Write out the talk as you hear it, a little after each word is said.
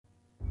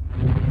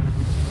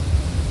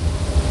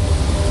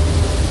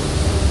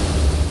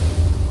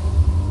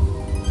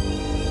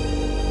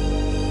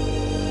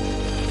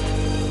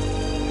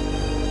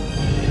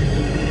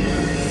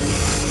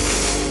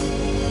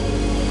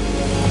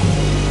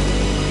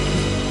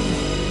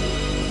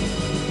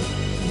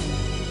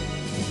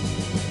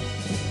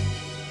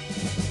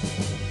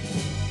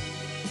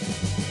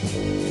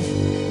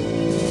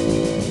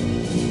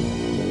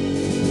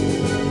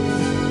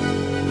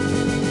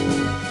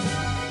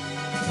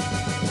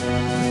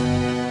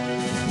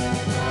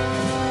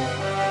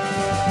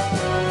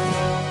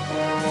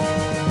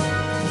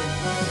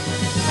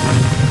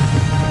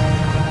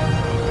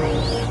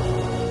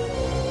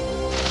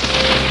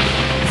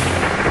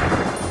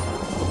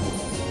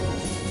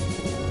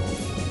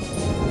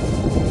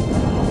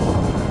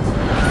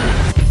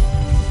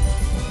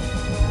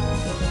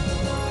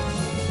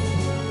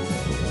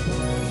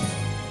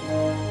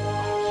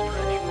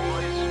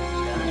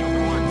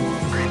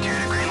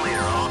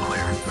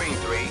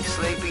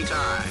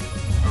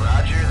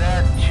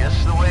that just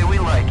the way we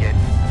like it.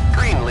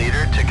 Green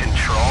leader to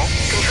control.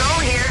 Control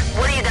here.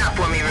 What do you got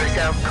for me,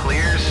 Russo?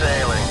 Clear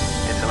sailing.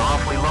 It's an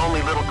awfully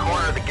lonely little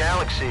corner of the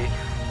galaxy.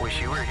 Wish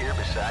you were here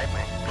beside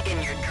me. In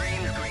your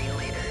dreams, Green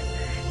leader.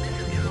 Been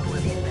some trouble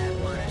with these bad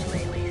waters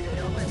lately, so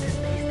don't let this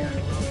space dust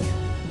blow you.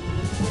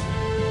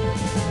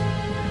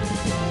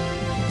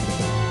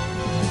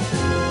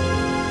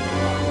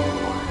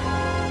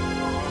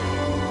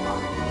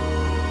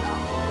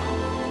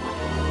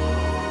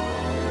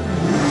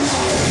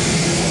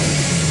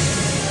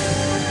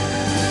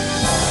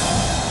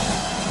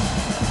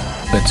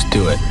 Let's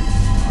do it.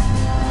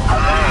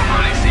 Hello,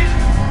 buddy season.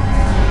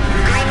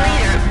 Green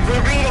leader,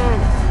 we're reading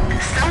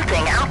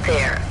something out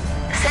there.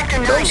 Sector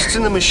 9. Ghosts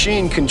in the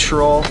machine,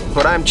 Control,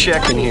 but I'm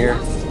checking here.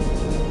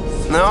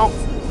 No,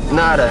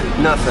 nada,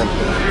 nothing.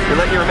 You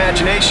let your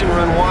imagination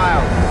run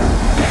wild.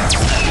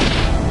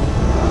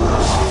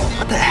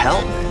 What the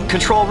hell?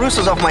 Control,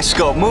 Russo's off my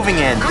scope, moving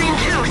in. Green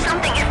 2,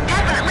 something is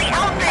definitely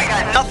out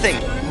there. Nothing!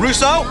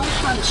 Russo?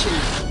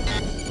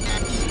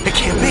 It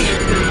can't be.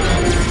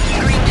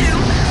 Green 2,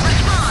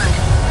 respond.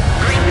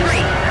 Green 3,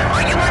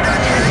 are you under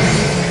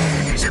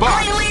attack?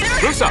 Spot! Green leader?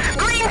 Russo!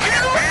 Green 2?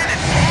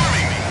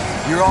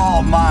 You're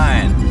all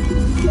mine.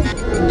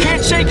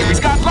 Can't shake him, he's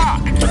got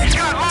lock. He's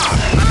got lock.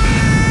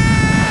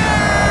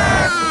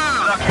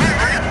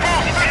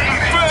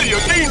 Failure,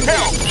 need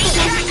help.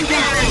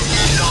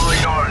 He's all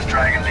yours,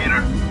 Dragon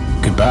Leader.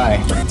 Goodbye.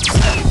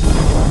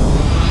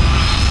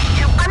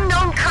 To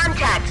unknown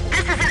contacts,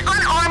 this is an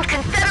unarmed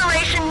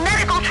Confederation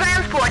medical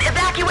transport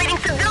evacuating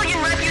civilian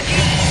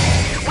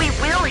refugees. We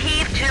will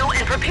heave to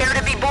and prepare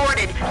to be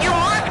boarded. You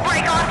must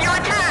break off your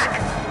attack.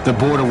 The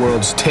border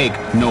worlds take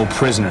no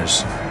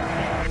prisoners.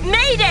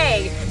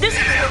 Mayday! This is...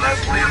 Yeah,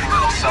 let's leave a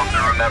little something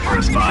to remember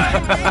us by.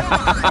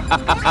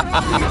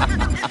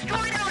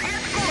 destroyed our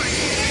escort.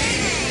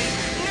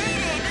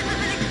 Mayday! This is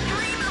an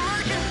extreme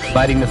emergency.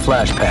 Lighting the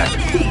flash pack.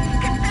 Mayday!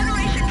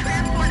 Confederation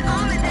transport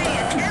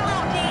Amadeus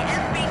MOD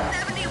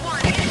SB-71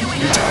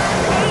 issuing a...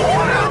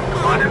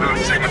 Rendezvous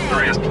Sigma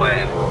 3 is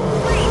playing.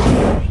 Wait!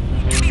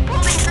 To be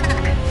pulling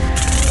back.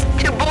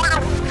 To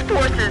border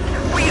forces,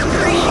 we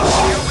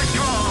appreciate your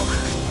withdrawal.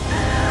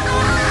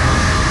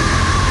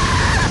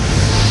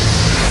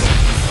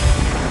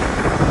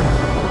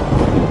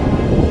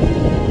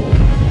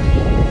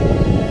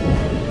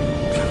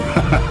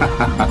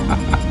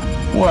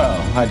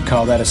 Well, I'd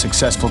call that a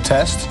successful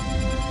test.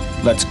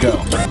 Let's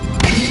go.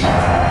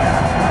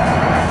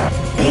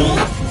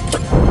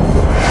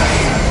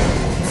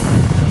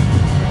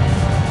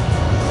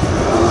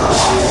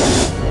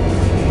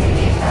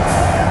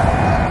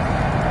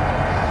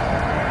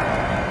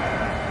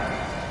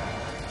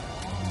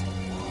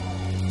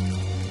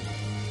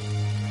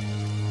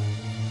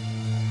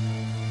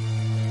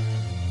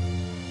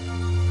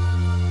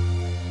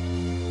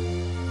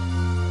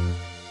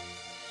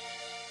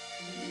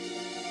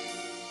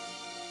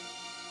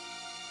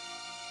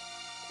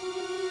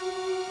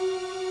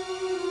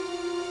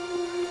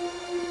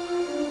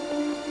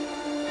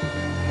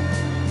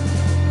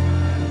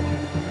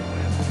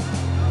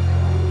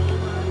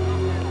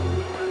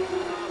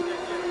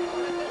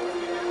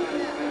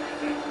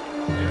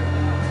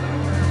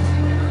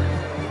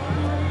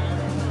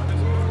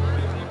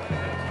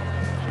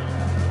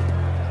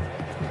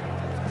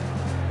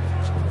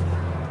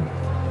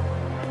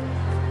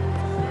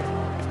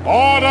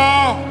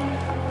 Order!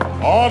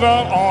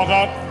 Order,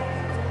 order.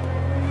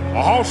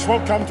 The House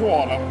will come to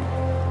order.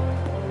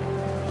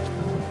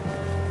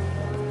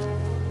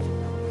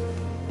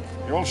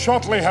 You will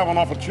shortly have an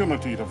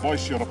opportunity to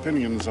voice your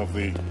opinions of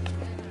the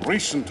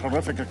recent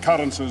horrific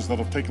occurrences that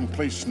have taken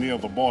place near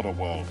the border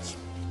worlds.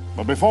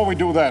 But before we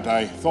do that,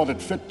 I thought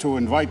it fit to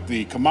invite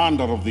the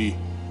commander of the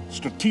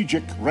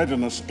Strategic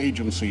Readiness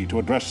Agency to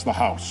address the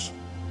House,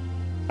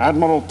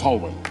 Admiral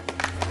Tolwyn.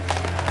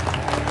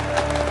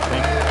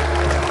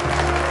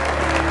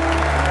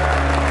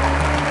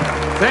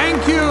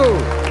 Thank you!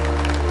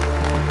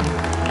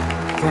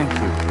 Thank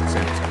you,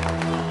 Senator.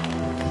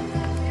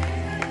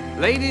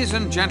 Ladies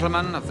and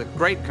gentlemen of the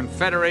Great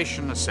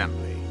Confederation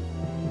Assembly,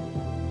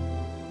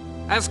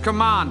 as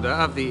commander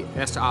of the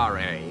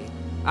SRA,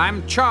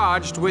 I'm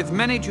charged with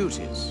many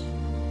duties.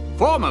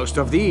 Foremost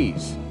of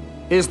these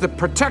is the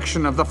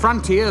protection of the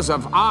frontiers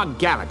of our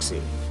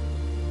galaxy.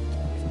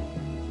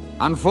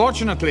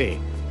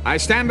 Unfortunately, I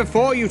stand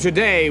before you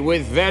today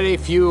with very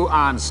few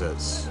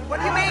answers. What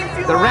do you mean,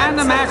 few The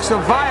random answers? acts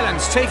of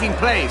violence taking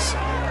place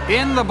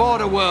in the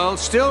border world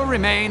still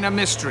remain a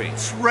mystery.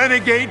 It's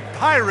renegade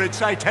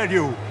pirates, I tell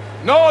you.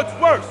 No, it's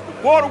worse.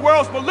 The border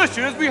world's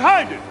militia is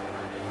behind it.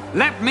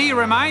 Let me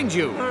remind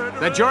you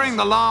that during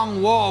the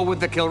long war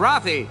with the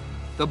Kilrathi,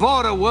 the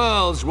border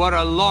worlds were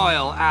a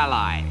loyal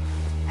ally.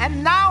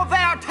 And now they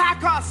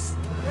attack us!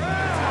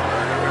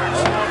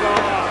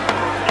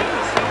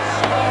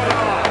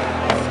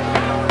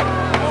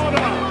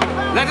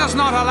 Let us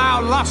not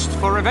allow lust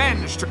for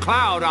revenge to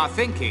cloud our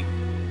thinking.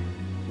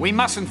 We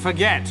mustn't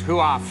forget who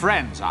our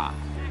friends are.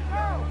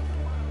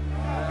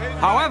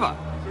 However,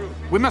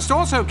 we must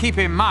also keep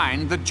in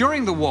mind that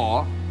during the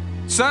war,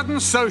 certain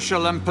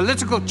social and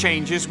political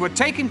changes were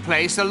taking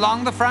place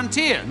along the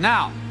frontier.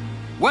 Now,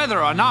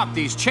 whether or not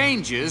these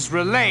changes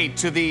relate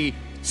to the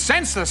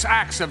senseless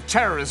acts of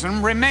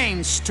terrorism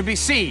remains to be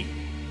seen.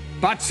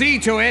 But see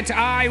to it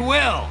I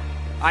will.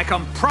 I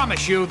can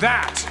promise you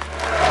that.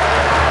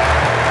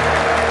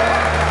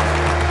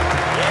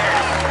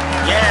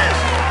 Yes.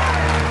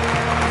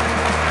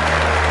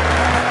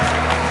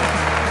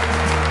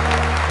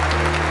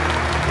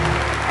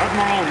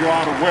 Admiral, you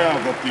are aware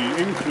that the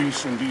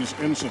increase in these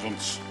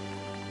incidents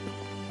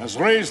has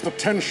raised the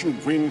tension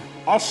between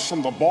us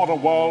and the border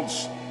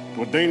worlds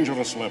to a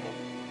dangerous level.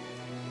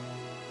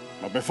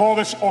 But before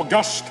this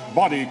august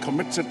body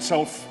commits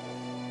itself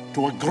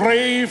to a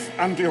grave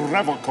and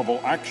irrevocable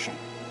action,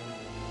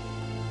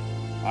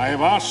 I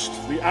have asked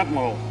the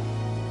Admiral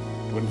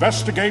to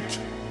investigate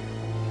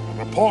and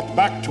report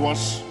back to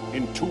us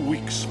in 2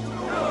 weeks.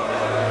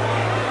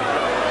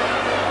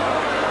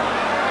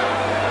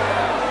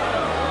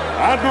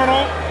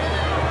 Admiral,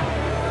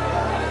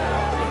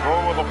 we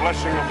go with the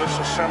blessing of this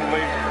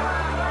assembly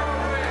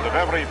and of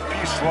every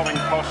peace-loving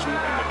person in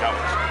the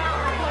galaxy.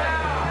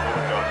 Here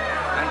we go.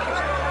 Thank you,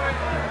 sir.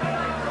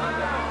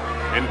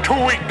 In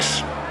 2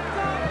 weeks,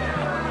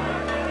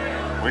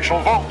 we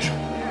shall vote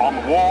on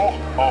war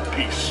or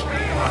peace.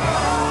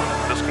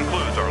 This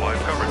concludes our live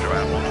coverage of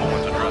Admiral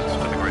Pullman's address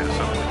to the Great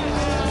Assembly.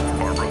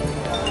 Barbara.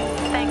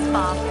 Thanks,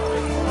 Bob.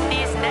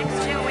 These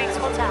next 2 weeks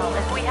will tell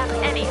if we have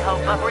any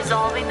hope of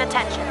resolving the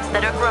tensions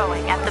that are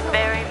growing at the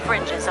very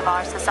fringes of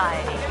our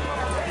society.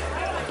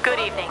 Good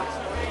evening.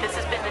 This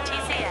has been the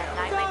TCN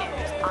Nightly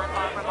News. I'm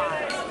Barbara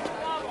Miles.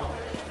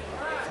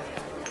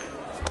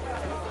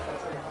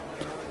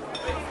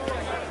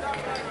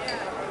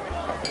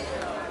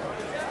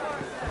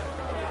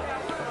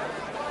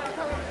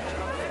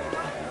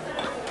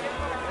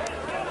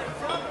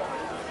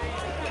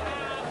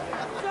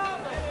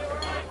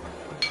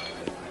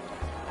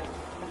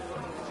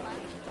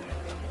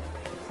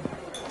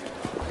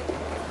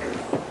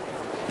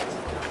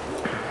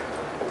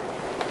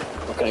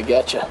 What can I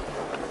get you?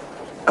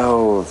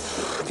 Oh,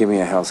 give me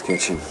a Hell's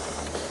Kitchen.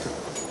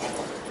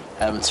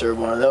 Haven't served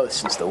one of those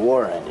since the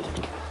war ended.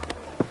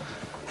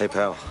 Hey,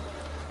 pal.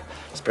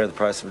 Spare the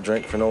price of a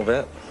drink for an old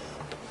vet?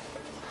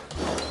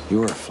 You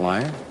were a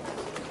flyer?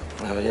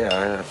 Oh,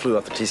 yeah, I flew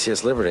off the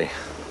TCS Liberty.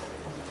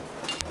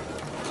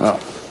 Oh.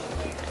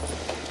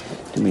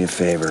 Do me a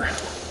favor.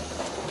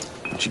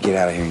 Why don't you get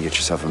out of here and get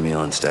yourself a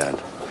meal instead?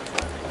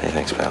 Hey,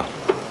 thanks, pal.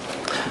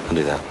 I'll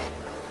do that.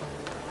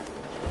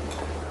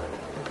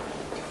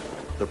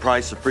 The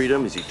price of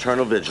freedom is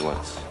eternal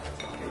vigilance.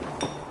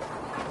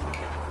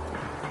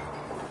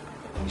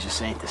 Things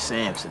just ain't the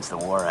same since the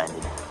war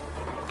ended.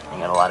 You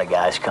got a lot of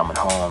guys coming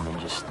home and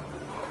just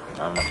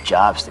not enough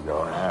jobs to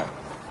go around.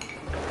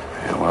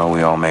 Yeah, well,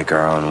 we all make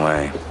our own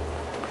way.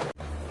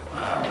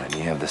 And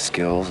you have the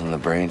skills and the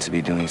brains to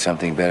be doing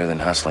something better than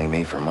hustling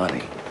me for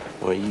money.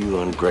 Well, you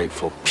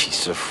ungrateful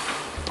piece of...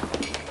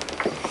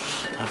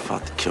 I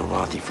fought to kill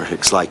Rothy for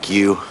hicks like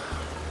you.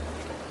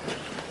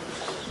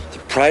 The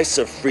price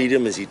of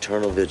freedom is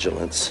eternal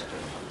vigilance.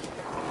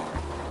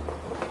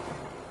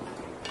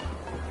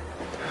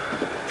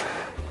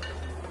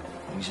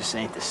 Things just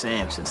ain't the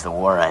same since the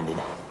war ended.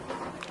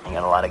 You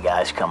got a lot of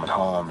guys coming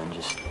home and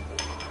just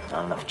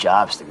not enough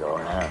jobs to go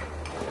around.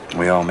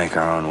 We all make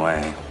our own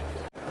way.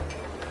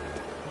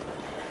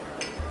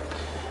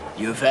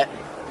 You a vet?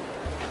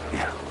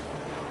 Yeah.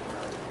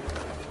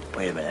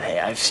 Wait a minute. Hey,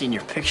 I've seen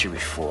your picture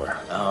before.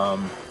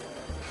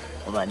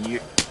 Hold on. You.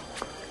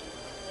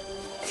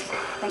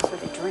 Thanks for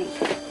the drink.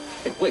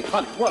 Hey, wait,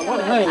 honey. What,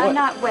 honey? I'm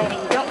not waiting.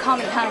 Don't call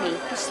me honey.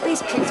 The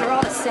space kids are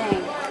all the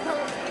same.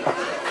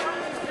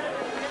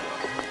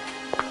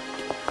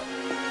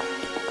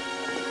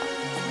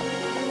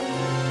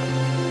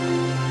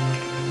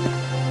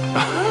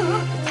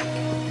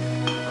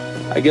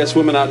 I guess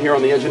women out here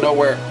on the edge of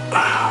nowhere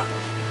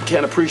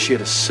can't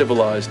appreciate a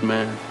civilized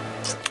man.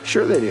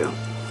 Sure they do.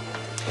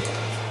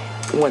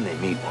 When they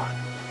meet one.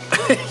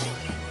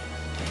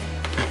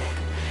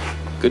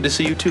 Good to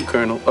see you too,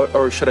 Colonel.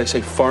 Or should I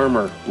say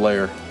Farmer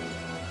Blair.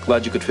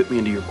 Glad you could fit me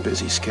into your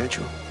busy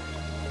schedule.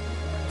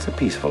 It's a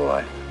peaceful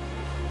life.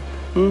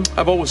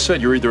 I've always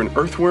said you're either an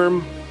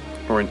earthworm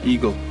or an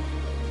eagle.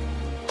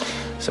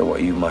 So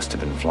what, you must have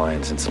been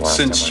flying since the last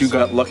time Since you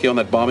got lucky on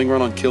that bombing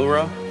run on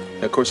Kilra?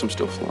 Yeah, of course I'm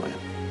still flying.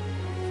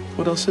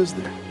 What else is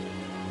there?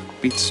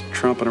 Beats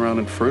tromping around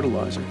in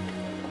fertilizer.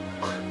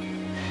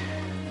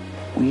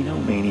 Well, you know,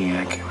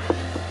 Maniac,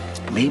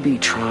 maybe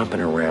tromping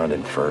around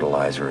in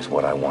fertilizer is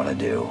what I want to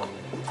do.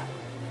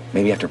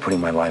 Maybe after putting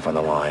my life on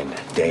the line,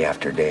 day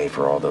after day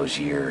for all those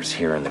years,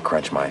 hearing the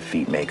crunch my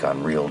feet make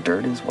on real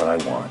dirt is what I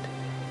want.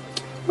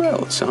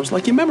 Well, it sounds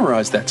like you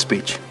memorized that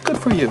speech. Good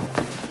for you.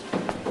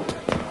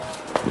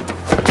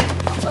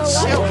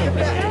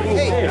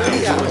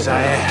 Do as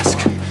I ask.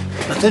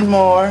 Nothing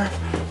more.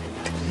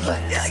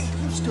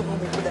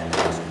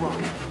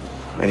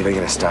 Anybody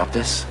gonna stop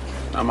this?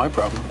 Not my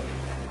problem.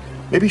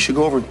 Maybe you should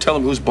go over and tell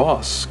him who's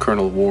boss,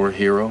 Colonel War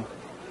Hero.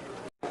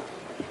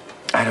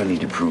 I don't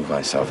need to prove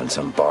myself in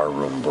some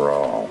barroom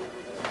brawl.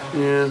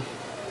 Yeah.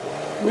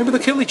 Maybe they'll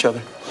kill each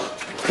other.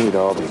 We'd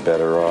all be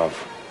better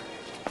off.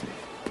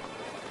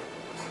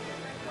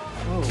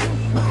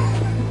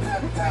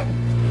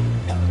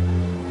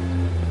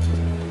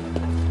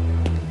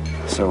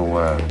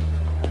 So,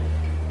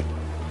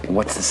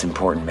 what's this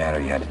important matter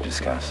you had to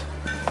discuss?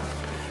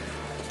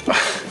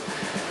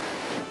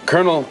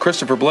 Colonel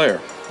Christopher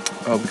Blair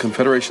of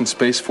Confederation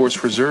Space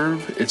Force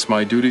Reserve, it's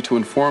my duty to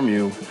inform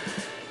you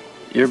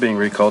you're being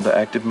recalled to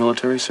active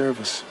military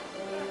service.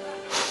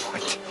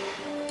 What?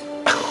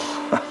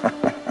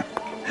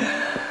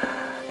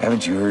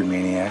 Haven't you heard,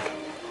 Maniac?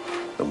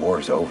 The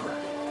war's over.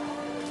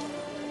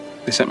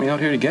 They sent me out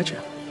here to get you.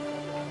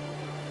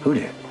 Who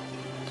did?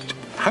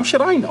 How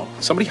should I know?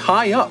 Somebody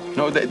high up.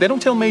 No, they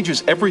don't tell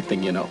majors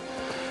everything, you know.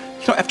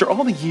 You know, after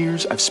all the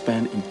years I've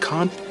spent in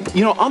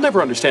I'll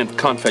never understand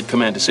Confed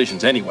command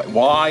decisions anyway.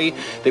 Why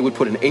they would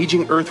put an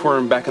aging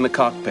earthworm back in the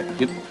cockpit.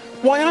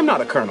 Why I'm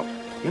not a colonel.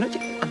 You know,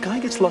 a guy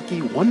gets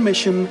lucky, one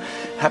mission,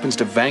 happens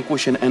to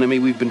vanquish an enemy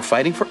we've been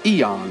fighting for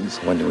eons.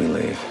 When do we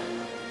leave?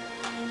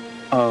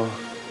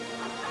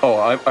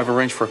 I've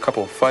arranged for a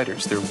couple of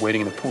fighters. They're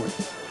waiting in the port.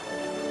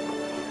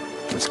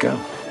 Let's go.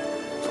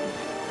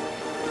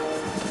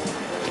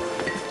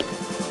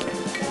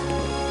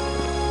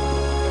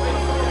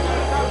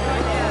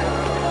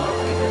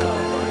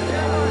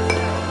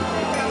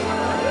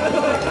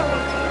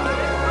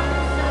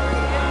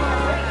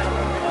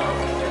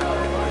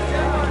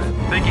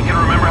 Think you can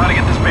remember how to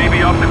get this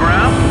baby off the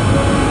ground?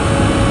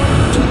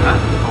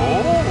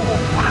 Oh,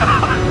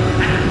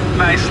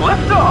 nice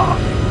liftoff.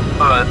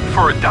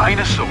 For a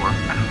dinosaur.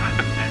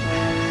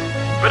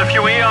 Been a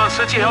few eons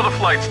since you held a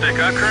flight stick,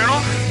 huh,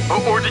 Colonel?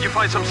 Or did you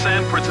find some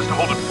sand princess to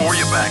hold it for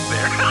you back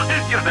there?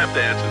 You don't have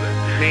to answer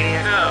that.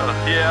 Maniac. No,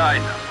 yeah, I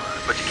know.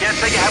 But you can't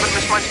say you haven't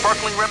missed my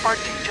sparkling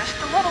repartee just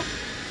a little.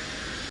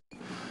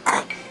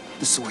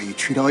 This is the way you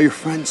treat all your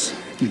friends?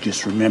 You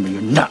just remember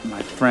you're not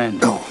my friend.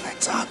 Oh,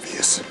 that's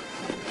obvious.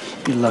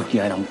 You're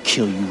lucky I don't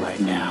kill you right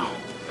now.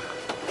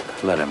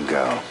 Let him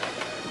go.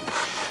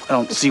 I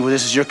don't see where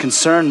this is your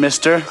concern,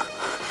 mister.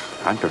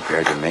 I'm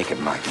prepared to make it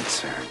my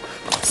concern.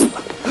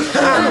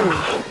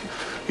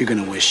 You're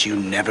gonna wish you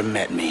never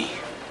met me.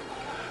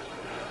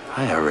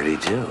 I already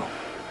do.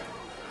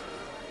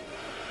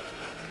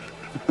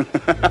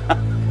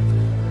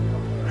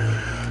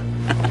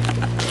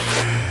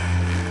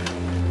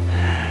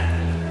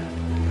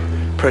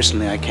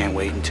 Personally, I can't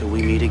wait until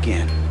we meet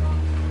again.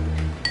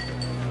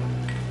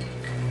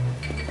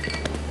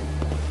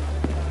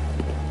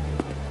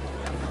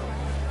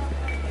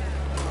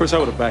 Of course, I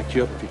would have backed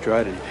you up if you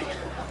tried anything.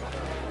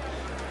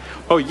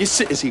 Oh,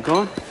 is he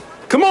gone?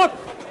 Come on!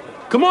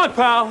 Come on,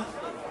 pal!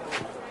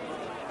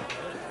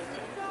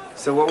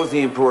 So what was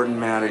the important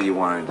matter you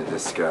wanted to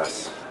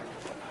discuss?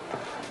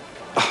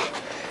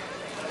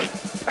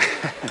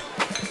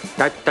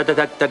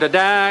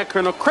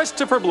 Colonel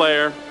Christopher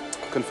Blair,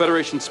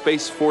 Confederation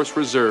Space Force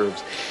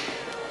Reserves.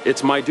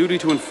 It's my duty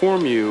to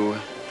inform you,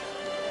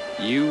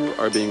 you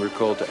are being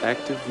recalled to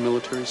active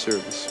military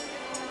service.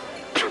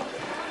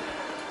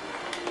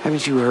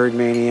 Haven't you heard,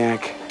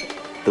 Maniac?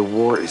 The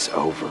war is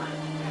over.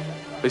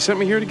 They sent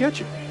me here to get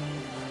you.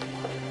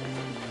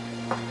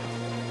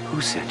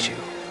 Who sent you?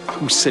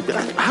 Who sent me?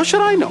 How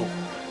should I know?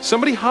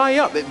 Somebody high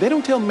up. They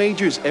don't tell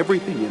majors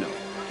everything, you know.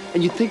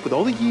 And you'd think with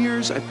all the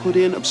years I put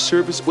in of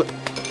service, well,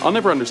 I'll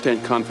never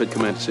understand Confed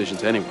command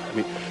decisions anyway. I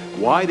mean,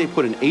 why they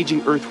put an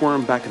aging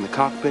earthworm back in the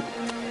cockpit,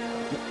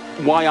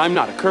 why I'm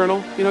not a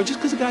colonel, you know, just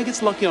because a guy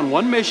gets lucky on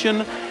one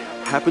mission,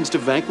 happens to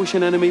vanquish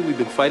an enemy we've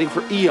been fighting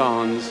for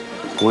eons.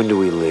 When do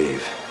we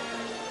leave?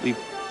 Leave?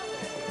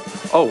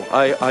 Oh,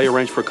 I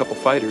arranged for a couple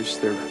fighters.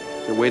 They're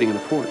waiting in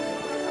the port.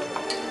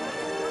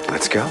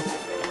 Let's go.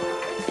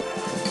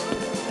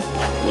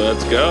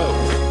 Let's go.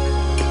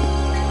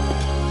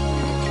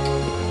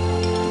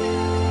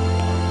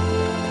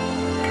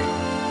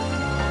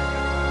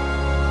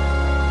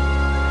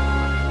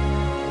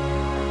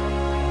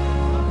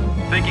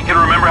 Think you can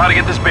remember how to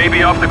get this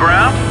baby off the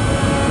ground?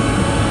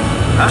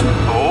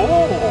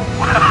 Oh,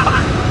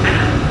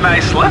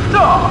 nice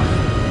liftoff.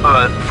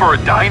 For a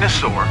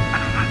dinosaur.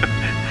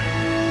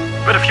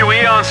 Been a few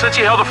eons since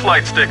you held a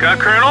flight stick, huh,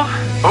 Colonel?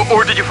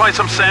 Or did you find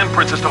some sand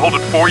princess to hold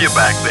it for you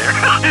back there?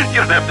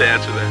 You don't have to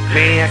answer that.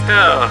 Maniac.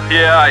 Oh,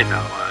 yeah, I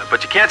know.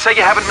 But you can't say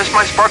you haven't missed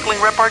my sparkling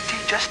repartee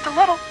just a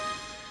little.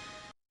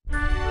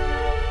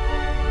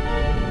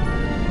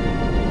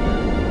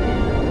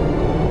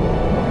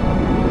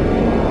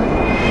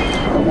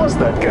 Who was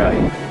that guy?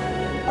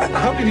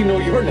 How did he know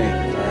your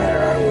name?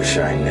 I wish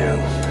I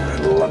knew.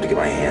 I'd love to get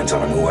my hands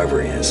on him,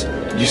 whoever he is.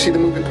 Did you see the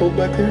movie pulled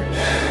back there?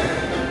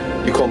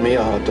 You called me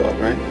a hot dog,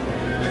 right?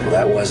 Well,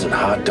 that wasn't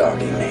hot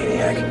dogging,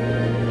 Maniac.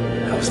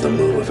 That was the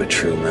move of a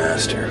true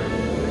master.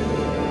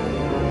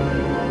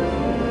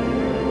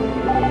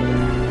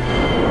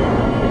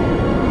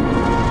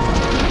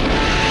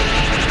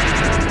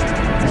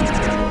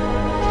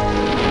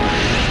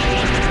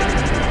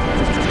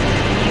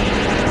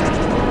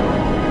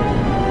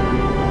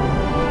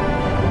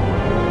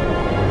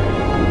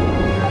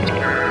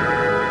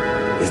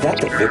 Is that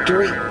the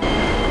victory?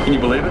 Can you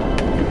believe it?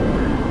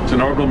 It's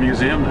an orbital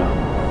museum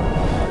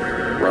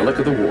now. Relic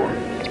of the war.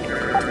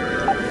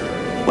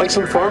 Like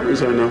some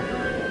farmers I know.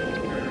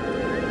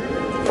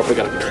 Probably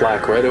got a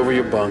plaque right over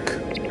your bunk.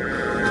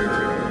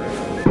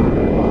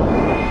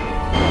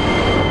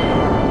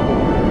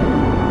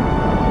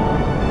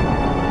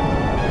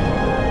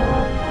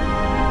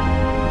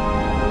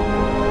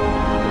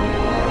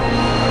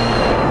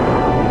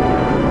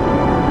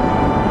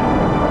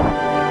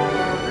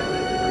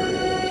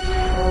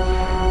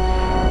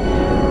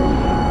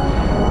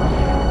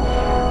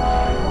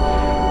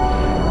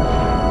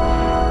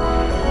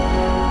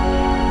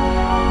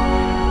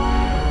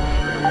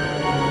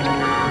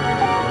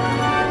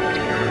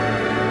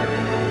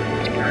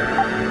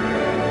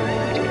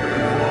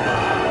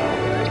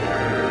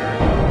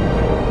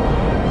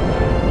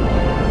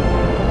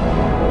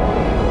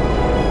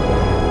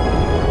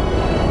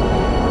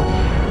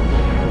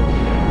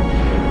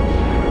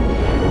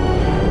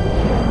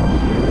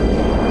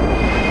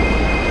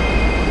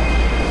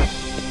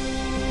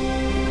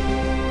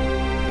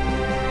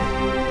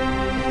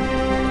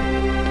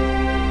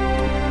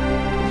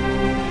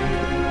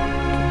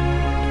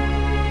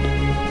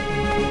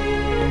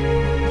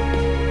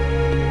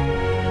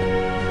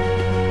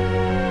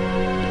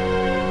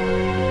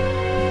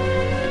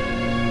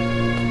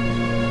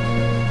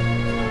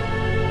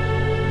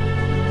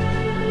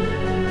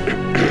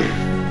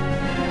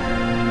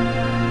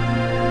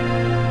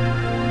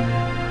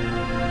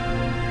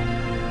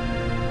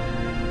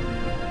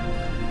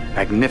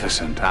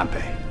 Magnificent, aren't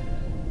they?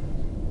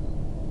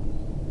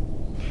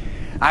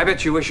 I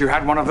bet you wish you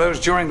had one of those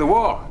during the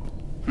war.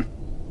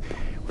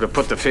 Would have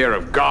put the fear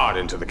of God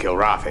into the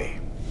Kilrathi.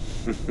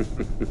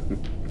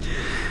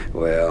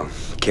 Well,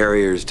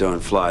 carriers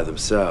don't fly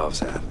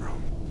themselves, Admiral.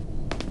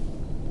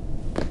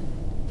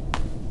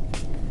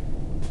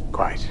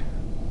 Quite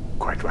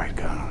right,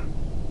 Colonel.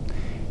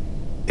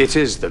 It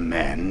is the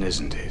men,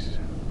 isn't it?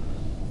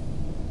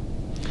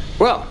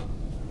 Well,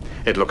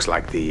 it looks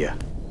like the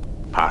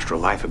pastoral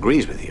life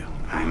agrees with you.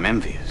 I'm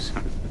envious.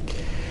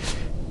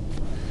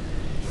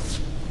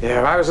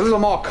 Yeah, if I was a little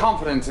more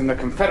confident in the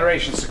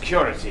Confederation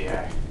security,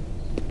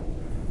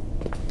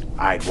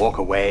 I'd walk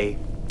away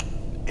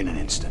in an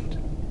instant.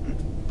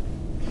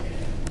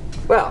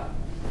 Well,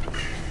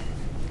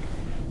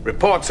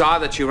 reports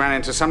are that you ran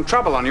into some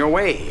trouble on your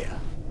way here.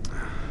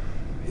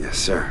 Yes,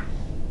 sir.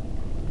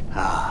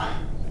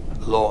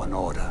 Law and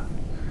order.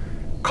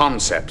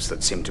 Concepts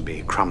that seem to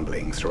be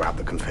crumbling throughout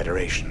the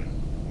Confederation.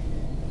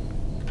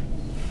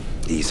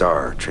 These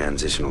are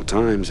transitional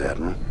times,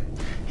 Admiral.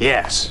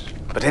 Yes,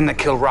 but in the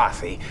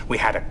Kilrathi, we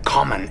had a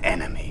common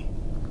enemy.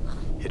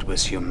 It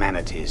was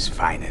humanity's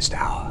finest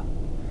hour.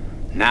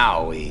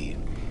 Now we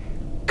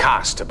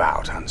cast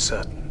about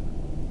uncertain.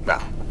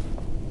 Well,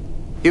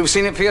 you've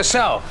seen it for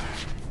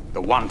yourself.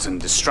 The wanton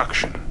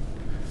destruction.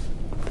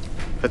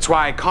 That's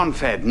why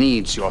Confed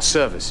needs your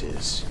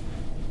services.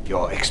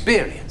 Your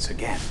experience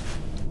again.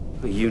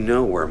 You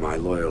know where my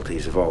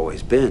loyalties have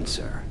always been,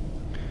 sir.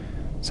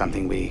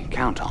 Something we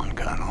count on,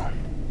 Colonel.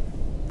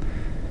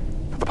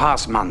 For the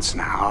past months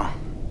now,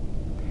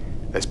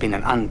 there's been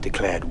an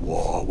undeclared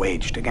war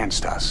waged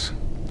against us.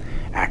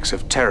 Acts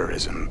of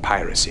terrorism,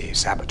 piracy,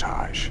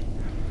 sabotage.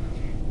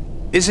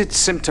 Is it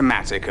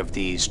symptomatic of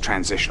these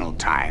transitional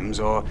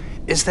times, or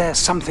is there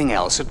something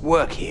else at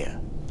work here?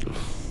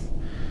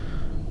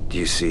 Do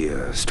you see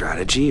a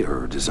strategy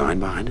or design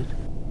behind it?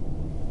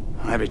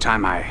 Every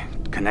time I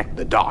connect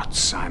the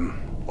dots,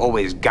 I'm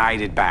always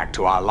guided back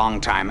to our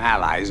longtime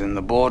allies in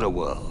the border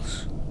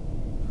worlds.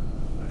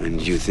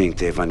 And you think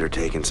they've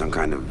undertaken some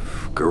kind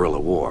of guerrilla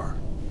war?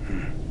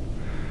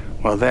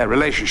 Well, their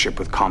relationship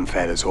with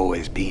Confed has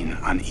always been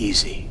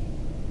uneasy.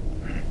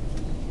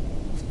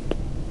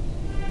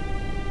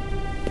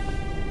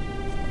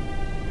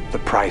 The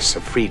price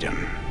of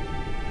freedom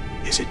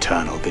is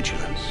eternal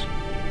vigilance.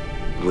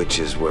 Which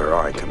is where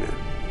I come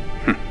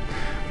in.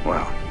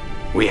 Well,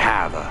 we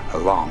have a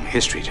long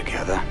history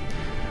together.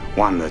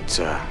 One that,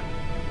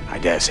 I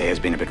dare say, has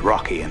been a bit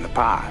rocky in the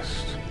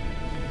past.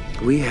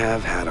 We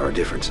have had our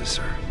differences,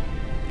 sir.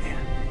 Yeah.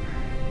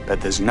 But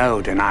there's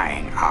no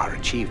denying our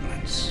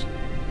achievements.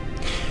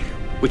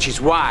 Which is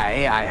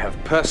why I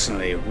have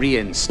personally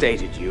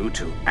reinstated you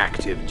to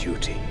active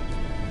duty.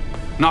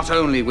 Not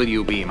only will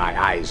you be my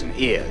eyes and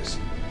ears,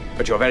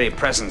 but your very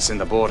presence in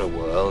the border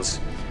worlds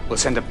will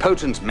send a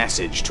potent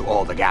message to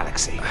all the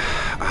galaxy.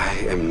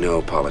 I am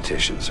no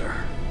politician, sir.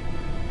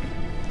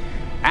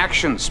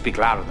 Actions speak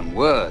louder than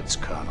words,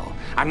 Colonel.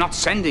 I'm not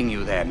sending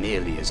you there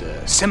merely as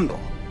a symbol.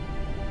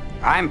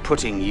 I'm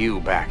putting you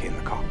back in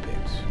the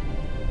cockpit,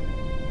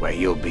 where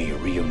you'll be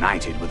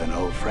reunited with an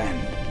old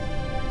friend.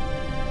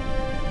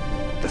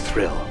 The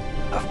thrill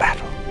of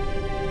battle.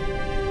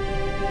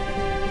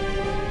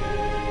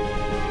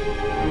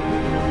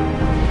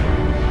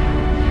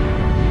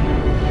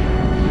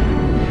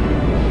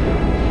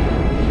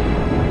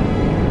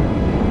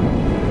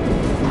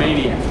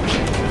 Maniac.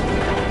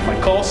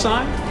 My call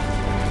sign.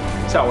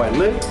 It's how I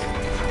live.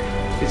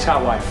 It's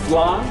how I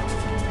fly.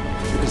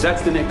 Because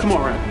that's the name. Come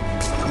on, Randy.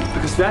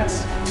 Because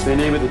that's the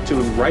name of the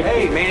tune right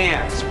Hey, here.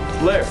 maniacs.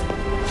 Blair.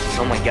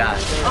 Oh my God.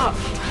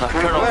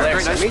 Colonel Blair,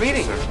 great nice to meet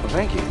meeting you. you, sir. Well,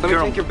 thank you. Let Colonel-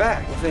 me take your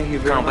bag. Well, thank you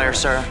very Colonel much. Blair,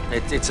 sir.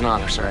 It's an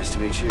honor, sir. Nice to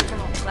meet you.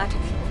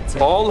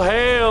 All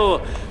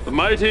hail the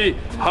mighty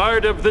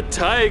heart of the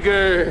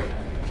tiger.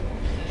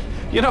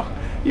 You know,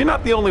 you're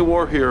not the only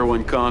war hero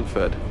in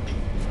Confed.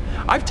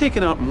 I've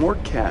taken out more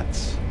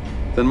cats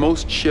than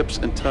most ships'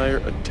 entire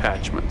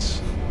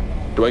attachments.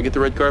 Do I get the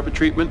red carpet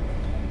treatment?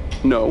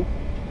 No.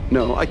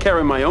 No, I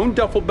carry my own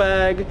duffel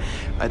bag.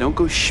 I don't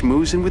go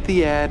schmoozing with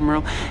the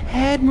Admiral.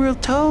 Admiral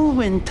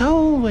Tolwyn.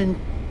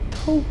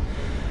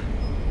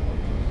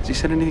 Has he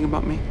said anything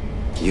about me?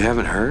 You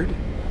haven't heard?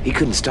 He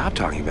couldn't stop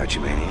talking about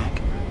you, maniac.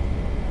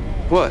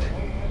 What?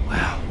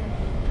 Well,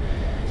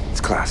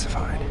 it's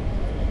classified.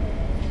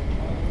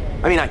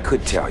 I mean, I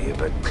could tell you,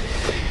 but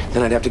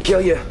then I'd have to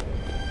kill you.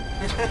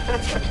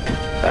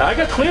 I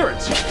got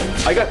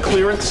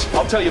clearance.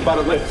 I'll tell you about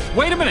it later.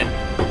 Wait a minute.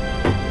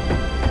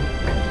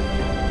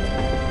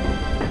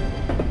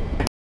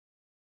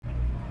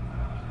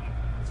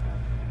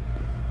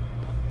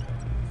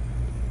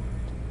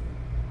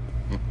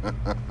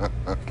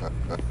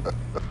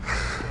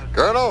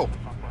 Colonel,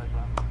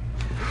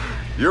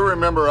 you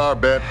remember our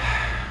bet?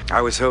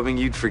 I was hoping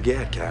you'd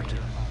forget, Captain.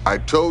 I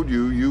told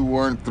you you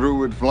weren't through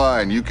with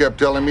flying. You kept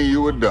telling me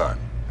you were done.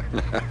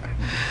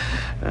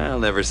 I'll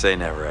never say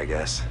never, I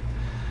guess.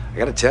 I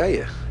gotta tell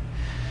you,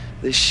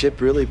 this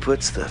ship really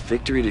puts the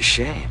victory to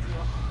shame.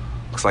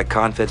 Looks like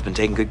Confed's been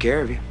taking good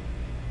care of you.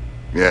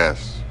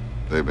 Yes,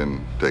 they've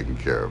been taking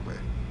care of me.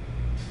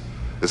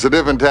 It's a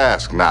different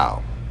task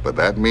now, but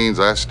that means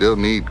I still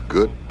need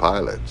good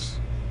pilots.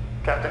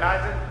 Captain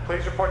Isaac,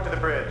 please report to the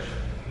bridge.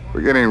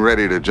 We're getting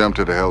ready to jump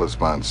to the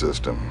Hellespont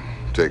system.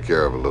 Take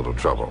care of a little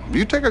trouble.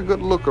 You take a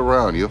good look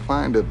around, you'll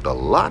find it a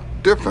lot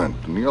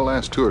different than your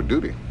last tour of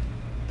duty.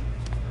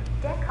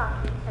 Deck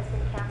hockey has been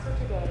canceled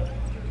today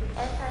due to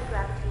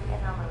anti-gravity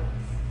anomalies.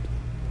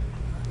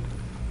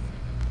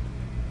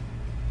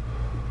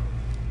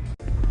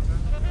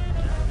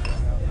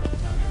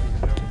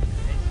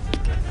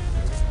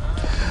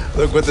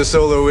 Look what the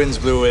solar winds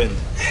blew in.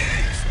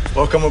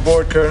 Welcome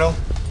aboard, Colonel.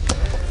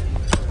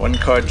 One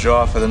card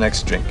draw for the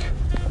next drink.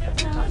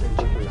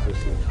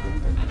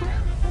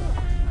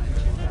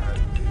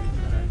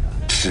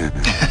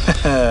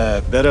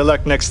 Better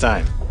luck next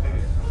time.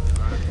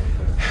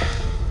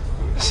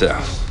 So,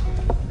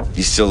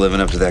 you still living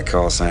up to that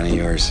call sign of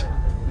yours?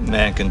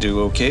 Man can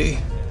do okay,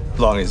 as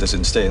long as he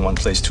doesn't stay in one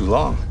place too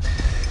long.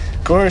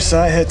 Of course,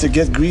 I had to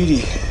get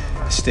greedy.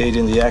 Stayed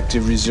in the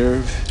active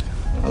reserve.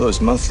 All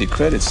those monthly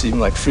credits seemed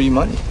like free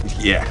money.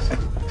 Yeah.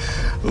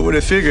 Who would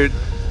have figured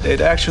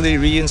they'd actually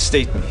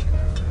reinstate me?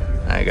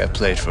 I got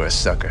played for a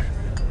sucker.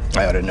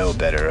 I ought to know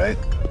better, right?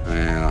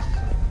 Well,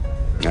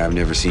 I've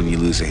never seen you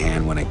lose a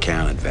hand when it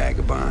counted,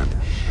 vagabond.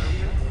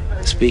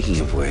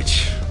 Speaking of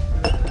which,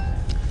 I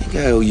think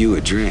I owe you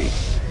a drink.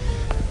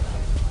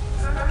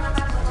 No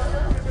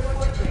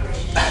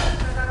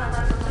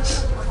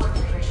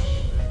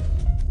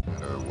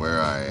matter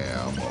where I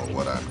am or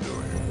what I'm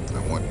doing, I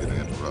want you to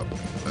interrupt me.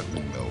 Let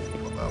me know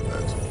about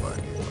that supply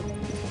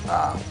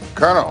depot.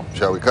 Colonel,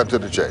 shall we cut to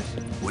the chase?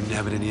 Wouldn't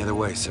have it any other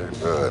way, sir.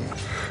 Good.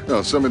 You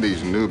know, some of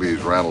these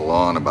newbies rattle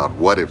on about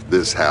what if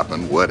this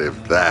happened, what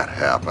if that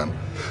happened.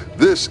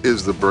 This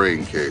is the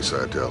brain case,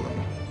 I tell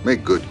them.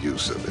 Make good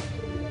use of it.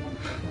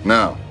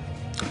 Now,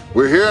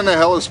 we're here in the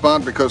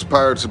Hellespont because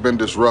pirates have been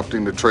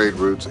disrupting the trade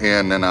routes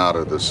in and out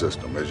of the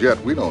system. As yet,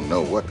 we don't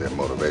know what their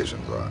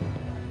motivations are.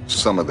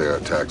 Some of their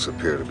attacks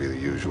appear to be the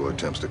usual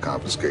attempts to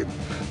confiscate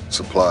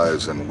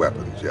supplies and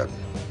weapons, yet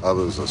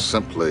others are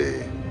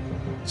simply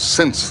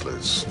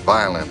senseless,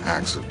 violent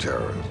acts of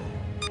terrorism.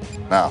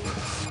 Now,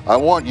 I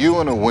want you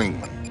and a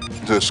wingman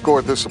to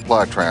escort this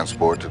supply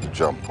transport to the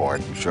jump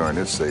point, ensuring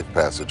its safe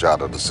passage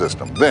out of the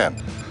system. Then,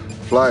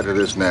 fly to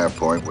this nav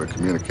point where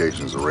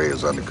communications array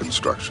is under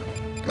construction.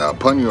 Now,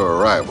 upon your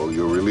arrival,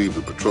 you'll relieve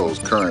the patrols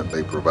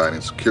currently providing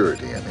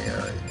security in the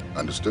area.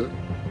 Understood?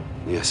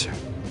 Yes, sir.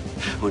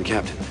 Well,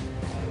 Captain,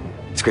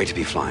 it's great to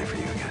be flying for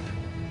you again.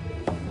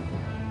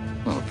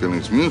 Well, the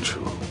feeling's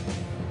mutual.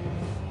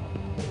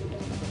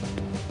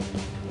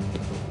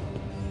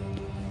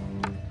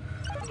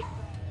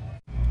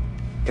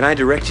 Can I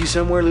direct you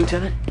somewhere,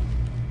 Lieutenant?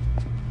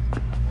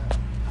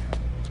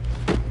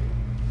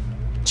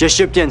 Just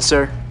shipped in,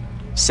 sir.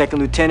 Second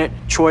Lieutenant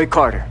Troy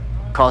Carter.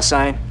 Call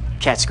sign,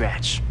 Cat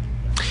Scratch.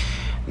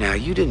 Now,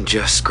 you didn't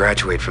just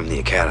graduate from the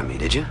academy,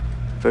 did you?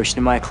 First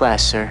in my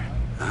class, sir.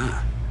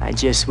 Ah. I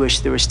just wish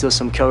there was still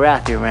some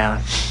Kilrathi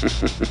around.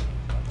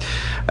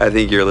 I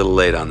think you're a little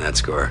late on that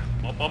score.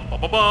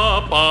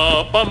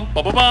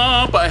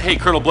 Hey,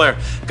 Colonel Blair,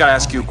 gotta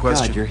ask you a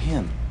question. God, you're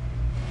him.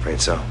 Afraid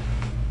so.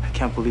 I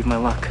can't believe my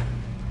luck.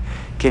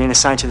 Getting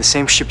assigned to the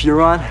same ship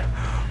you're on?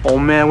 Oh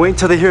man, wait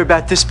until they hear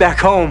about this back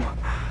home.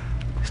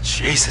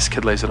 Jesus,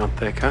 kid lays it on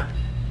thick, huh?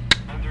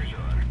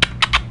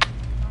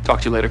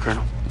 Talk to you later,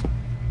 Colonel.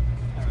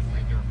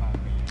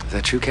 Is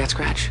that true, Cat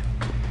Scratch?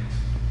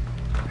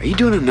 Are you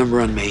doing a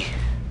number on me?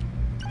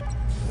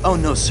 Oh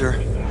no,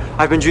 sir.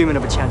 I've been dreaming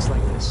of a chance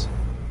like this.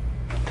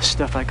 The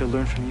stuff I could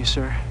learn from you,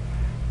 sir.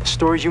 The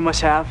stories you must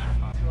have.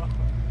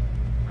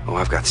 Oh,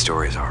 I've got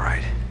stories, all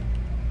right.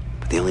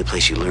 But the only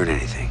place you learn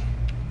anything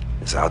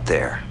is out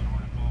there,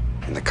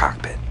 in the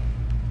cockpit.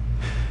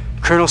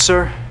 Colonel,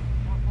 sir,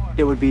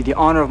 it would be the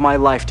honor of my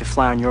life to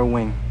fly on your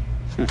wing.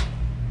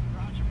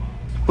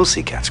 We'll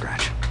see, Cat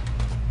Scratch.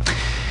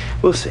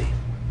 We'll see.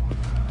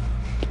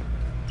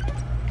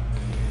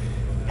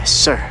 Yes,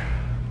 sir.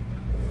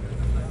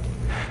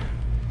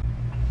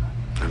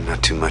 I'm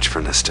not too much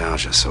for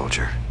nostalgia,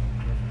 soldier.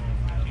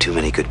 Too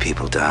many good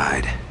people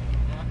died.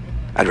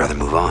 I'd rather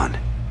move on.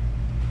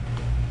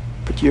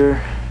 But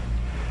you're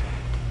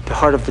the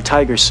heart of the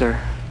tiger, sir.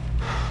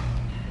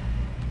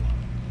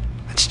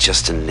 It's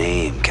just a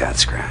name, Cat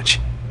Scratch.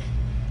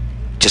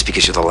 Just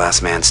because you're the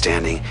last man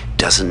standing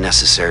doesn't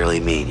necessarily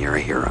mean you're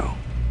a hero.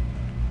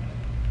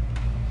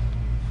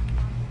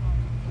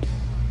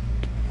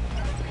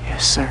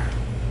 Yes, sir.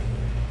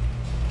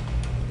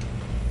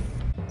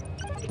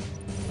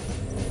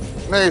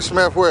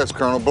 Naismith, where's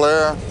Colonel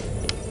Blair?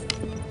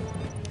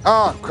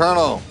 Ah,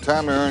 Colonel,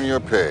 time to earn your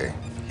pay.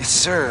 Yes,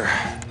 sir.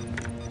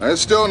 It's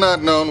still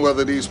not known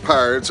whether these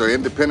pirates are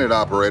independent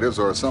operators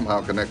or are somehow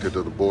connected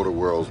to the Border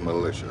World's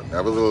militia.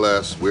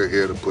 Nevertheless, we're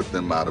here to put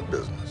them out of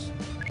business.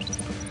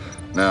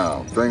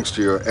 Now, thanks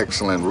to your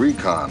excellent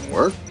recon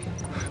work,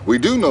 we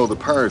do know the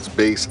pirates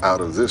base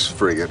out of this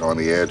frigate on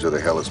the edge of the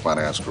Hellespont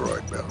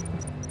asteroid belt.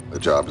 The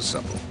job is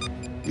simple.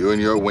 You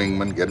and your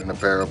wingman get in a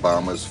pair of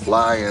bombers,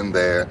 fly in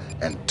there,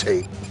 and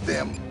take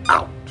them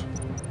out.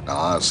 Now,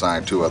 I'll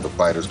assign 2 other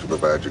fighters to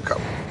provide you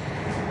cover.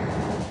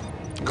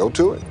 Go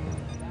to it.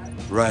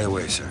 Right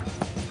away, sir.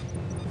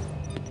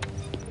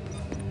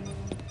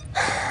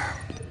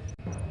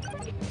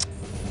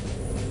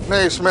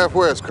 Naismith,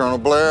 where's Colonel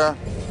Blair?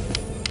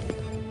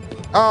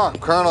 Ah,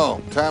 Colonel,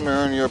 time to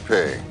earn your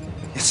pay.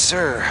 Yes,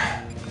 sir.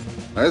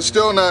 It's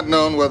still not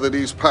known whether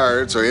these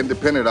pirates are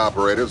independent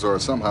operators or are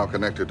somehow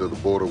connected to the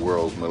Border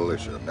World's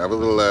militia.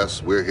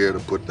 Nevertheless, we're here to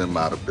put them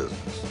out of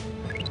business.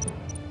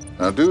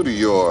 Now, due to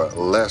your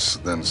less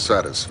than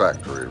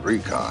satisfactory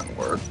recon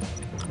work,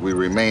 we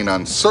remain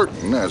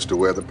uncertain as to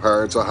where the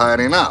pirates are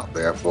hiding out.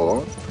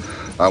 Therefore,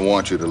 I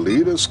want you to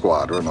lead a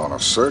squadron on a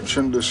search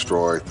and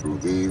destroy through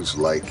these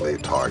likely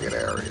target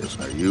areas.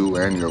 Now, you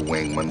and your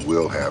wingman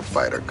will have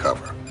fighter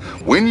cover.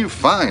 When you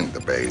find the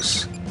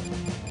base,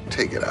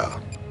 take it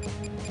out.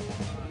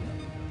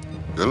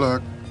 Good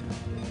luck.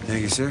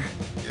 Thank you, sir.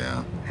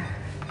 Yeah.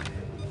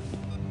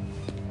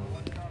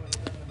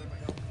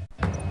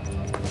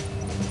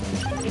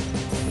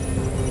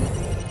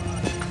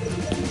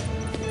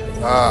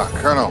 Ah,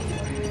 Colonel.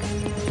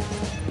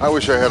 I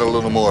wish I had a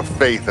little more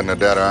faith in the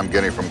data I'm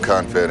getting from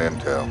Confed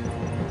Intel.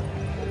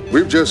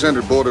 We've just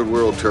entered Border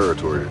World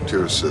territory, the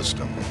tier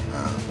system.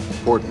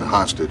 Important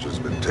hostage has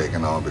been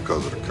taken, all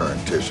because of the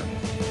current tension.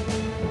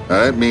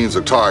 Now, that means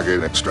a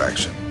target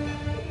extraction.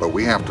 But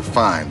we have to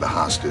find the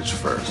hostage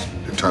first,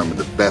 determine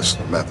the best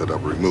method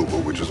of removal,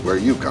 which is where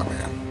you come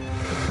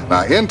in.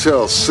 Now,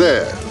 Intel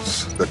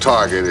says the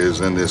target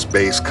is in this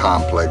base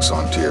complex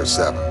on Tier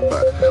 7,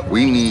 but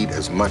we need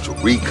as much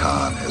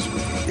recon as we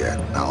can get.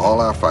 Now,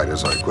 all our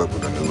fighters are equipped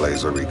with a new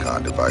laser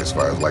recon device,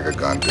 fires like a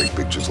gun, take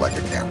pictures like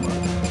a camera.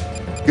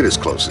 Get as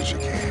close as you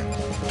can,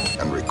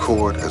 and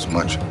record as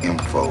much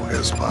info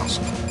as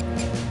possible.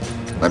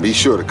 Now, be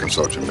sure to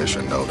consult your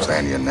mission notes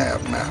and your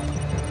nav map.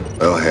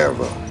 They'll have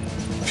a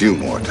few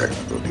more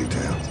technical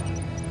details.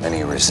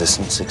 Any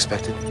resistance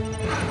expected?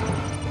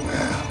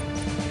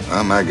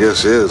 Well, my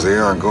guess is they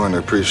aren't going to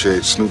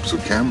appreciate snoops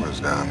with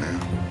cameras down there.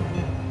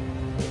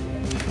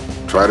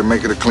 Try to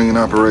make it a clean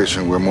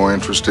operation. We're more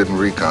interested in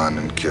recon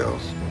than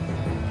kills.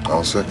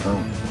 All set,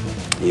 Colonel?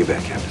 You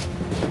bet, Captain.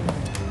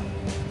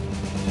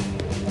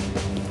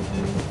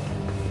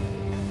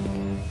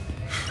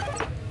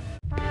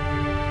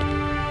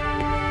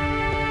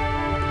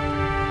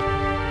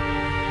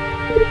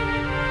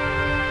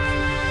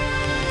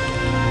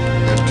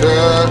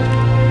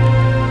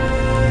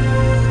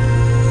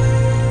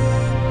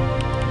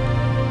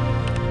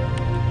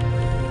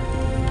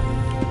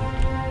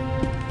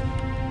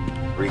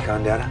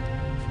 Recon data?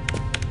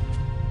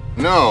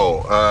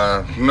 No,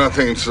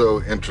 nothing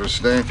so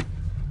interesting.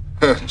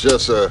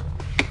 Just a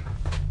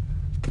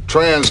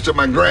trans to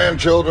my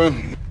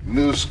grandchildren.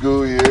 New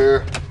school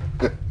year.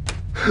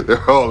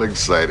 They're all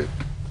excited.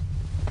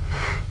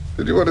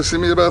 Did you want to see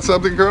me about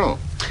something, Colonel?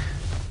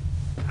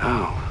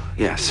 Oh,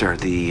 yeah, sir.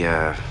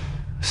 The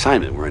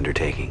assignment we're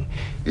undertaking.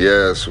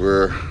 Yes,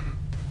 we're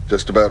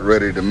just about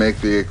ready to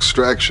make the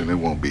extraction. It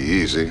won't be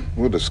easy.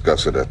 We'll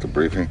discuss it at the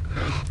briefing.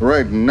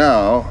 Right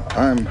now,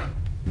 I'm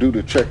due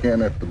to check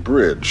in at the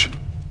bridge.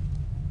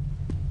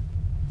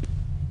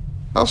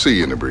 I'll see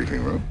you in the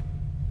briefing room.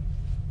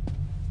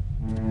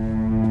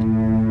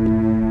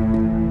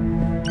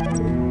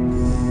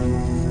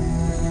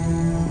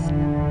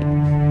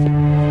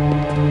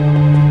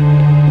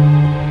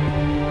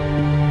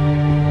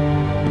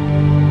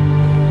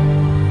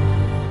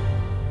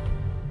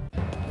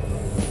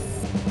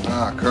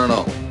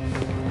 Colonel,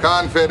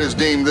 Confed has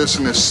deemed this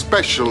an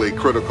especially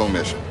critical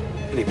mission.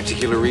 Any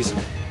particular reason?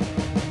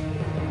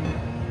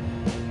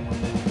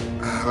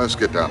 let's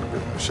get down to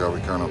business, shall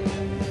we, Colonel?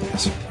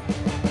 Yes, sir.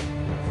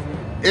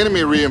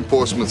 Enemy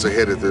reinforcements are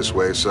headed this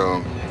way,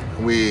 so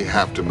we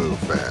have to move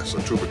fast.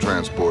 A trooper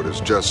transport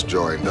has just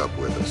joined up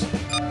with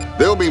us.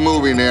 They'll be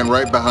moving in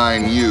right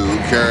behind you,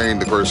 carrying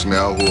the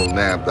personnel who will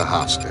nab the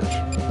hostage.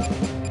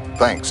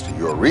 Thanks to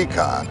your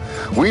recon,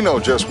 we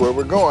know just where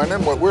we're going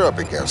and what we're up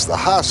against. The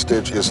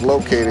hostage is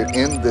located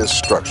in this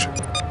structure.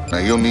 Now,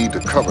 you'll need to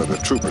cover the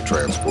trooper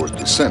transport's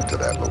descent to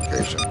that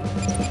location,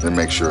 then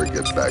make sure it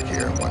gets back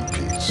here in one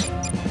piece.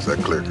 Is that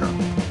clear,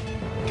 Colonel?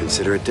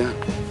 Consider it done.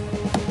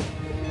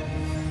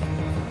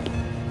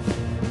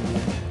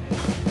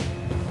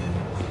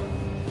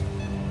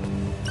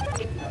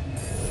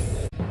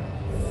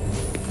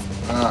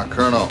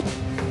 Colonel,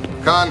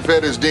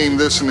 Confed has deemed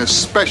this an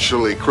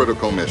especially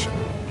critical mission.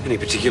 Any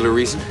particular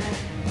reason?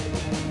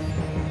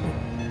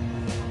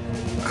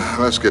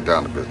 Let's get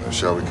down to business,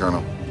 shall we,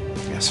 Colonel?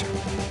 Yes, sir.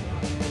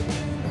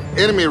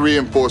 Enemy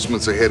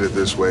reinforcements are headed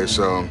this way,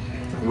 so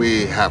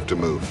we have to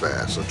move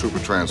fast. A trooper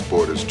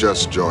transport has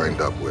just joined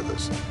up with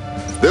us.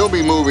 They'll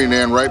be moving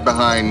in right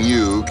behind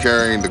you,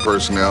 carrying the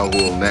personnel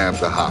who will nab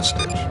the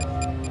hostage.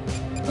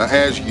 Now,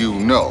 as you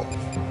know,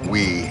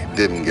 we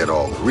didn't get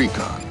all the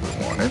recon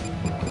we wanted.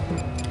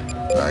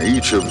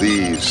 Each of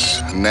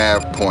these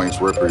nav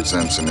points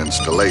represents an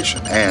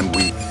installation, and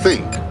we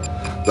think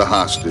the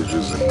hostage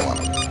is in one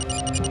of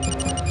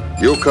them.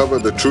 You'll cover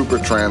the trooper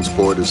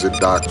transport as it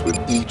docks with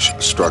each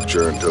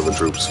structure until the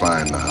troops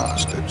find the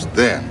hostage.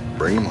 Then,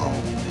 bring them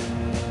home.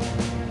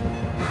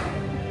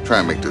 Try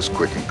and make this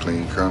quick and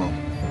clean, Colonel.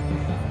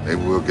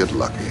 Maybe we'll get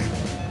lucky.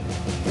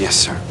 Yes,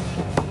 sir.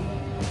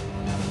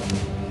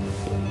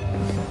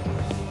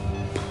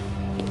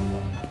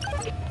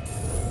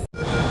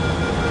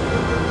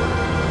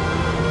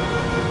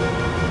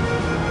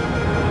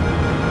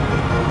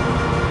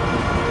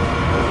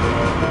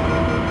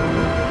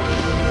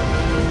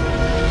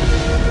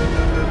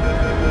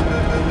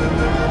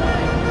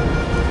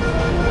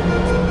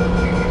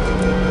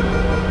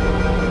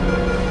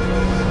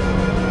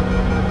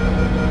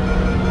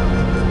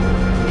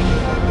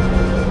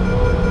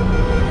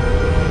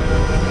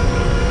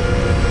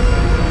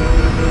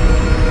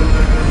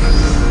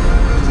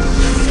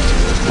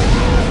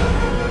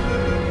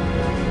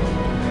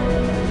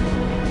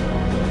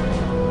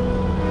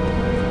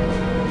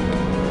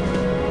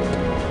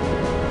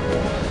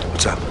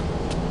 What's up?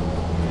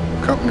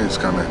 Company's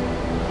coming.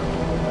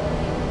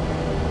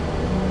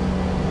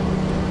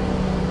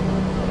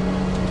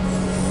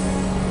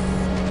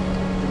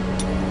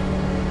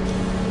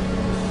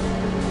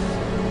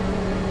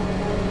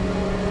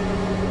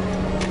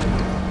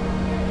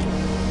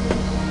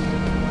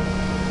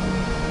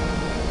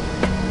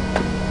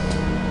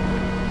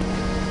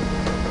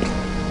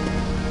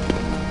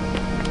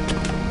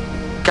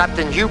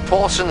 Captain Hugh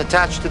Paulson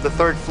attached to the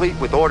 3rd Fleet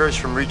with orders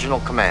from Regional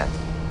Command.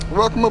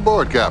 Welcome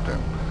aboard,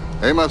 Captain.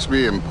 They must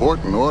be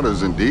important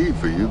orders indeed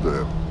for you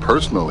to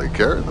personally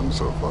carry them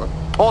so far.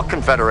 All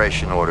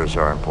Confederation orders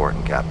are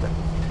important, Captain.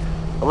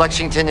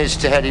 Lexington is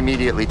to head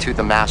immediately to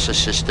the Massa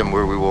system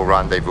where we will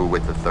rendezvous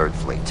with the 3rd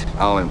Fleet.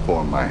 I'll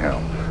inform my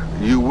helm.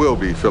 You will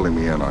be filling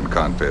me in on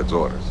Confed's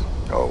orders.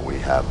 Oh, we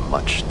have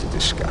much to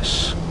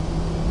discuss.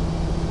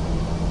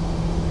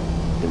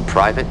 In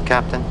private,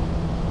 Captain?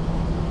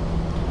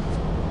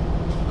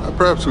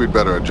 Perhaps we'd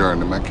better adjourn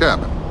to my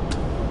cabin.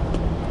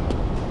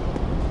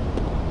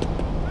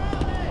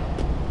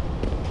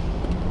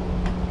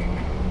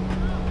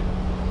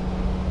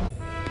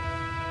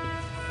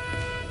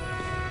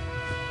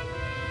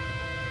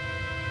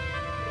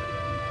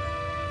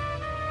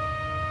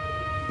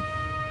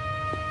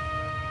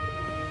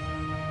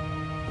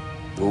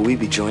 Will we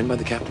be joined by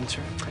the captain,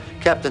 sir?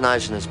 Captain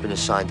Eisen has been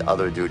assigned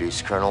other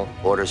duties, Colonel.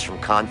 Orders from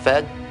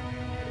Confed?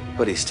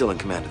 But he's still in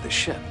command of the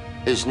ship.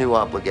 His new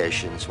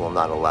obligations will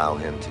not allow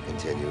him to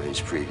continue his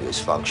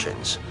previous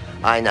functions.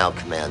 I now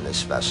command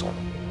this vessel.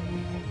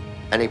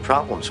 Any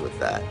problems with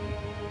that?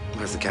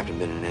 Has the captain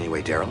been in any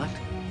way derelict?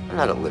 I'm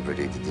not at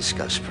liberty to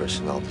discuss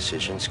personnel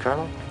decisions,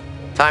 Colonel.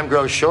 Time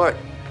grows short.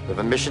 We have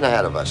a mission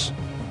ahead of us.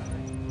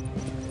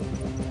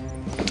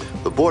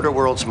 The Border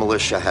Worlds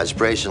militia has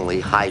brazenly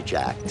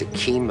hijacked a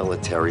key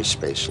military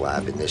space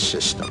lab in this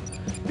system.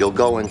 You'll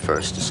go in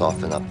first to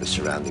soften up the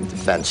surrounding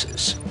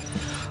defenses.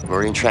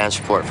 Marine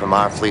transport from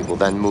our fleet will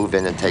then move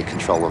in and take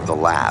control of the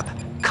lab.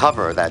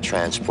 Cover that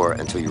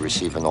transport until you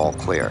receive an all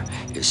clear.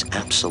 It is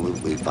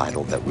absolutely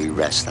vital that we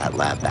wrest that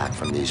lab back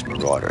from these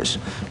marauders.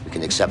 We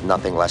can accept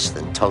nothing less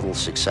than total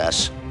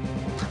success.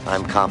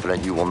 I'm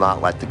confident you will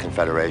not let the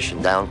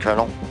Confederation down,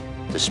 Colonel.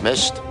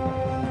 Dismissed.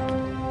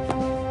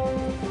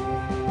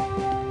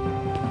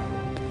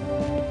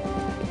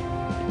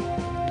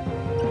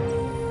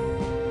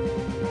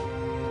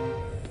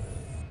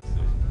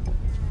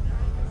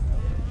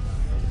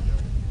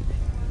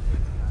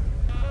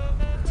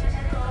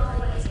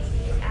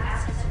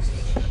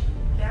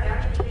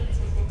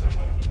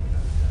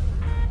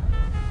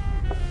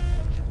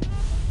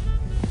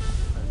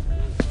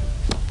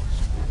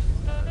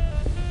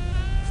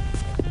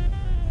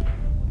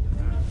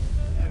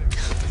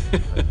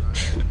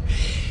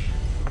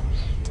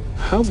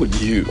 how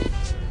would you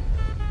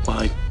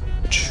like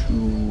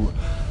to...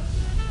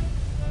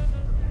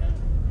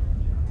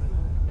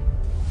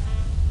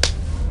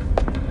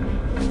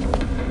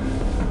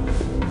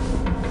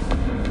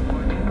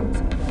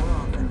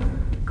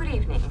 Good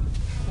evening.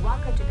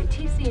 Welcome to the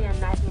TCN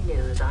Nightly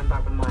News. I'm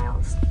Barbara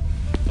Miles.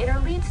 In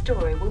our lead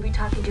story, we'll be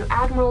talking to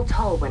Admiral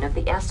Tolwyn of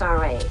the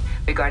SRA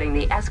regarding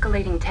the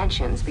escalating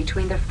tensions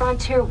between the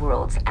frontier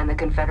worlds and the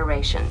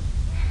Confederation.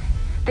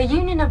 The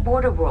Union of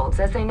Border Worlds,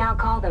 as they now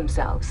call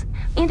themselves,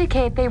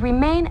 indicate they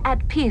remain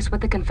at peace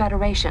with the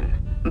Confederation,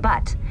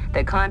 but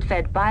the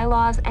Confed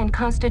bylaws and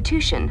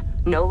Constitution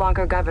no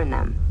longer govern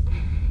them.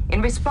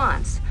 In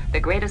response,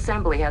 the Great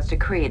Assembly has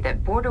decreed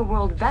that Border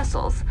World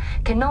vessels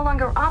can no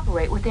longer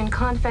operate within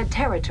Confed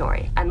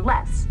territory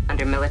unless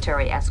under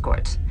military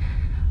escorts.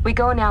 We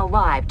go now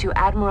live to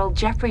Admiral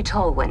Jeffrey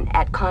Tolwyn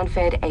at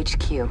Confed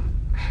HQ.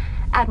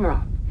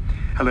 Admiral.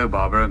 Hello,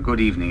 Barbara. Good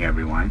evening,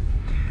 everyone.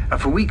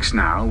 For weeks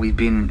now, we've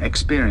been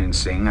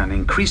experiencing an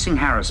increasing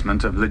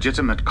harassment of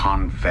legitimate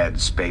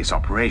Confed space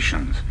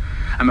operations.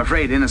 I'm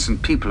afraid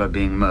innocent people are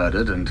being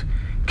murdered, and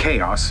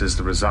chaos is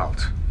the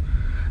result.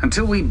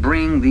 Until we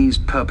bring these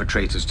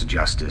perpetrators to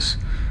justice,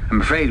 I'm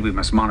afraid we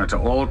must monitor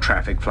all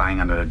traffic flying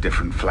under a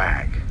different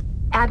flag.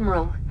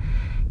 Admiral,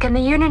 can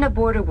the Union of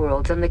Border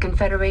Worlds and the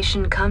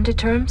Confederation come to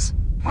terms?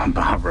 Well,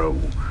 Barbara,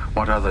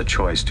 what other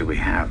choice do we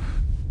have?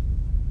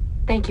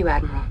 Thank you,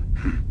 Admiral.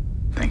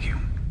 Thank you.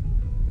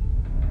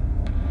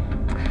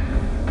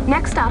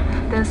 Next up,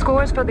 the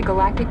scores for the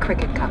Galactic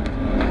Cricket Cup.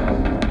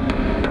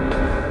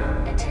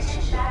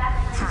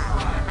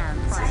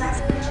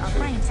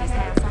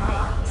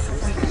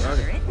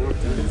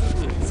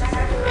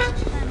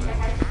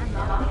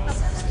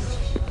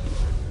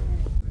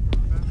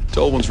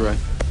 Tolwyn's right.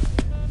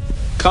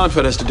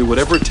 Confed has to do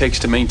whatever it takes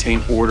to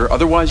maintain order,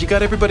 otherwise you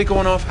got everybody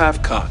going off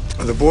half-cocked.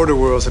 The border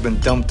worlds have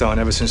been dumped on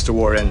ever since the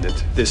war ended.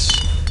 This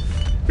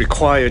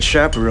required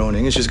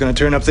chaperoning is just going to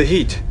turn up the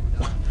heat.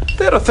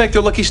 They ought to thank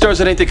their lucky stars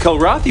it ain't the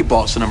Kilrathi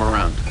bossing them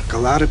around. A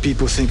lot of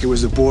people think it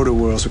was the border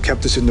worlds who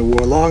kept us in the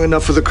war long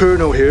enough for the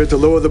colonel here to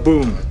lower the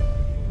boom.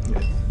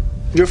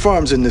 Your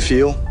farm's in the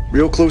field,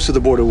 real close to the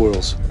border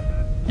worlds.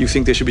 You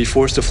think they should be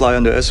forced to fly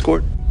under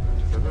escort?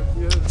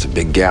 It's a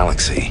big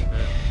galaxy.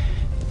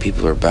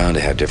 People are bound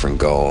to have different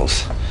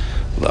goals.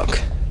 Look,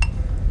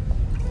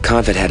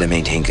 Confed had to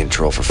maintain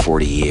control for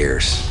 40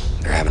 years.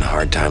 They're having a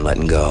hard time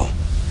letting go.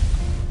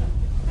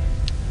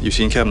 You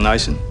seen Captain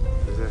Nyson?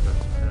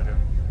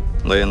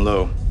 Laying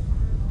low.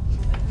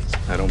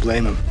 I don't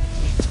blame him.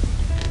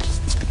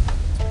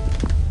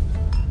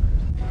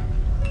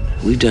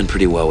 We've done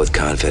pretty well with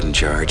Confed in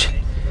charge.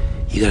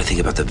 You gotta think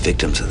about the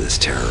victims of this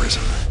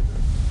terrorism.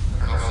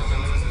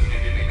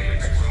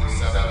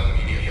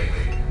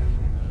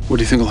 What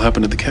do you think will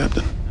happen to the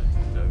captain?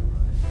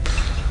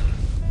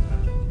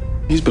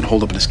 He's been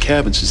holed up in his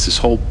cabin since this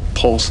whole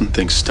Paulson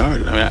thing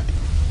started. I mean,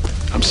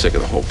 I'm sick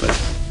of the whole thing.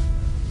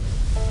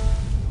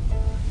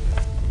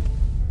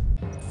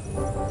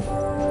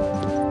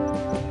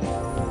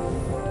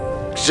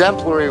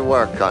 Exemplary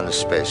work on the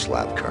space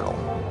lab, Colonel.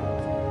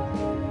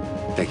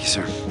 Thank you,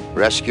 sir.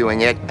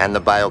 Rescuing it and the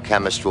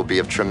biochemist will be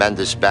of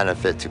tremendous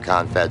benefit to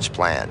Confed's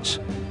plans,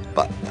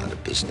 but not a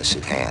business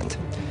at hand.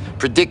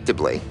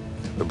 Predictably,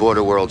 the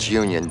Border Worlds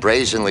Union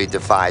brazenly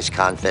defies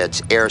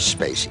Confed's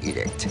airspace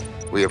edict.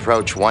 We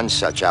approach one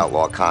such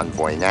outlaw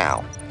convoy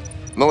now.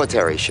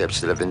 Military ships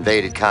that have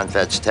invaded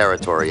Confed's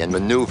territory and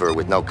maneuver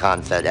with no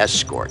Confed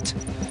escort.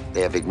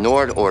 They have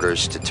ignored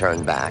orders to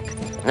turn back,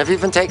 and have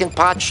even taken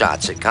pot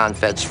shots at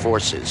Confed's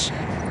forces.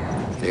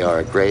 They are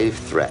a grave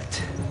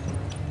threat,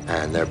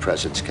 and their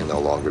presence can no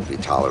longer be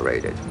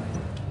tolerated.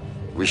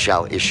 We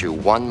shall issue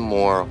one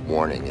more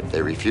warning. If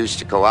they refuse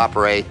to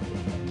cooperate,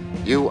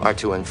 you are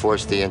to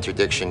enforce the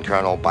interdiction,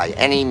 Colonel, by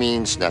any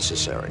means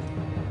necessary.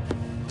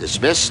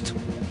 Dismissed.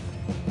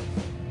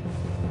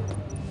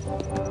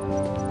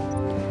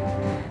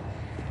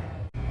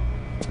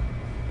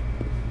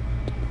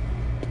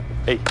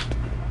 Hey,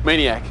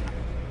 Maniac.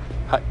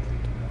 Hi.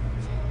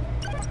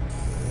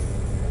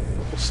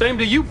 Well, same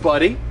to you,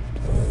 buddy.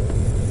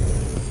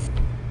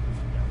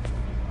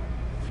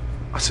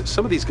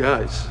 Some of these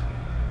guys,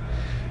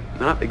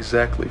 not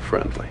exactly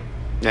friendly.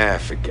 Nah,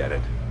 forget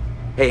it.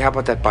 Hey, how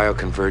about that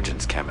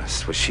bioconvergence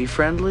chemist? Was she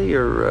friendly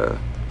or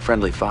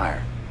friendly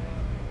fire?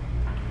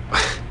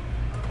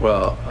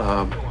 Well,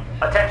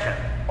 Attention.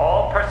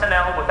 All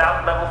personnel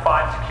without level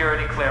 5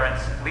 security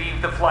clearance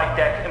leave the flight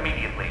deck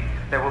immediately.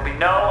 There will be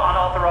no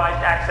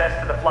unauthorized access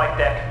to the flight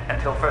deck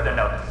until further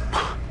notice.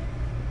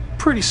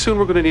 pretty soon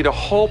we're gonna need a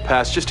hall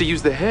pass just to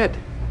use the head.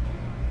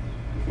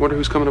 Wonder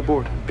who's coming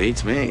aboard.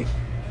 Beats me.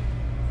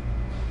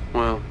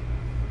 Well,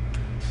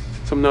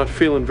 since I'm not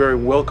feeling very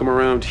welcome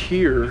around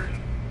here,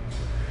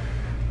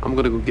 I'm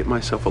gonna go get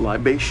myself a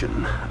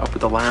libation up at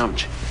the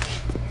lounge.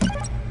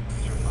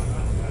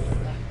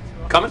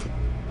 Coming?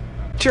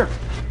 Sure.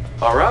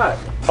 All right.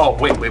 Oh,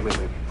 wait.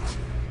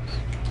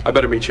 I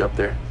better meet you up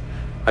there.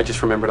 I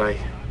just remembered I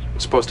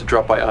was supposed to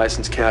drop by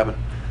Ison's cabin.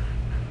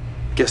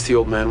 Guess the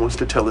old man wants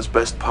to tell his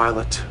best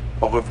pilot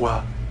au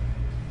revoir.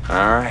 All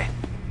right.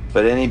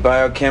 But any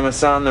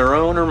biochemists on their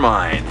own or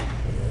mine?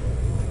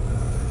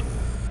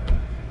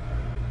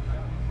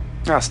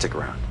 I'll stick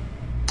around.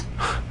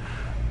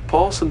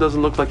 Paulson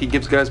doesn't look like he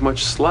gives guys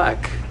much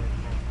slack.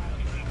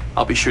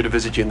 I'll be sure to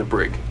visit you in the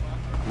brig.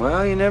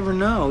 Well, you never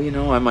know. You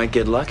know, I might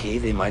get lucky.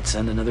 They might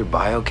send another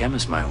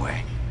biochemist my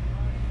way.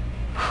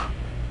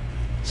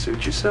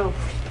 Suit yourself.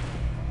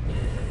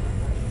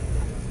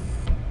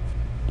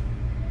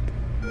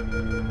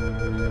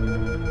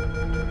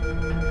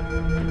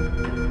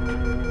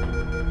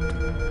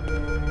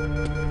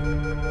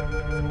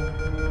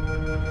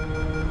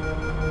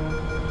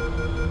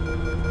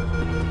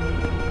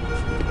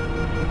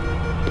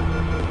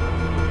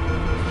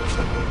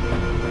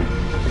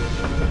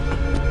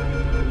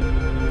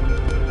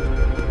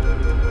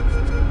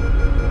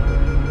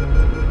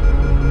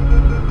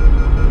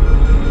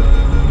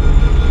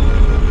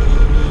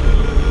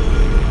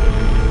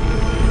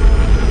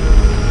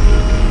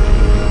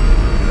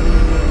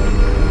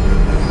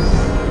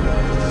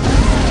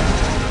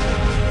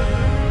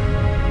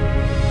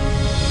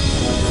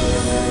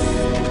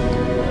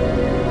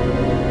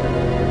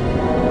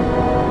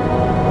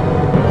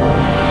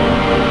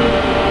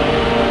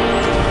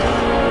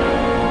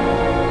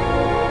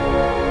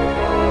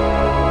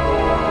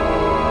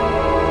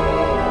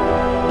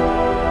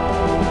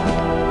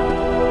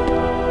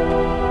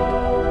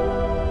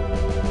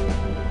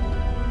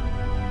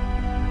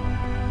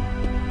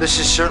 This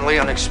is certainly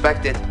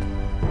unexpected.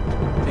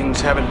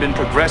 Things haven't been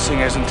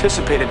progressing as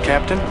anticipated,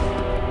 Captain.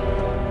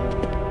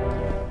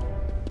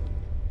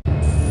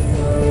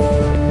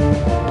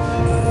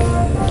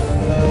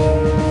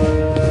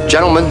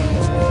 Gentlemen,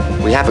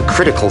 we have a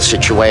critical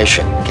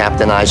situation.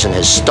 Captain Eisen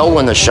has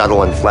stolen the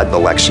shuttle and fled to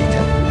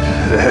Lexington.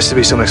 There has to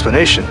be some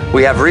explanation.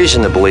 We have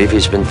reason to believe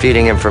he's been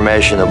feeding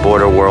information to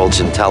Border World's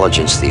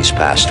intelligence these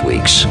past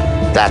weeks.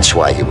 That's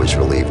why he was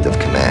relieved of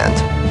command.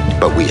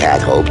 But we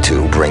had hoped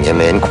to bring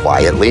him in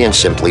quietly and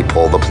simply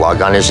pull the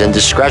plug on his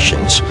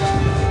indiscretions.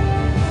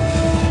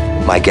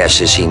 My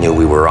guess is he knew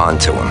we were on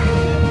to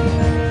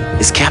him.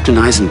 Is Captain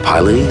Eisen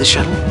piloting the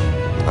shuttle?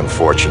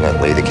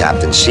 Unfortunately, the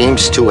captain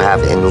seems to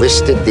have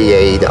enlisted the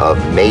aid of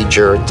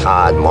Major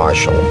Todd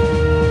Marshall.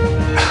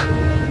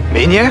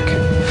 Maniac?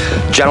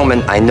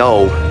 Gentlemen, I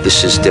know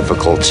this is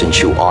difficult since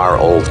you are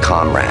old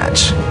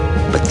comrades,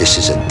 but this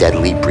is a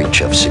deadly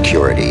breach of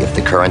security. If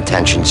the current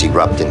tensions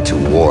erupt into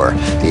war,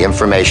 the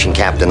information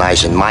Captain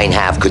Eisen might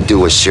have could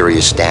do us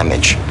serious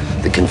damage.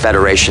 The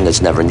Confederation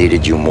has never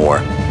needed you more.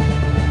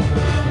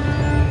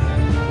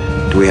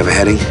 Do we have a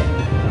heading?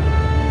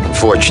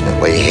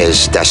 Unfortunately,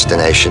 his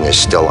destination is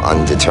still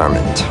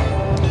undetermined.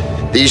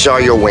 These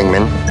are your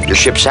wingmen. Your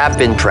ships have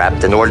been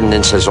prepped and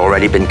ordnance has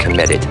already been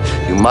committed.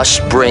 You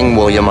must bring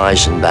William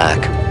Eisen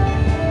back.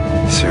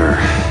 Sir,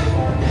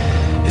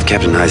 if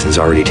Captain Eisen's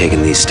already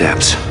taken these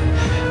steps,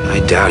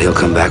 I doubt he'll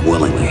come back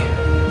willingly.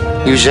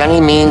 Use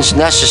any means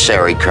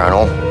necessary,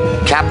 Colonel.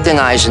 Captain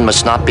Eisen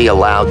must not be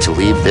allowed to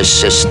leave this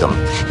system.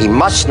 He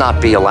must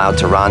not be allowed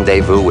to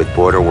rendezvous with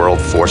Border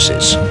World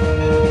forces.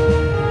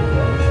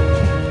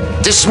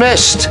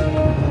 Dismissed!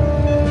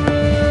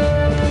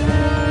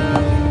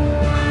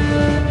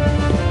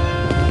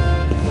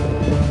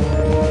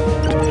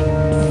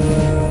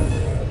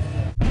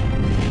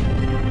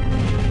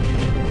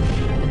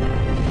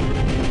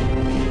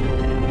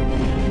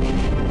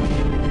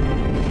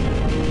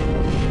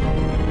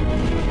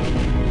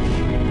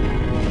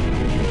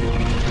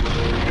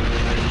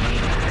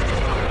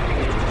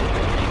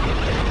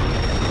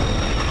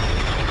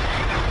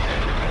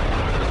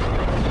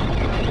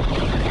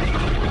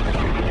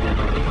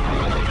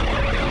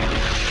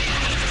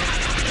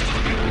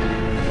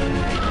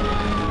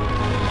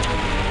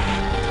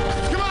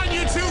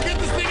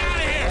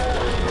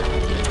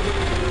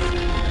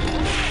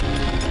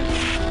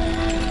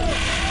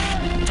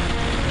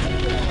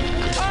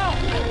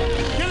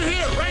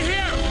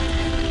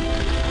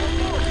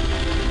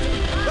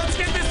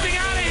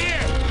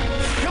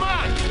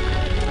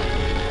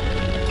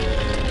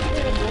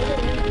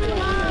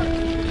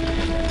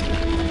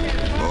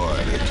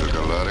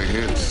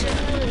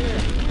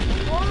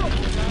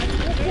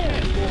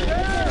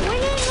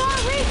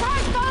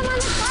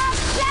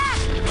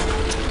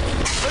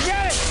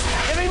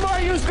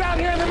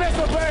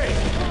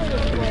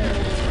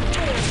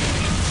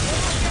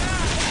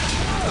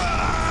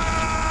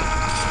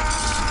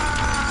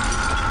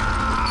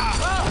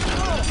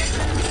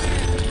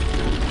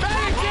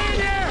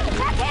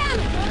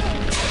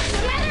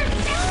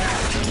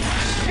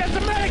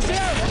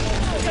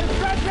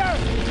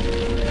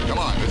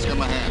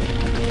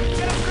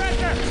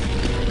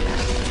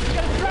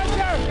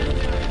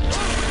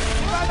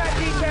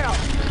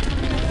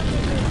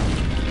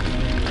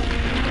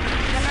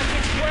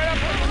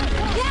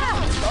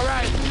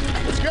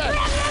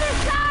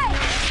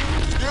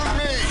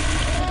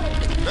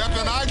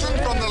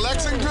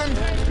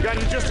 You got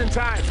it just in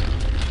time.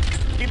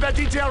 Keep that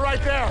detail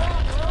right there.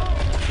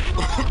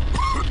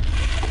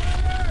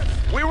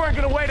 We weren't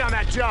gonna wait on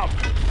that jump.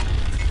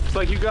 It's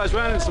like you guys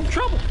ran into some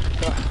trouble.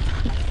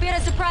 We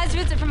had a surprise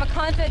visit from a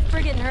Confed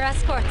frigate and her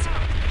escorts.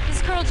 This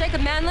is Colonel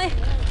Jacob Manley.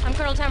 I'm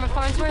Colonel Tamara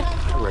Farnsworth.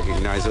 I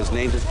recognize those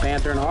names as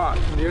Panther and Hawk.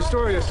 The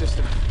Astoria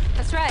system.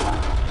 That's right.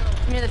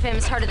 I'm near the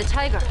famous Heart of the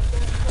Tiger.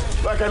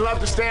 Look, I'd love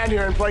to stand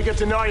here and play get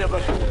to know you,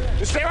 but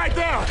just stay right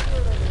there.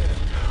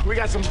 We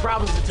got some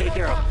problems to take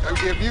care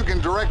of. If you can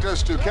direct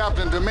us to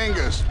Captain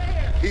Dominguez,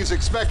 he's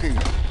expecting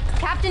you.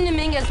 Captain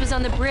Dominguez was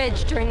on the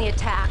bridge during the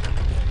attack.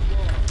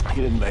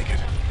 He didn't make it.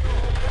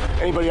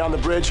 Anybody on the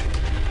bridge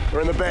or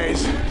in the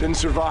bays didn't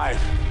survive.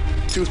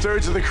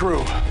 2/3 of the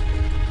crew.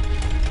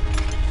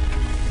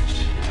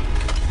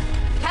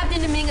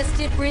 Captain Dominguez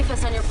did brief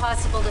us on your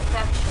possible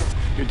defection.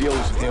 Your deal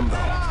is with him,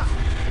 though.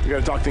 We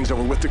gotta talk things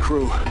over with the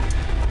crew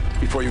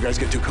before you guys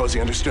get too cozy,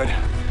 understood?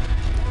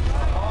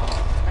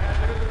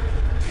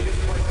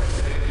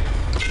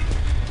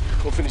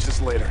 We'll finish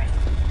this later.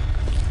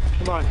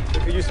 Come on, we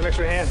could use some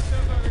extra hands.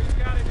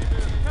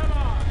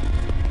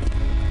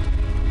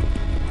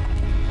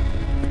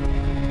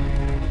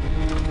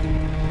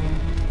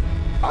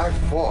 I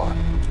fought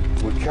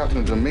with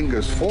Captain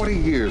Dominguez 40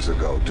 years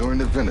ago during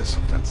the Venice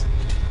offensive.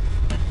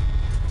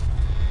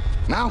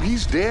 Now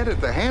he's dead at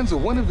the hands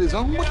of one of his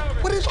own?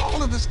 What is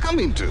all of this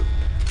coming to?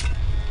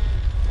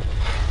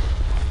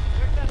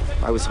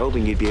 I was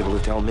hoping you'd be able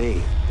to tell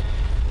me.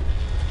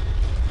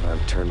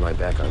 I've turned my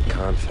back on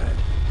Confed.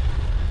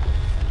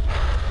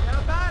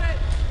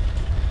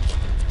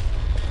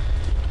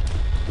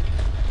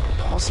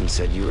 Paulson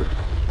said you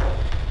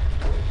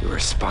were a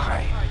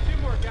spy.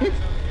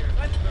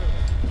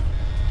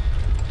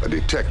 A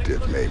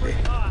detective, maybe.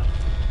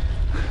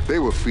 They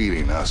were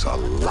feeding us a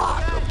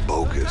lot of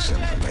bogus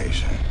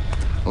information.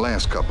 The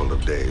last couple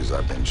of days,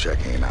 I've been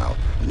checking out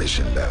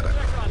mission data,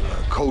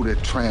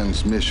 coded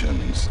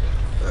transmissions,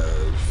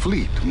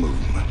 fleet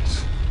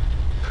movements.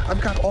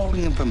 I've got all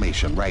the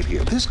information right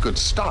here. This could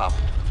stop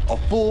a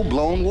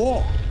full-blown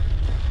war.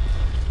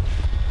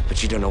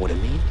 But you don't know what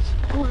it means?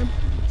 Well,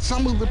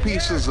 some of the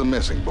pieces are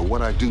missing, but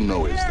what I do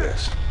know is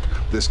this.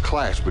 This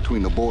clash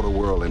between the border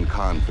world and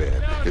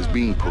Confed is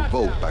being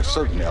provoked by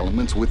certain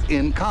elements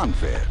within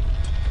Confed.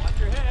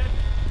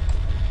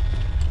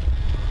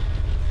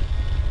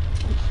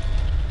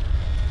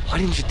 Why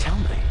didn't you tell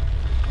me?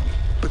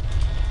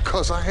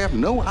 Because I have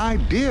no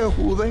idea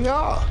who they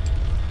are.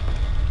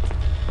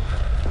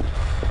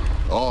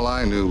 All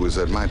I knew was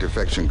that my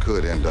defection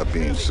could end up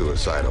being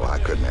suicidal. I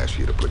couldn't ask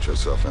you to put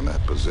yourself in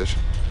that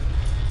position.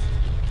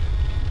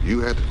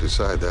 You had to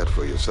decide that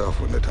for yourself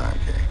when the time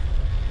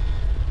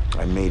came.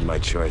 I made my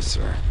choice,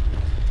 sir.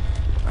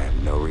 I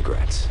have no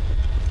regrets.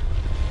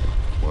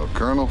 Well,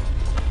 Colonel,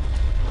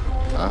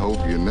 I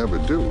hope you never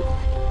do.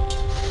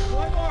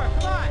 One more,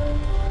 come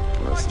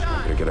on! Listen,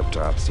 I'm gonna get up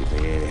top, see if they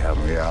need any help.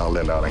 Yeah, I'll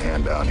lend out a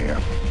hand down here.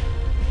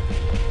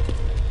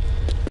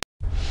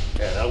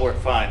 Yeah, that'll work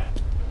fine.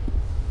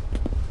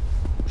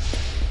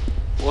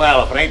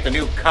 Well, if it ain't the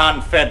new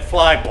con-fed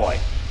flyboy.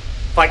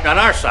 Fighting on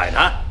our side,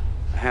 huh?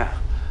 Yeah.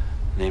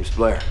 Name's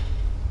Blair.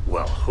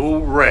 Well,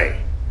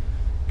 hooray.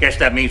 Guess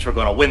that means we're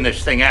gonna win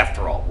this thing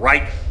after all,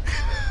 right?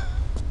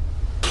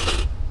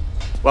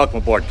 Welcome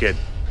aboard, kid.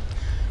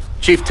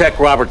 Chief Tech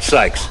Robert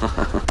Sykes.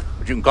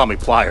 But you can call me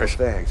Pliers.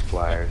 Thanks,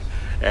 Pliers.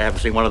 I haven't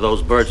seen one of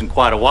those birds in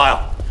quite a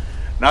while.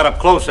 Not up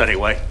close,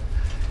 anyway.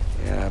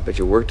 Yeah, I bet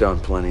you worked on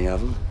plenty of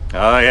them.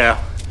 Oh,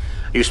 yeah.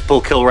 I used to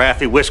pull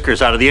Kilrathi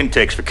whiskers out of the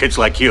intakes for kids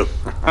like you.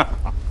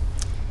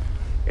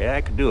 Yeah,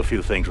 I could do a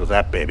few things with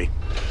that baby.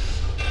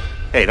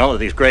 Hey, don't let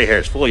these gray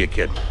hairs fool you,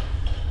 kid.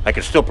 I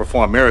can still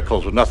perform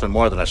miracles with nothing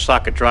more than a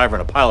socket driver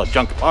and a pile of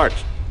junk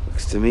parts.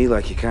 Looks to me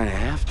like you kind of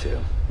have to.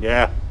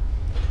 Yeah.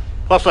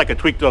 Plus, I could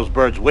tweak those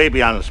birds way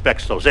beyond the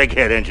specs those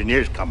egghead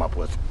engineers come up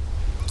with.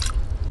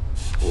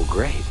 Well,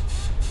 great.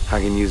 I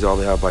can use all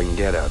the help I can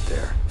get out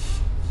there.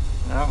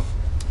 Well,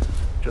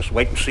 just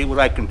wait and see what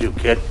I can do,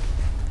 kid.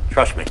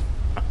 Trust me.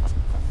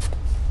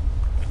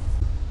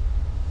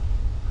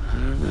 I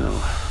don't know.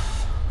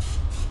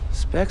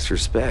 Specs are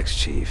specs,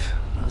 Chief.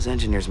 Those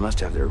engineers must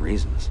have their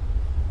reasons.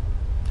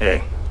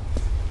 Hey,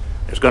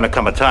 there's gonna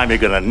come a time you're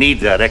gonna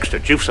need that extra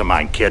juice of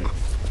mine, kid.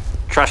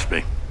 Trust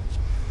me.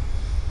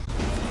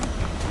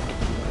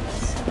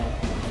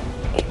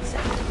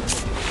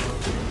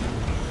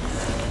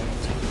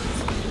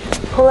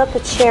 Pull up a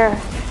chair.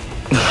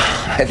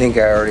 I think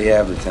I already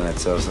have, Lieutenant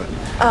Sosa.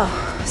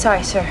 Oh,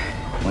 sorry, sir.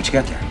 What you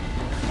got there?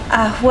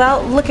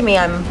 Well, look at me.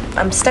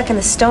 I'm stuck in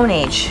the Stone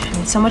Age. I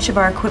mean, so much of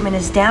our equipment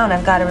is down,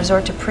 I've got to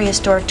resort to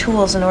prehistoric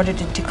tools in order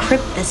to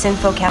decrypt this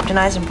info Captain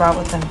Eisen brought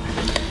with him.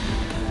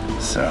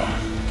 So,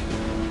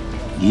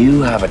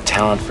 you have a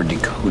talent for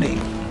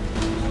decoding.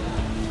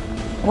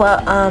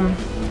 Well,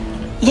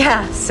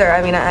 yeah, sir.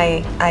 I mean,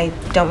 I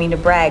don't mean to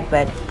brag,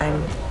 but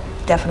I'm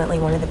definitely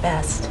one of the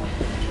best.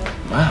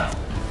 Wow.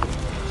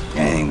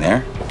 Anything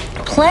there?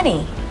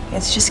 Plenty.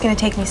 It's just gonna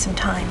take me some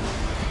time.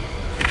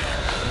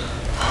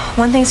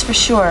 One thing's for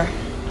sure.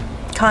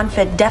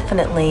 Confed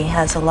definitely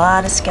has a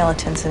lot of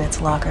skeletons in its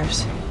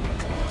lockers.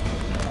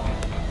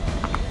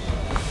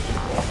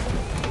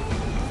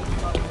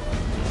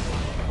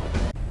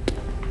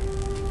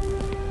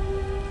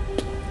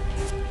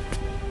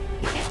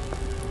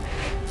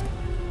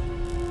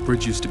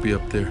 Bridge used to be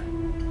up there.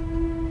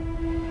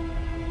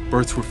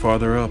 Berths were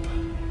farther up.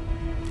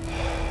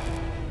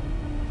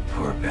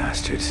 Poor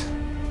bastards.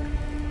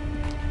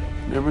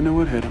 Never knew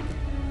what hit him.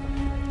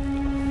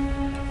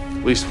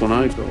 At least when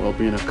I go, I'll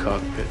be in a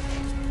cockpit.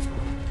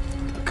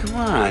 Come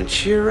on,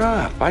 cheer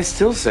up. I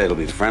still say it'll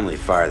be friendly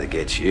fire that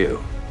gets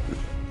you.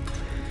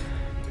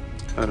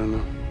 I don't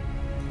know.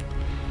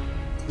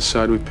 The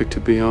side we picked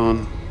to be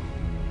on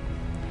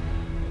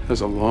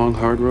has a long,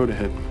 hard road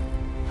ahead.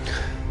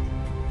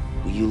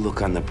 Will you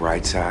look on the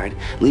bright side?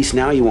 At least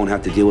now you won't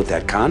have to deal with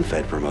that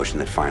Confed promotion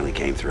that finally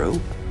came through.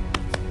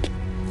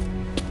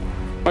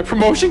 My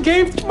promotion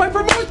came? My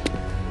promotion?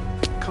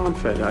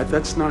 Confed,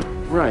 that's not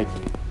right.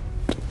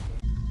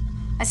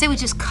 I say we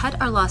just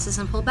cut our losses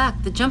and pull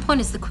back. The jump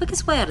point is the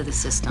quickest way out of the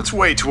system. It's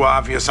way too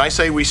obvious. I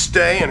say we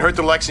stay and hurt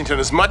the Lexington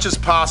as much as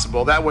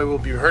possible. That way we'll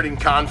be hurting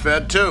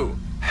Confed, too.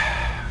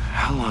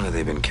 How long have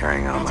they been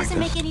carrying on like Doesn't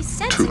this? make any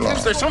sense. Too long.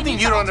 There's something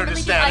you don't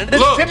understand.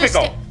 It's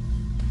Typical.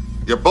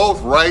 You're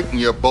both right and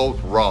you're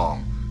both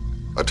wrong.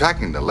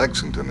 Attacking the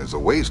Lexington is a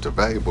waste of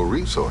valuable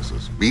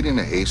resources. Beating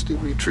a hasty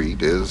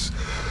retreat is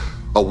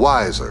a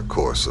wiser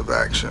course of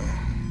action.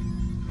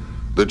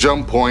 The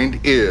jump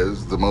point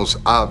is the most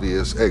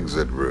obvious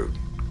exit route.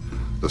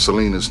 The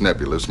Salinas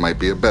Nebulous might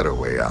be a better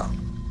way out.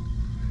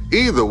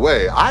 Either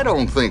way, I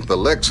don't think the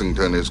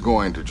Lexington is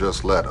going to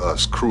just let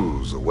us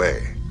cruise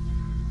away.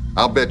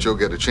 I'll bet you'll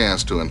get a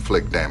chance to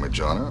inflict damage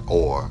on her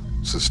or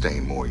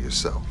sustain more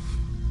yourself.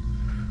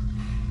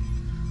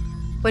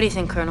 What do you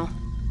think, Colonel?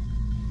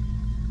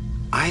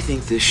 I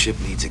think this ship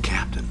needs a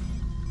captain.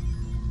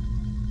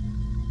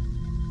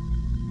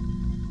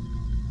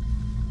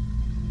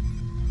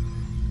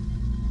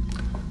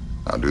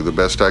 I'll do the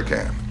best I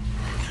can.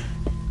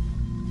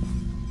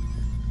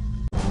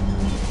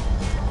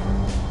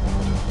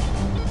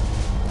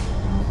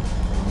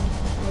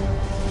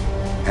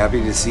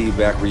 Happy to see you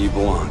back where you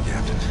belong,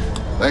 Captain.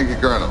 Thank you,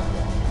 Colonel.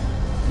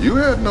 You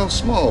had no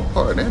small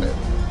part in it.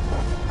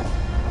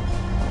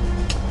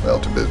 Well,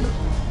 to business.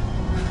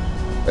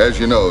 As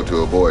you know, to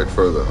avoid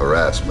further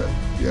harassment,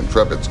 the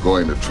Intrepid's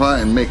going to try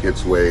and make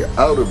its way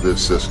out of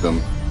this system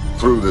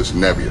through this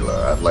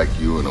nebula. I'd like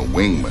you and a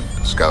wingman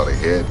to scout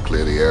ahead,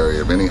 clear the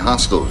area of any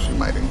hostiles you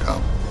might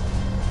encounter.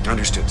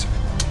 Understood, sir.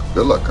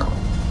 Good luck, Colonel.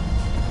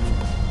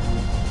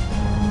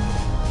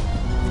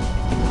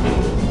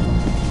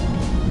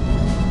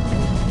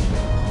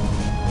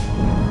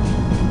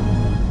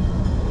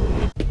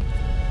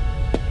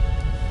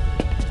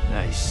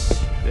 Nice.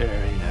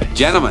 Very nice.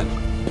 Gentlemen.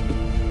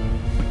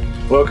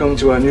 Welcome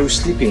to our new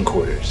sleeping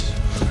quarters.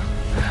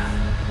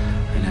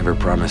 I never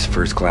promised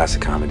first-class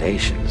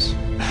accommodations.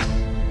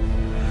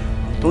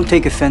 Don't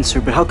take offense,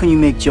 sir, but how can you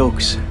make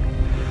jokes?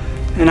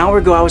 An hour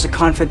ago, I was a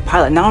Confed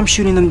pilot. Now I'm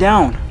shooting them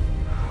down.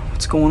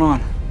 What's going on?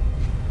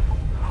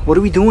 What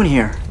are we doing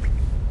here?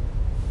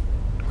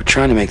 We're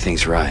trying to make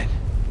things right.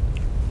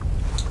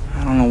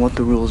 I don't know what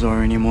the rules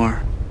are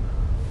anymore.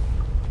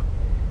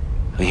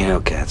 Well, you know,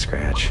 Cat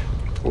Scratch,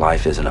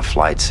 life isn't a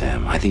flight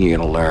sim. I think you're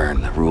gonna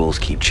learn. The rules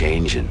keep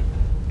changing.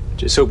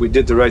 Just hope we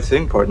did the right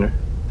thing, partner.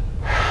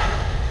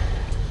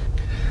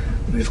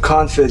 If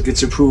Confed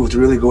gets approved to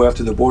really go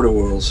after the border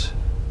worlds,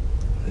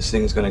 this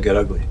thing's gonna get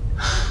ugly.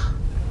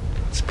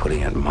 It's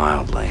putting it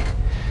mildly.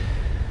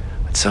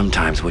 But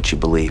sometimes what you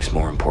believe is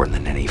more important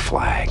than any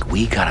flag.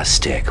 We gotta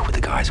stick with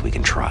the guys we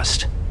can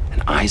trust.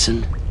 And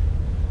Eisen,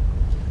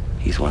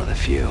 he's one of the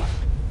few.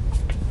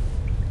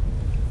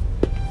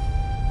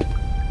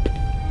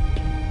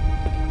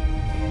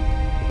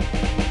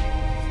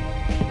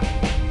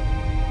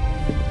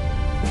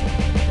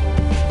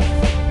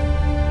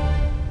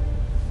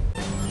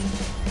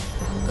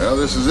 Well,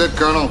 this is it,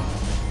 Colonel.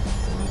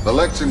 The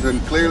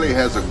Lexington clearly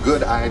has a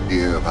good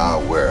idea of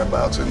our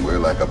whereabouts, and we're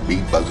like a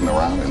bee buzzing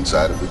around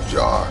inside of a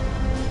jar.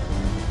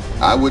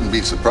 I wouldn't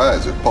be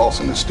surprised if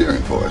Paulson is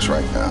steering for us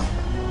right now.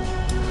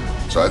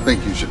 So I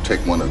think you should take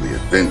one of the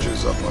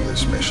Avengers up on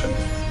this mission.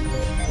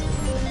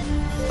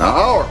 Now,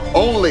 our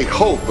only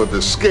hope of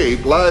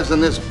escape lies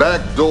in this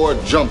backdoor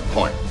jump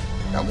point.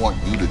 I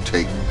want you to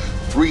take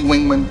 3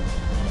 wingmen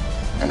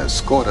and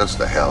escort us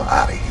the hell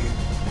out of here.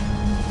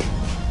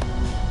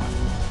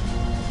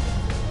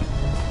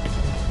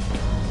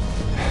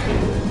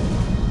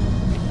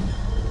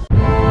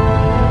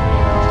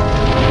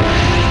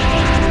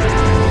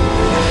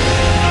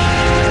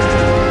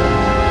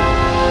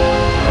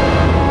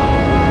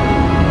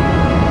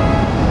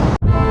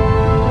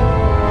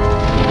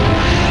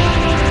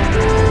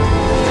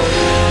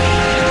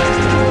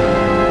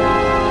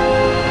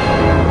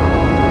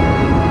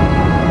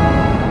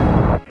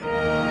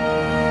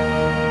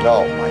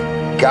 Oh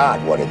my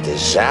God, what a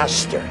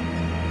disaster.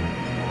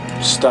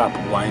 Stop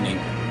whining.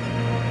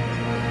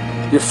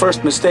 Your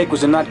first mistake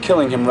was in not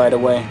killing him right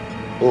away.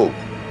 Who,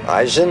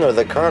 Eisen or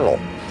the Colonel?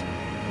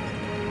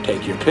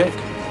 Take your pick.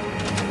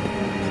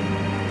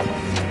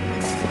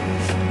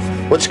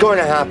 What's going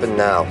to happen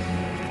now?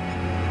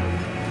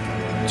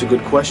 It's a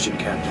good question,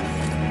 Captain.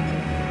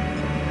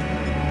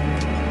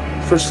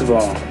 First of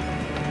all,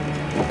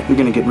 we're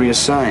gonna get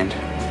reassigned.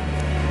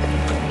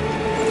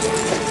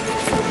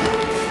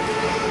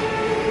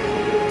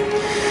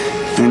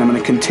 And I'm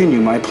going to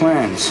continue my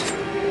plans.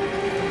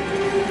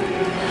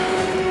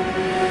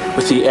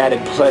 With the added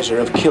pleasure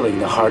of killing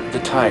the heart of the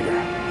tiger.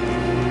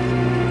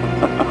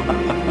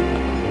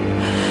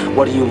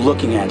 What are you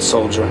looking at,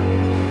 soldier?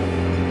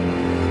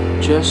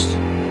 Just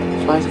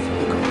fly the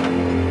vehicle.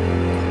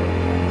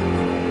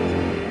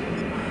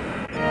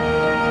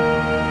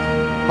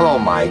 Oh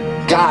my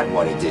God,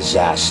 what a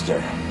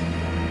disaster.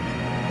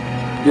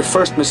 Your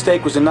first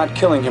mistake was in not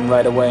killing him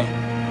right away.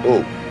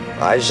 Who,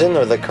 Eisen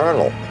or the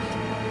Colonel?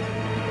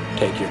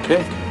 Take your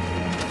pick.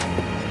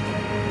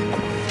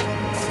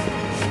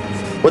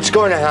 What's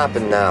going to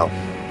happen now?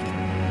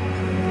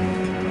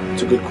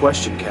 It's a good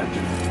question,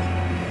 Captain.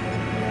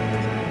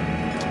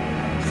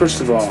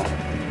 First of all,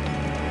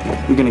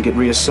 we're gonna get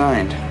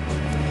reassigned.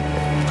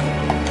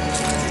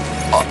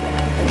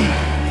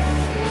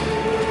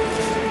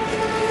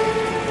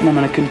 And I'm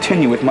gonna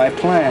continue with my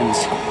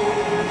plans.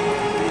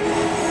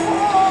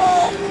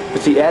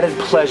 With the added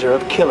pleasure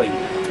of killing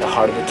the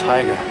heart of the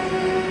tiger.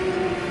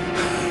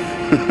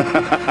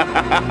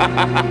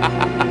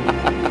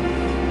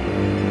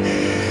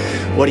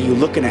 What are you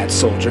looking at,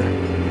 soldier?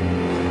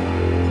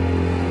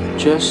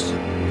 Just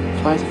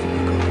fly the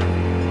vehicle.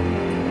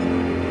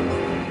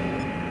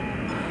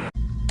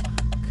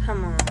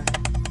 Come on.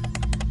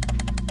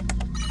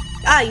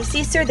 Ah, you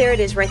see, sir? There it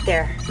is, right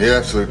there.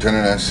 Yes,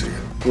 Lieutenant, I see it.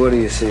 What do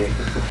you see?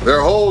 There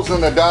are holes in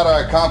the data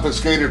I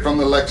confiscated from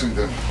the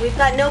Lexington. We've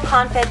got no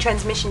Confed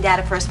transmission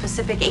data for a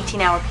specific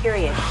 18-hour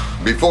period.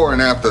 Before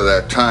and after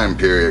that time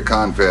period,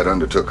 Confed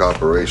undertook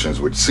operations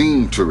which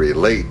seemed to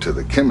relate to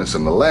the chemists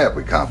in the lab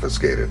we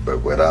confiscated,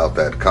 but without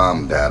that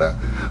comm data,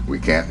 we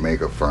can't make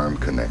a firm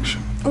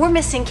connection. We're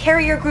missing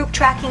carrier group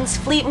trackings,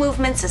 fleet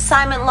movements,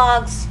 assignment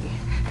logs.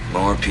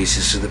 More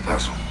pieces to the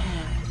puzzle.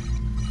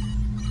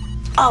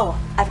 Oh,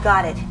 I've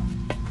got it.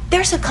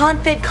 There's a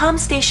Confed comm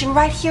station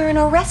right here in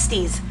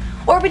Orestes,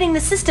 orbiting the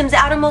system's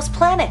outermost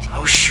planet.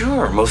 Oh,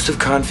 sure. Most of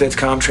Confed's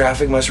comm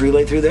traffic must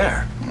relay through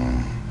there.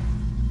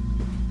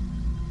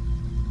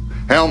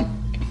 Helm,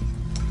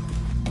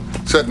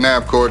 set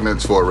nav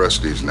coordinates for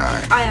Orestes 9.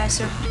 Aye, aye,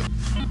 sir.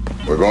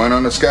 We're going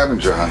on a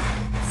scavenger hunt.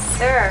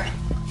 Sir.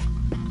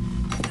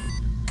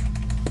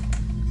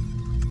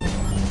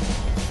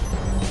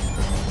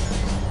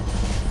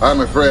 I'm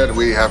afraid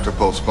we have to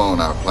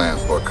postpone our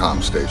plans for a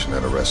comm station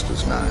at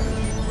Orestes 9.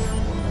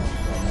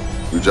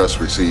 We just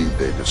received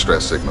a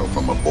distress signal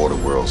from a Border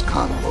Worlds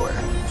convoy.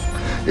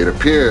 It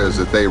appears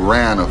that they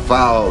ran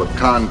afoul of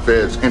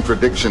Confed's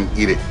interdiction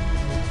edict,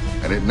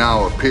 and it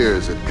now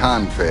appears that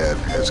Confed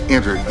has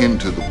entered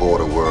into the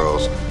Border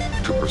Worlds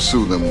to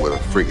pursue them with a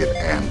frigate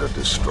and a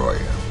destroyer.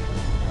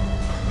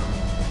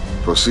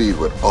 Proceed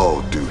with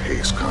all due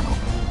haste, Colonel.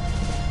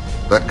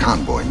 That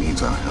convoy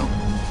needs our help.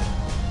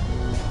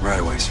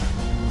 Right away, sir.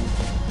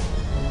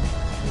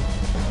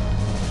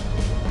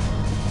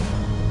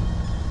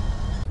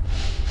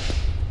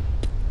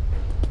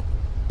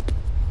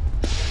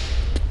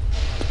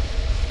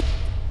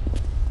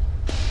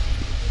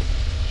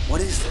 What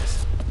is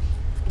this?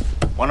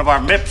 One of our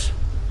MIPs.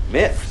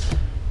 MIPs?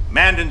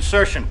 Manned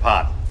insertion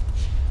pod.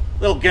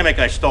 Little gimmick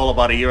I stole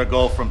about a year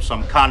ago from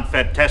some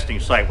Confed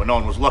testing site when no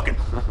one was looking.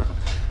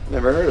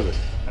 Never heard of it.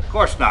 Of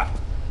course not.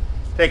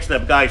 Takes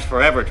them guys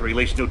forever to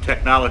release new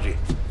technology.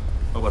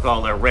 But with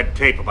all their red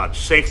tape about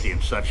safety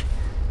and such.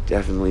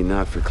 Definitely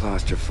not for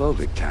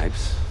claustrophobic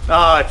types.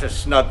 Oh, it's a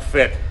snug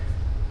fit.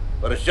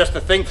 But it's just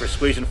a thing for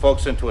squeezing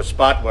folks into a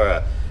spot where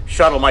a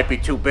shuttle might be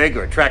too big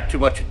or attract too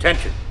much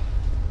attention.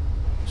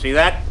 See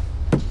that?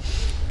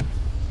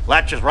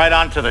 Latches right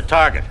onto the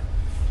target.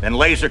 Then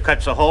laser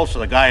cuts a hole so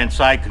the guy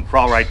inside can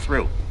crawl right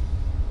through.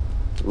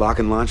 Lock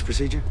and launch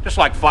procedure? Just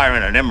like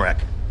firing an MREC.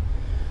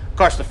 Of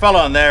course, the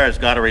fellow in there has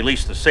got to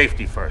release the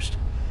safety first.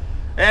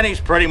 And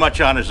he's pretty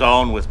much on his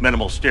own with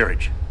minimal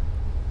steerage.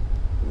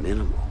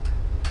 Minimal?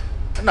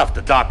 Enough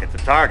to dock at the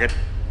target,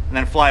 and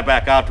then fly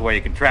back out to where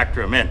you can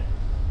tractor him in.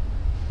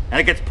 And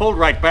it gets pulled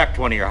right back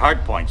to one of your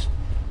hard points,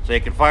 so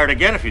you can fire it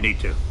again if you need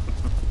to.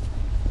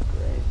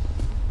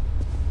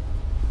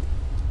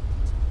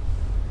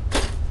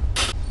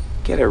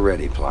 Get her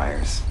ready,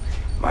 Pliers.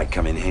 Might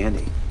come in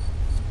handy.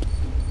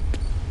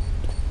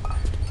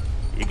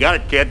 You got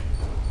it, kid.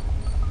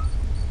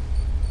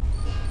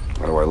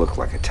 What do I look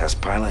like, a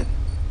test pilot?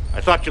 I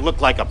thought you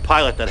looked like a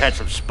pilot that had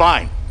some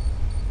spine.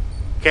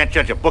 Can't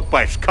judge a book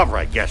by its cover,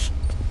 I guess.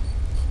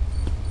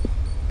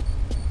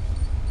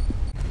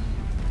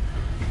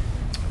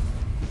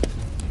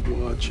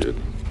 Watch it.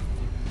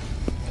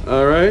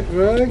 All right,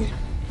 Rag.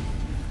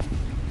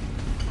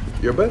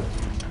 Your bet.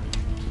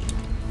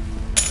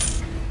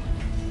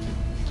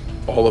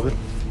 All of it.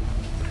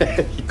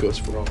 He goes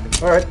for all of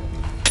it. All right.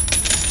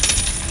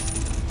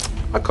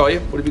 I'll call you.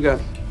 What have you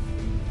got?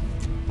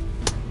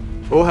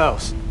 Full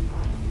house.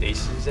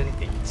 Aces and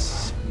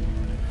eights.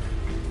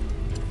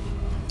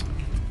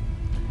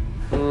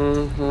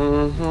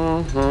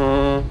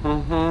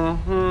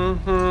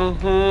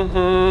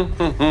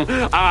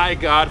 I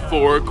got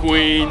 4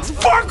 queens.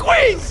 4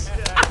 queens!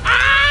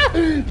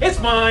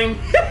 It's mine.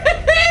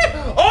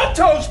 On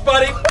toast,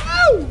 buddy.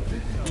 Woo!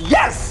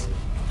 Yes!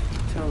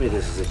 Tell me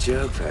this is a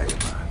joke,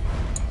 Vagabond.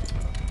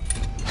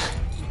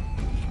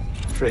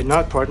 Afraid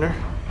not, partner.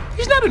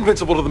 He's not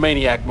invincible to the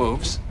maniac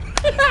moves.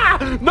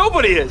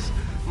 Nobody is.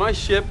 My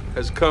ship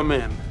has come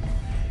in.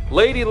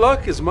 Lady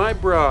Luck is my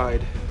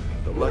bride.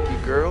 The lucky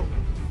girl.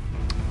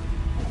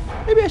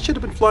 Maybe I should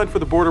have been flying for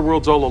the border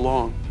worlds all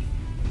along.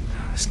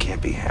 This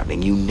can't be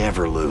happening. You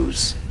never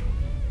lose.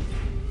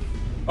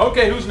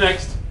 Okay, who's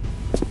next?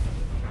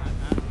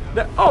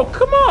 Oh,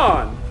 come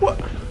on!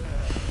 What?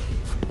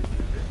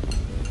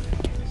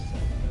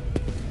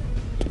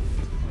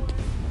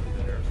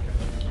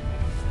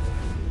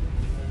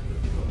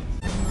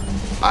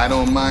 I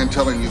don't mind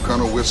telling you,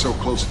 Colonel, we're so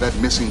close to that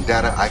missing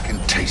data, I can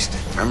taste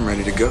it. I'm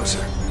ready to go,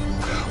 sir.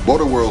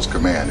 Border Worlds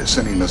Command is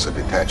sending us a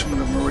detachment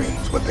of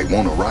Marines, but they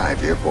won't arrive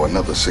here for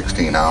another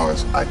 16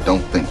 hours. I don't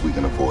think we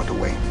can afford to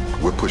wait.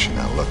 We're pushing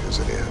our luck as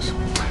it is.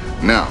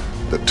 Now,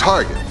 the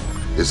target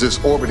is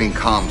this orbiting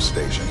comm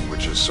station,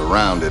 which is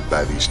surrounded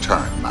by these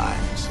turret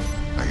mines.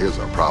 Now, here's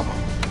our problem.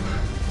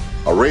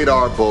 A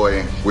radar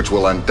buoy, which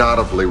will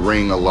undoubtedly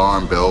ring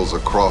alarm bells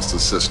across the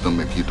system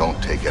if you don't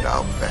take it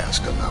out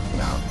fast enough.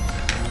 Now,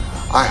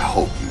 I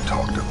hope you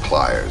talk to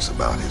Pliers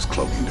about his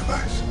cloaking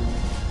device.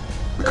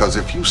 Because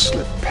if you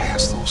slip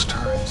past those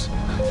turrets,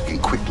 you can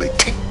quickly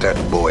take that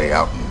buoy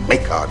out and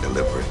make our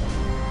delivery.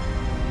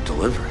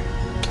 Delivery?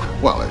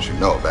 Well, as you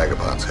know,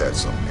 Vagabond's had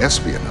some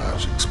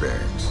espionage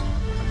experience.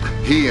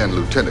 He and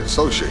Lieutenant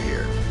Sosha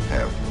here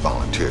have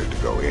volunteered to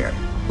go in.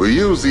 We'll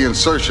use the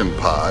insertion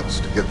pods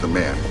to get them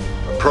in.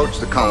 Approach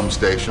the comm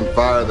station,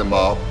 fire them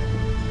off.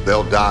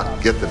 They'll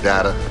dock, get the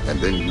data, and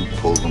then you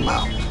pull them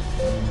out.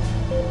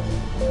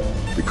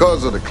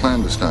 Because of the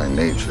clandestine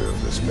nature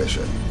of this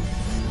mission,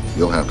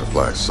 you'll have to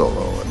fly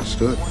solo,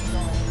 understood?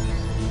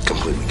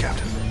 Completely,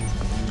 Captain.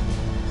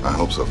 I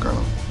hope so,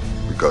 Colonel.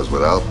 Because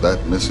without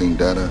that missing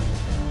data,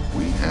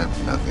 we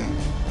have nothing.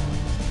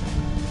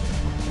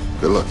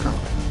 Good luck, Colonel.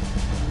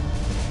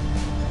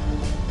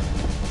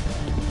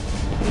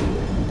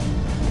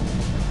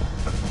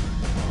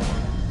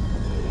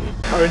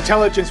 Our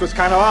intelligence was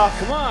kind of off.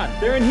 Come on,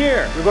 they're in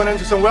here. We're going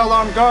into some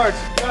well-armed guards.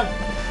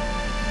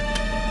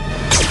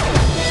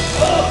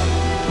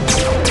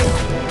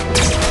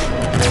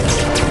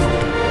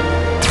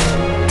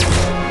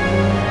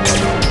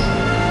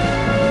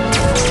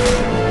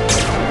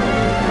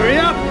 Hurry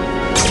up!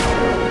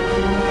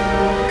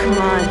 Come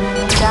on.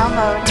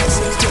 Download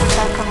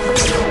 60%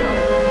 complete.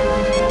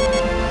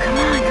 Come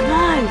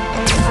on.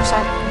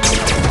 80%.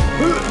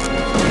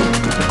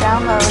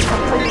 Download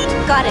complete.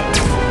 Got it.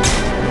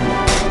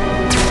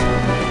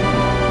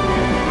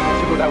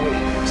 Go that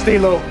way. Stay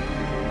low.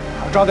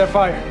 I'll draw their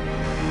fire.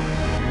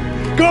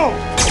 Go!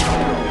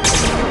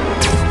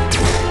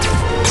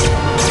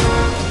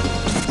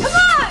 Come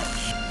on!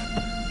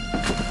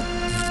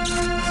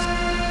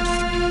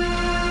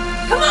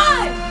 Come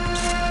on!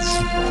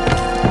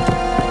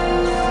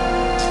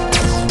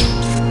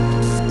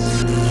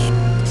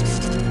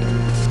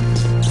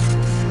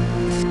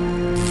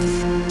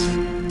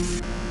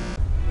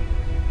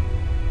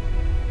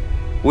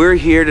 We're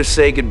here to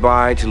say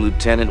goodbye to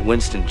Lieutenant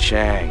Winston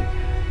Chang.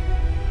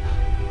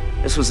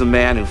 This was a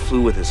man who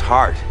flew with his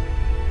heart,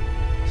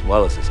 as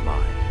well as his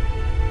mind.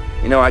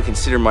 You know, I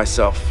consider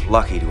myself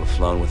lucky to have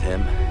flown with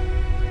him.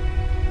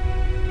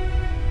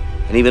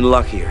 And even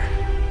luckier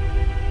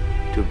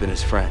to have been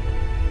his friend.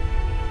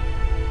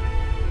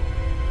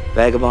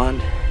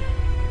 Vagabond,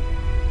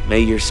 may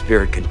your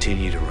spirit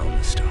continue to roam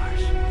the stars.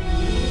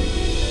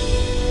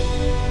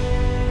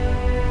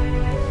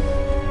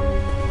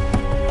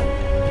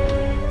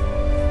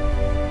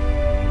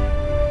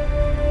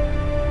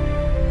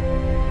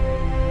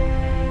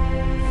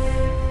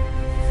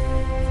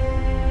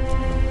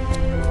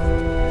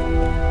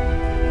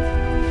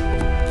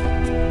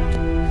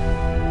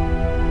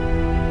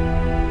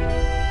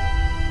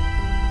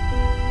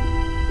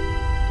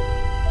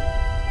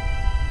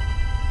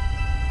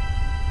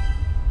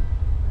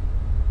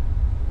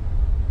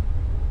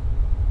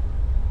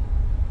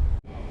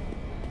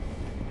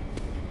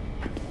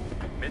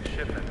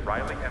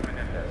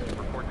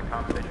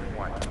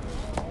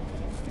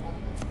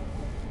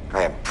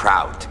 I am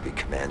proud to be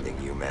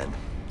commanding you men,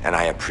 and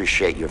I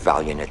appreciate your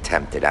valiant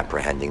attempt at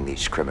apprehending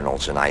these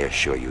criminals, and I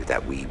assure you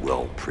that we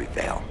will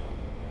prevail.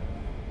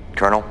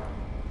 Colonel,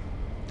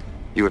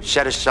 you have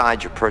set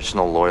aside your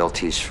personal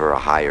loyalties for a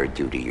higher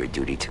duty, your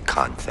duty to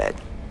Confed,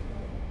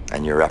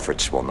 and your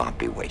efforts will not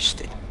be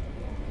wasted.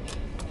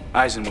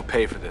 Eisen will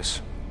pay for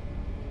this.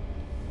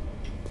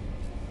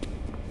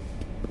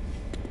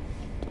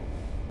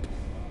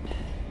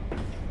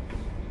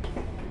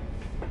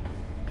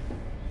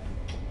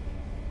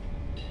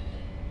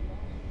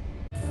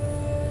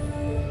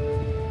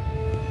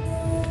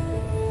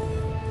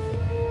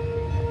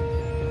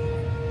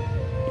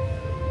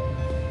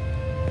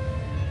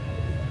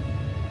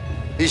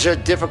 These are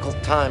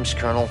difficult times,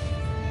 Colonel.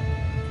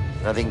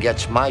 Nothing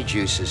gets my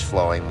juices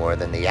flowing more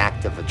than the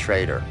act of a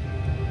traitor.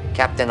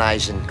 Captain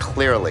Eisen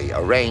clearly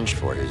arranged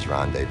for his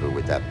rendezvous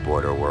with that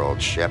border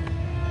world ship.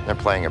 They're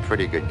playing a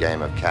pretty good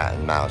game of cat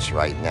and mouse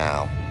right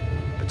now.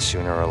 but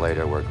sooner or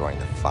later we're going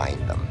to find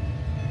them.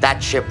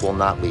 That ship will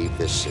not leave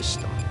this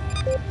system.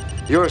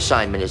 Your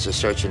assignment is a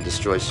search and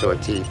destroy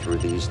sortie through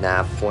these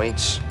nav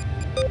points.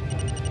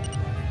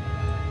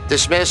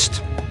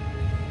 Dismissed.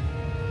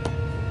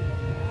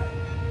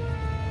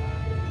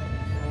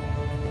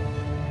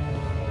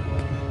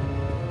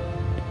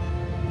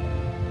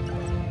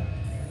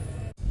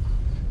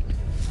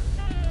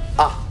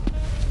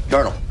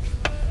 Colonel,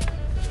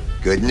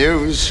 good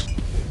news.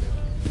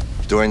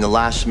 During the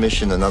last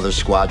mission, another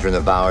squadron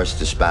of ours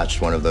dispatched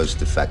one of those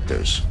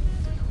defectors.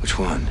 Which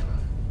one?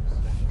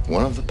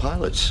 One of the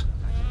pilots.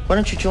 Why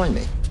don't you join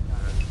me?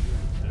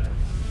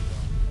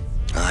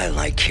 I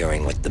like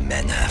hearing what the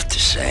men have to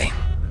say.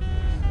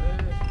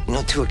 You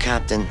know, to a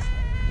captain,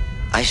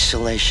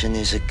 isolation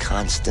is a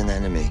constant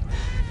enemy.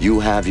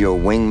 You have your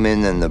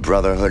wingmen and the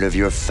brotherhood of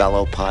your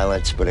fellow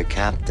pilots, but a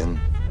captain...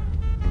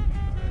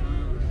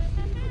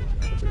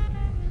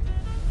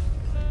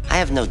 I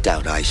have no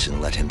doubt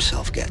Eisen let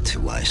himself get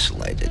too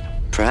isolated.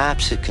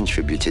 Perhaps it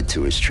contributed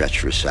to his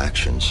treacherous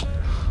actions.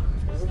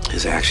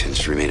 His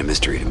actions remain a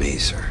mystery to me,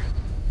 sir.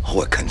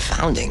 Oh, a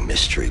confounding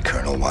mystery,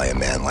 Colonel, why a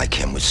man like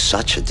him with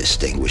such a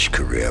distinguished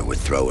career would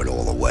throw it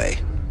all away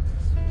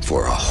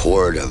for a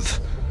horde of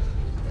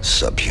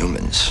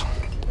subhumans.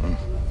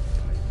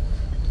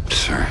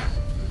 Sir?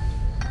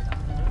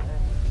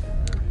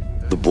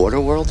 The Border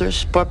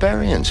Worlders?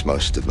 Barbarians,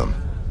 most of them.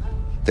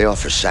 They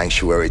offer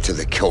sanctuary to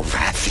the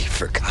Kilrathi,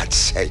 for God's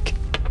sake.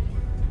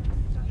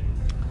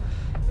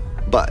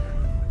 But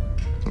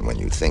when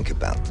you think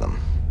about them,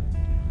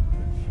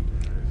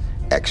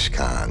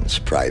 ex-cons,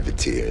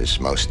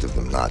 privateers, most of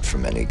them not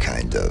from any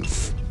kind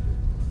of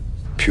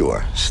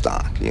pure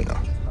stock, you know.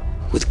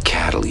 With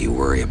cattle, you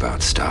worry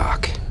about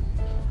stock.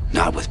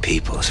 Not with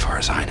people, as far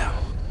as I know.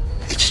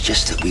 It's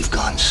just that we've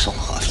gone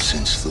soft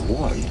since the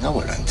war. You know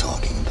what I'm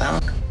talking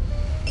about.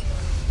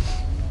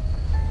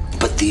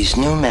 But these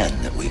new men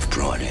that we've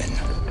brought in,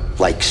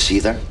 like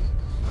Seether.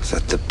 Is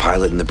that the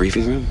pilot in the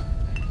briefing room?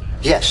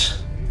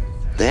 Yes.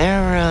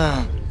 They're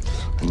a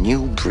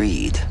new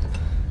breed.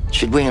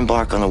 Should we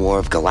embark on a war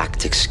of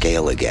galactic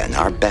scale again,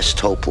 our best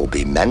hope will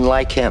be men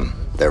like him.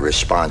 Their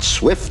response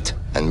swift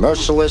and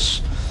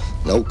merciless,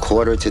 no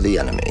quarter to the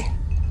enemy.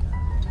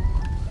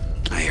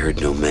 I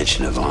heard no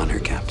mention of honor,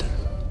 Captain.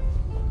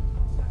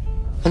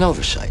 An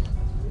oversight.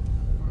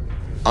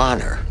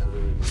 Honor,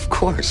 of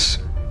course.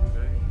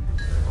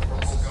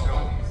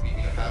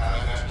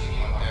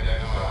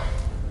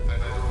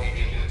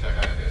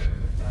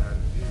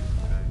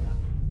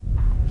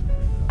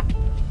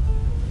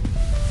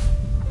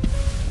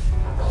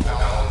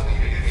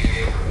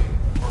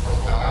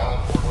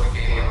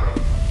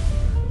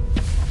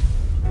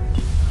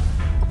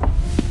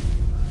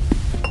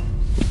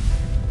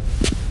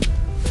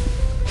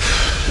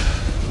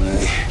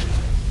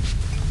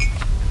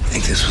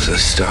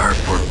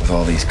 Starport with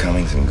all these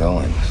comings and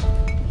goings.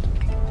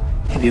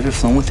 Have you ever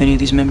flown with any of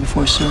these men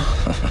before, sir?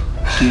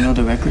 Do you know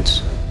the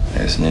records?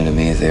 They're as new to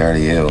me as they are to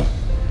you.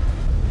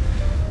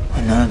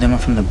 Well, none of them are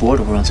from the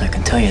Border Worlds, I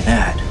can tell you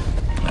that.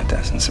 That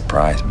doesn't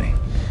surprise me.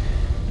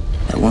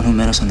 That one who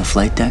met us on the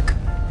flight deck?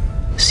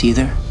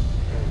 Seether?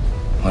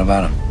 What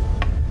about him?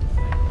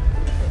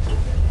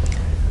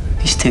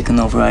 He's taken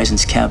over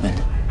Eisen's cabin.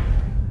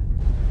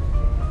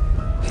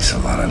 He's a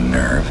lot of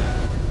nerve.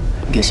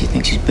 I guess he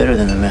thinks he's better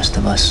than the rest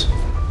of us.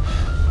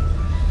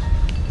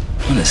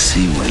 I want to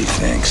see what he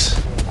thinks.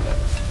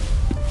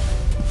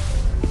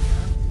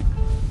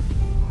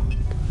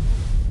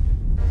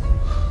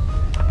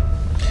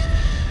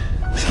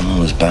 Someone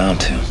was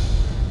bound to.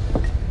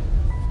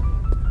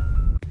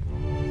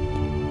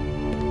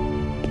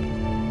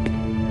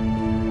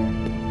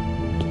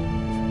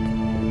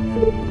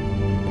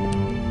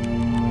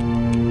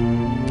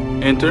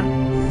 Enter.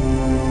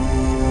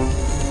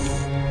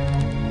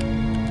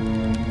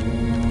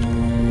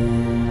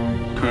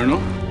 Colonel?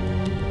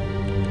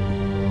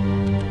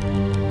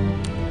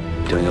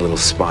 Doing a little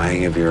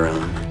spying of your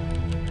own.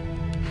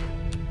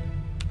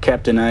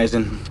 Captain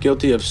Eisen,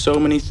 guilty of so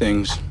many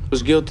things,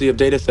 was guilty of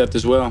data theft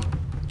as well.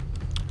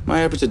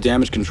 My efforts at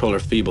damage control are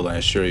feeble, I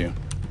assure you.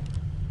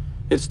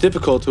 It's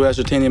difficult to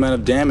ascertain the amount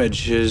of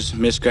damage his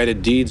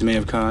misguided deeds may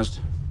have caused.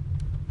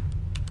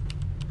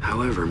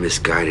 However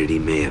misguided he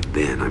may have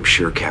been, I'm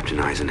sure Captain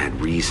Eisen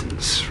had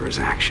reasons for his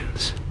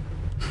actions.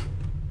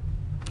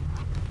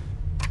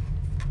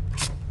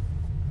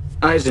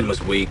 Eisen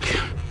was weak.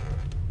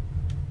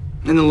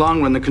 In the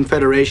long run, the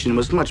Confederation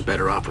was much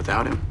better off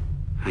without him.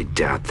 I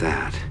doubt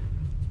that.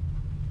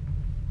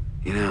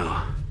 You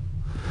know,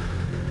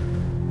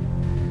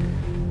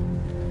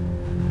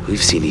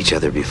 we've seen each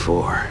other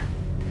before.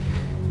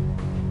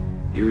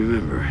 You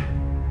remember?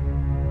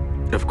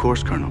 Of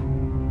course, Colonel.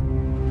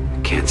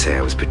 I can't say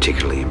I was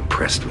particularly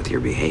impressed with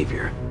your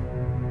behavior.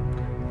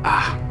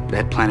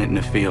 That planet in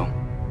the field.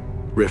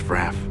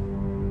 Riff-raff.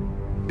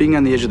 Being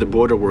on the edge of the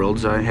Border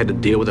Worlds, I had to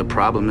deal with a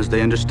problem as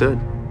they understood.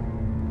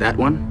 That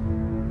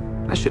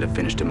one, I should have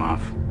finished him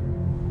off.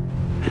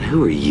 And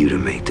who are you to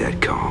make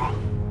that call?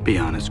 Be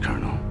honest,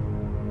 Colonel.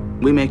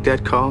 We make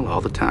that call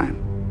all the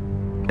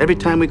time. Every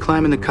time we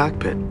climb in the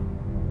cockpit,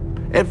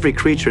 every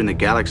creature in the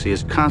galaxy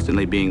is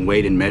constantly being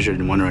weighed and measured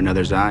in one or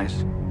another's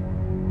eyes.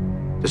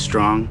 The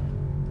strong,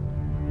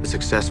 the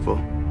successful,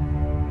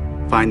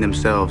 find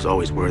themselves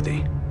always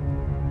worthy.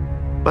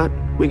 But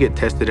we get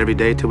tested every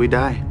day till we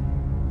die.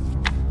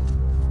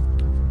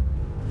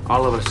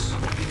 All of us.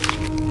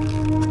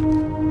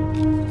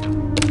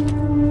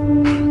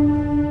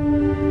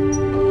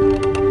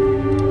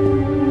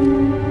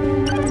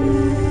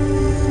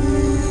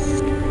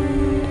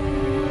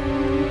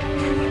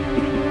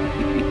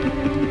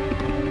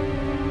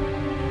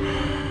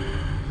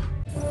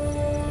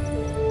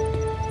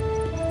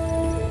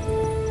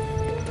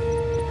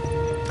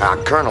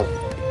 Colonel,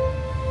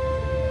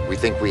 we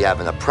think we have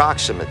an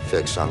approximate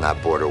fix on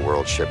that border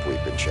world ship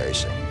we've been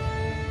chasing.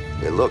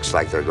 It looks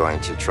like they're going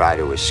to try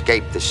to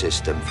escape the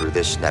system through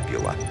this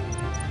nebula.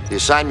 The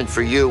assignment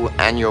for you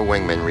and your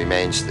wingman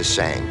remains the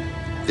same.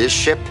 This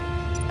ship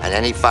and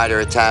any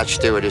fighter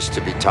attached to it is to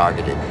be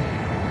targeted.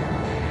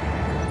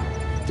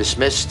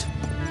 Dismissed.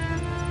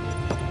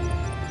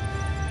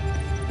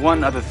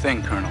 One other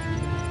thing, Colonel.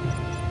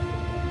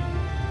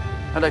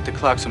 I'd like to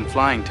clock some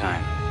flying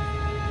time.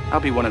 I'll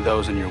be one of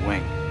those in your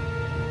wing.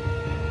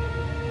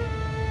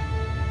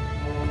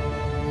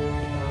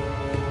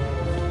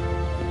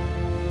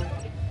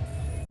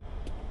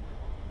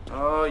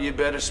 Oh, you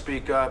better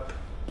speak up.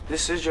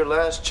 This is your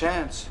last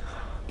chance.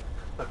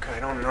 Look, I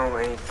don't know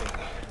anything.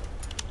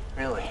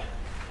 Really.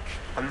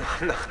 I'm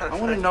not. I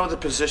want to know the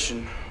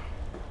position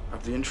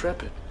of the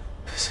Intrepid.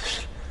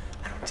 Position?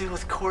 I don't deal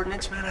with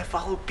coordinates, man. I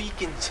follow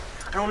beacons.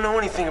 I don't know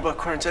anything about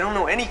coordinates. I don't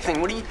know anything.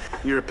 What do you...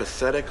 You're a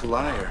pathetic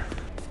liar.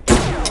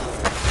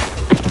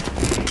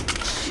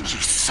 You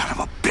son of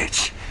a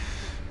bitch.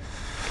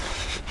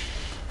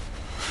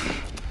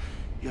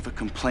 You have a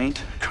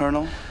complaint,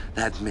 Colonel?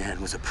 That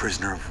man was a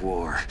prisoner of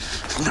war,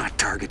 not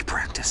target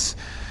practice.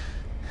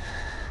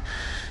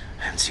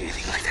 I haven't seen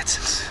anything like that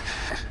since...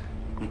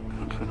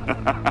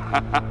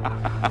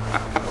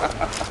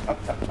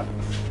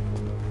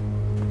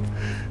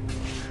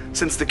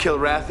 Since the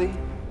Kilrathi?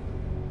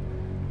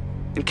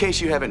 In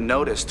case you haven't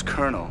noticed,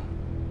 Colonel,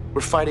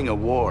 we're fighting a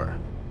war.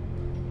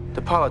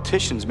 The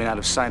politicians may not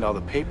have signed all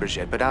the papers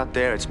yet, but out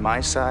there it's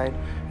my side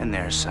and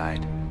their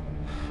side.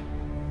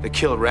 The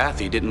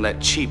Kilrathi didn't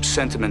let cheap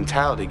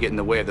sentimentality get in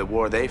the way of the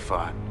war they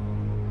fought.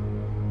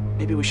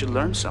 Maybe we should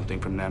learn something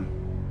from them.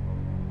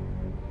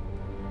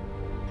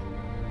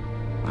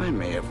 I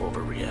may have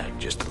overreacted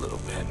just a little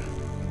bit.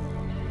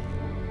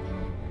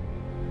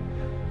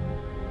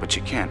 But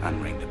you can't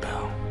unring the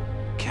bell.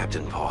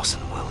 Captain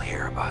Paulson will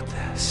hear about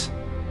this.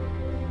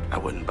 I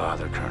wouldn't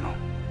bother, Colonel.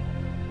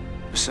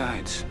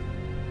 Besides,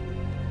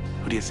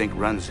 who do you think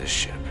runs this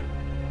ship?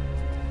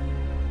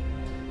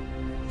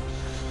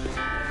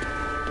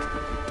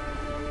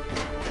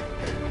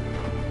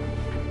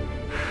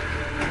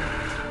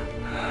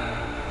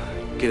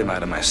 Get him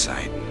out of my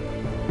sight.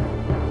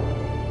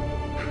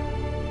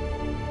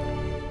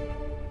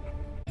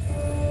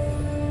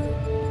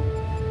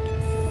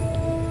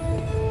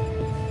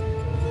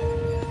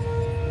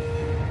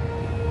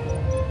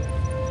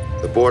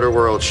 The border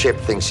world ship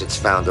thinks it's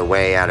found a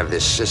way out of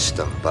this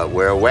system, but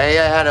we're way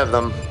ahead of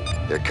them.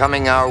 They're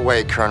coming our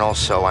way, Colonel,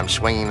 so I'm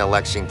swinging the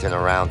Lexington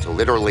around to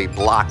literally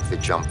block the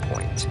jump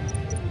point.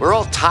 We're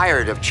all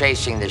tired of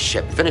chasing this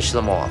ship. Finish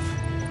them off.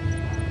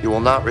 You will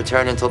not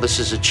return until this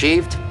is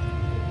achieved?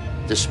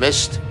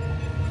 Dismissed.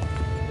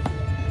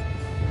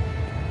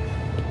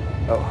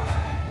 Oh.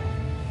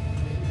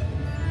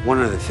 One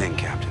other thing,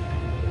 Captain.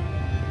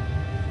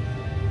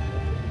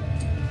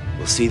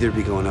 Will Seether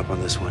be going up on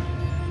this one?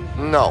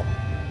 No.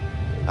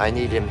 I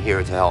need him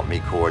here to help me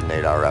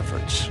coordinate our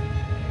efforts.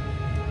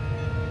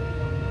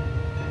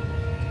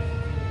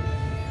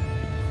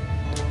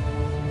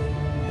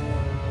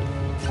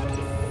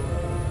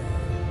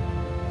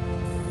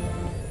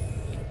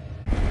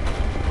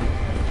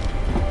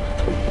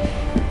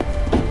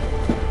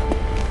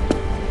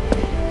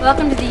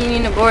 Welcome to the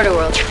Union of Border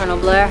Worlds, Colonel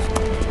Blair.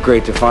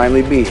 Great to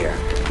finally be here.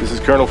 This is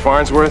Colonel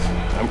Farnsworth.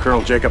 I'm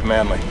Colonel Jacob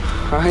Manley.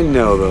 I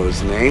know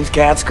those names.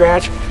 Cat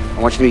Scratch? I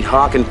want you to meet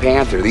Hawk and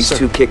Panther. These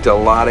two kicked a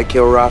lot of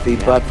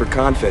Kilrathi butt for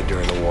Confed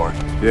during the war.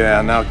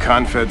 Yeah, now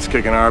Confed's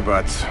kicking our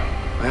butts.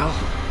 Well,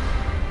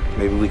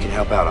 maybe we can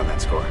help out on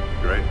that score.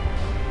 Great.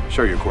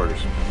 Show your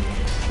quarters.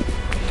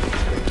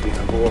 Great to be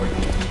on board.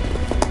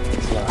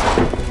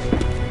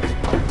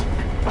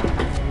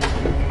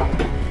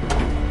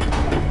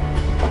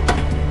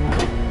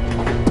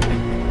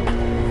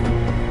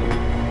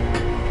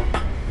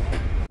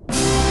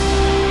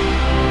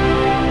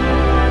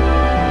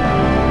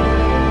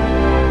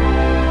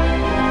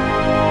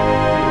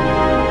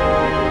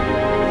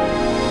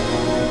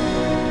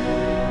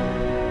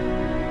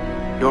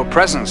 Your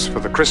presence for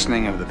the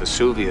christening of the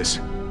Vesuvius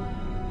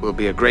will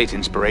be a great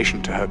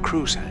inspiration to her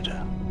crew,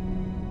 Senator.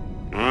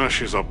 Ah,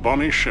 she's a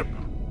bonny ship.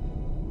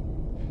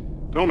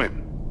 Tell me,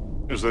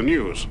 is there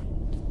news?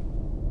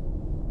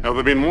 Have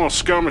there been more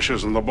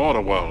skirmishes in the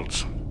border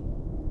worlds?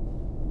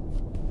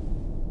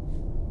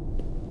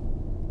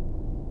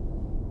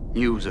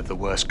 News of the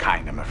worst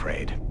kind, I'm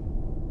afraid.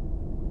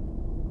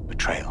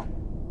 betrayal.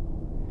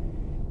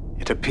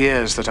 It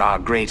appears that our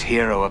great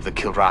hero of the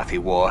Kilrathi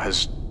War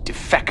has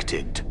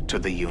defected to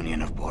the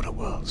Union of Border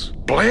Worlds.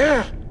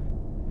 Blair?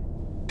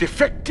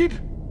 Defected?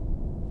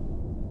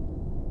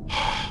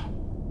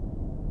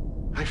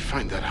 I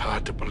find that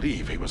hard to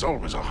believe. He was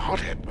always a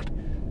hothead, but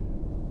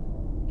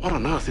what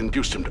on earth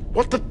induced him to...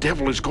 What the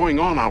devil is going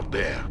on out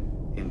there?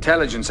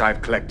 Intelligence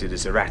I've collected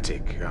is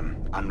erratic,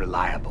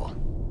 unreliable.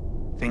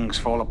 Things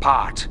fall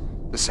apart.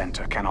 The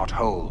center cannot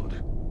hold.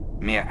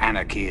 Mere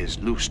anarchy is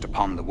loosed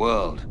upon the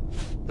world.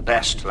 The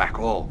best lack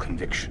all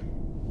conviction.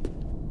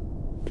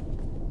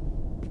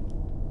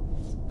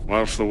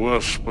 Whilst the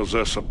worst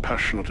possess a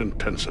passionate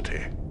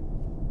intensity.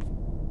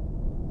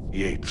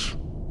 Yates.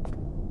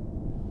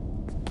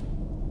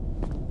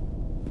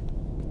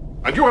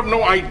 And you have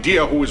no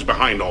idea who is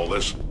behind all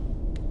this?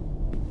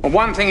 Well,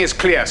 one thing is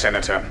clear,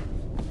 Senator.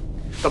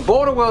 The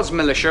Border Worlds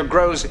militia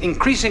grows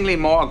increasingly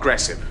more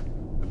aggressive.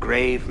 A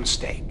grave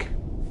mistake.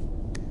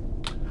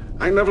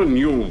 I never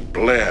knew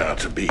Blair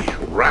to be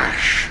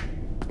rash.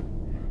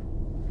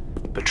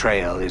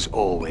 Betrayal is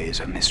always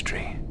a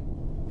mystery.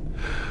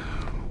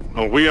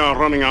 Well, we are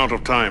running out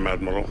of time,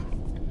 Admiral.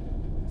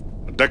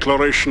 A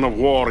declaration of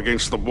war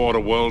against the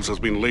Border Worlds has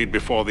been laid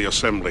before the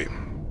Assembly.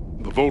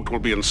 The vote will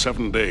be in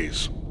 7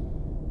 days.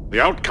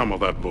 The outcome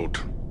of that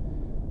vote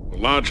will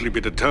largely be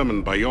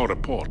determined by your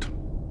report.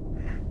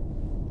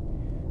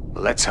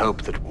 Let's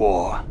hope that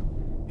war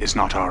is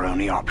not our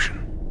only option.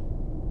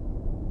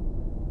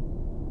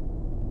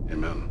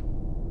 Amen.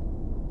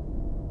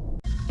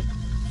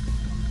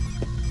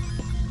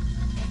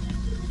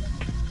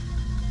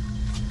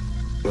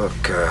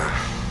 Look,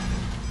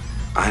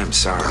 I am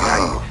sorry.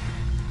 Oh,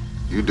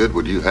 you did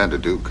what you had to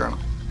do, Colonel.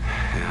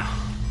 Yeah,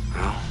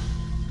 well,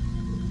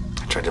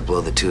 I tried to blow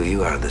the two of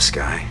you out of the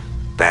sky.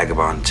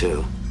 Vagabond,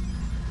 too.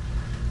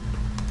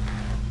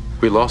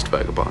 We lost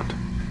Vagabond.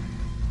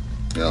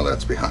 Yeah,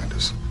 that's behind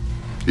us.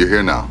 You're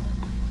here now.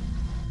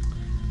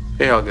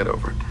 Hey, I'll get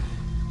over it.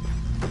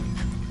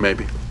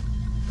 Maybe.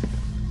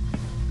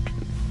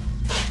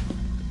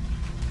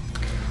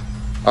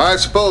 I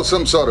suppose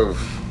some sort of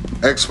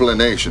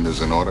explanation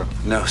is in order.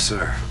 No,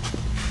 sir.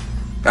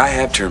 I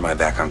have turned my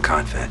back on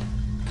Confed.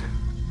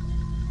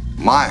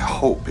 My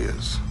hope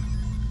is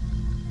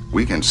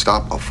we can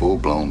stop a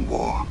full-blown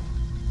war.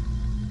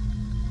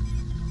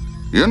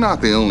 You're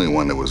not the only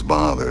one that was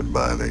bothered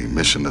by the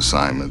mission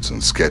assignments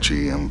and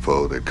sketchy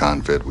info that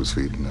Confed was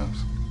feeding us.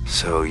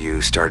 So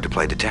you started to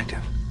play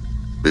detective?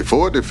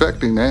 Before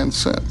defecting and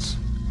since.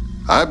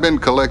 I've been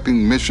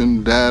collecting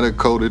mission data,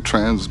 coded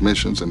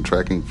transmissions, and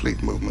tracking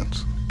fleet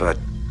movements. But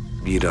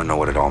you don't know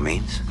what it all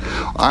means?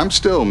 I'm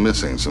still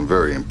missing some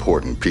very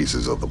important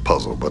pieces of the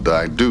puzzle, but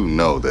I do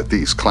know that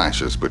these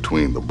clashes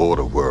between the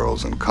Border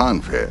Worlds and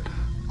Confed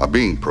are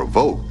being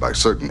provoked by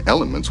certain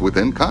elements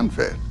within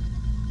Confed.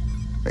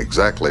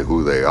 Exactly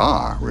who they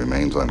are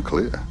remains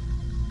unclear.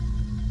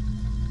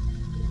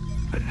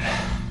 But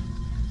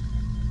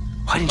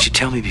why didn't you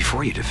tell me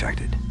before you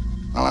defected?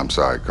 Well, I'm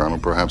sorry, Colonel.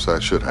 Perhaps I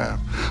should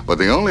have. But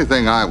the only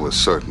thing I was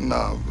certain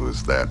of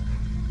was that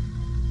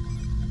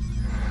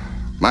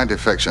my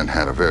defection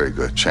had a very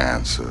good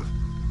chance of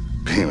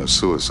being a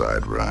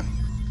suicide run.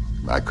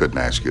 I couldn't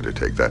ask you to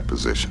take that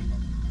position.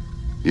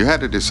 You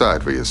had to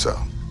decide for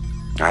yourself.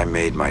 I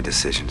made my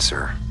decision,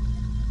 sir.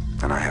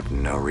 And I have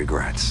no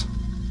regrets.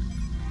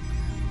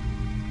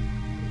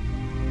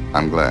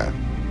 I'm glad.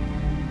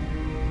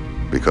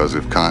 Because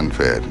if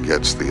Confed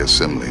gets the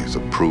Assembly's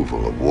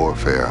approval of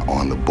warfare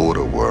on the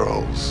Border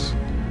Worlds,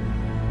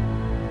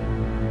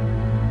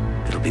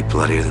 it'll be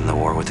bloodier than the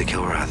war with the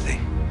Kilrathi.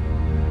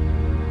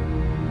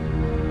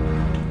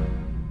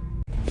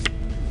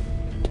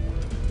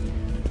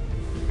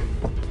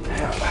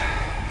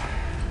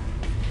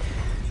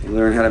 You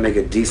learn how to make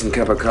a decent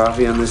cup of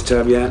coffee on this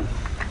tub yet?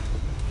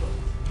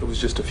 It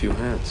was just a few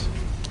hands.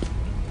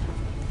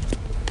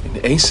 And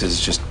aces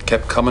just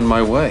kept coming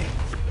my way.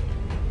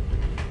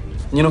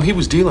 You know, he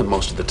was dealing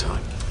most of the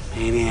time.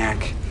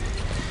 Maniac.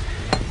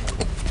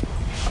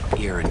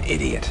 You're an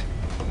idiot.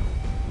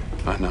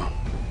 I know.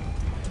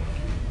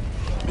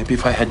 Maybe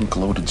if I hadn't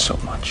gloated so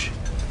much.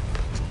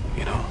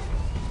 You know?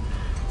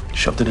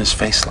 Shoved in his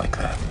face like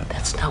that.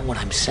 That's not what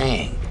I'm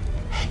saying.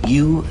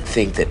 You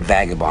think that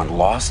Vagabond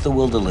lost the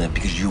will to live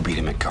because you beat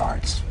him at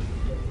cards.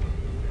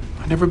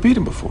 I never beat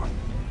him before.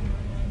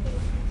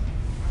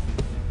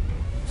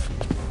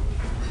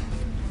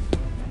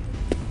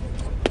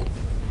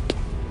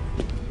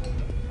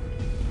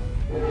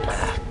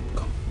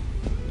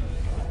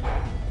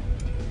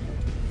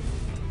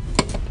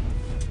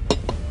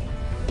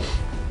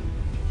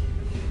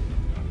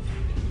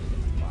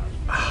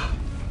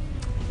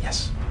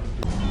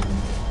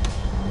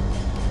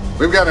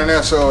 We've got an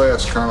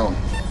SOS, Colonel,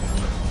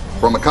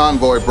 from a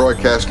convoy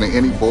broadcasting to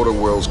any Border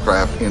Worlds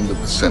craft in the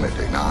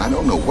vicinity. Now, I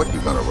don't know what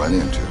you're going to run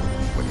into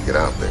when you get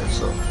out there,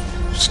 so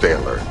stay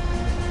alert.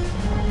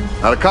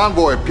 Now, the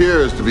convoy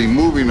appears to be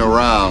moving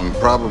around,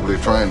 probably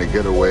trying to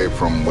get away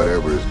from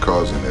whatever is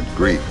causing it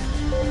grief.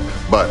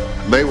 But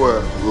they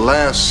were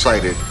last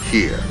sighted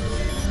here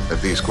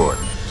at these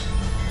coordinates.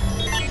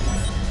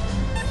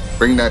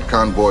 Bring that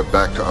convoy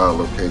back to our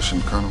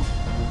location, Colonel.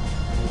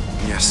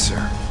 Yes, sir.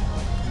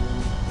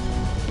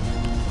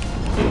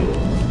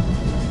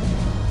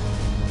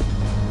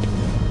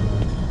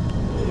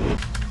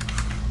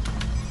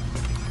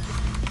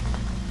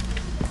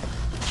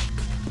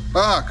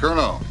 Ah,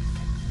 Colonel.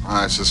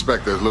 I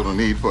suspect there's little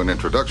need for an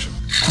introduction.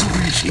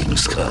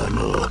 Greetings,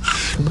 Colonel.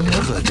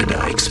 Never did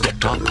I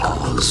expect our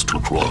paths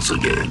to cross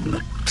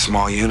again.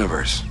 Small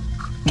universe.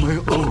 My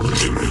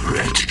only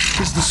regret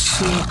is the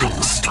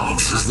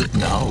circumstances that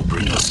now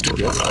bring us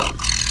together.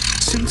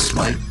 Since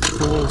my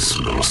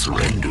personal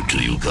surrender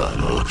to you,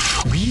 Colonel,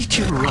 we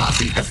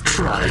Kilrathi have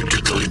tried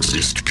to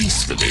coexist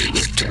peacefully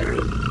with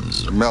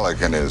Terrans.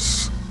 Melek and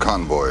his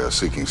convoy are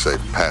seeking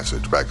safe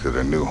passage back to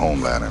their new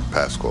homeland in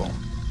Pascal.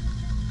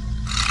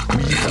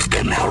 We have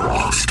been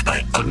harassed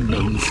by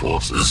unknown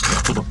forces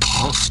for the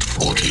past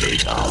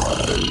 48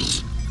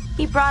 hours.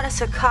 He brought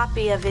us a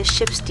copy of his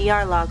ship's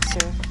DR log,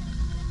 sir.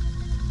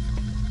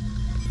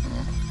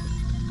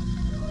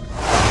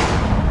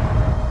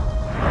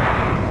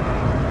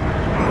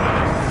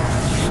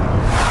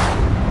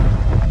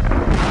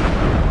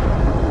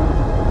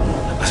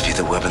 That must be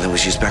the weapon that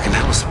was used back in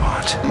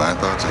Hellespont. My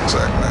thoughts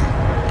exactly.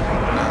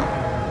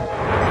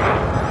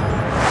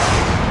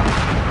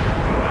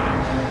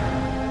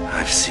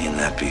 I've seen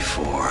that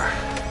before.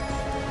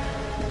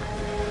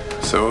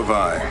 So have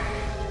I.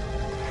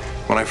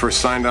 When I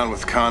first signed on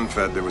with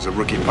Confed, there was a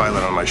rookie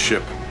pilot on my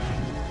ship.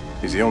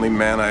 He's the only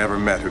man I ever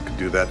met who could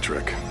do that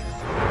trick.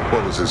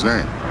 What was his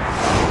name?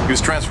 He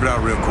was transferred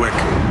out real quick,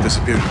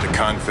 disappeared into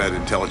Confed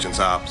Intelligence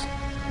Ops.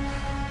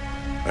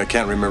 I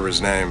can't remember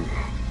his name,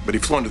 but he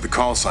flew under the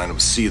call sign of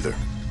Seether.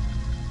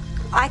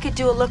 I could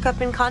do a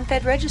lookup in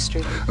Confed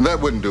registry.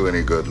 That wouldn't do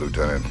any good,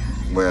 Lieutenant.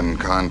 When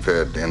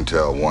Confed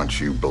Intel wants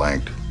you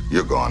blanked,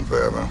 you're gone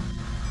forever.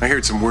 I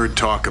heard some weird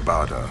talk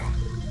about a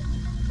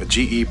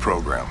GE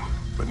program,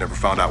 but never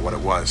found out what it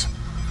was.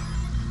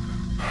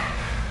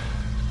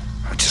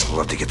 I'd just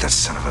love to get that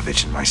son of a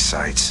bitch in my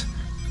sights.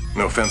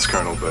 No offense,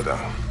 Colonel, but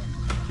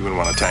you wouldn't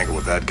want to tangle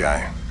with that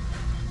guy.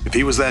 If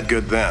he was that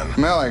good then...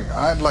 Melek,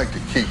 I'd like to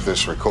keep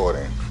this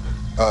recording.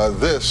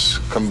 This,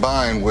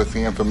 combined with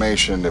the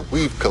information that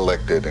we've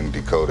collected and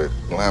decoded,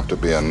 will have to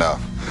be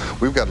enough.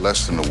 We've got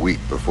less than a week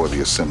before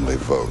the assembly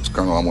votes.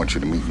 Colonel, I want you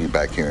to meet me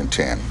back here in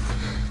 10.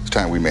 It's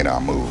time we made our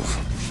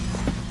move.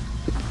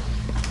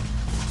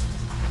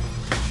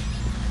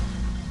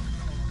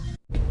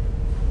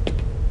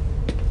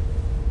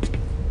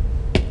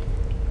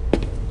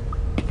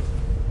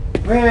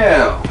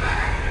 Well,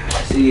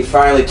 see, you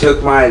finally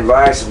took my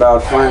advice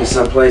about finding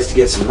some place to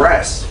get some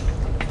rest.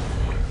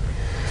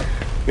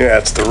 Yeah,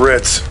 it's the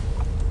Ritz.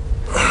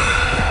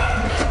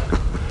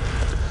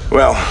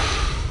 Well,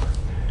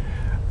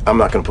 I'm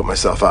not gonna put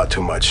myself out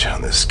too much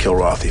on this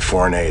Kilrathi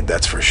foreign aid,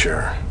 that's for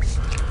sure.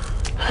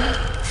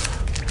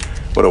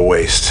 What a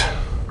waste.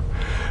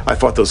 I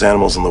fought those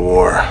animals in the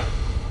war.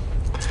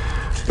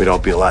 We'd all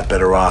be a lot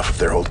better off if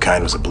their whole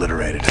kind was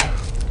obliterated.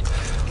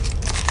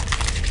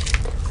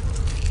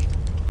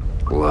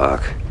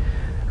 Look,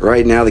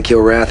 right now the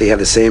Kilrathi have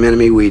the same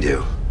enemy we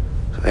do.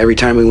 So every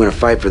time we win a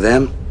fight for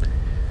them,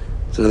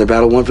 it's another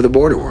battle won for the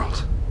border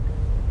worlds.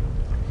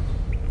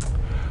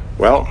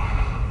 Well,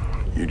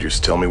 you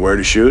just tell me where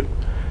to shoot,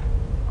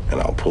 and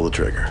I'll pull the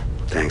trigger.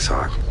 Thanks,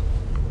 Hawk.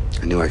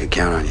 I knew I could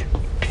count on you.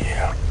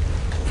 Yeah.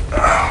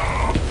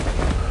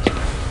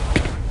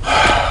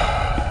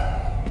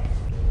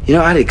 You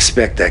know, I'd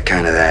expect that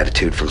kind of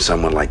attitude from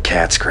someone like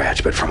Cat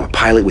Scratch, but from a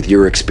pilot with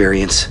your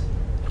experience,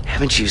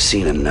 haven't you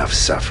seen enough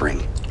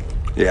suffering?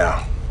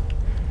 Yeah,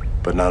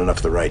 but not enough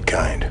of the right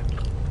kind.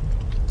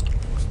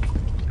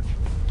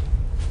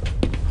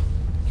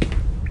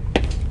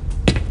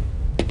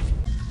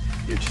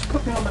 Yeah, just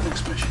put me on the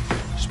next mission.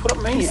 Just put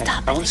up Maniac.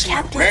 Stop I it, want to see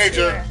Captain.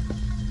 Major!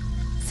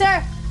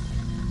 Sir!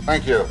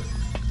 Thank you.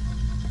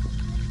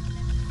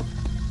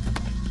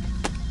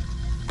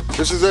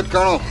 This is it,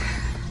 Colonel.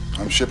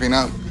 I'm shipping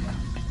out.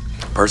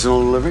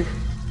 Personal delivery?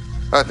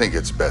 I think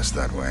it's best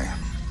that way.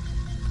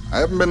 I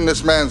haven't been in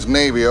this man's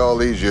Navy all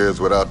these years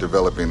without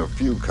developing a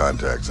few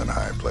contacts in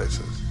high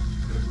places.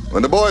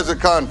 When the boys at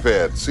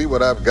Confed see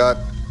what I've got,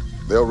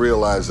 they'll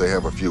realize they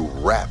have a few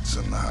rats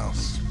in the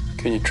house.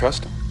 Can you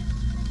trust them?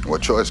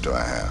 What choice do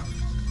I have?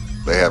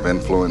 They have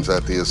influence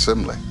at the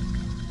assembly,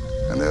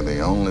 and they're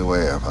the only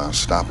way of us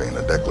stopping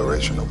a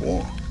declaration of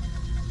war.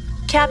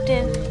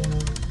 Captain.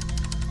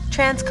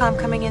 Transcom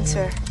coming in,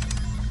 sir.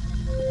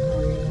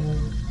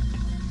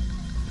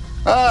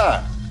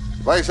 Ah,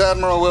 Vice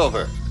Admiral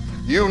Wilfer.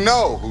 You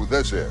know who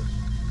this is.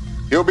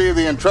 He'll be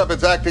the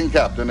Intrepid's acting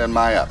captain in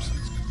my absence.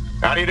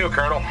 How do you do,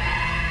 Colonel?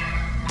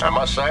 I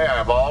must say,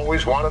 I've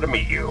always wanted to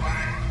meet you.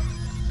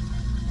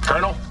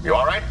 Colonel, you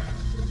all right?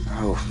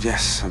 Oh,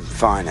 yes, I'm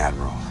fine,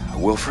 Admiral.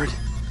 Wilfred?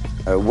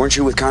 Weren't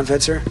you with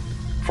Confed, sir?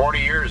 40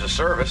 years of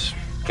service.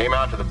 Came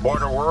out to the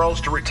border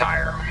worlds to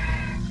retire.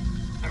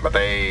 But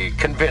they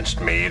convinced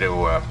me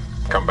to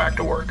come back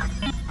to work.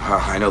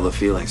 I know the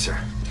feeling, sir.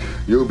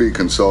 You'll be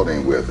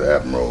consulting with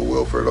Admiral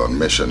Wilford on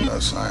mission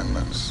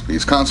assignments.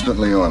 He's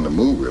constantly on the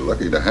move. We're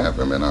lucky to have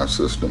him in our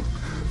system.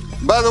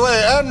 By the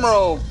way,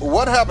 Admiral,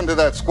 what happened to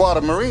that squad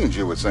of Marines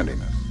you were sending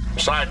us?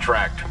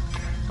 Sidetracked.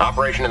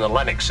 Operation in the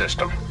Lennox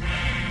system.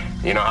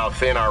 You know how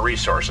thin our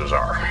resources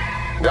are.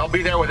 They'll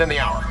be there within the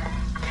hour.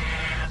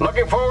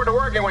 Looking forward to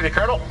working with you,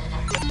 Colonel.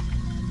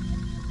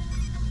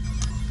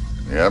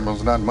 The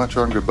Admiral's not much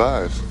on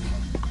goodbyes.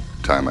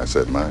 Time I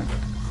said mine.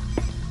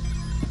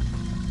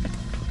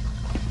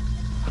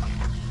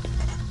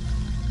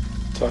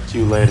 Talk to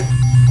you later.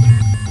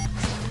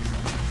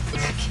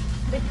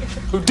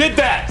 Who did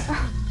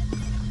that?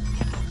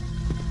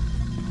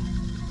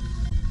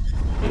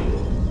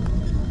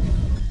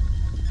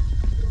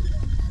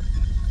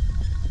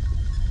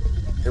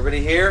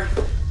 Everybody here?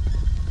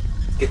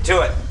 Get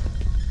to it.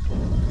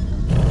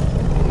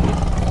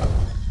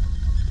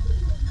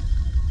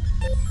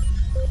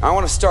 I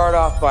want to start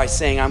off by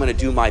saying I'm going to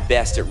do my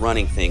best at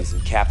running things in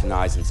Captain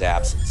Eisen's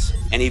absence.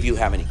 Any of you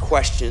have any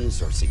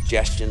questions or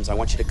suggestions, I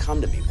want you to come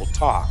to me. We'll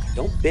talk.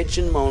 Don't bitch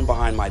and moan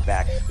behind my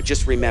back, but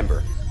just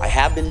remember, I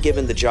have been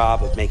given the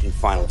job of making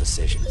final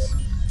decisions.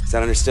 Is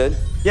that understood?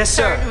 Yes,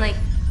 sir. Certainly.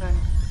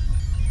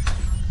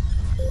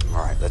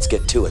 All right, let's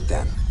get to it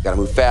then. Gotta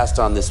move fast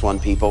on this one,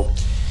 people.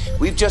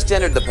 We've just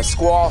entered the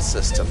Pasquale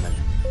system, and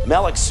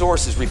Melek's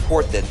sources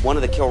report that one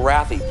of the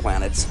Kilrathi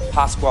planets,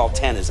 Pasquale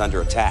 10, is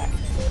under attack.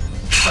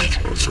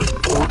 Fighters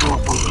with border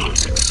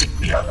worlds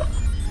insignia.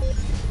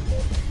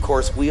 Of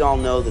course, we all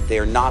know that they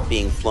are not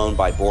being flown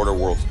by Border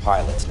Worlds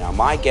pilots. Now,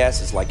 my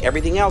guess is like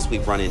everything else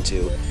we've run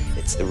into,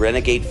 it's the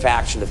renegade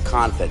faction of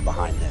Confed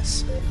behind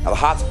this. Now, the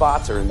hot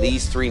spots are in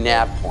these 3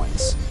 nav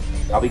points.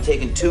 I'll be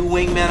taking 2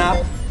 wingmen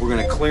up. We're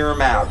gonna clear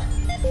them out.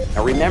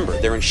 Now, remember,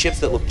 they're in ships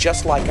that look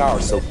just like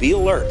ours, so be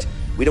alert.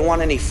 We don't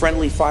want any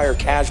friendly fire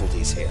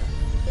casualties here.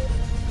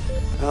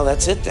 Well,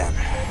 that's it then.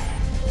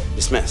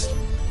 Dismissed.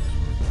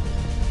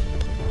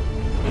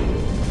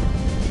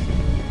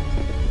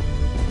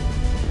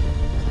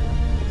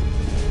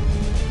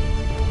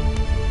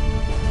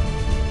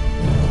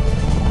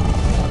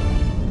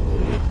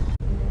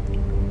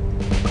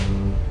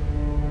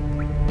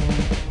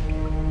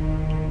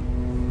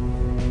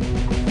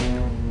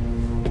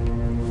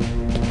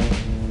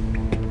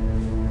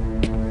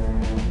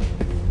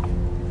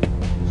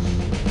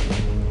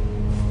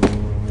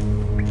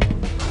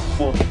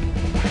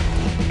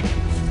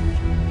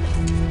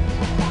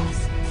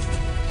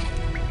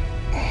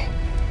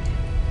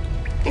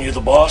 You the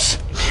boss?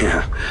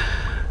 Yeah,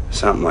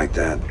 something like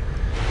that.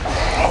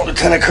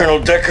 Lieutenant Colonel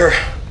Decker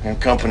and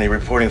company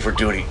reporting for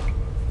duty.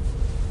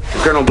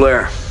 Colonel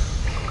Blair.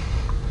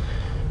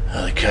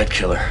 The cat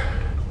killer.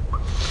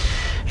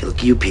 Hey,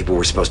 look, you people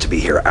were supposed to be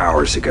here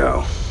hours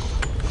ago.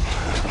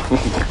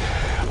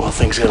 Well,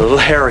 things got a little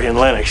hairy in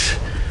Lennox.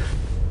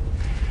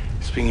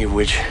 Speaking of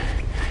which,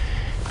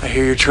 I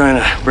hear you're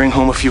trying to bring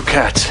home a few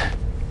cats.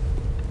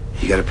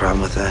 You got a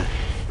problem with that?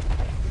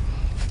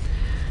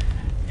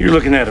 You're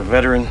looking at a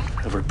veteran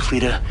of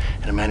Repleta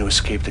and a man who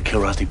escaped the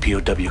Kilrathi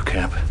POW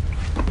camp.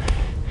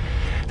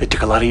 They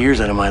took a lot of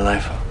years out of my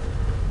life.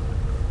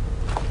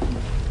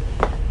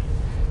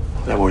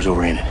 That war's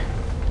over, ain't it?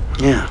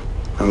 Yeah.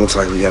 It looks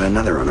like we got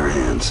another on our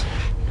hands.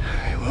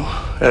 Well,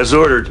 as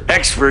ordered,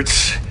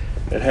 experts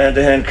at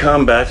hand-to-hand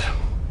combat.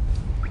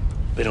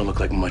 They don't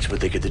look like much, but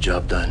they get the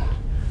job done.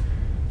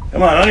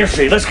 Come on your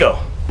feet, let's go.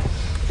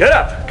 Get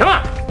up, come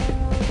on.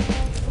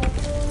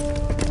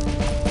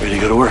 Ready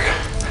to go to work?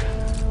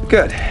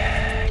 Good.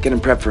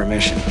 Getting prepped for a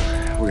mission.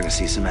 We're gonna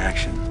see some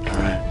action. All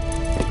right.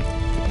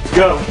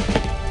 Go.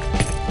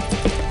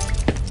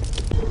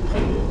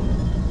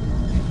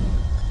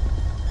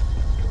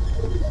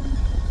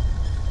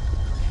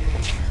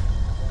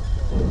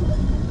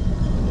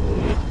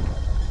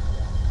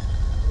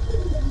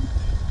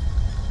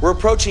 We're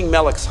approaching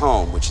Melek's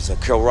home, which is a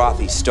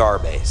Kilrathi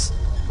starbase.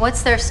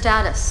 What's their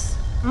status?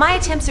 My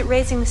attempts at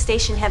raising the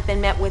station have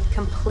been met with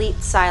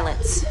complete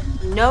silence.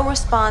 No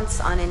response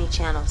on any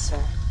channel,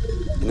 sir.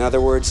 In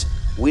other words,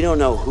 we don't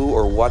know who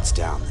or what's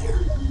down there.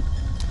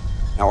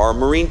 Now, our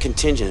Marine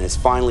contingent has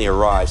finally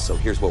arrived, so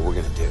here's what we're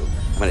gonna do.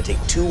 I'm gonna take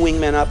 2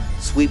 wingmen up,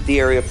 sweep the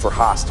area for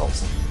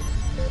hostiles.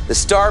 The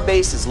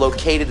starbase is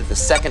located at the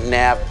 2nd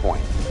nav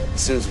point.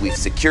 As soon as we've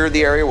secured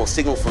the area, we'll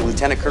signal for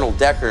Lieutenant Colonel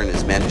Decker and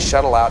his men to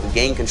shuttle out and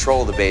gain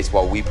control of the base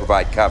while we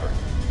provide cover.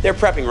 They're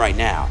prepping right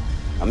now.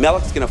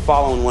 Melek's gonna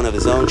follow in one of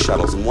his own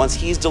shuttles, and once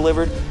he's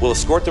delivered, we'll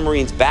escort the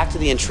Marines back to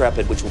the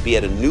Intrepid, which will be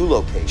at a new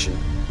location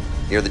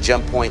near the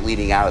jump point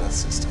leading out of the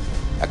system.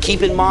 Now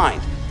keep in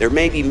mind, there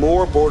may be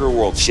more Border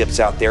World ships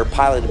out there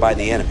piloted by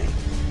the enemy.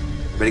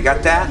 Everybody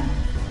got that?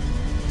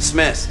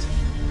 Dismissed.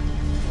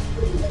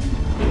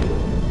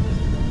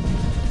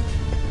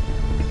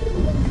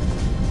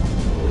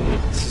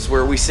 This is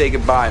where we say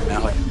goodbye,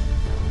 Melek.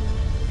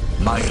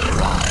 My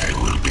eye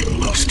will be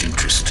most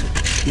interested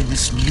in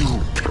this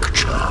new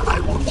picture I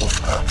will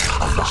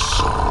offer of the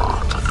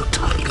heart of the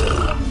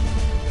tiger.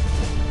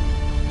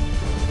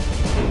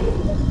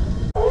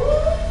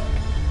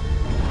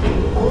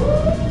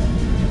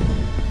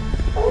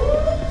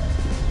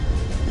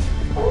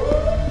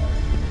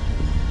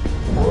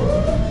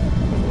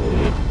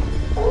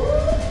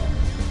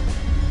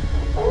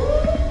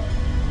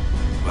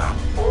 Well,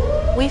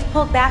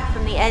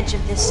 edge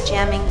of this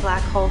jamming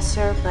black hole,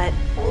 sir, but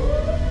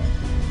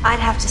I'd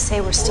have to say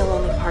we're still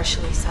only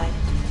partially sighted.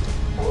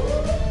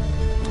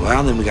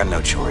 Well, then we got no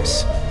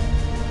choice.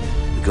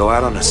 We go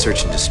out on a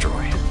search and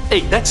destroy.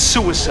 Hey, that's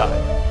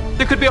suicide.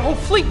 There could be a whole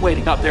fleet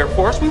waiting out there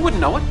for us. We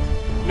wouldn't know it.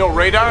 No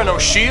radar, no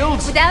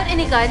shields. Without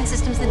any guidance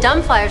systems, the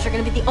dumb flyers are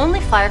going to be the only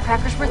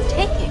firecrackers worth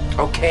taking.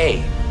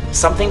 Okay,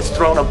 something's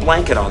thrown a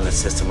blanket on the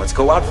system. Let's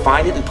go out,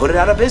 find it, and put it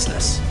out of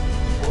business.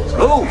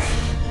 Move!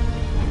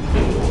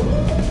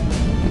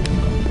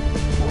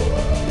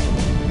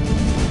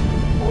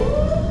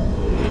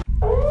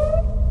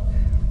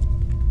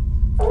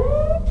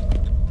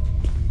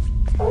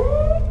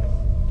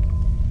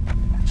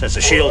 Since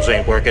the shields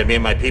ain't working, me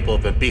and my people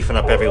have been beefing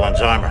up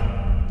everyone's armor.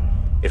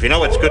 If you know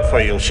what's good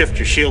for you, you'll shift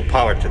your shield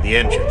power to the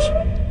engines.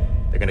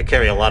 They're gonna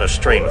carry a lot of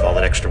strain with all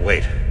that extra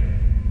weight.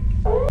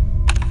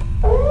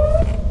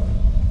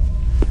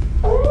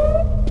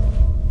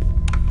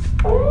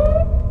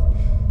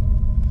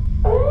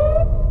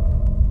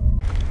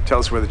 Tell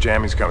us where the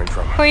jamming's coming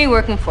from. Who are you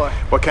working for?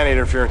 What kind of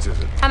interference is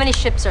it? How many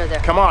ships are there?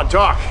 Come on,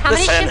 talk. How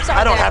many ships are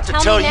I don't there? have to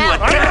Tell tell me you now. a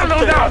damn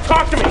thing. No,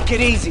 talk to me. Take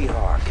it easy,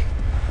 Hawk.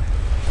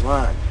 Come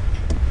on.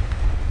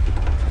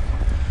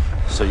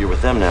 So you're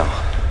with them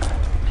now.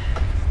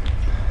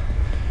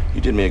 You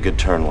did me a good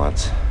turn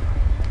once.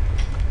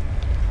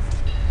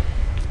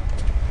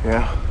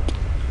 Yeah?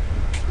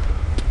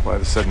 Why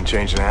the sudden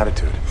change in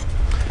attitude?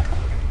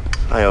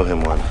 I owe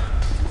him one.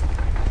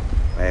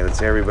 Hey,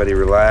 let's everybody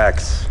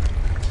relax.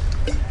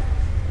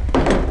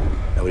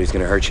 Nobody's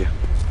gonna hurt you.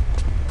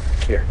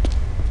 Here.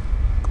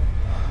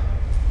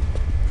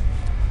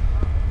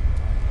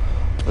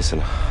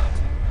 Listen,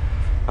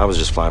 I was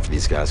just flying for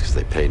these guys because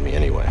they paid me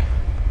anyway.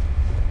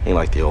 Ain't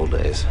like the old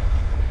days,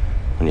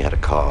 when you had a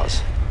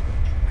cause.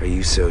 Are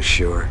you so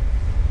sure?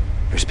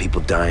 There's people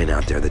dying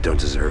out there that don't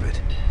deserve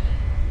it.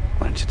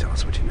 Why don't you tell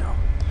us what you know?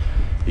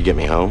 You get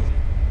me home?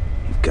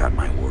 You've got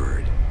my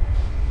word.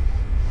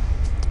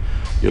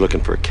 You're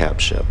looking for a cap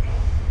ship.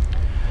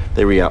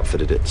 They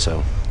re-outfitted it,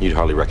 so you'd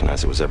hardly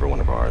recognize it was ever one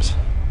of ours.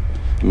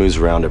 It moves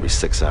around every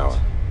 6 hours.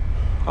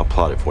 I'll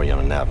plot it for you on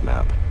a nav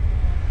map.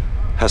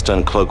 Has to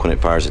uncloak when it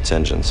fires its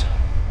engines.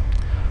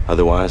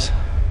 Otherwise,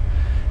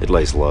 it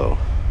lays low.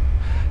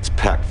 It's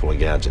packed full of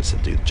gadgets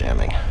that do the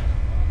jamming.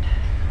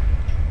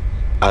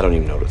 I don't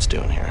even know what it's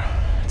doing here.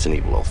 It's an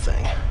evil old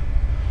thing.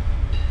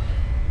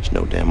 There's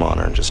no damn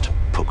honor in just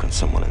poking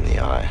someone in the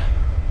eye.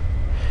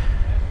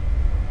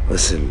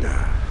 Listen,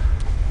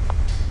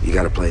 you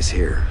got a place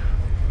here,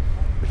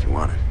 if you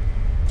want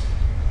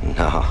it.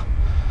 Nah,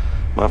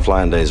 my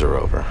flying days are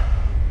over.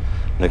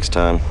 Next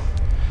time,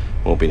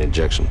 won't be an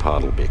ejection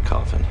pod, it'll be a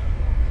coffin.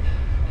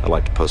 I'd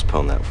like to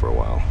postpone that for a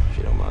while, if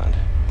you don't mind.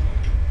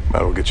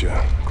 We'll get you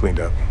cleaned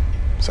up.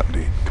 Something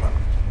to eat. Come on.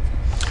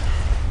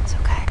 It's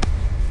okay.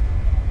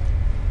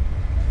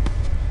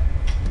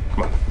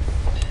 Come on.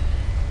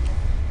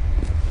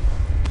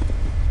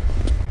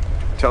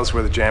 Tell us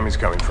where the jamming's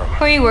coming from.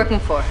 Who are you working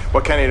for?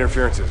 What kind of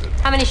interference is it?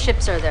 How many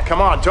ships are there? Come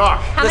on,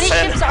 talk. How many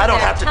ships are there? I don't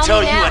have to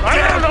tell you a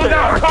damn thing.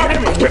 Talk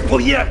to me. Will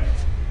you?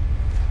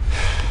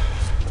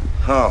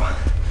 Oh,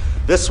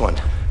 this one.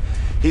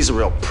 He's a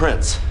real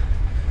prince.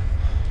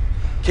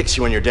 Kicks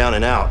you when you're down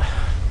and out.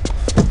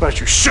 But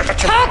you shit at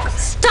Kirk,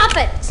 stop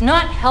it! It's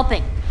not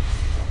helping.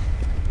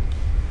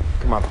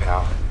 Come on,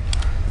 pal.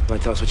 Want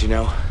to tell us what you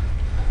know?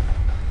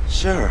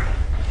 Sure.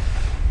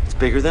 It's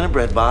bigger than a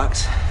bread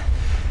box,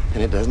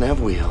 and it doesn't have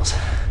wheels.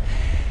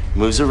 It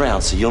moves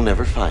around so you'll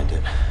never find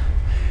it.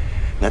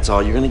 And that's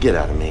all you're gonna get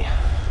out of me.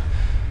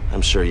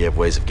 I'm sure you have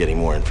ways of getting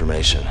more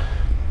information.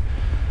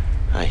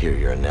 I hear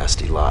you're a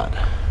nasty lot,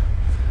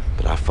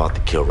 but I fought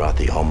the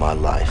Kilrathi all my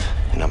life,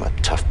 and I'm a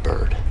tough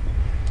bird.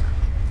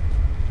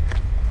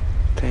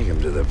 Take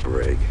him to the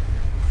brig.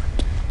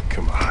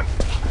 Come on.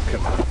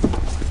 Come on.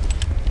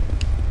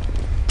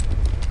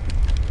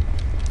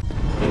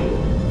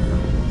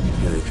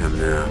 Here they come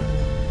now.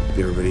 Is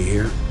everybody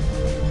here?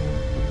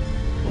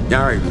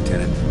 All right,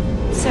 Lieutenant.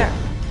 Sir,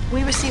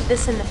 we received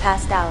this in the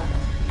past hour.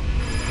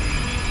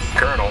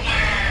 Colonel,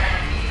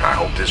 I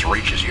hope this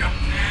reaches you.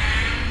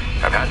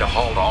 I've had to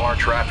halt all our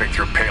traffic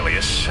through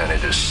Peleus, and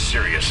it is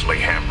seriously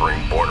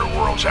hampering Border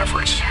World's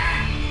efforts.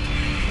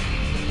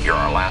 You're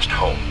our last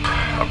hope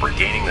of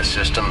regaining the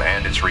system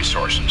and its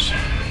resources.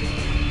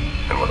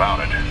 And without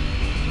it,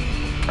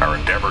 our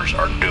endeavors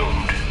are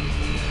doomed.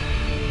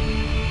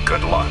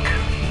 Good luck.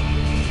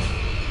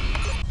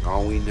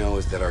 All we know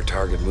is that our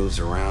target moves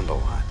around a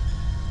lot.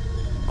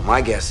 Well, my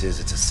guess is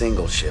it's a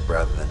single ship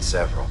rather than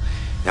several.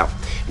 Now,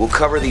 we'll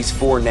cover these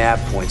 4 nav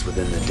points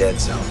within the dead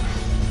zone.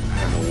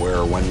 I don't know where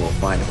or when we'll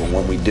find it, but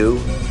when we do,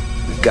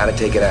 we've got to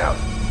take it out.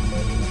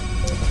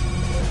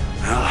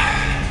 Well,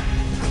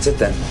 that's it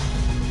then.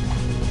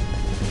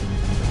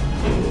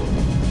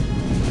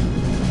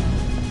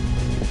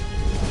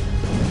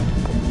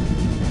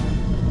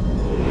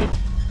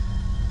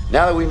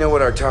 Now that we know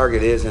what our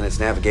target is and its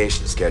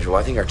navigation schedule,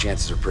 I think our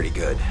chances are pretty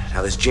good.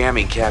 Now, this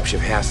jamming cap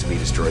ship has to be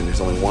destroyed, and there's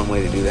only one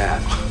way to do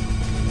that.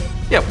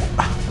 Yeah,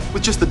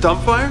 with just the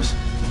dump fires?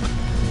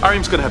 Our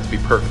aim's gonna have to be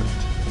perfect.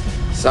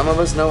 Some of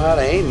us know how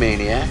to aim,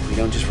 Maniac. We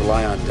don't just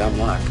rely on dumb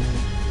luck.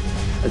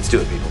 Let's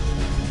do it, people.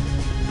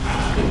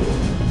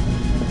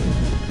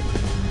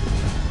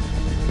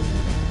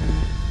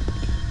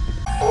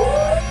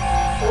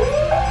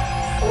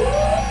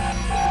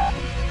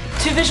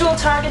 Two visual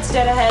targets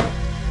dead ahead.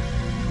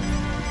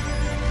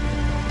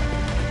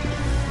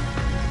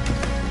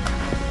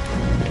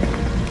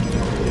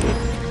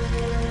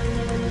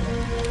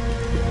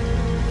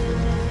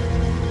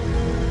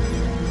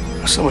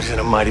 Someone's in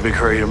a mighty big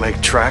hurry to make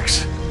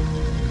tracks.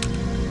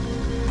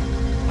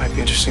 Might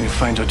be interesting to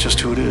find out just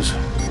who it is.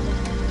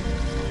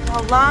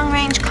 Well,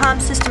 long-range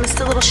comm system is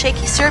still a little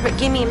shaky, sir, but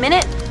give me a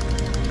minute,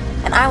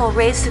 and I will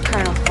raise the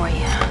Colonel for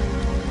you.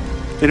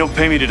 They don't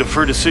pay me to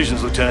defer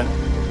decisions, Lieutenant.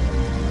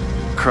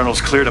 Colonel's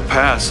cleared a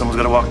path. Someone's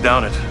got to walk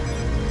down it.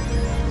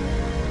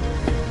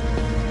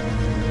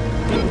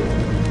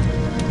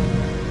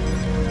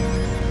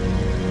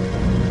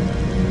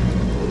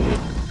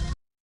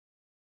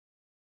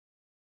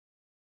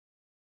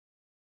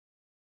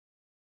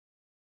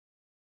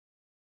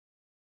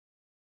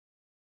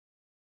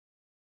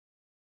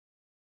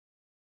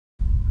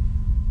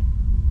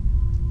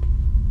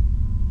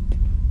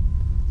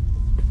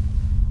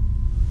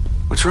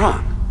 What's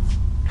wrong?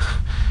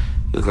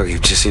 You look like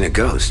you've just seen a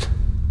ghost.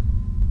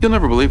 You'll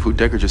never believe who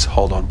Decker just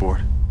hauled on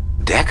board.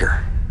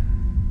 Decker?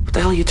 What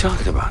the hell are you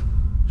talking about?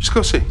 Just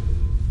go see.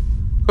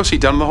 Go see,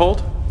 down in the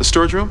hold? The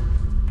storage room?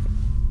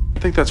 I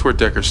think that's where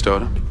Decker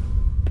stowed him.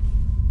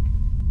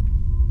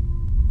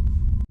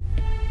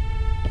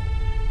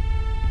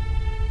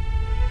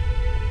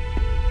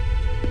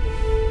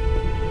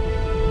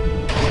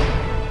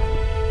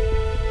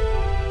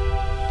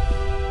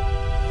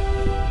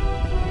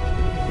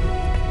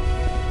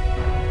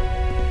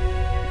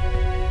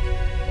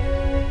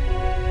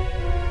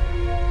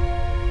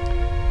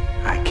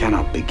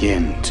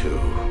 Begin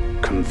to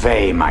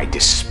convey my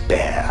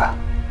despair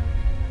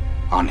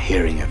on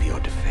hearing of your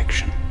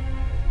defection.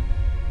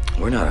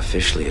 We're not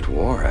officially at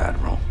war,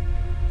 Admiral.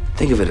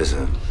 Think of it as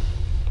a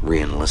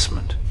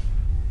re-enlistment.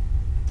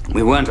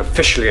 We weren't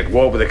officially at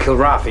war with the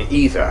Kilrathi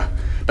either,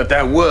 but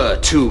there were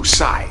two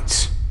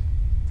sides,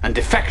 and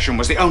defection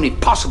was the only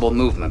possible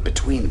movement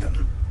between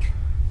them.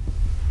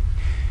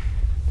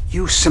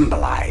 You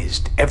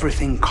symbolized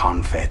everything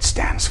Confed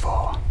stands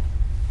for.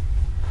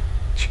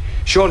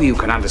 Surely you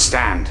can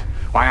understand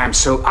why I'm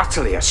so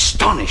utterly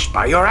astonished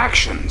by your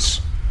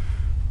actions.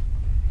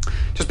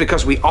 Just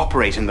because we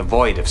operate in the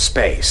void of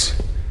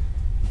space,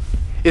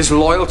 is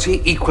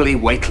loyalty equally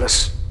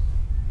weightless?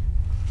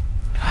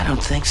 I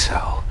don't think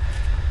so.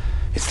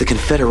 It's the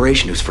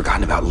Confederation who's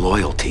forgotten about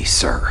loyalty,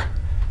 sir.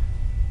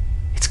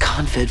 It's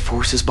Confed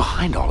forces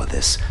behind all of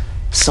this.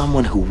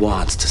 Someone who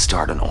wants to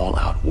start an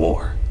all-out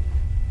war.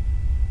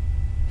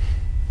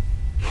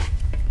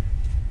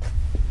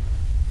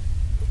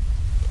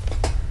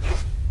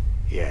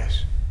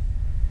 Yes.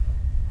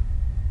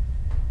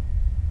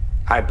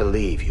 I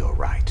believe you're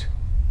right.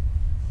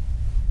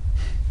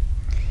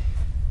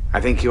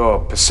 I think your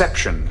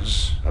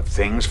perceptions of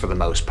things, for the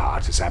most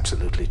part, is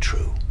absolutely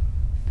true.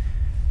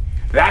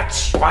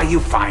 That's why you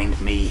find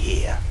me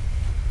here.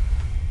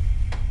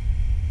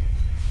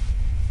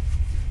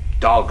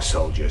 Dog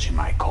soldiers, you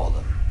might call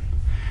them.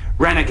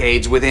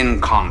 Renegades within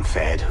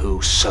Confed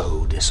who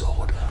sow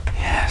disorder.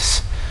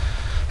 Yes.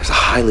 There's a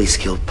highly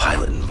skilled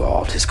pilot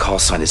involved. His call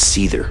sign is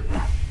Seether.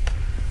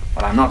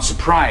 Well, I'm not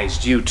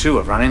surprised you two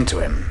have run into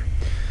him.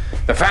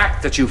 The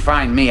fact that you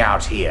find me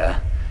out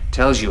here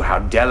tells you how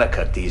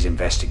delicate these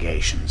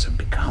investigations have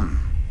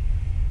become.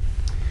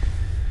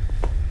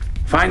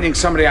 Finding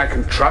somebody I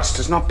can trust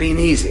has not been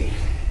easy.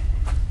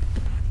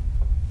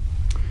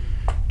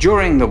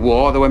 During the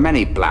war, there were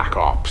many black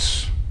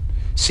ops,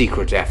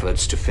 secret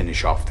efforts to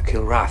finish off the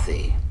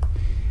Kilrathi.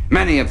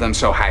 Many of them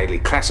so highly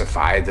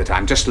classified that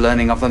I'm just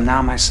learning of them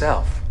now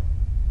myself.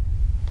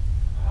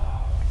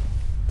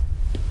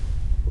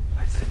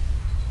 Like the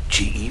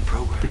GE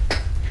program?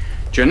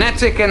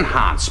 Genetic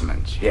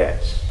enhancement,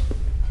 yes.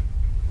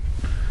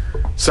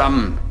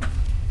 Some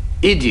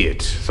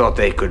idiot thought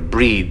they could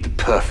breed the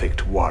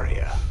perfect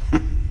warrior.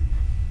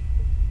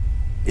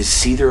 Is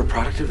Seether a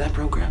product of that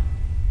program?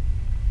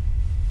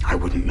 I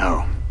wouldn't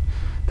know.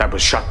 That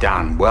was shut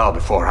down well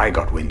before I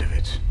got wind of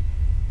it.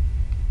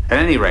 At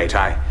any rate,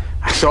 I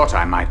thought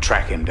I might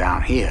track him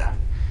down here.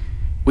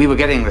 We were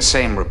getting the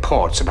same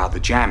reports about the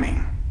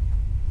jamming.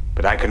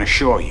 But I can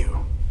assure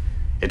you,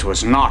 it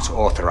was not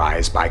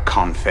authorized by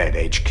Confed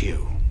HQ.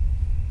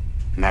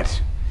 And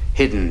that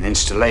hidden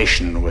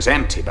installation was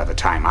empty by the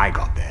time I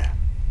got there.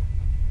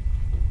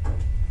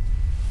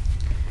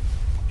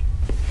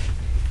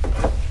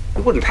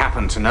 You wouldn't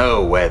happen to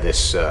know where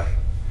this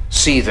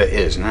Seether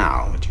is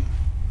now, would you?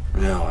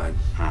 No,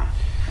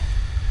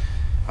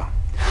 Well,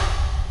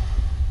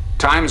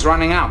 time's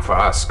running out for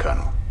us,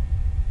 Colonel.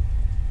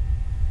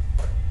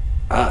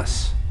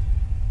 Us?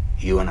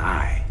 You and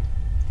I.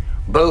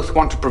 Both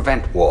want to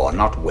prevent war,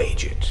 not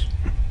wage it.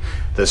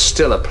 There's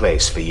still a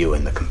place for you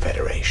in the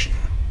Confederation.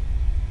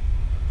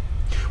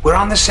 We're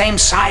on the same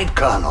side,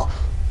 Colonel.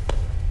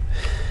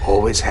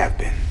 Always have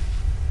been.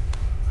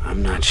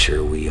 I'm not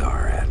sure we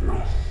are,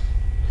 Admiral.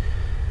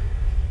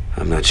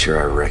 I'm not sure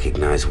I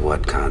recognize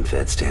what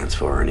CONFED stands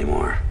for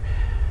anymore.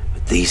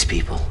 But these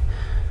people,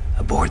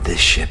 aboard this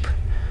ship,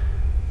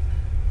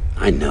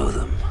 I know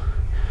them.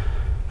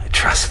 I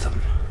trust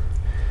them.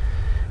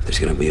 If there's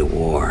gonna be a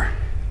war,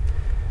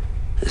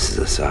 this is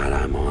the side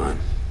I'm on.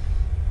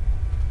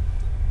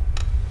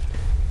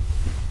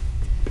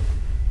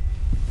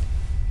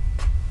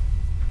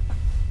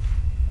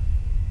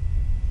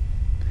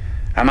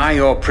 Am I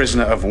your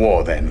prisoner of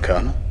war then,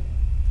 Colonel?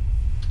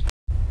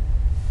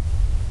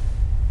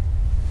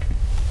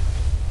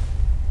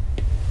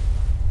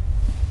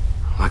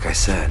 Like I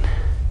said,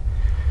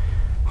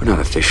 we're not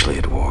officially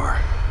at war.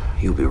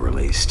 You'll be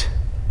released.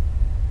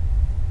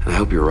 And I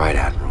hope you're right,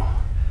 Admiral.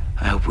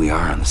 I hope we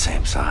are on the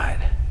same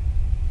side.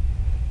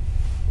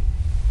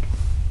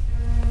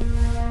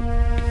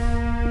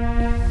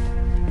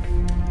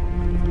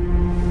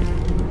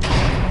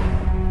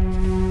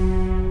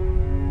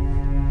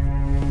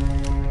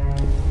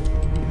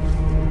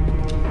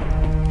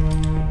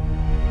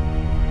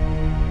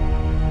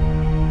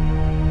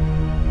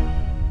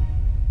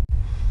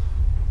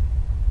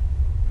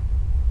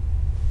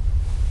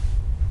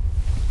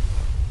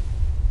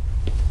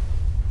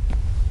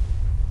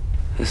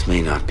 This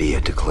may not be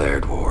a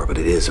declared war, but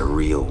it is a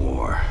real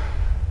war.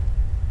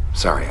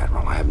 Sorry,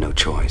 Admiral, I have no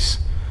choice.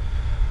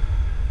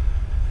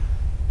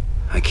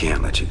 I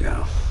can't let you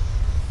go.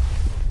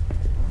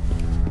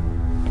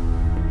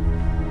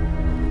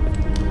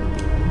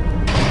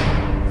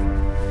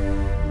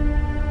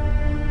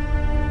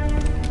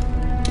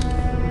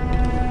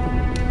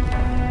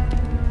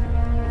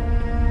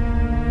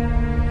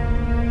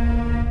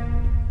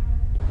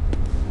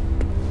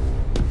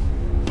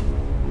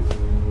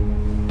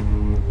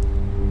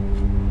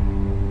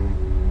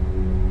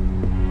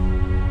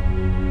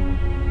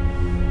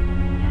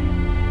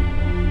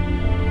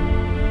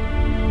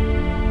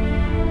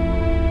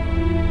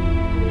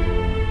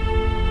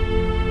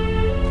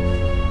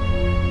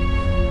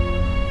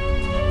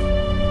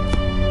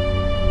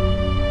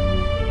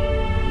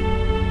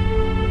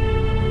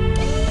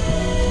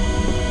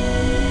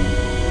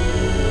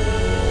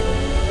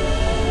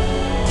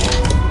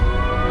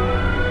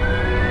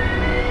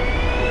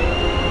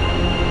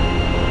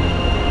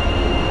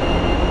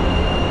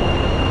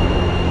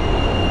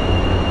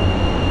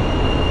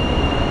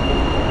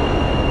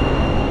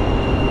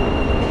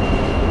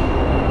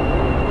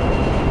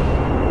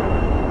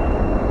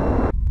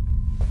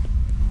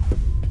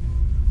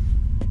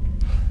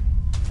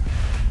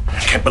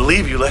 I can't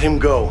believe you let him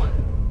go.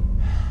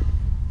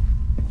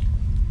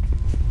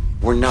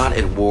 We're not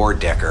at war,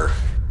 Decker.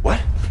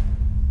 What?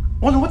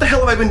 Well, then what the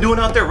hell have I been doing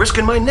out there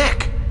risking my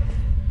neck?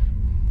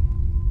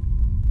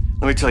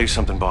 Let me tell you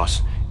something,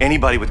 boss.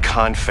 Anybody with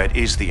CONFED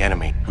is the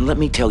enemy. And let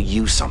me tell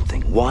you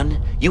something.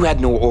 One, you had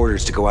no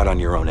orders to go out on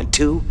your own. And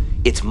two,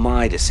 it's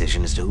my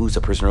decision as to who's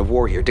a prisoner of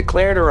war here,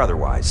 declared or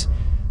otherwise.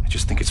 I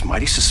just think it's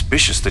mighty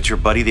suspicious that your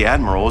buddy, the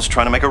Admiral, is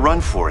trying to make a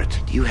run for it.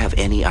 Do you have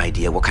any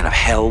idea what kind of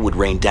hell would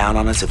rain down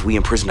on us if we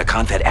imprisoned a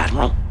CONFED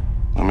Admiral?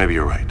 Well, maybe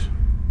you're right.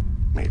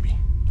 Maybe.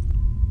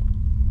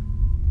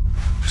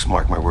 Just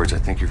mark my words, I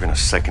think you're gonna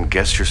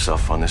second-guess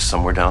yourself on this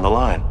somewhere down the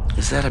line.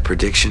 Is that a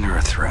prediction or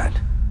a threat?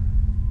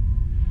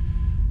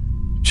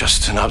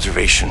 Just an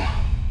observation.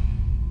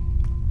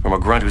 From a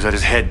grunt who's had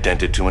his head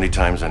dented too many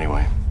times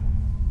anyway.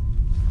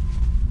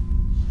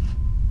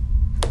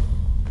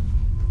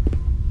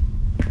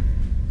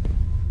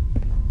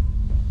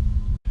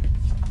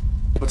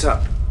 What's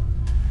up?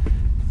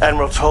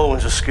 Admiral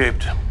Tolwyn's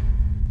escaped.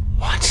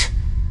 What?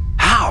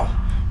 How?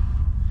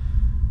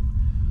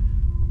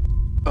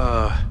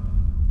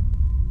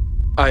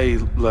 I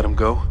let him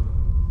go.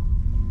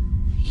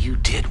 You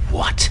did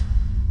what?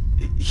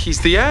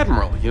 He's the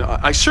Admiral. You know,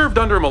 I served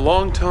under him a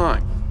long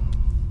time.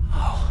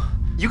 Oh.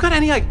 You got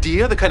any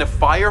idea the kind of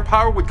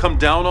firepower would come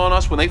down on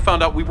us when they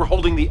found out we were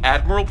holding the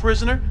Admiral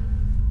prisoner?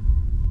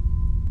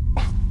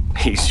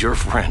 He's your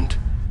friend.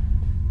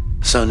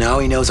 So now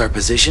he knows our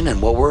position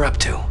and what we're up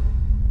to.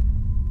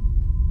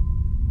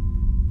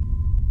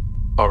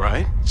 All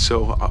right,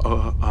 so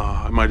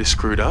I might have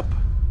screwed up.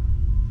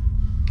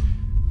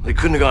 They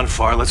couldn't have gone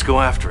far. Let's go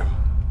after him.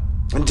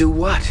 And do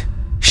what?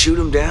 Shoot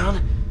him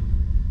down?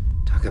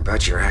 Talk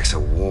about your acts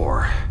of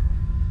war.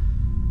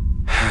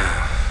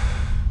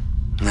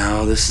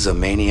 No, this is a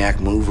maniac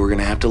move we're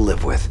gonna have to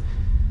live with.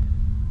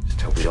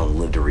 Just hope we don't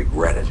live to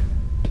regret it.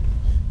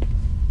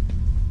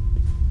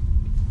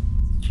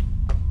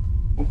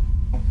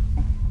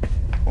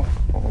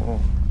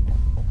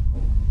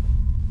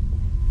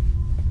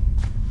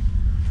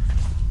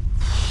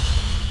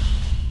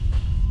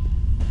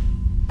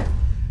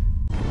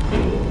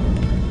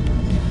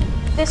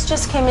 This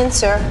just came in,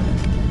 sir.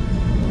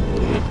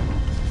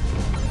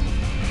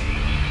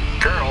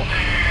 Colonel,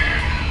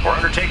 we're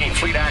undertaking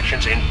fleet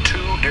actions in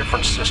 2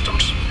 different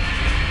systems.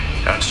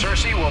 And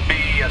Cersei will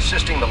be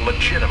assisting the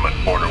legitimate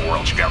Border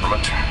Worlds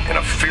government in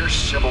a fierce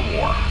civil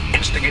war,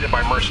 instigated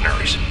by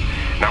mercenaries.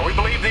 Now, we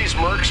believe these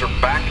mercs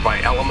are backed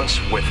by elements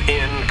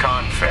within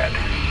CONFED,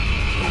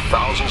 and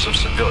thousands of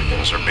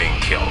civilians are being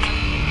killed.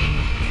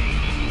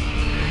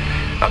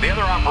 Now, the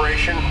other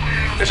operation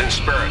is in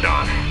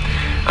Spiridon,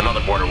 another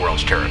Border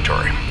Worlds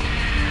territory,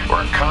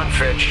 where a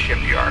Confed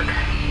shipyard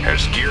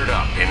has geared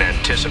up in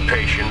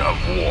anticipation of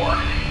war.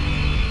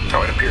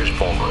 Now, it appears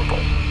vulnerable,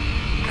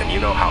 and you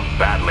know how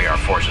badly our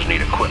forces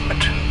need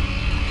equipment.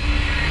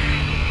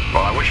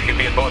 Well, I wish you could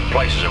be in both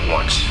places at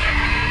once,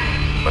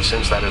 but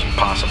since that isn't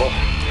possible,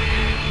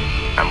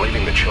 I'm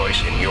leaving the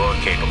choice in your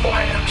capable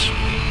hands.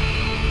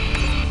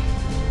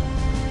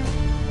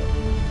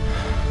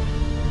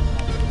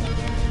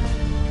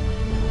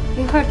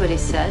 You heard what he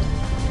said.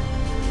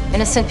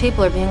 Innocent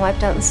people are being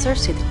wiped out in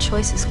Cersei. The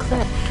choice is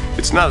clear.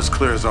 It's not as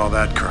clear as all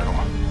that, Colonel.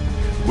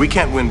 We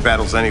can't win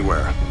battles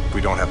anywhere if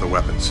we don't have the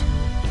weapons.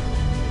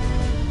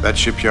 That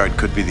shipyard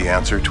could be the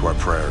answer to our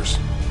prayers.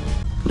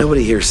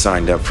 Nobody here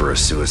signed up for a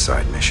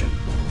suicide mission.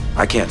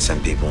 I can't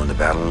send people into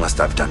battle unless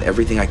I've done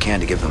everything I can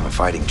to give them a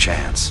fighting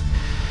chance.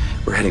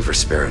 We're heading for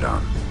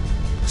Spiridon.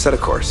 Set a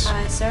course.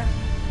 Aye, sir.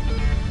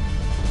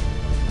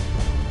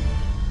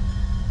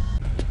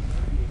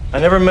 I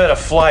never met a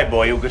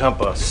flyboy who could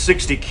hump a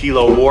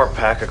 60-kilo war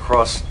pack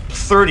across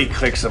 30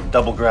 clicks of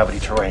double-gravity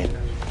terrain.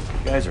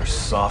 You guys are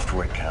soft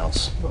where it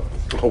counts.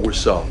 Oh, we're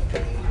soft.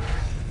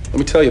 Let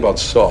me tell you about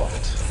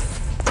soft.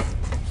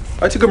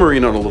 I took a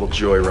Marine on a little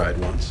joyride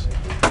once.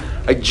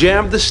 I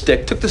jammed the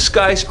stick, took the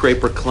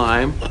skyscraper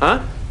climb,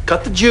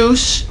 cut the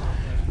juice,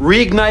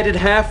 reignited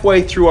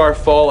halfway through our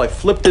fall. I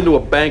flipped into a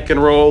bank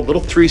and roll,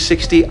 little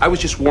 360. I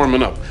was just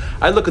warming up.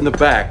 I look in the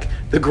back.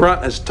 The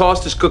grunt has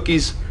tossed his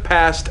cookies,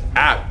 passed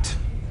out.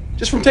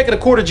 Just from taking a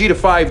quarter G to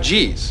 5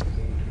 Gs.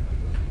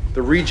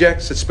 The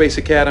rejects at Space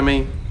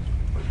Academy,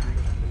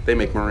 they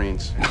make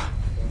Marines.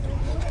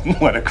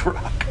 What a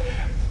crock.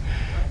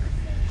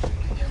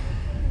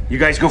 You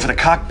guys go for the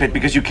cockpit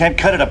because you can't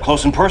cut it up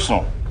close and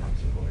personal.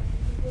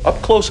 Up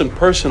close and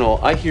personal,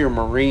 I hear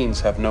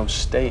Marines have no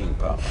staying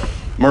power.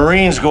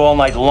 Marines go all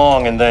night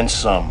long and then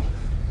some.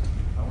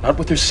 Not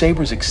with their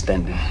sabers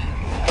extended.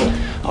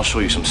 I'll show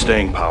you some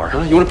staying power.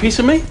 Huh? You want a piece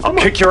of me? I'll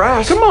kick your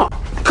ass. Come on.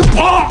 Come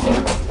on.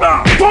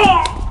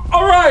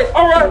 All right.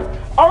 All right.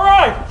 All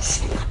right.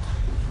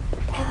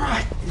 All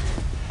right.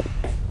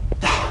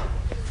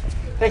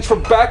 Thanks for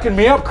backing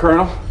me up,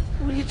 Colonel.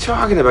 What are you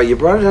talking about? You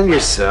brought it on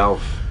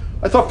yourself.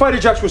 I thought fighter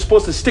jets were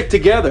supposed to stick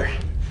together.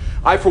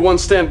 I, for one,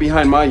 stand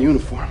behind my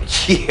uniform.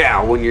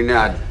 Yeah, when you're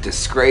not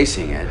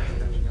disgracing it.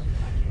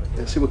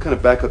 Let's see what kind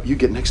of backup you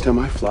get next time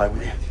I fly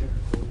with you.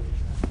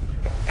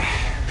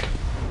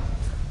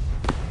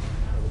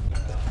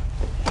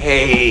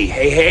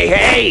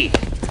 Hey!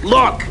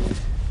 Look!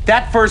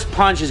 That first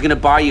punch is gonna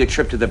buy you a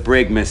trip to the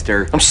brig,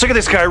 mister. I'm sick of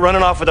this guy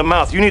running off with the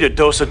mouth. You need a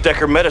dose of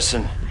Decker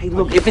medicine. Hey,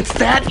 look, if it's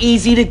that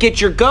easy to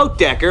get your goat,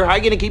 Decker, how are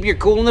you gonna keep your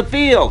cool in the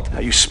field? Now,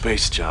 you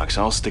space jocks,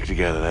 I'll stick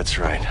together, that's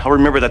right. I'll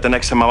remember that the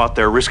next time I'm out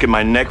there risking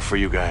my neck for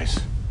you guys.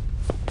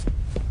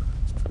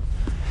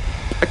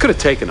 I could have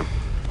taken him.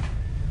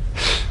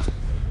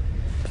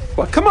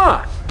 Well, come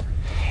on!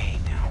 Hey,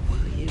 now,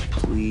 will you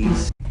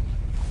please?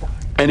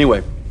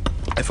 Anyway,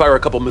 I fire a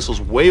couple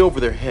missiles way over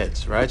their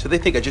heads, right? So they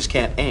think I just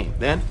can't aim.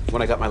 Then,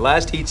 when I got my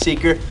last heat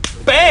seeker,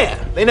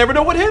 bam! They never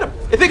know what hit them.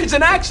 They think it's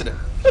an accident.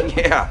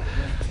 Yeah,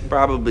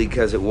 probably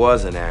because it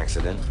was an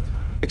accident.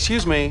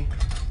 Excuse me,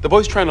 the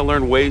boy's trying to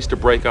learn ways to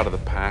break out of the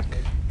pack,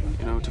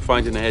 you know, to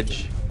find an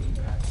edge.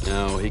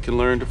 Now, he can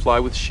learn to fly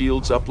with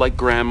shields up like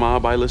Grandma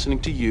by listening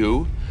to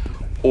you,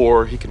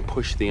 or he can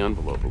push the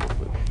envelope a little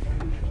bit.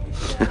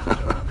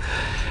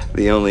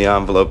 The only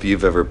envelope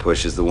you've ever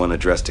pushed is the one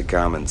addressed to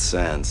common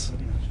sense.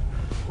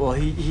 Well,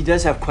 he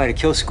does have quite a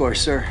kill score,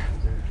 sir.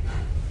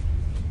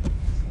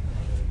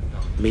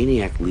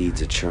 Maniac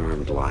leads a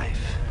charmed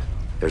life.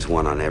 There's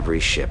one on every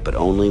ship, but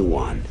only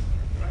one.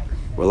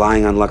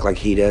 Relying on luck like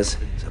he does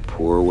is a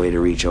poor way to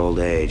reach old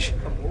age.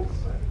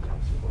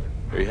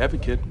 There you have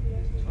it, kid.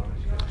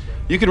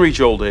 You can reach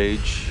old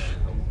age,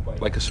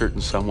 like a certain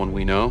someone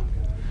we know,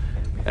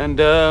 and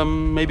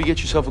maybe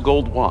get yourself a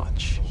gold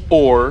watch.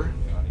 Or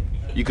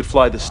you could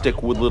fly the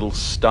stick with little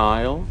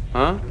style,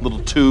 little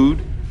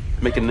tood,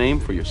 make a name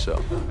for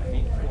yourself.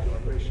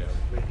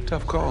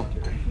 Tough call.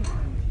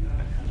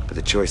 But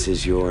the choice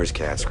is yours,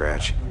 Cat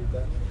Scratch.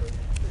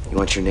 You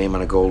want your name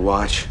on a gold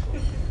watch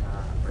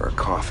or a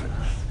coffin?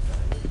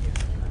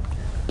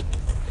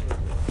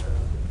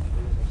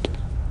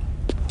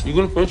 You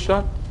gonna finish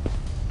that?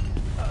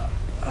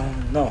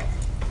 No.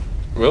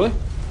 Really?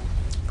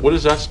 What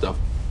is that stuff?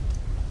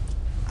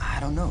 I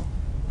don't know.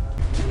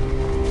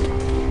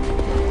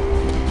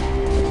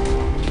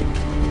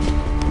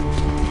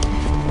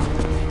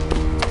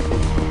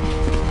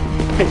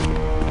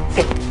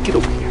 Hey, get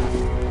over here.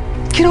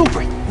 Get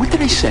over here. What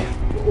did I say?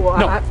 Well,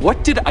 no,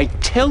 what did I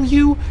tell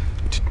you?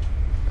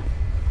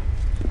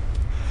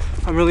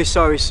 I'm really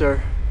sorry,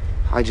 sir.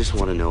 I just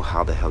want to know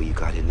how the hell you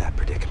got in that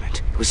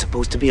predicament. It was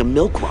supposed to be a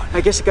milk run.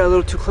 I guess it got a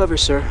little too clever,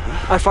 sir.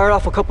 I fired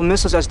off a couple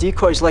missiles as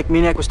decoys like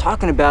Maniac was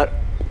talking about,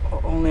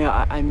 only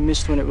I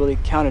missed when it really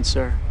counted,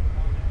 sir.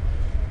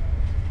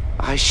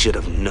 I should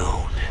have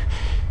known.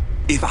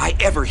 If I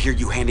ever hear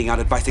you handing out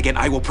advice again,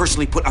 I will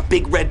personally put a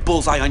big red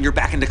bullseye on your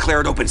back and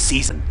declare it open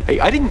season. Hey,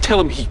 I didn't tell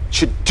him he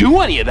should do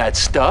any of that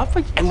stuff.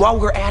 And while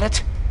we're at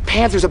it,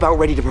 Panther's about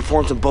ready to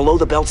perform some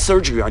below-the-belt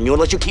surgery on you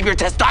unless you keep your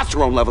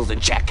testosterone levels in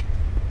check.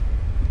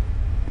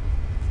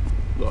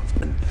 Look,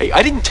 hey,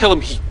 I didn't tell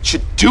him he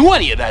should do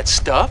any of that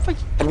stuff.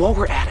 And while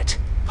we're at it,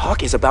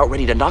 Hawk is about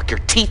ready to knock your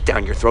teeth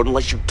down your throat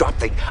unless you drop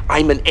the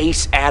 "I'm an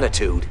ace"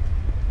 attitude.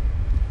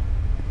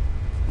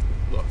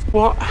 Look,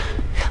 well,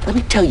 let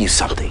me tell you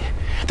something.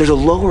 There's a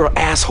lower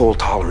asshole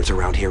tolerance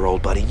around here,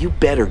 old buddy. You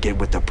better get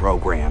with the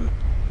program.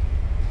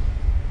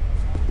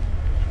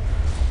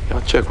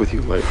 I'll check with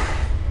you later.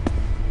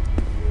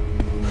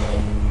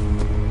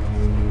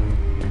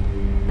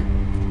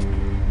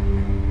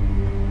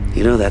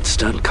 You know, that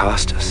stunt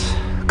cost us.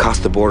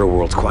 Cost the border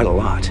worlds quite a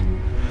lot.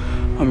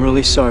 I'm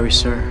really sorry,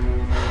 sir.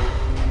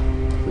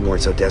 We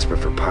weren't so desperate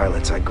for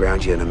pilots. I'd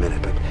ground you in a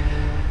minute, but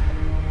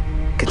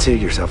consider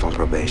yourself on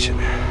probation.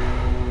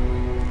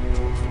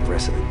 The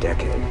rest of the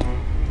decade.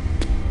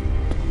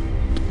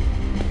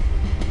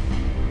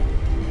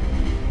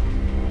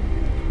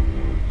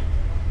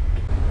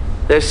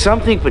 There's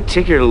something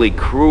particularly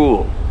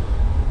cruel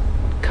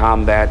when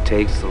combat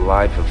takes the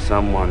life of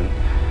someone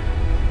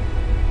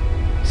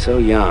so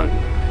young.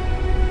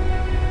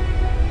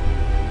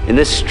 In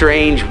this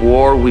strange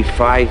war we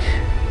fight,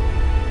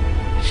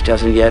 which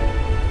doesn't yet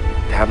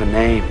have a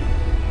name.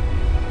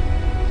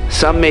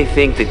 Some may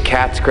think that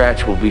Cat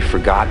Scratch will be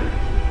forgotten.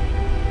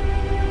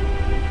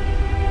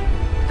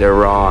 They're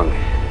wrong.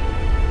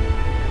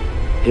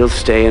 He'll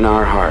stay in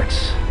our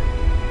hearts.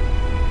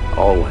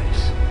 Always.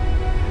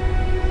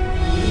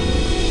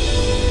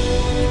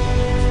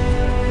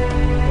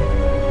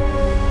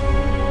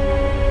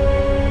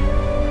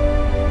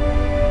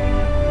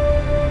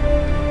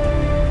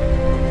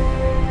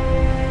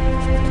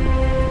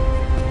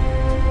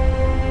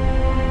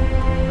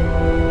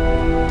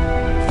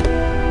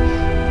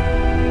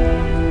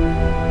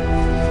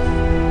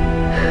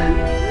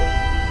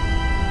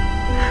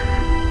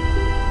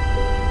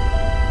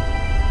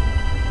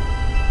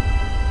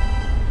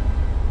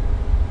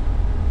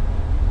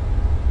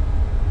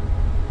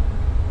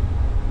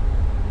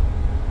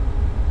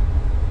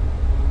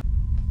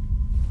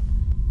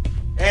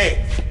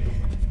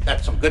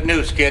 Good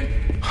news, kid.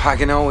 I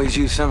can always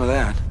use some of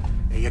that.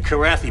 Your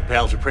Karathi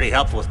pals are pretty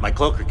helpful with my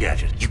cloaker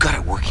gadget. You got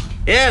it working?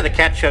 Yeah, the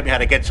cat showed me how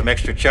to get some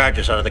extra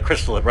charges out of the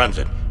crystal that runs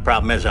it.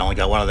 Problem is, I only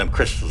got one of them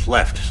crystals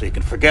left, so you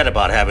can forget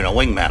about having a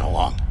wingman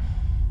along.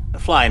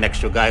 Flying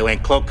next to a guy who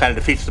ain't cloaked kind of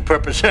defeats the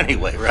purpose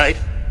anyway, right?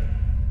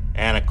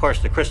 And of course,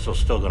 the crystal's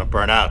still gonna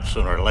burn out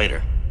sooner or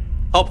later.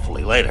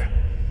 Hopefully later.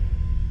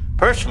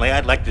 Personally,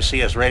 I'd like to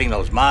see us raiding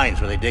those mines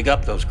where they dig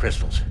up those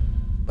crystals.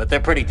 But they're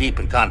pretty deep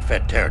in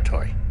Confed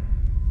territory.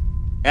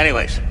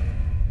 Anyways,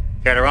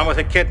 care to run with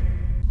it, kid?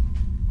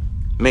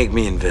 Make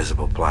me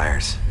invisible,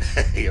 Pliers.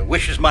 Your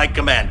wish is my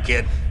command,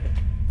 kid.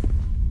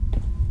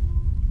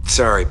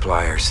 Sorry,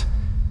 Pliers.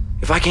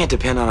 If I can't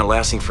depend on it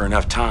lasting for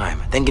enough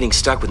time, then getting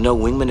stuck with no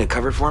wingman to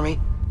cover for me?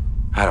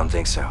 I don't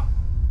think so.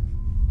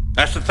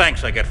 That's the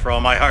thanks I get for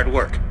all my hard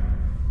work.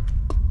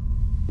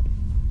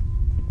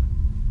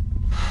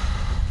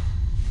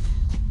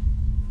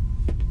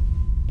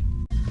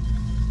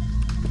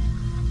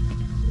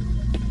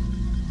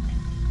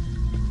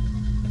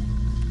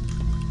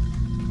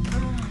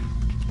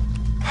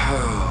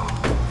 Oh.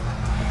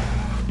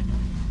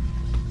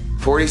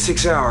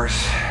 46 hours.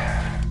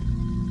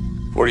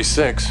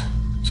 46?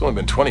 It's only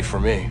been 20 for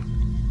me.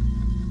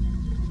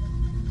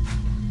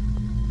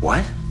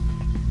 What?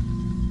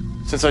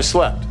 Since I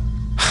slept.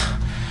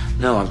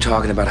 No, I'm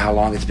talking about how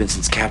long it's been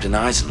since Captain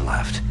Eisen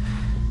left.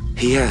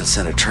 He hasn't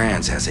sent a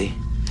trans, has he?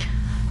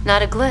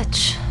 Not a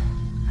glitch.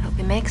 Hope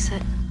he makes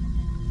it.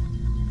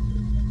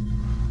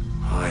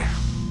 Boy,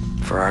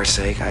 for our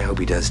sake, I hope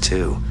he does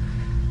too.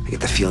 I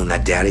get the feeling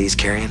that data he's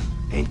carrying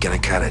ain't gonna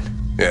cut it.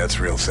 Yeah, it's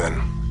real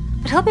thin.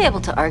 But he'll be able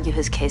to argue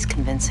his case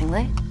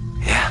convincingly.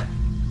 Yeah.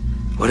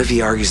 What if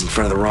he argues in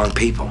front of the wrong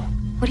people?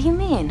 What do you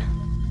mean?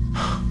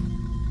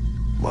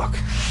 Look.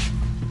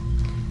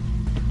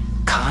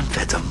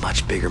 Confed's a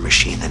much bigger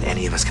machine than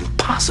any of us can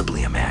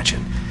possibly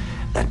imagine.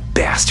 That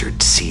bastard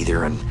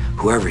Seether and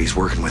whoever he's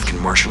working with can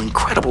marshal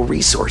incredible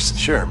resources.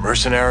 Sure,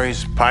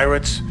 mercenaries,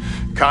 pirates,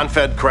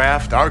 Confed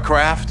craft, our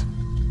craft.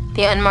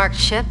 The unmarked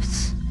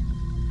ships?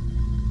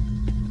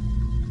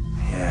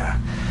 Yeah.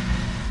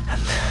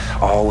 And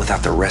all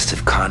without the rest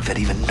of Confed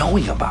even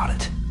knowing about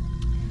it.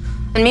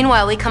 And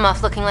meanwhile, we come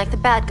off looking like the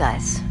bad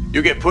guys.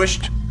 You get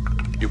pushed,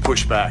 you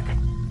push back.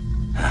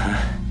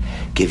 Uh-huh.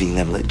 Giving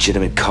them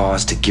legitimate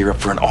cause to gear up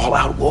for an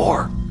all-out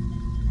war.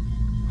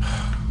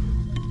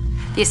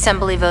 The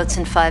assembly votes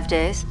in 5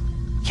 days?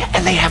 Yeah,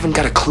 and they haven't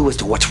got a clue as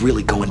to what's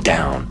really going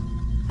down.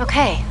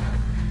 Okay,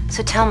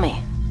 so tell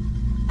me,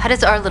 how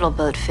does our little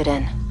boat fit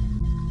in?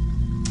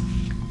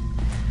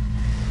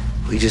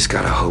 We just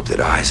gotta hope that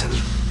Eisen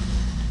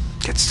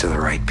gets to the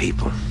right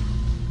people.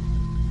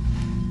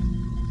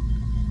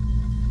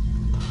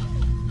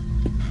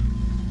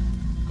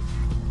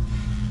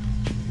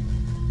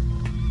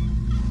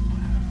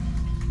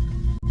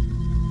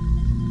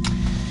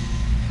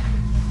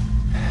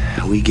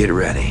 we get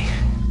ready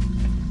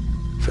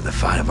for the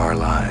fight of our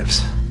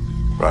lives.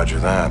 Roger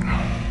that.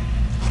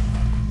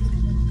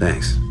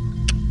 Thanks.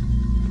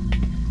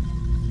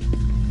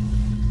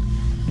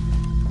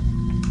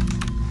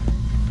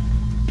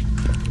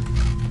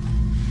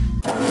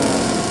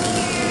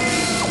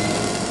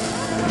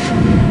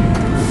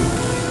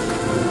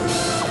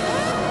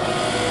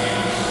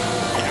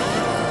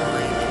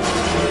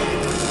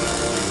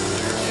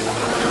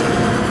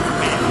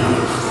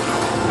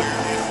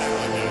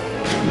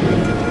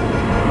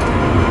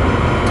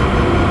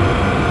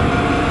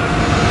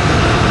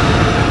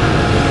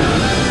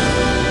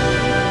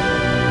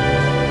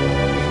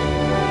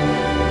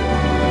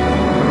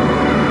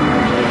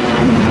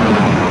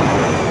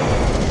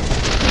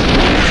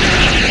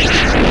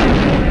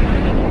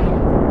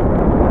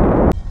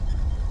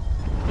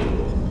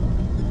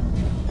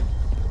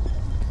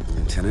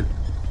 Lieutenant?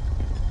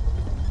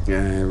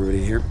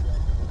 Everybody here?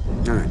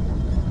 All right.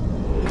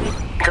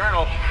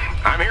 Colonel,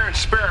 I'm here in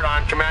spirit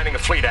on commanding a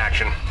fleet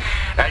action.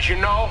 As you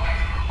know,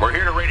 we're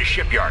here to raid a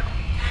shipyard.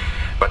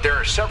 But there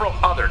are several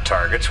other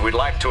targets we'd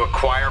like to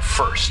acquire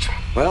first.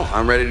 Well,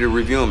 I'm ready to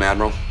review them,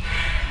 Admiral.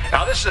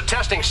 Now, this is a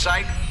testing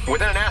site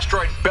within an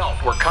asteroid belt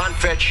where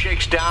Confed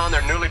shakes down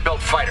their newly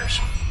built fighters.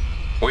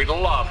 We'd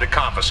love to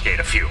confiscate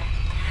a few.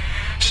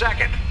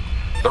 Second,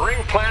 the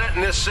ring planet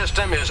in this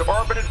system is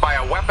orbited by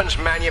a weapons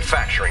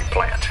manufacturing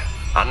plant,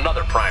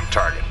 another prime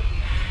target.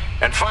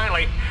 And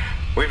finally,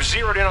 we've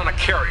zeroed in on a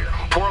carrier,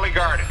 poorly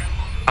guarded,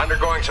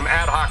 undergoing some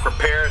ad hoc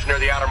repairs near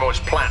the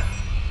outermost planet.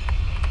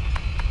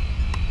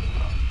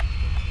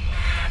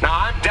 Now,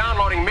 I'm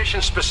downloading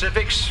mission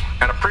specifics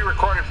and a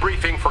pre-recorded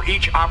briefing for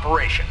each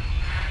operation.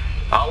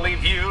 I'll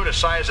leave you to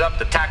size up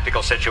the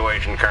tactical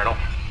situation, Colonel,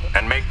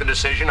 and make the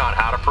decision on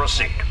how to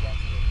proceed.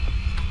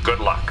 Good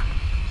luck.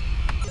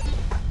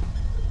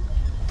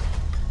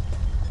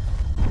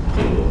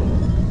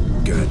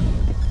 Good.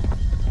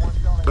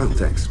 Oh,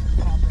 thanks.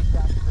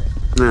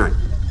 All right.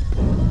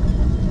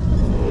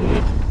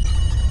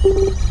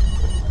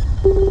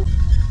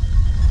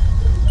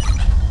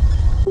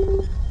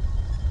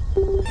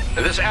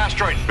 This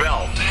asteroid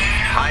belt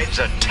hides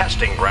a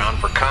testing ground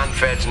for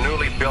Confed's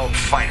newly built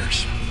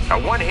fighters.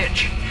 Now, one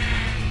hitch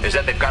is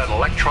that they've got an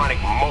electronic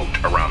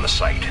moat around the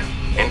site,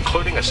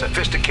 including a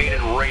sophisticated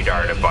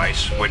radar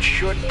device, which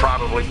should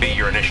probably be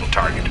your initial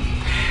target,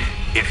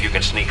 if you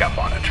can sneak up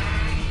on it.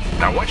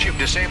 Now, once you've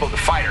disabled the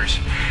fighters,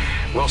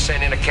 we'll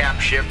send in a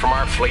cap ship from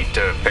our fleet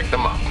to pick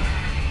them up.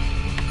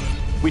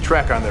 We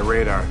track on their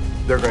radar.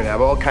 They're going to have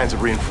all kinds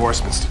of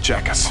reinforcements to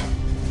check us.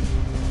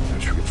 I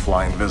wish we could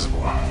fly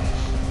invisible.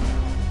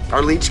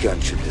 Our leech gun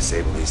should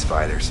disable these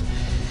fighters.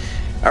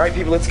 All right,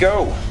 people, let's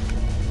go.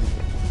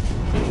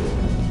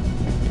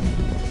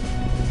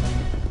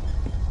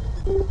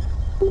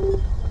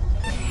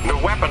 The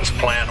weapons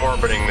plant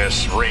orbiting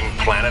this ring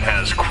planet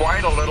has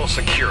quite a little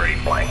security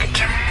blanket.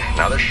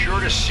 Now, they're sure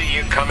to see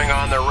you coming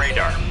on their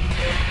radar.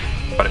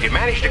 But if you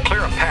manage to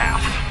clear a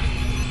path,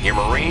 your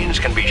Marines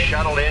can be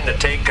shuttled in to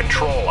take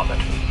control of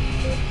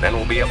it. Then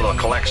we'll be able to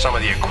collect some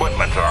of the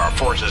equipment that our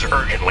forces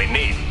urgently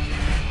need.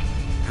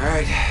 All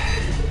right,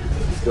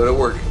 let's go to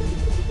work.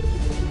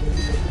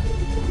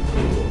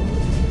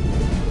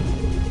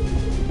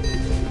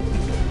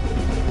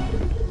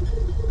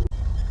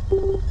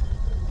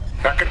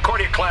 Our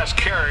Concordia-class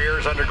carrier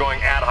is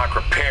undergoing ad hoc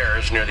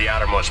repairs near the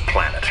outermost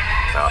planet.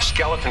 Now, a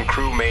skeleton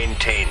crew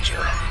maintains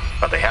her,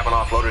 but they haven't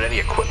offloaded any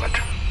equipment.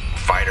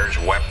 Fighters,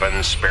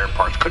 weapons, spare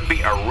parts. Could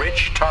be a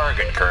rich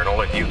target,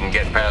 Colonel, if you can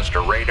get past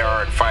her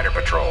radar and fighter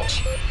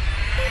patrols.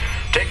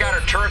 Take out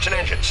her turrets and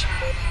engines.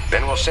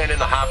 Then we'll send in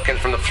the Hopkins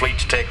from the fleet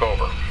to take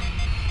over.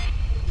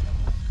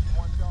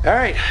 All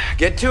right,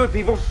 get to it,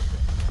 people.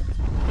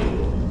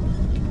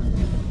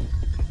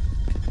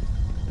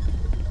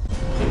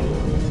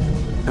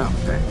 Oh,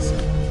 thanks.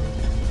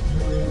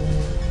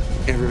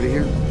 Everybody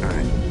here? All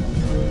right.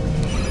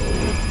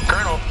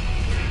 Colonel,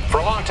 for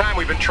a long time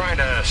we've been trying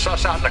to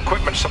suss out an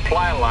equipment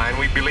supply line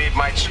we believe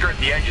might skirt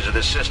the edges of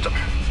this system.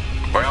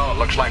 Well, it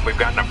looks like we've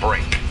gotten a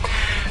break.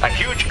 A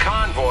huge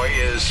convoy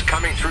is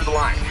coming through the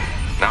line.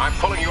 Now, I'm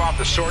pulling you off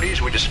the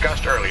sorties we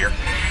discussed earlier,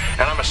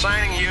 and I'm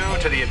assigning you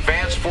to the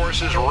advanced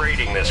forces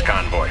raiding this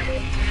convoy.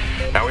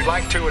 Now, we'd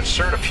like to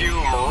insert a few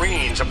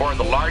Marines aboard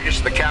the largest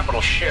of the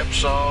capital ships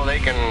so they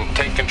can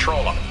take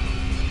control of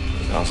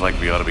it. Sounds like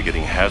we ought to be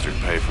getting hazard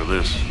pay for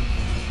this.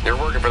 You're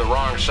working for the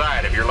wrong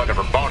side if you're looking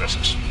for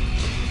bonuses.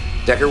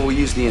 Decker, we'll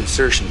use the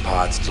insertion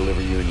pods to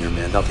deliver you and your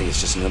men. They'll think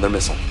it's just another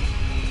missile.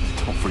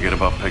 Don't forget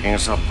about picking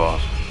us up,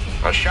 boss.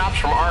 The shops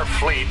from our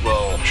fleet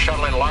will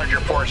shuttle in larger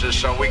forces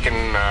so we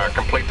can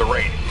complete the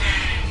raid.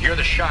 You're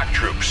the shock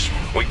troops.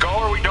 We go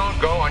or we don't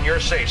go on your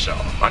say-so.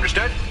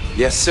 Understood?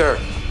 Yes, sir.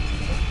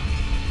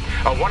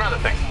 Oh, one other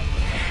thing.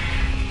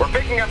 We're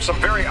picking up some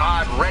very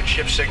odd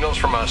redshift signals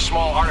from a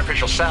small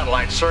artificial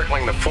satellite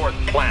circling the fourth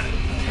planet.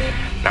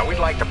 Now, we'd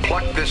like to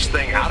pluck this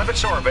thing out of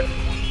its orbit,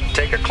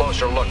 take a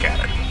closer look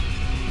at it.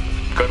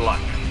 Good luck.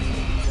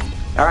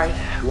 All right,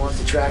 who wants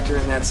to tractor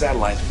in that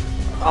satellite?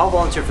 I'll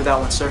volunteer for that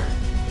one, sir.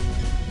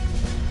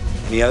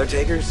 Any other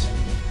takers?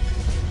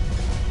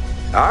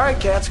 All right,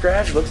 Cat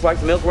Scratch. Looks like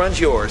the milk run's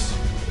yours.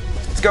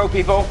 Let's go,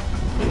 people.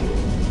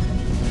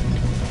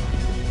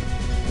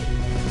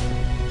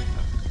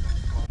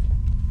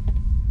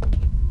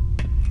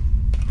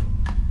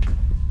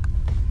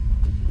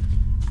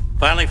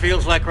 Finally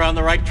feels like we're on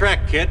the right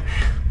track, kid.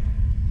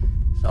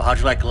 So how'd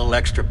you like a little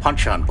extra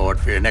punch on board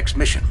for your next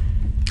mission?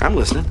 I'm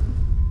listening.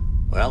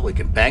 Well, we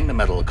can bang the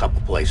metal a couple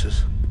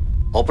places,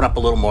 open up a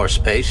little more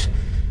space,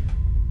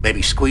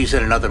 maybe squeeze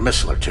in another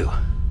missile or two.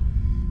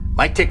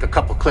 Might take a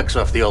couple clicks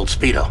off the old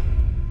Speedo,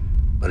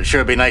 but it'd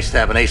sure be nice to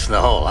have an ace in the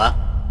hole, huh?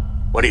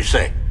 What do you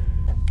say?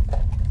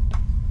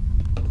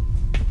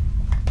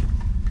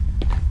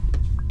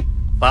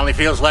 Finally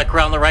feels like we're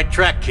on the right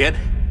track, kid.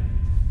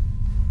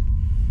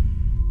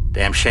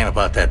 Damn shame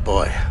about that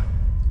boy.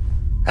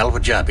 Hell of a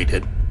job he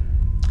did.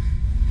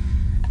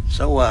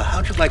 So,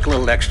 how'd you like a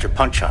little extra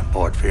punch on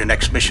board for your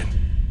next mission?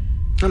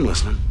 I'm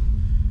listening.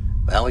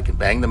 Well, we can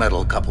bang the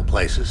metal a couple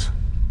places,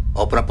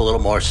 open up a little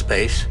more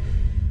space,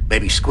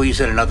 maybe squeeze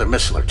in another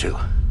missile or two.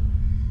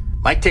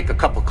 Might take a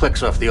couple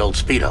clicks off the old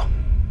Speedo,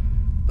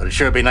 but it'd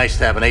sure be nice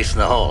to have an ace in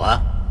the hole, huh?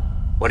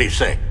 What do you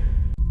say?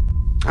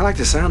 I like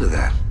the sound of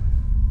that.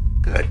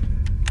 Good.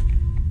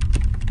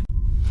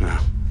 No.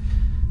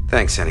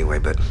 Thanks anyway,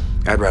 but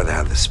I'd rather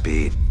have the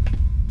speed.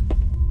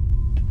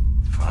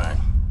 Fine.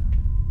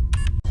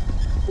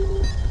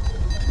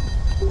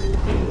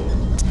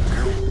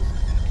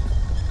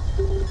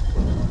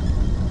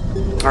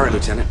 All right,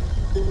 Lieutenant.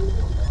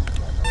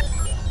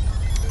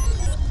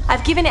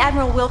 I've given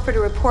Admiral Wilford a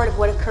report of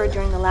what occurred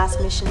during the last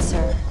mission,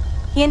 sir.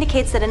 He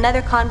indicates that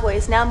another convoy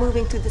is now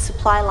moving through the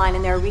supply line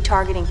and there are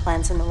retargeting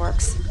plans in the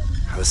works.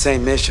 The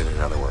same mission, in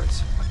other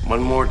words.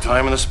 One more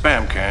time in the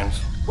spam cans.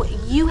 Well,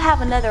 you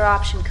have another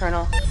option,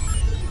 Colonel.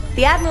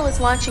 The Admiral is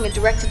launching a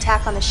direct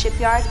attack on the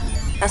shipyard.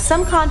 Now,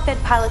 some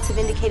Confed pilots have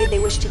indicated they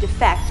wish to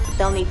defect, but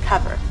they'll need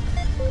cover.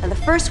 Now, the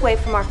first wave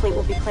from our fleet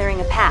will be clearing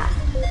a path.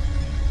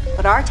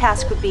 But our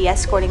task would be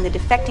escorting the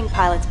defecting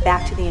pilots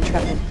back to the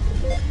Intrepid.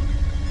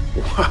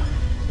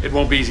 It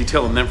won't be easy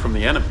telling them from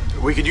the enemy.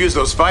 We could use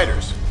those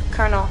fighters.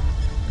 Colonel,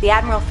 the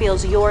Admiral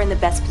feels you're in the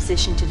best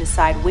position to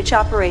decide which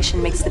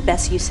operation makes the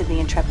best use of the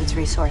Intrepid's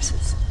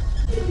resources.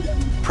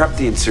 Prep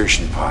the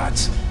insertion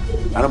pods.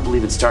 I don't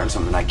believe in starting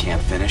something I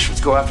can't finish.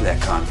 Let's go after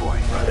that convoy.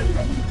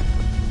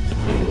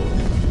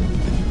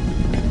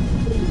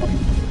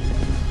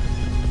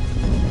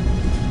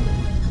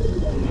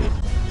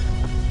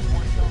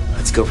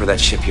 Let's go for that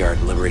shipyard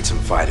and liberate some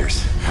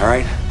fighters. All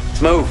right?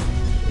 Let's move.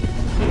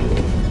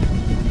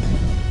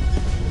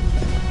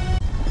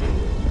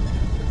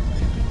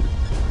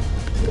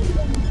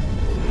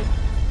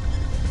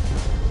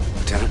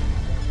 Lieutenant?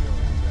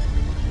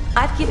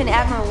 I've given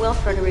Admiral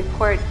Wilford a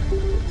report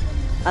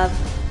of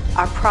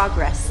our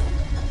progress.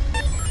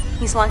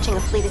 He's launching a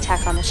fleet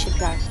attack on the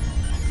shipyard.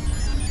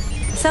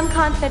 Some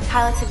Confed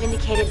pilots have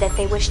indicated that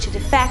they wish to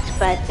defect,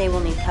 but they will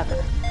need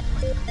cover.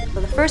 So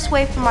the first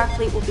wave from our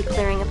fleet will be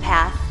clearing a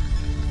path.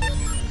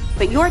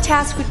 But your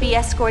task would be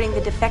escorting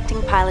the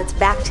defecting pilots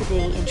back to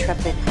the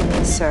Intrepid,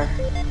 sir.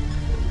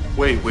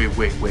 Wait.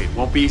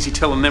 Won't be easy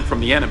telling them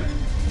from the enemy.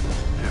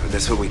 Yeah, but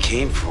that's what we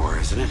came for,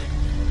 isn't it?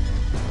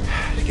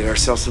 To get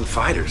ourselves some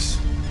fighters.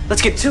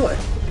 Let's get to it.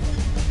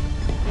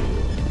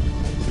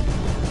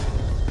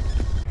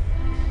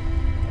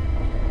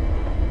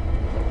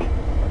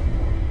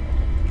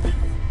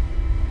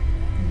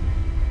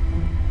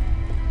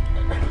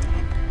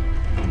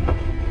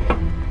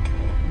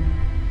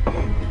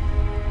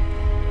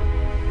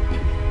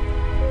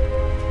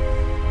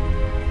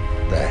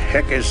 The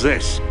heck is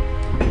this?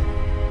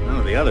 None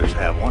of the others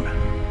have one.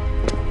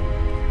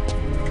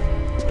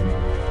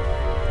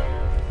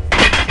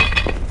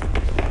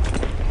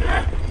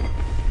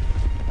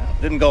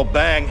 Didn't go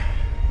bang.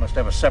 Must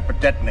have a separate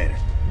detonator.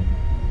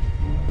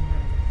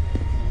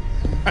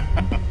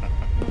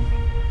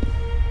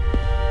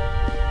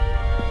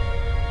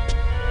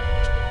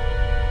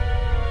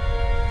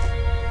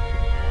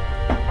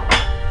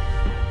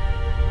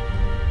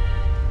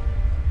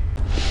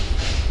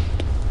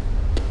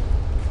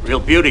 Real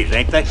beauties,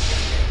 ain't they?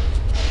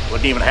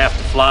 Wouldn't even have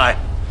to fly.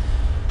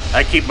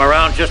 I keep them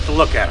around just to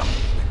look at them.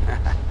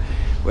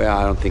 Well,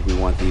 I don't think we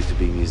want these to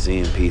be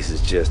museum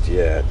pieces just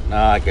yet. No,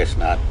 I guess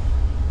not.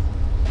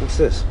 What's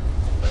this?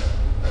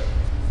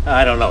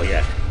 I don't know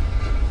yet.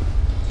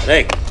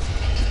 Hey,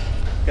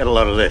 get a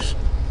load of this.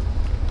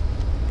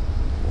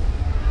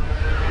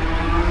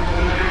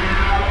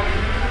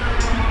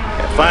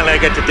 Yeah, finally, I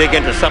get to dig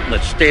into something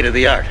that's state of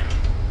the art.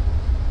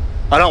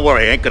 Oh, don't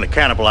worry, I ain't gonna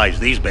cannibalize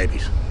these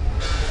babies.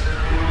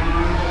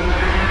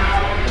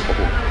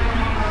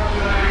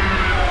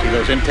 See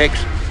those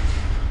intakes?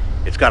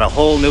 It's got a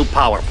whole new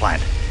power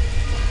plant.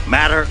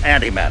 Matter,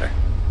 antimatter.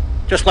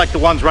 Just like the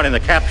ones running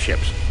the cap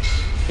ships.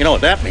 You know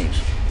what that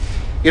means?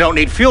 You don't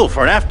need fuel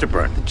for an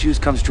afterburn. The juice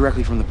comes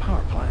directly from the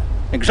power plant.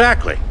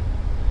 Exactly.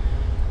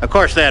 Of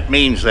course, that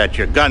means that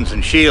your guns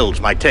and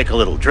shields might take a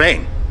little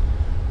drain.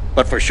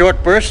 But for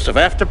short bursts of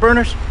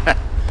afterburners,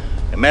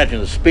 imagine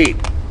the speed.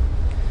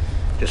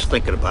 Just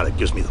thinking about it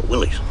gives me the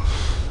willies.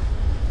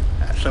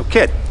 So,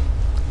 kid,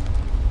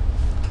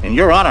 In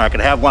your honor, I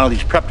could have one of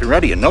these prepped and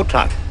ready in no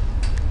time.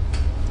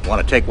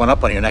 Want to take one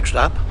up on your next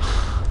stop?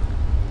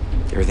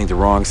 You ever think the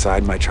wrong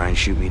side might try and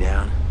shoot me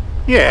down?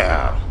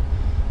 Yeah.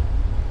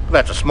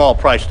 That's a small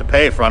price to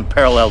pay for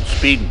unparalleled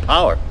speed and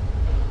power.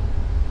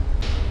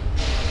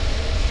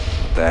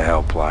 What the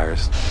hell,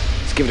 Pliers?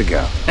 Let's give it a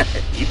go.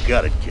 You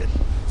got it, kid.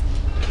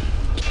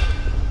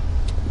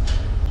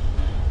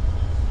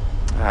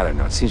 I don't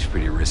know, it seems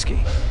pretty risky.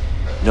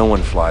 No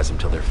one flies them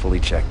till they're fully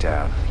checked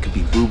out. It could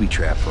be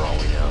booby-trapped for all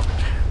we know.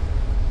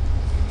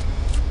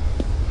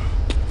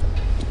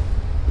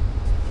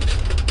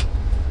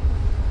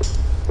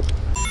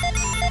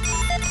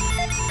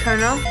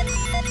 Colonel?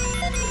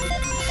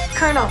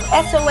 Colonel,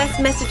 SOS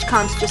message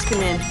comms just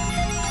come in.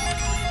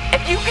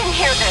 If you can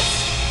hear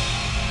this,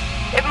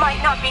 it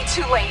might not be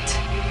too late.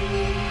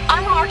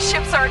 Unmarked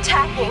ships are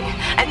attacking,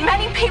 and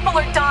many people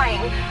are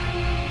dying.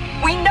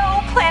 We know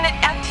planet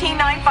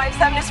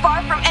FT957 is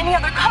far from any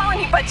other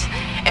colony, but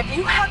if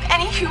you have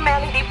any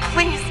humanity,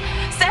 please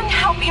send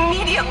help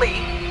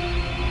immediately.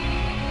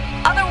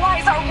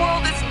 Otherwise, our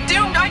world is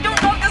doomed. I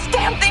don't know if this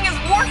damn thing is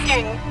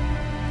working.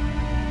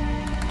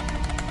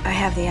 I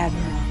have the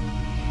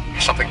Admiral.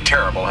 Something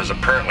terrible has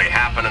apparently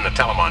happened in the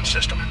Telemon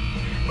system,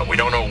 but we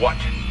don't know what.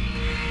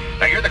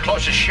 Now, you're the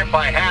closest ship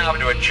I have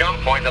to a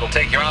jump point that'll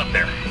take you out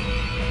there.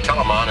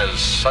 Telemon is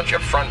such a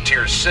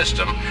frontier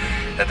system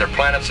that their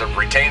planets have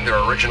retained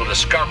their original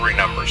discovery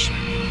numbers.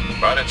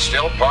 But it's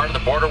still part of the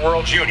Border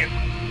Worlds Union.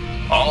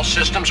 All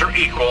systems are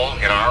equal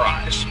in our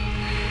eyes.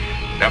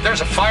 Now, if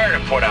there's a fire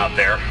to put out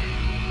there,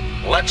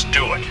 let's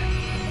do it.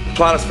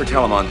 Plot us for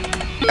Telemon.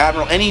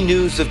 Admiral, any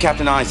news of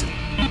Captain Eisen?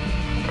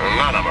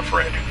 None, I'm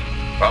afraid.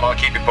 But I'll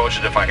keep you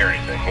posted if I hear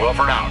anything.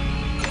 Wilford out.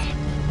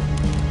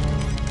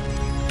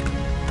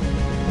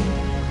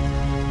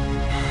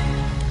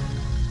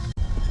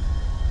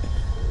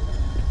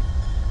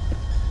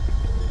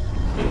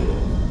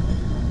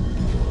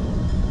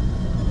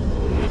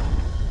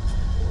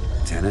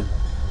 Lieutenant?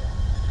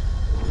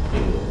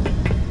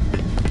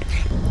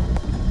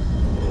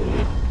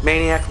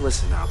 Maniac,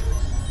 listen up.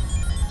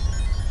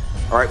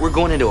 All right, we're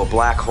going into a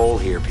black hole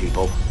here,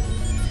 people.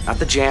 Not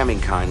the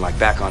jamming kind like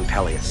back on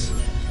Peleus,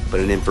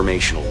 but an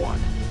informational one.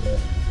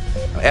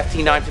 Now,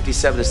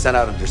 FT957 has sent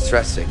out a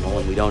distress signal,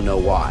 and we don't know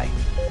why.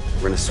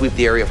 We're going to sweep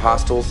the area of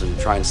hostiles and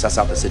try and suss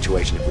out the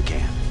situation if we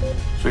can.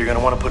 So you're going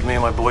to want to put me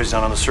and my boys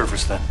down on the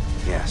surface then?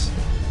 Yes.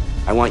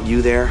 I want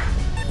you there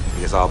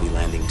because I'll be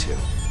landing too.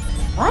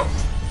 What?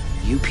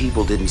 You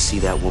people didn't see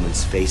that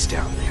woman's face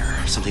down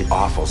there. Something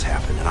awful's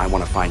happened, and I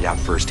want to find out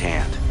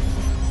firsthand.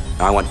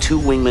 Now, I want 2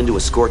 wingmen to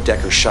escort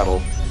Decker's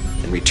shuttle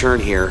and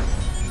return here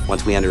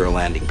once we enter a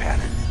landing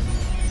pattern.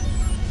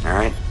 All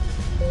right?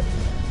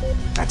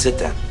 That's it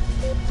then.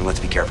 And let's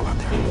be careful out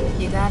there.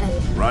 You got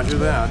it. Roger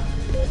that.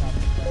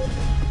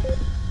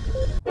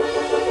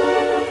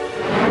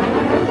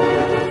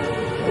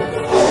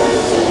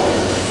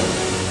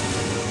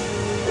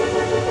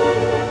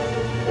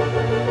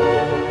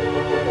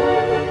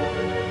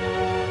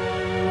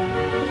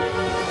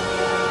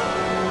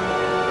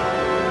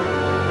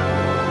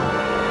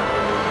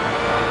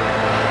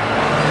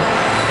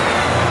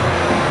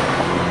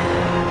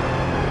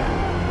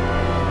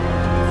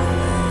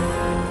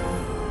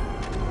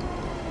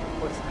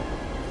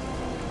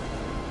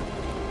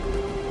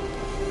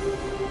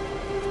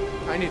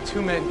 I need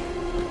 2 men.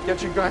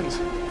 Get your guns.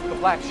 The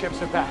black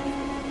ships are back.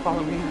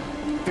 Follow me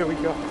now. Here we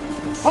go.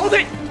 Hold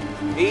it!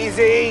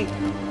 Easy.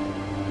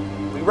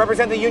 We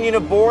represent the Union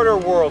of Border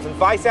Worlds and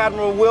Vice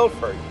Admiral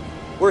Wilford.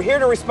 We're here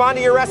to respond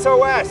to your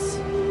SOS.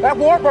 That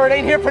warbird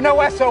ain't here for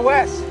no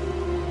SOS.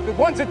 The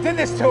ones that did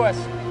this to us,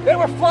 they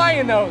were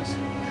flying those.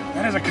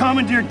 That is a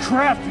commandeered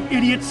craft, you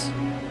idiots.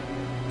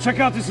 Check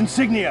out this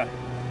insignia.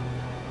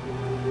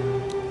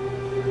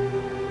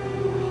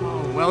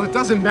 Oh, well, it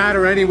doesn't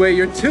matter anyway.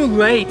 You're too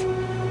late.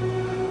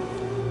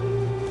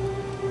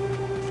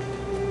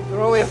 There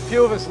are only a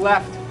few of us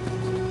left.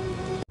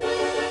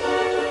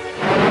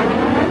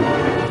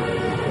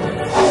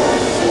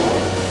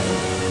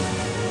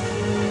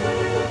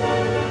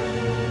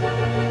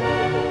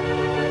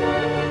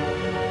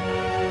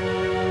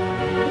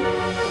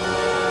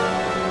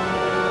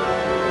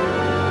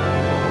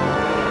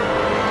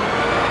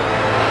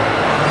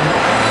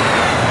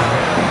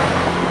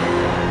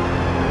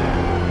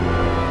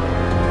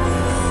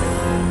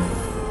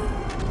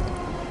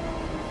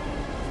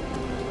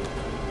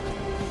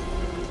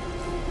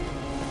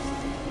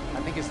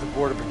 It's the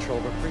Border Patrol,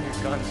 but bring your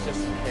guns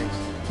just in case.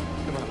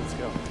 Come on, let's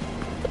go.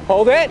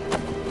 Hold it!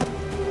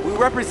 We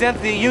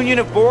represent the Union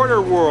of Border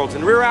Worlds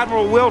and Rear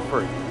Admiral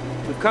Wilford.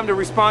 We've come to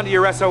respond to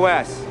your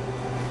SOS.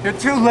 You're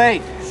too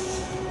late.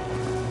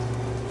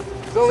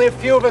 There's only a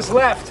few of us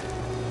left.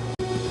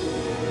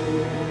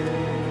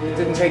 It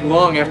didn't take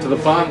long after the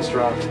bombs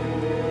dropped.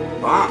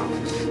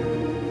 Bombs?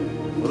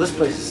 Well, this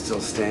place is still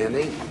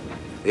standing.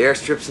 The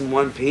airstrip's in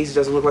one piece. It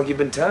doesn't look like you've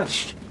been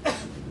touched.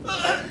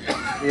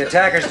 The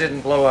attackers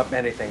didn't blow up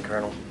anything,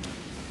 Colonel.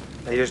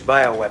 They used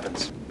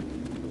bioweapons.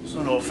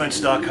 So no offense,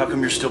 Doc, how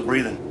come you're still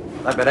breathing?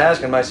 I've been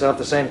asking myself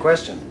the same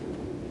question.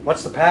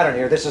 What's the pattern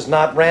here? This is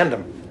not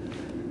random.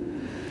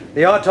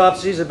 The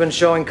autopsies have been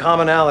showing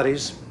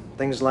commonalities.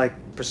 Things like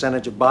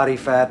percentage of body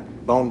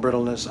fat, bone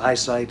brittleness,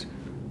 eyesight,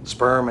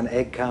 sperm and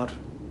egg count.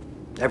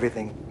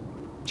 Everything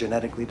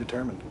genetically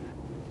determined.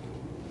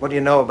 What do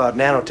you know about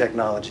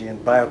nanotechnology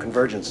and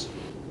bioconvergence?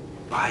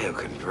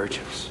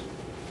 Bioconvergence?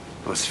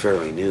 Well, it's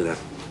fairly new. That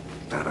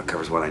about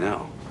covers what I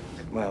know.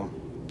 Well,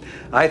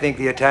 I think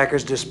the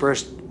attackers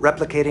dispersed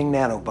replicating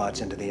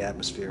nanobots into the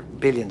atmosphere.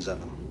 Billions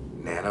of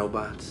them.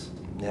 Nanobots?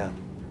 Yeah.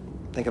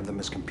 Think of them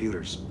as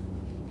computers.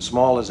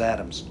 Small as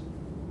atoms.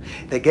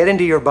 They get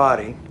into your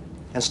body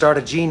and start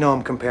a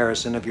genome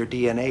comparison of your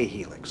DNA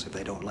helix. If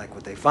they don't like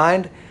what they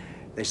find,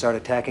 they start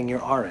attacking your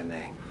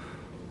RNA.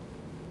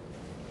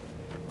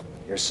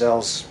 Your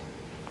cells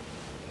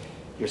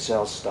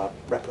stop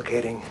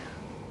replicating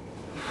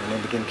and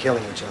they begin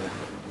killing each other.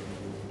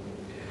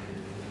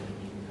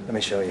 Let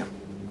me show you.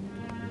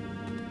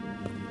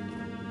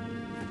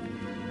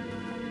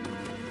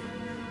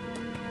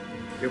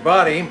 Your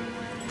body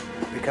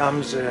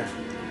becomes a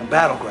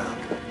battleground.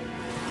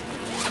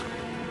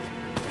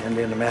 And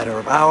in a matter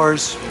of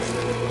hours...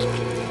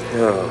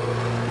 Oh.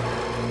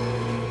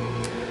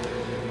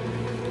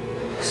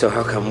 So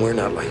how come we're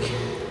not like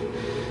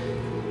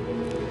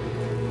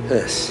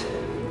this?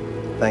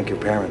 Thank your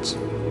parents.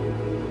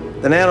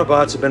 The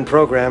nanobots have been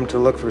programmed to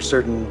look for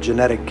certain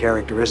genetic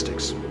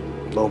characteristics.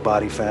 Low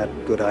body fat,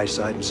 good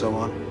eyesight, and so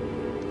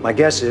on. My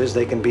guess is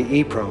they can be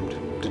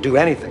EEPROMed to do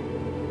anything.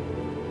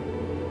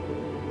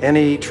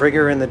 Any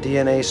trigger in the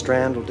DNA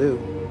strand will do.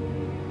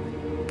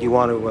 You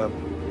want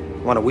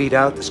to weed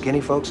out the skinny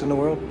folks in the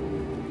world?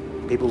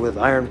 People with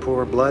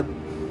iron-poor blood?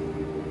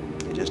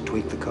 You just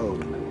tweak the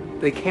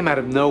code. They came out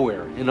of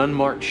nowhere in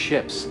unmarked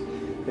ships.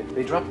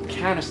 They dropped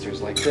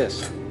canisters like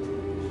this.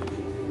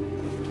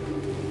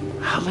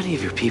 How many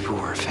of your people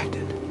were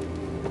affected?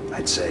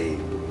 I'd say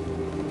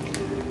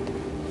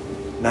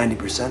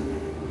 90%.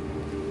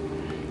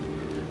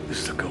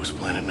 This is a ghost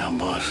planet now,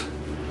 boss.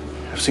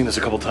 I've seen this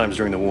a couple times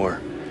during the war.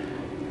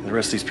 If the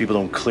rest of these people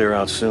don't clear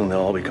out soon, they'll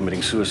all be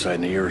committing suicide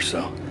in a year or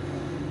so.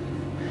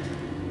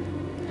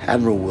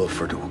 Admiral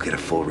Wilford will get a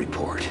full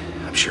report.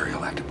 I'm sure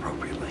he'll act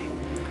appropriately.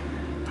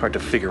 Hard to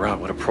figure out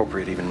what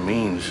appropriate even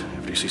means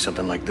after you see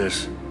something like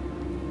this.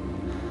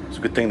 It's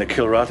a good thing that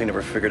Kilrathi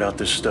never figured out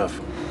this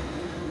stuff.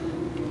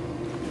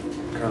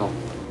 Colonel,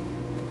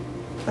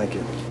 thank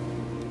you.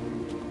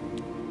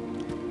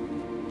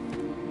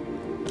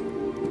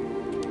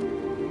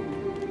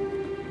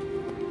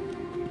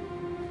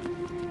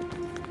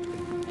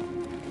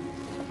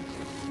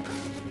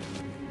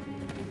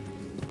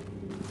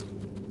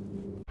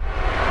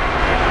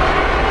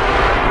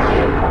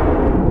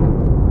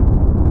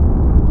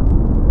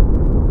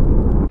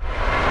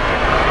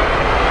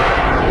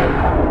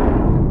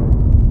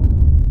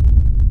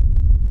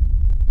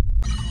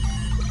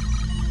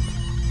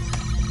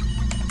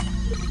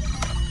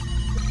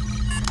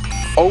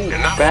 Oh,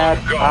 bad.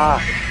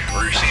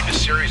 We received a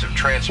series of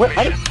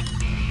transmissions.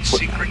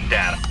 Secret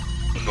data.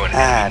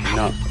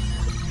 No.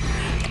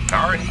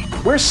 Sorry.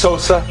 Where's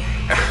Sosa?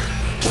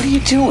 What are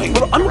you doing?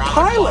 Well, I'm a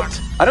pilot.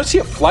 I don't see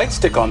a flight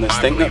stick on this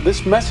thing. Now,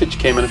 this message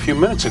came in a few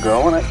minutes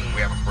ago, and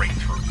We have a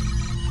breakthrough.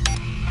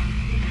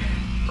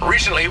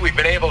 Recently, we've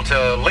been able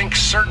to link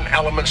certain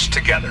elements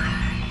together.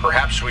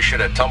 Perhaps we should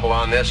have tumbled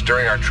on this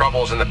during our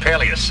troubles in the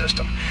Peleus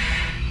system.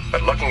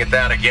 But looking at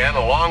that again,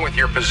 along with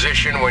your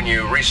position when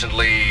you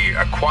recently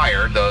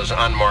acquired those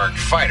unmarked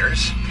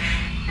fighters,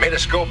 made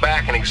us go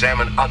back and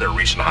examine other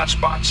recent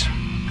hotspots.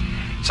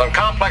 Some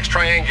complex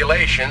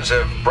triangulations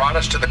have brought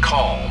us to the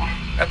calm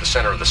at the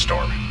center of the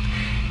storm.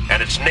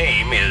 And its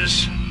name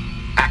is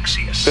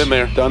Axios. Been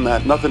there, done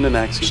that. Nothing in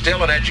Axios.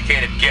 Still an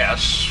educated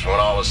guess when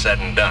all is said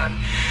and done.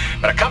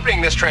 But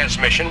accompanying this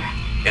transmission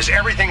is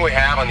everything we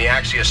have on the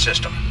Axios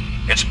system.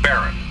 It's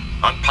barren,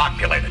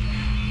 unpopulated,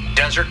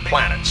 desert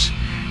planets.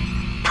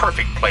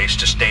 Perfect place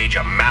to stage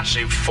a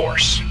massive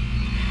force.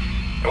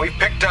 And we've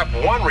picked up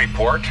one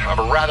report of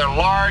a rather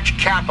large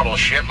capital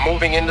ship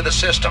moving into the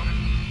system.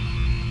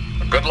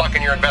 Good luck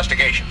in your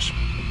investigations.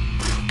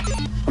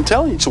 I'm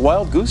telling you, it's a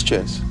wild goose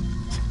chase.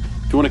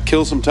 If you want to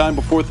kill some time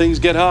before things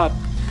get hot.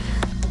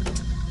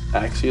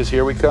 Axios,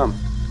 here we come.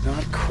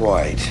 Not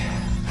quite.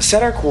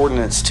 Set our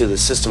coordinates to the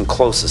system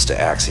closest to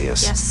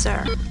Axios. Yes,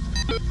 sir.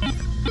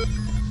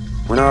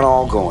 We're not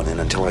all going in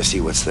until I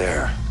see what's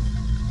there.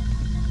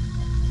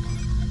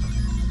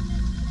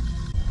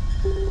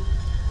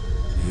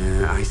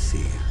 Yeah, I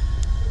see.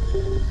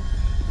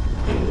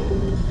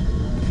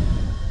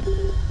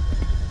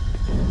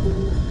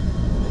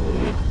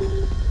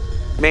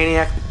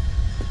 Maniac.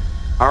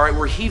 All right,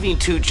 we're heaving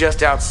to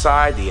just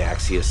outside the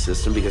Axios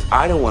system because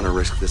I don't want to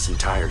risk this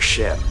entire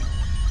ship.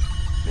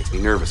 Makes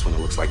me nervous when it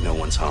looks like no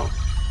one's home.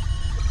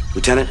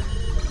 Lieutenant,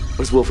 what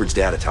does Wilford's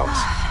data tell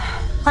us?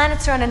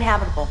 Planets are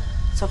uninhabitable,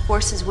 so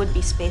forces would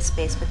be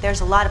space-based, but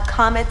there's a lot of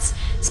comets,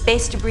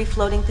 space debris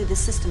floating through the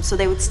system, so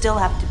they would still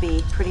have to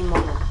be pretty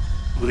mobile.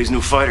 With these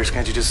new fighters,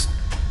 can't you just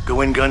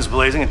go in guns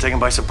blazing and take them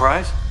by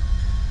surprise?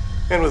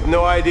 And with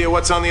no idea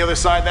what's on the other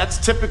side, that's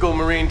typical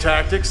Marine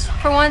tactics.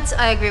 For once,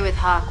 I agree with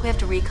Hawk. We have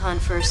to recon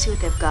first, see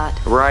what they've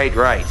got. Right.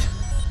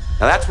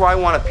 Now that's why I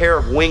want a pair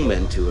of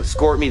wingmen to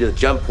escort me to the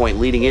jump point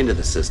leading into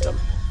the system.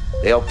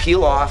 They'll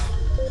peel off,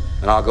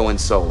 and I'll go in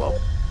solo.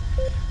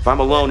 If I'm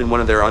alone in one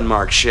of their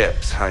unmarked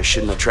ships, I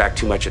shouldn't attract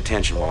too much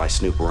attention while I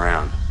snoop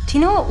around. Do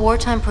you know what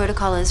wartime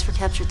protocol is for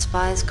captured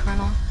spies,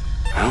 Colonel?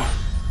 Well,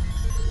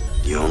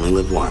 you only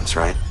live once,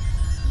 right?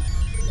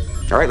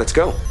 All right, let's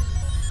go.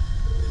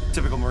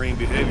 Typical Marine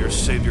behavior.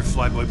 Saved your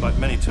flyboy butt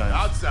many times.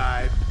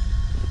 Outside.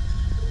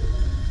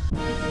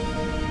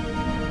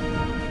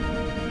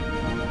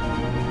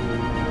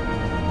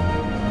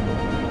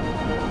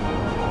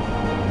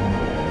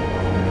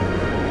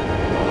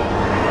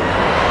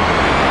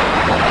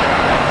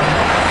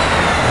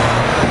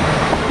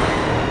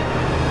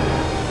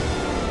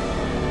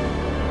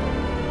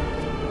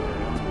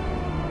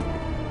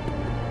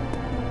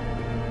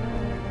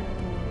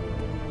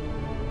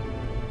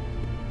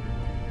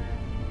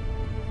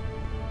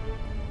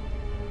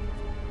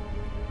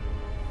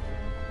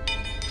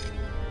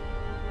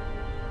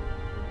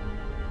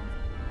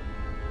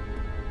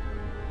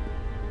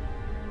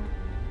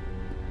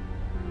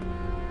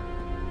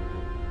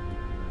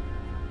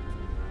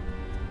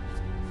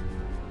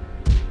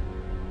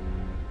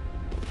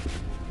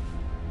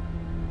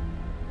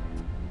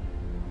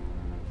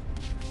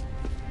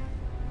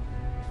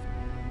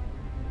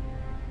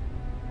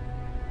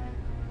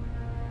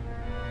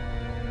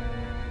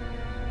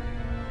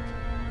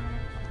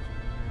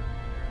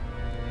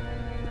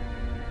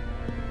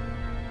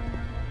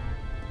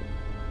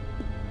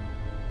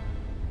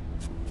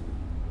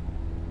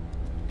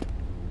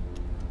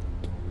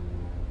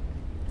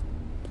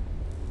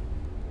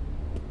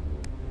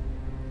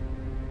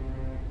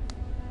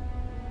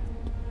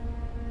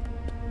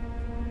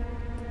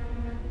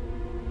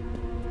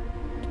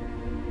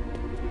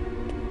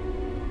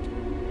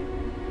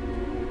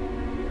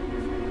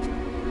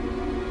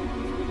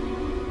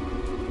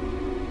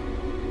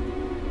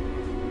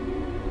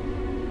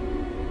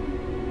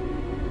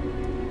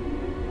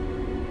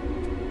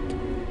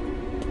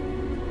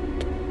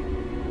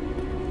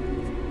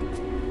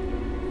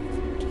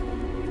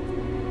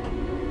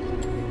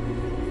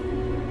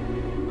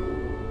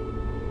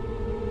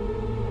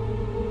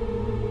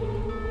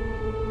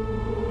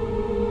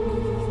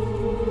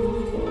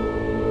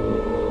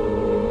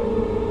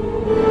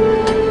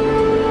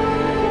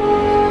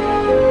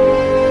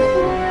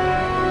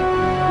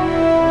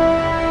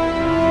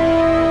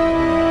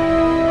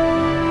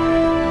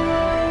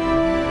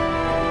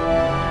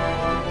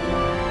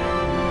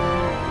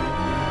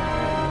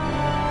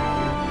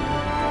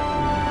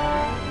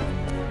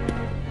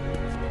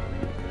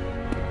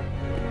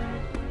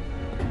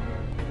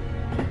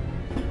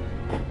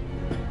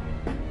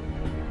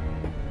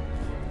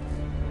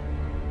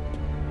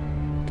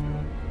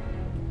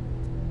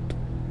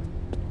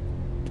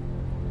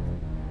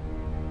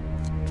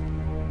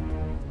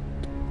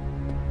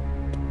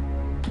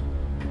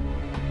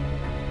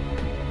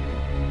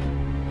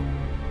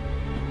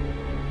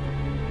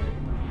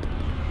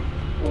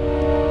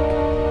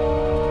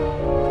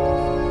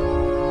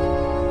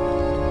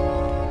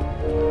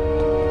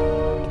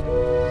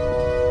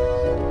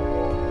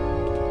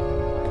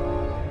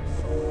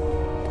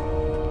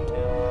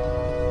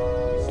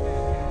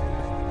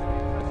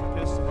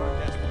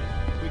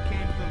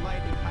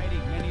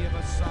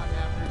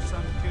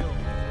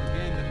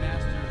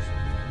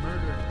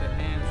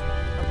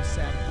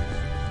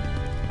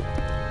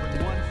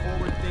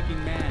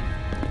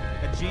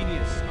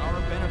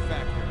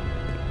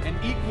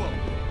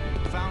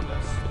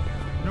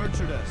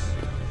 nurtured us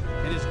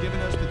and has given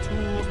us the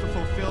tools to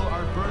fulfill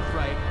our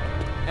birthright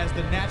as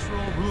the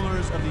natural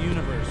rulers of the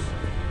universe.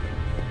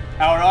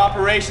 Our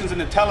operations in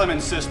the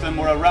Telemann system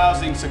were a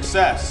rousing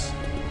success.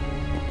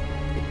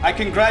 I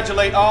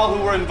congratulate all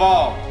who were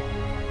involved.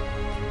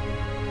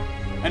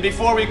 And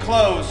before we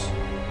close,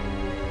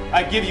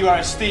 I give you our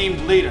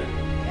esteemed leader.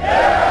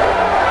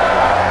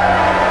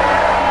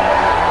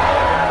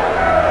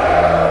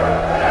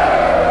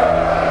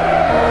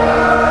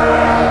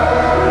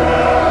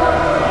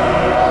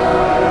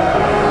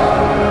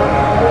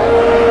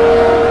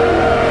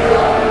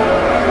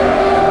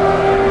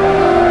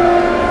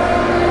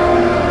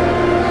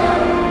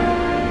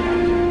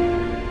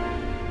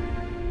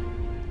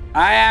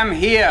 I am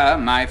here,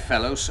 my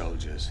fellow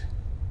soldiers,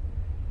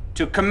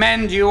 to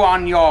commend you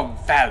on your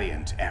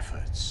valiant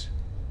efforts.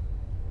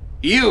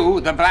 You,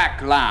 the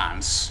Black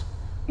Lance,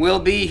 will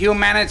be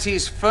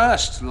humanity's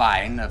first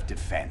line of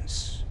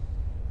defense.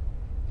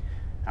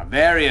 Now,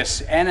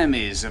 various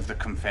enemies of the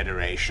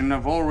Confederation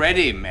have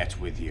already met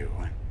with you.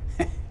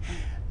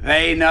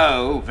 They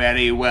know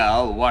very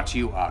well what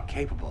you are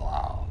capable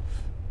of.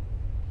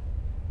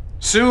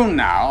 Soon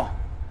now,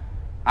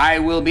 I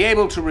will be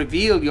able to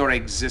reveal your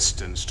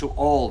existence to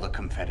all the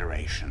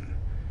Confederation,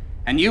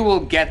 and you will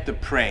get the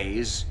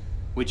praise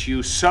which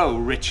you so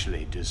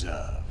richly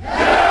deserve.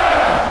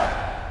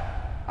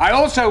 I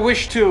also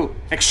wish to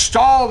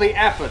extol the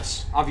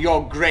efforts of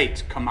your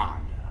great commander.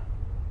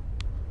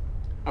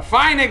 A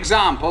fine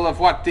example of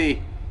what the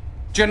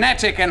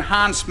genetic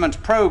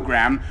enhancement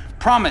program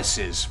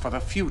promises for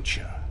the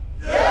future.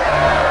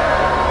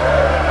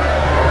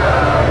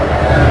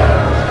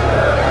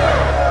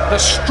 The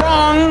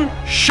strong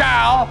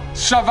shall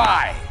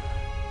survive.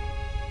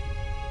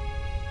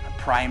 A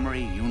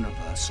primary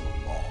universal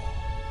law.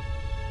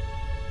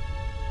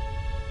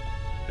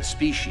 The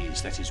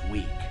species that is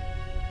weak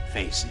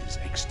faces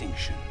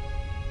extinction.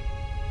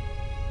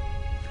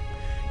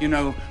 You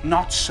know,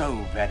 not so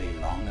very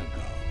long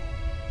ago,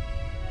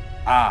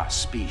 our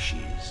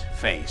species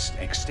faced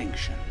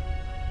extinction.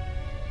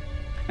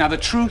 Now, the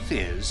truth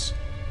is,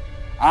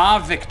 our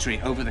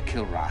victory over the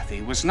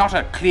Kilrathi was not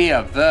a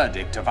clear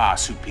verdict of our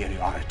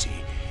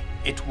superiority.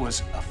 It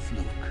was a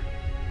fluke,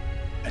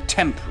 a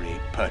temporary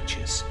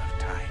purchase of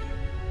time.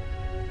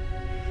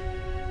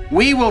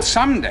 We will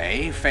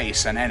someday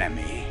face an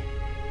enemy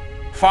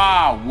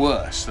far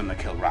worse than the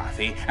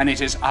Kilrathi, and it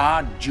is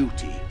our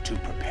duty to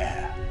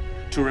prepare,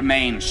 to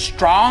remain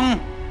strong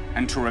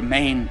and to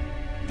remain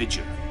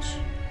vigilant.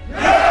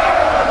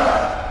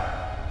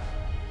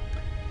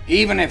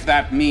 Even if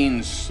that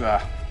means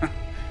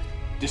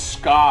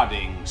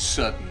discarding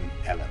certain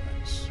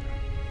elements,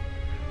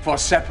 for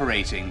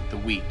separating the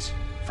wheat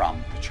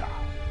from the chaff.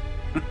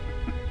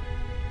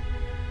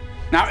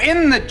 Now,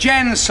 in the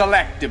Gen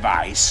Select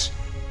device,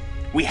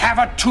 we have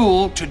a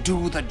tool to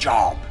do the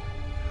job.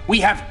 We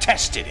have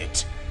tested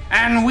it,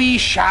 and we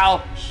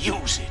shall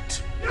use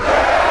it.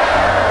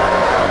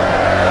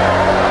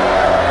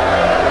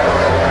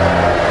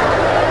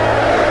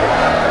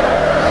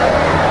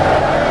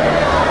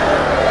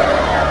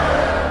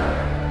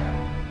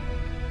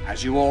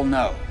 As you all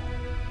know,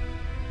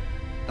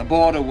 the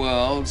border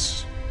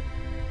worlds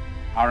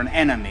are an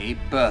enemy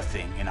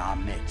birthing in our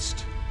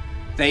midst.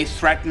 They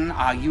threaten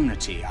our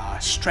unity,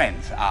 our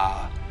strength,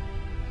 our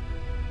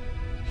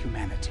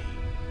humanity.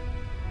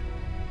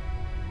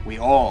 We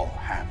all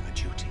have a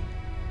duty.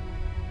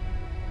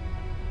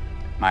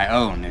 My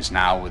own is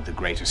now with the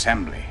Great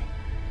Assembly,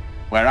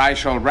 where I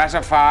shall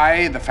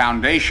ratify the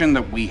foundation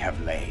that we have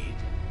laid.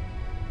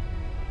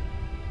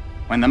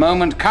 When the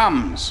moment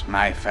comes,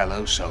 my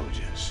fellow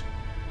soldiers,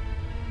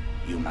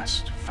 you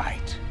must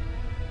fight,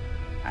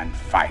 and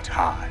fight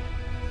hard.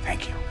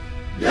 Thank you.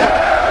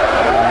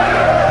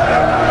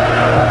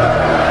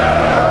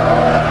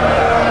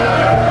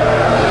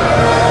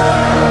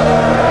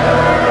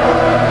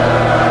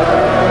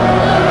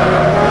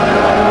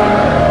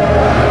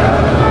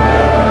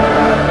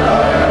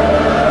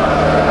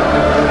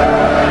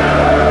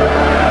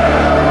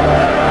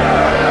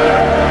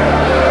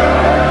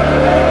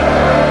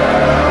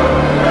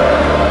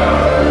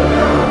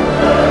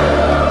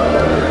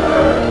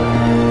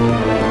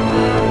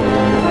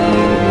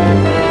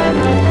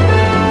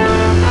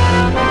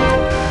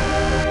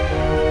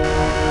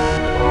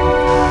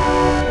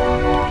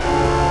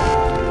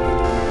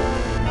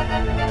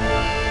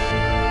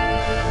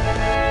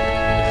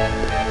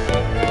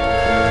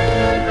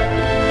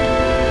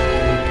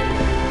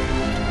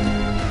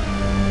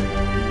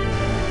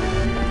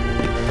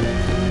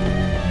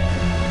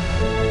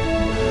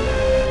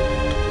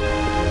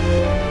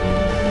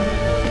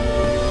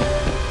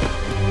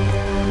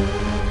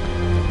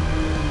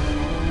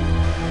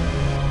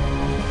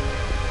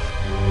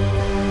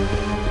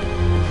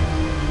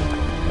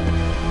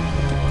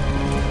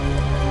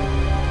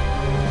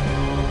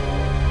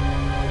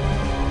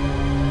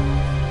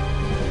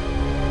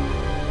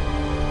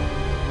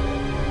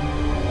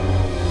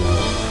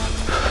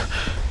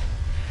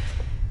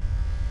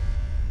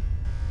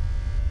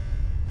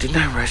 Didn't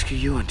I rescue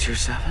you on Tier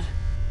 7?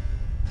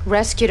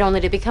 Rescued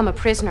only to become a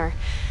prisoner.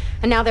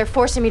 And now they're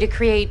forcing me to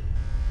create...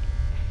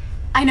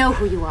 I know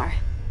who you are.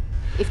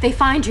 If they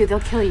find you, they'll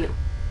kill you.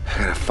 I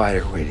got a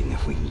fighter waiting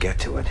if we can get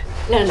to it.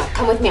 No,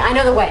 come with me. I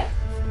know the way.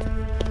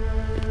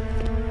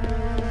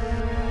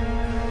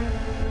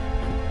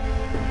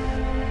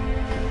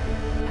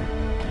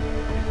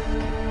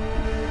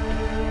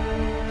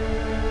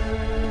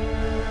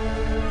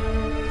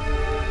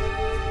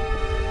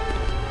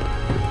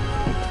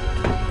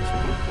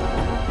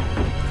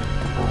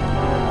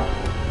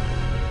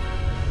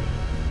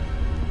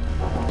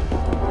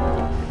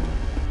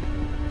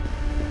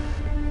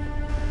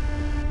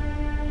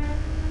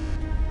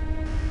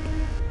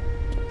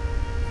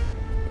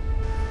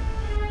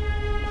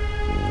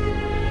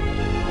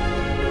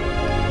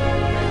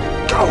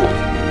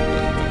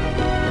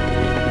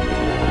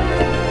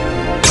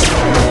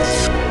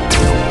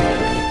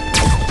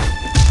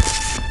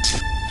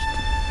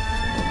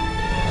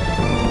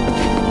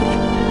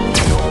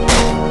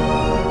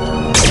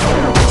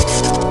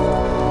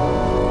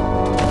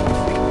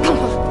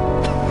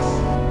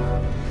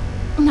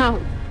 No.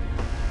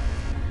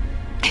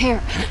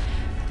 Here.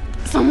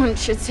 Someone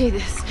should see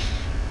this.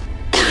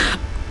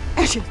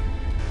 I should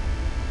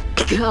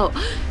go.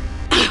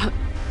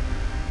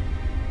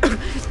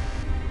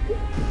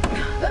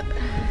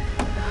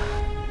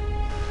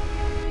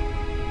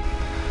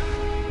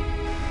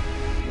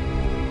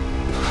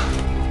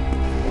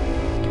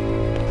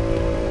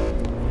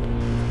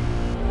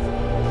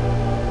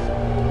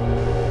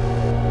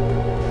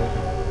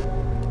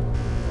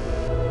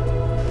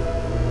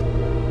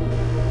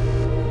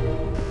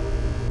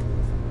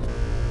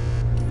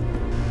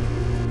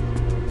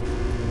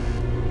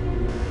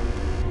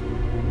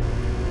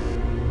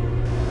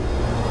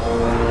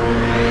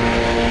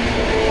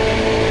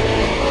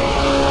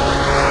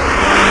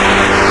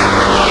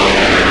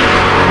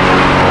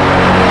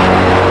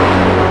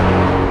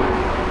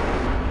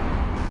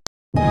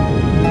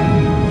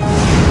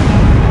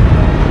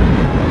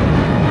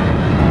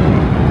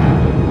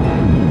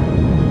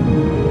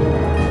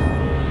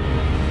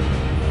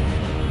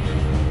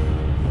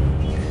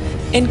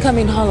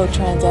 Incoming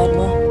holotrans,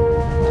 Admiral.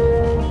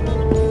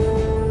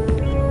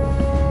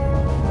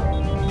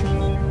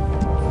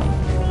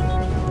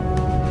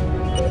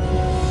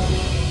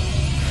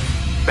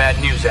 Bad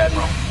news,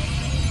 Admiral.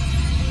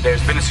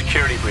 There's been a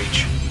security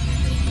breach.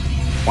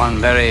 One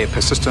very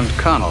persistent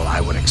colonel, I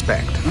would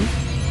expect.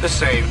 The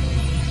same.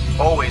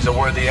 Always a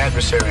worthy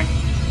adversary.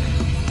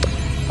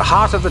 The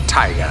heart of the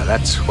tiger,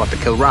 that's what the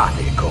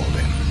Kilrathi called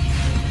him.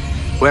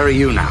 Where are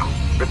you now?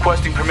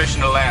 Requesting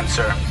permission to land,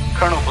 sir.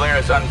 Colonel Blair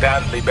is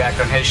undoubtedly back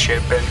on his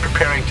ship and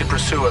preparing to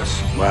pursue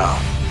us. Well,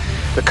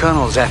 the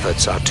colonel's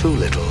efforts are too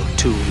little,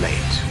 too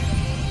late.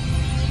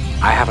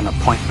 I have an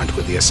appointment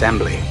with the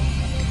Assembly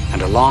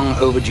and a long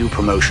overdue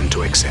promotion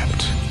to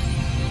accept.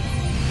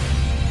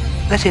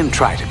 Let him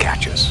try to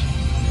catch us.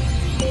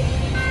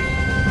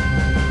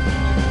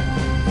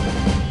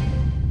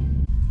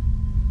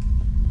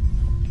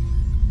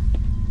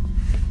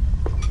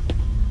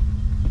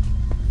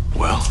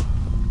 Well,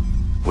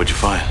 what'd you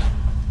find?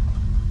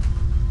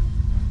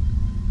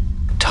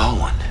 Tall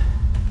one.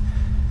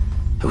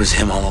 It was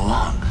him all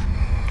along.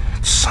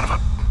 Son of a...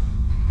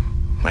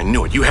 I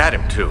knew it. You had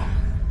him, too.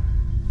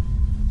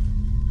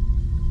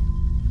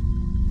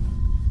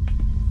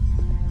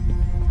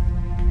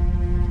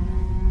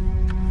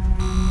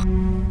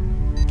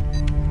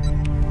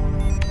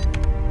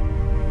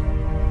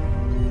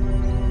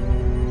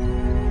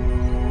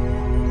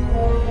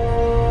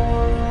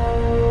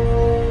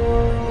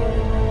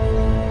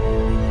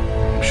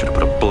 Should have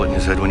put a bullet in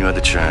his head when you had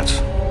the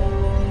chance.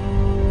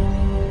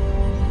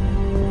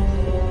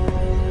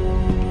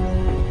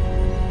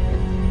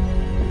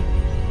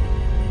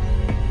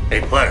 Hey,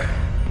 Blair.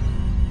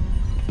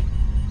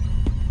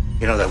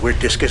 You know that weird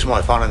disk gizmo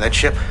I found on that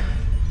ship?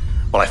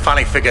 Well, I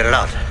finally figured it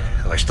out.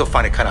 Though I still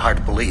find it kind of hard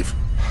to believe.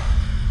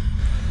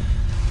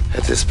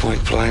 At this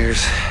point,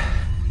 Pliers,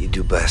 you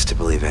do best to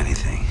believe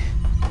anything.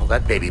 Well,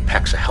 that baby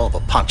packs a hell of a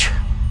punch.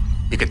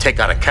 You could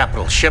take out a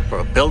capital ship or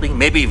a building,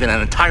 maybe even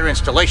an entire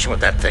installation with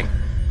that thing.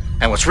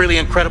 And what's really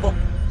incredible?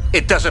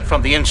 It does it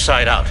from the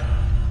inside out.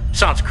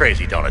 Sounds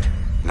crazy, don't it?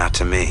 Not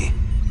to me.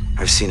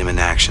 I've seen them in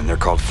action. They're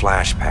called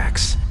flash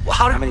packs. Well,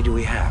 how many do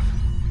we have?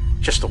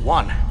 Just the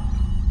one.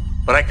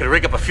 But I could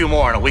rig up a few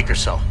more in a week or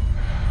so.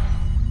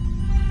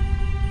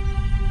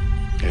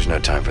 There's no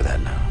time for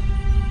that now.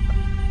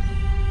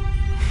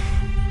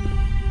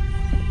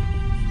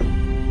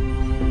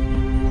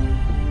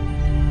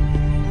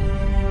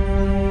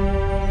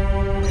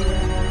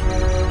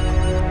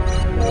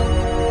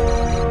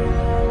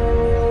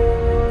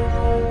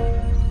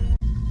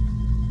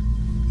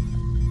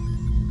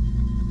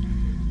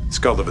 It's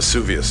called the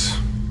Vesuvius.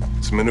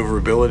 Its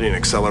maneuverability and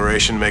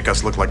acceleration make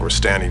us look like we're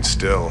standing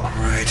still.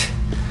 Right.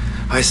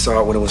 I saw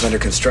it when it was under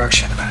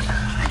construction, but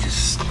I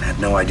just had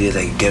no idea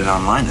they could get it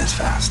online this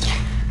fast.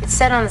 It's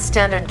set on a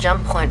standard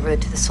jump point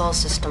route to the Sol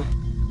system.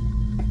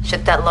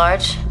 Ship that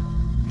large,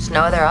 there's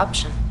no other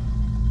option.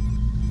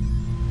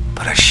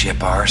 But a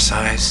ship our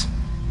size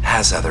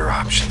has other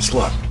options.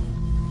 Look.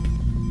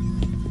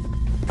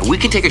 And we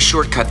can take a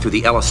shortcut through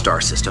the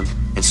Ellistar system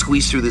and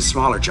squeeze through this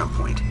smaller jump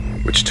point.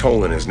 Which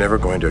Tolan is never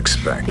going to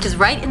expect. Because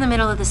right in the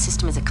middle of the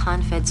system is a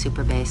Confed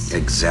superbase.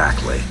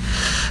 Exactly.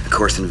 Of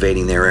course,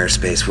 invading their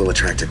airspace will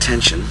attract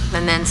attention.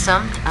 And then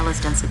some.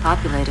 Ella's densely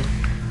populated.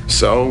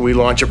 So we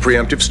launch a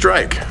preemptive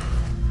strike.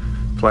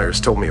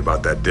 Pliers told me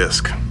about that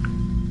disc.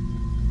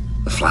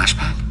 The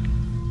flashback?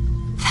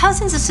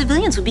 Thousands of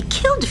civilians would be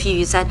killed if you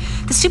use that.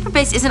 The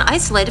superbase isn't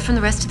isolated from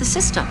the rest of the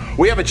system.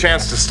 We have a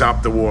chance to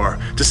stop the war,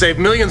 to save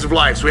millions of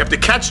lives. We have to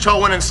catch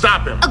Tolan and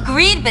stop him.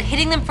 Agreed, but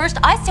hitting them first,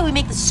 I say we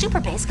make the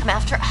superbase come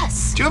after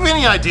us. Do you have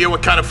any idea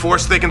what kind of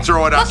force they can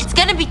throw at us? Look, it's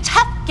gonna be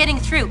tough getting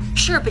through,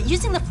 sure, but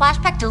using the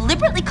flashback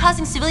deliberately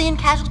causing civilian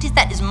casualties,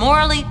 that is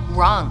morally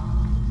wrong.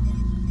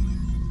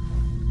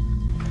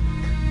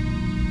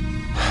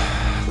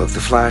 Look, the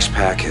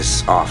flashback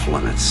is off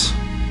limits.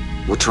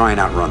 We'll try and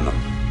outrun them.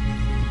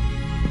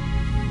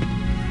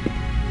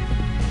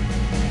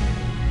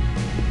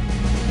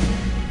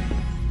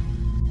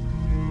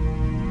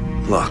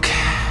 Look,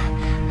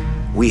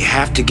 we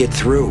have to get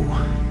through.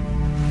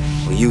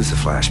 We'll use the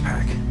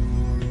flashback.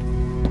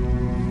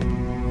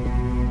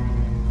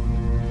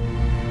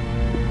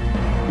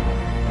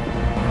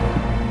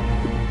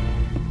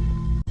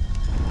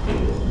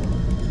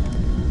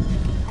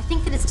 I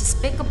think that it's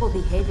despicable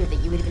behavior that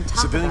you would even talk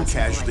Civilian about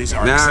casualties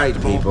like are Night,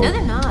 acceptable. people. No,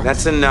 they're not.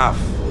 That's enough.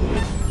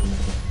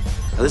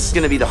 Now, this is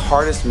going to be the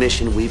hardest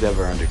mission we've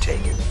ever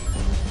undertaken.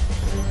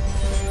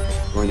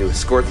 We're going to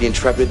escort the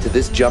Intrepid to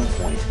this jump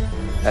point.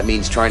 That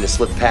means trying to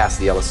slip past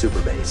the Ella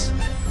superbase.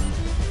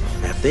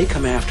 Now, if they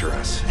come after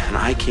us, and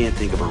I can't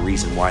think of a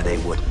reason why they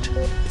wouldn't,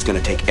 it's going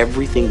to take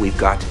everything we've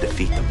got to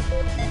defeat them.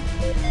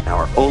 Now,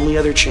 our only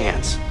other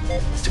chance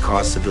is to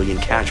cause civilian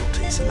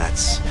casualties, and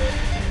that's,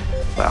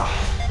 well,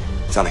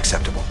 it's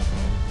unacceptable.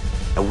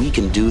 Now, we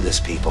can do this,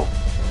 people.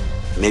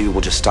 Maybe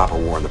we'll just stop a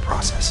war in the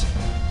process.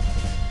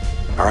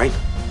 All right?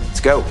 Let's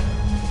go.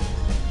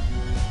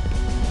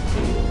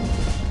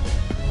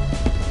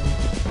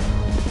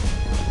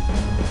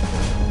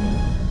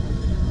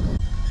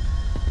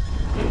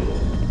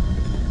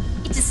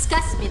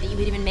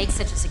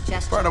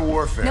 part of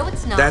warfare. No,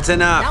 it's not. That's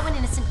enough. Not when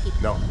innocent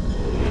people. No.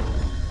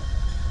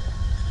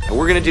 And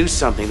we're gonna do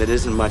something that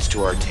isn't much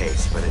to our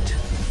taste, but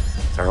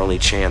it's our only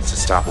chance to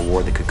stop a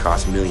war that could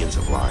cost millions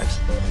of lives.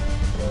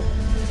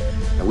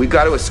 And we've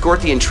got to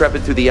escort the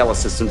Intrepid through the Ella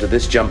system to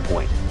this jump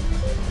point.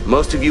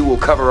 Most of you will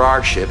cover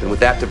our ship, and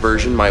with that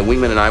diversion, my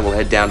wingman and I will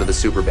head down to the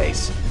super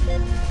base.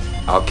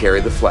 I'll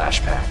carry the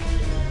flash pack.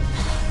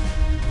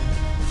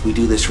 If we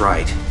do this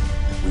right,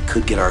 we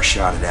could get our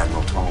shot at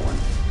Admiral Tolwyn.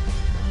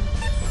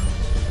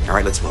 All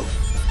right, let's move.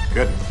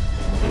 Good.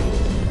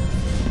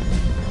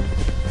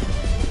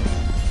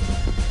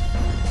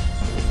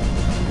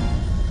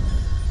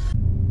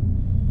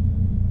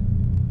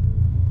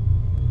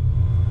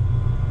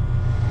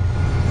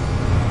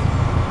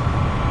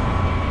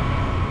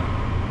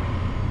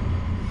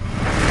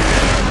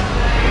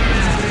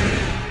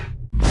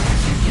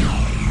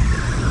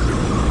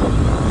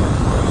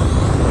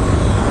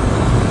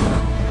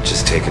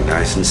 Just take it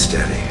nice and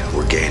steady.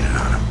 We're gaining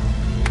on him.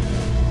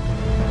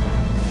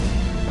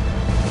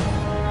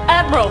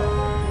 Admiral,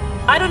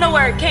 I don't know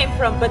where it came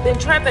from, but the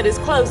Intrepid is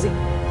closing.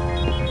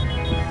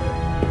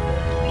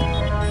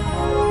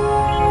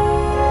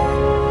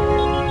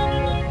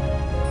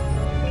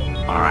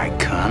 All right,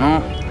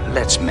 Colonel.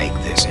 Let's make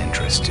this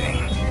interesting.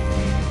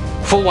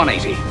 Full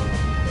 180.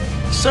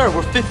 Sir,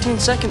 we're 15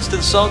 seconds to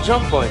the solid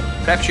jump point.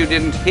 Perhaps you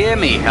didn't hear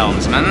me,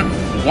 helmsman.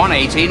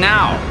 180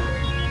 now.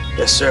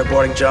 Yes, sir,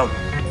 boarding jump.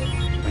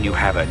 When you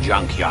have a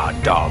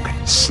junkyard dog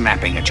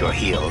snapping at your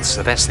heels,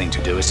 the best thing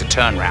to do is to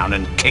turn round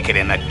and kick it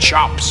in the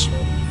chops.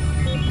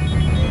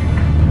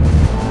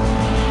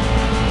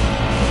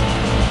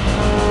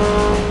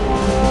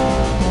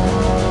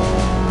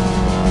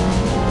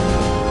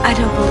 I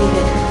don't believe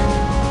it.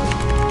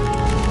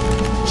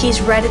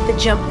 He's right at the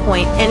jump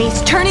point, and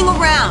he's turning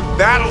around.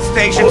 Battle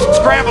stations,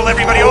 scramble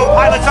everybody. All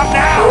pilots up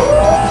now!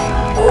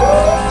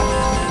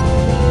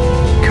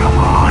 Come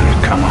on,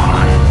 come on.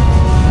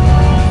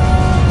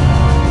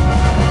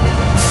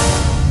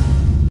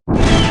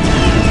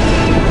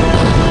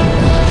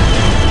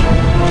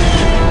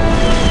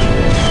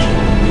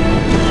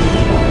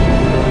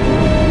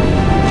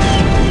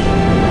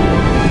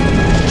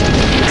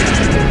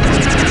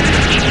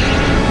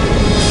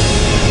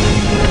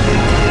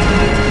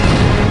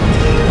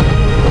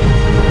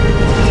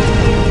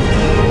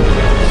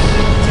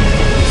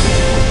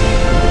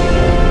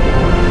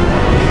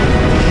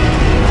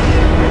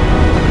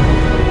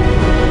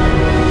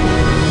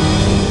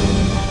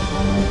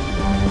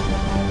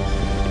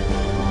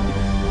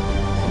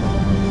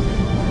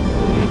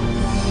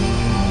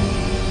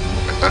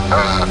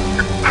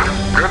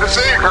 Good to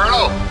see you,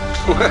 Colonel.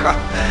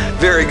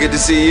 Very good to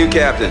see you,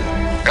 Captain.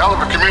 Hell of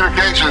a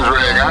communications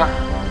rig, huh?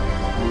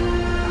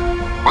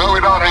 Well,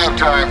 we don't have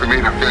time for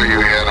me to fill you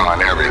in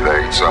on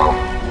everything, so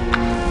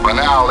for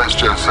now, let's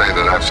just say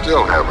that I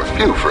still have a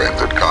few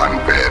friends at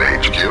Confed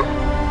HQ.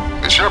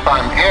 The ship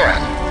I'm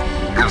in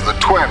is the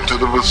twin to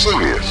the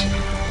Vesuvius.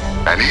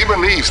 And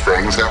even these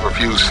things have a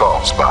few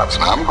soft spots.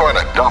 Now, I'm going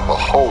to dump a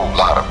whole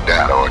lot of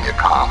data on your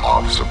comm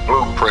officer,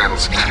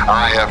 blueprints,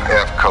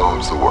 IFF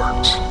codes, the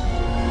works.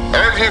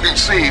 As you can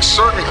see,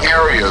 certain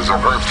areas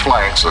of her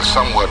flanks are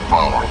somewhat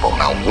vulnerable.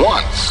 Now,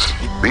 once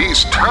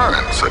these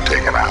turrets are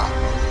taken out,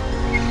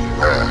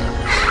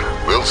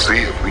 we'll see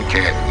if we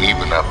can't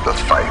even up the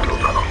fight a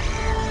little.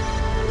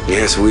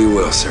 Yes, we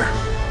will, sir.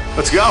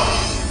 Let's go.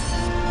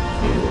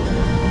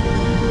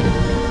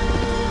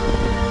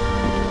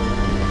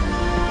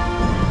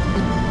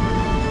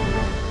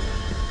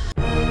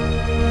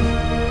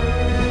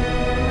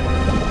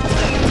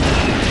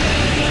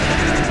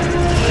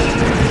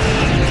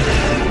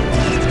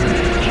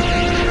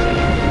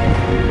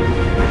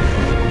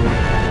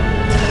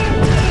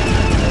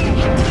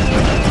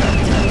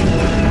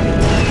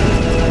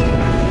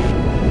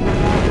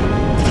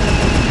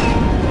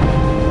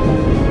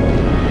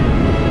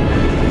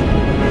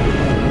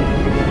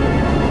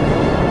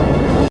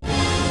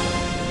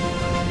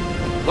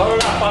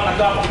 Load up on the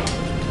double.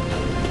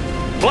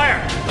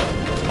 Blair!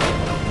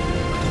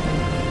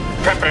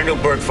 Prepping a new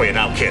bird for you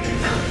now, kid.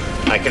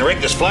 I can rig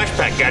this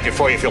flashback gadget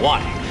for you if you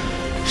want.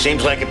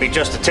 Seems like it'd be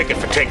just a ticket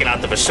for taking out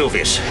the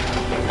Vesuvius.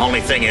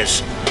 Only thing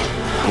is...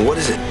 What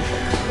is it?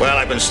 Well,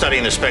 I've been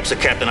studying the specs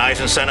that Captain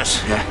Eisen sent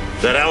us. Yeah?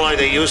 That alloy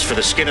they use for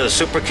the skin of the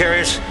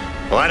supercarriers?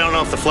 Well, I don't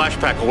know if the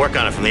flashback will work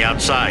on it from the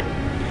outside.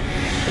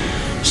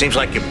 Seems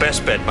like your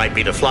best bet might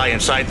be to fly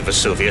inside the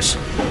Vesuvius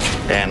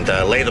and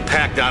lay the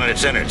pack down at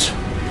its innards.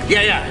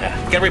 Yeah.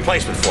 Get a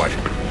replacement for it.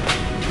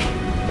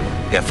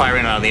 Yeah,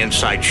 firing it on the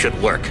inside should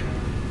work.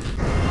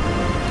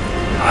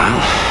 Well,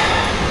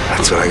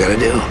 that's what I gotta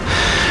do.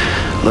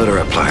 Load her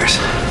up, Pliers.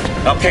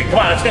 Okay, come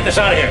on, let's get this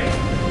out of here.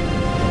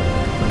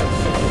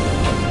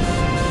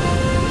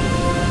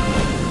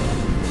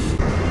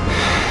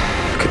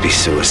 Could be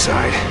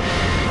suicide.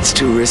 It's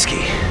too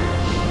risky.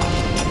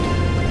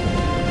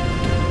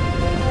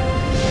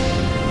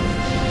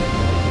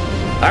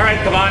 All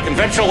right, come on,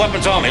 conventional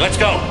weapons only. Let's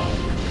go.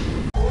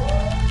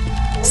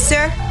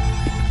 Sir,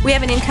 we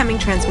have an incoming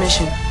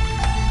transmission.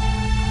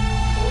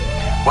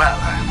 Well,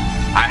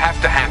 I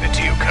have to hand it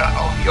to you,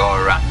 Colonel.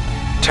 Your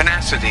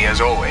tenacity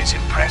has always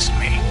impressed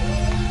me.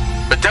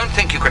 But don't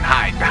think you can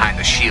hide behind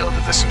the shield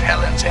of the St.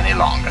 Helens any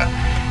longer.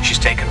 She's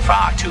taken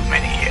far too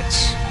many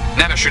hits.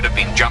 Never should have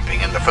been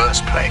jumping in the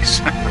first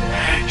place.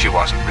 She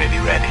wasn't really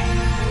ready.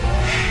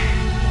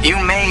 You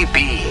may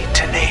be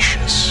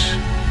tenacious,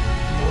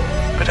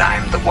 but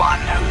I'm the one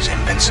who's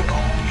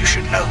invincible. You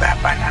should know that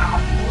by now.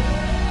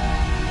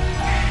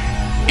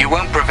 You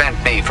won't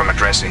prevent me from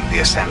addressing the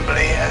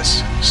Assembly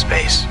as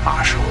Space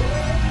Marshal.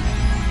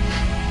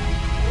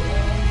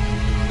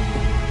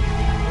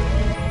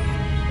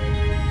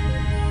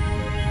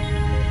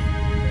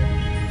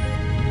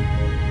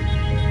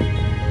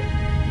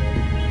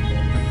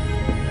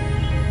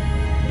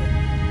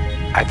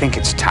 I think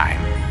it's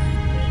time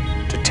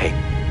to take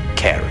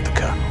care of the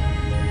Colonel.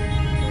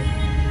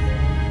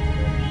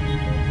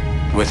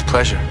 With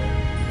pleasure.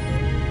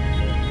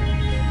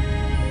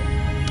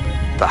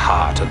 The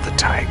heart of the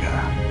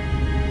tiger.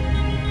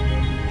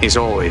 He's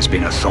always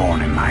been a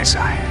thorn in my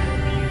side.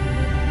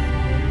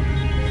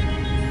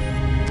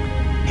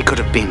 He could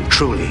have been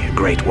truly a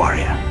great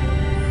warrior.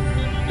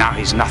 Now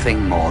he's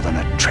nothing more than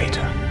a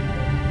traitor.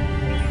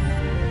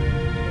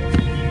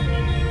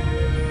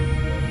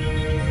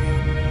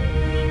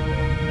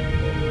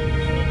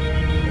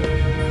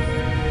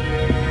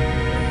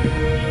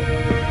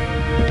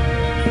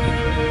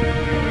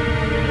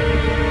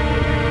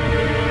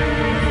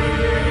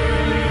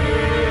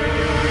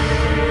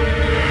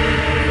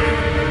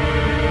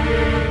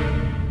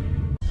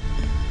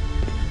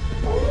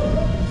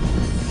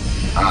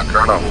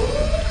 Colonel,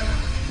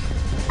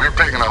 we've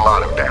taken a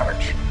lot of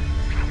damage.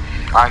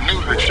 I knew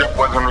the ship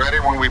wasn't ready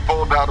when we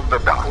pulled out of the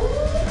dock.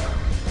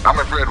 I'm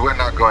afraid we're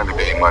not going to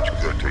be much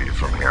good to you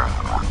from here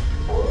on out.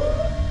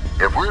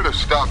 If we're to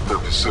stop the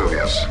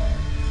Vesuvius,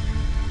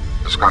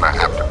 it's going to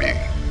have to be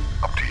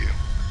up to you.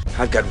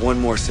 I've got one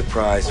more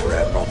surprise for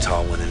Admiral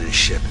Tallwin and his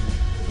ship.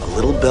 A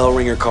little bell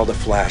ringer called a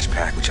flash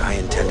pack, which I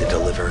intend to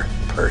deliver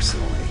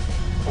personally.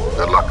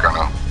 Good luck,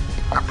 Colonel.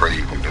 I pray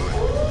you can do it.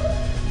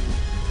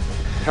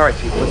 All right,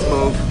 people, let's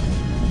move.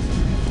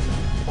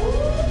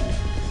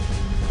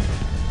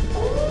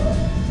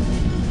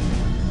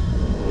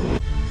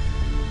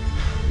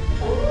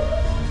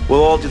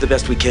 We'll all do the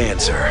best we can,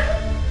 sir.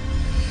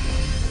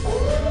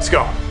 Let's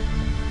go.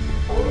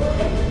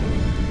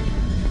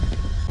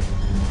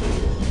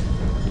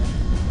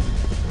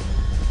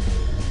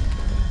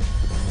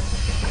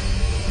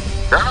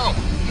 Colonel,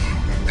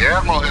 the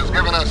Admiral has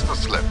given us the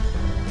slip.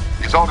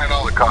 He's holding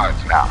all the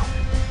cards now.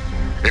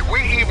 If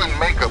we even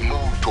make a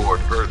move toward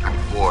Earth and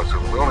force,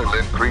 it will only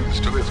lend credence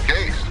to his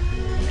case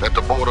that the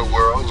border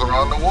worlds are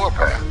on the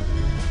warpath.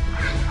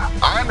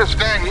 I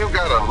understand you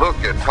got a look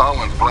at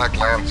Tallwin's Black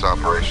Lance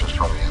operations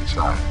from the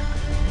inside.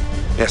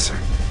 Yes, sir.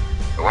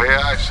 The way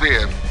I see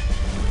it,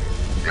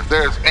 if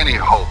there's any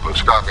hope of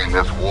stopping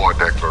this war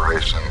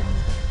declaration,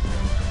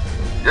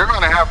 you're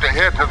going to have to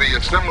head to the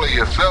Assembly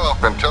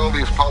yourself and tell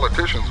these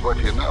politicians what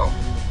you know.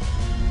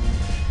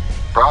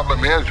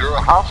 Problem is, you're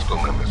a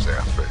hostile in this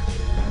airspace.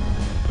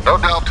 No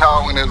doubt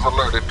Tallwin is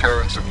alerted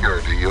Terran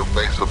security. You'll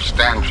face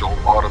substantial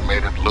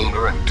automated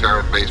lunar and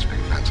Terran-based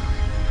defenses.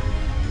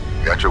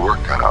 You got your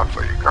work cut out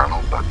for you,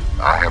 Colonel, but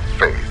I have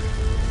faith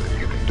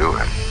that you can do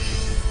it.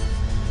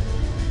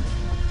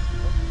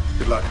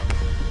 Good luck.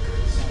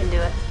 You can do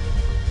it.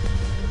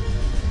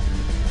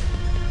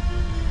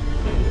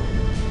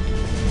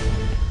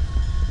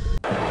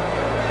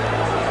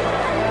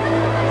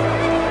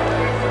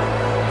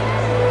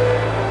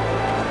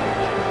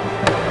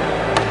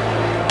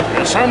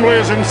 The Assembly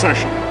is in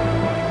session.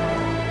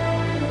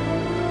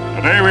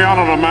 Today we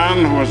honor a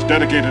man who has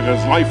dedicated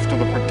his life to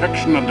the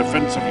protection and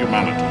defense of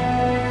humanity.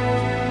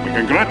 We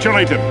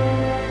congratulate him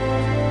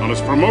on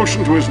his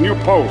promotion to his new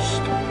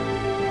post.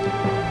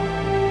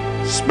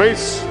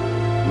 Space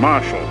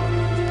Marshal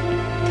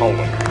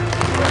Tallwin.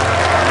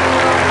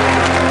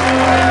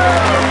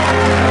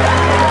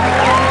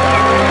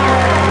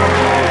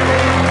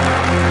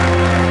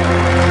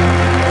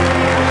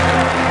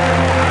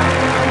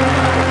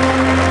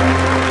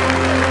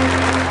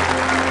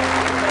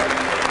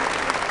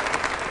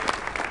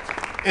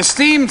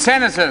 Esteemed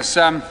Senators,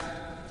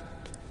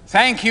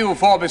 thank you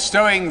for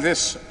bestowing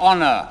this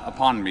honor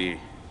upon me,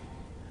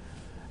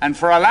 and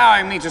for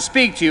allowing me to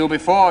speak to you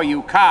before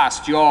you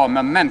cast your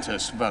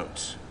momentous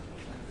vote.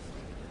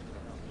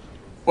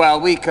 Well,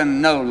 we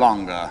can no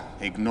longer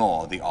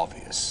ignore the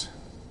obvious.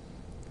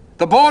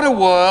 The border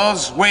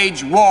worlds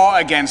wage war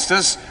against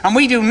us, and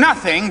we do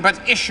nothing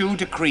but issue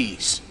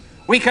decrees.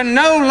 We can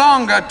no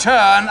longer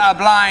turn a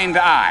blind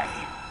eye.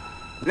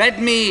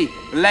 Let me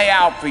lay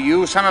out for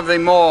you some of the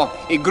more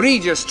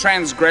egregious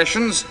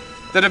transgressions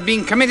that have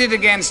been committed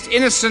against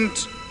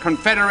innocent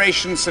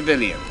Confederation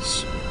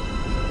civilians.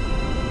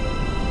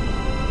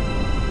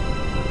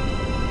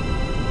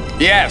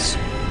 Yes,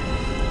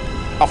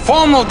 a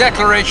formal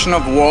declaration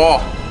of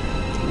war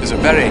is a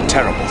very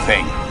terrible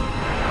thing.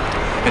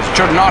 It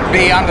should not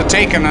be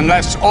undertaken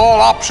unless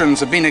all options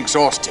have been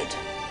exhausted.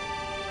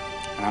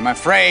 And I'm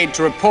afraid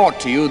to report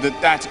to you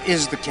that that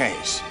is the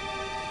case.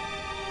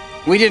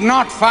 We did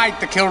not fight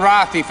the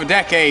Kilrathi for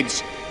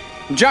decades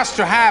just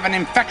to have an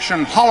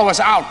infection hollow us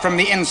out from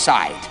the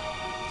inside.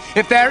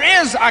 If there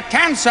is a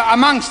cancer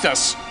amongst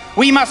us,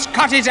 we must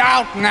cut it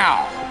out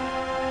now.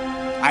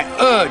 I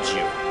urge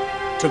you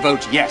to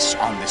vote yes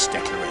on this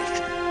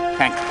declaration.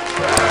 Thank you.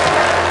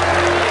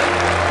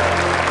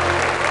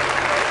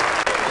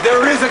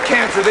 There is a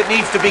cancer that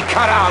needs to be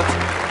cut out.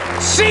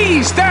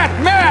 Seize that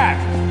man!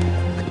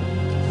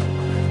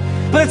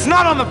 But it's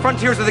not on the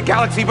frontiers of the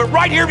galaxy, but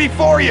right here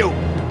before you.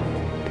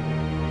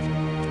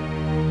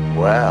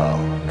 Well,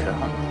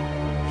 Colonel.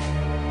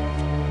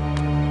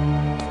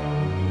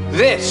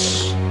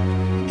 This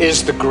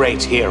is the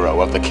great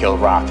hero of the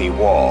Kilrathi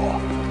War,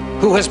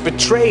 who has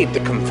betrayed the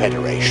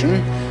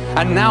Confederation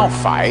and now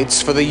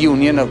fights for the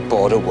Union of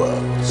Border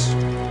Worlds.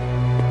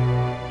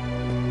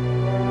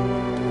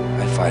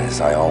 I fight as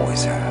I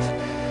always have,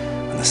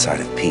 on the side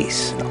of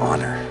peace and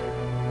honor.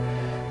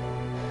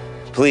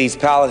 Please,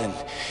 Paladin,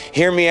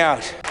 hear me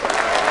out.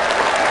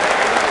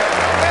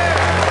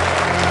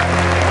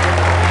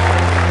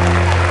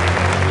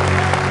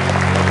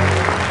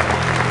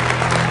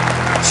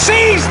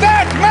 Seize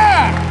that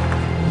man!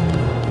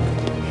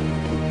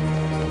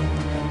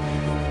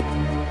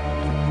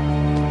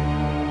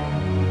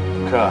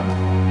 Colonel.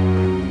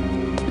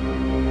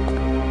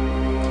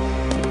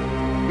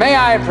 May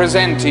I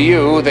present to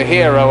you the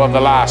hero of the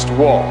last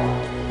war,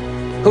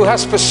 who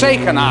has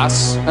forsaken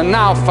us and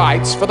now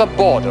fights for the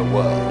border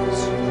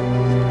worlds.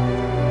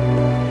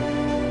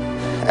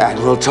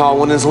 Admiral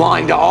Tallwin is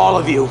lying to all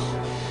of you.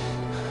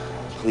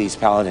 Please,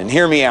 Paladin,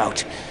 hear me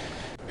out.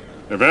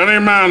 If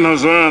any man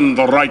has earned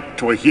the right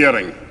to a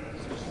hearing,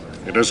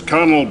 it is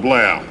Colonel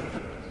Blair.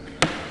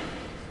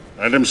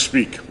 Let him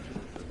speak.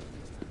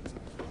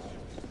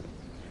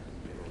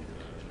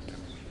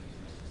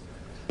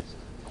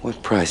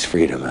 What price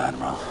freedom,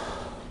 Admiral?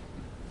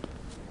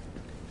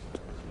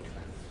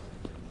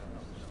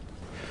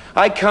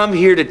 I come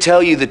here to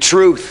tell you the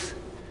truth.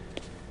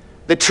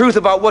 The truth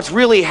about what's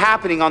really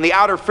happening on the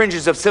outer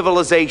fringes of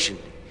civilization.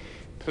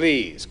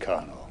 Please,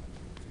 Colonel.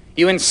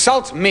 You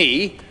insult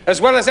me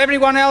as well as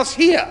everyone else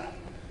here.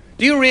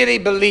 Do you really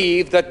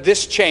believe that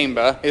this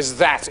chamber is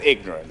that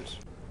ignorant?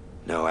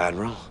 No,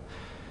 Admiral.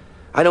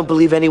 I don't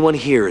believe anyone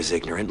here is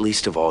ignorant,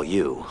 least of all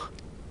you.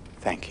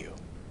 Thank you.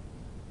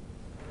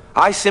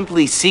 I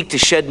simply seek to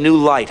shed new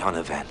light on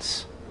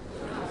events.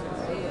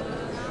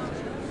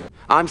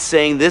 I'm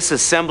saying this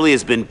assembly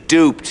has been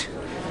duped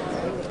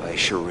by a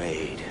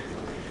charade.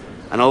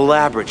 An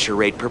elaborate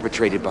charade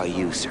perpetrated by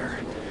you, sir,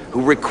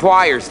 who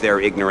requires their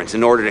ignorance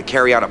in order to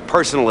carry out a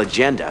personal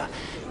agenda.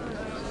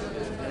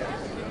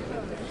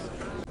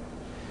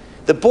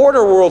 The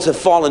border worlds have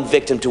fallen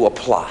victim to a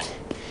plot,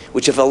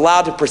 which if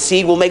allowed to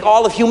proceed will make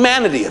all of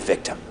humanity a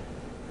victim.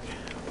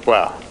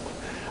 Well,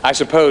 I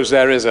suppose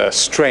there is a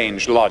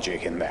strange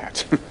logic in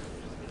that.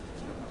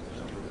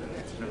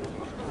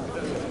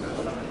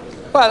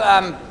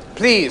 Well,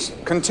 please,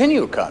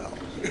 continue, Colonel.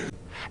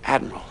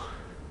 Admiral,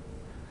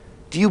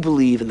 do you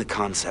believe in the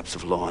concepts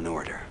of law and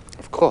order?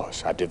 Of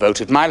course, I've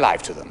devoted my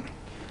life to them.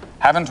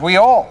 Haven't we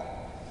all?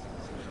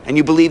 And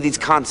you believe these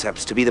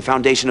concepts to be the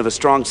foundation of a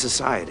strong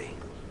society?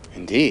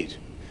 Indeed.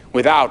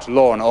 Without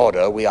law and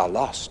order, we are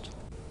lost.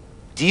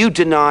 Do you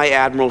deny,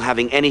 Admiral,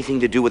 having anything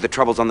to do with the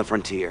troubles on the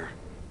frontier?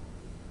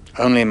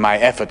 Only my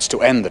efforts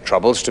to end the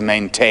troubles to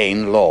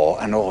maintain law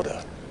and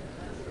order.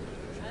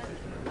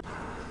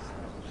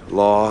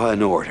 Law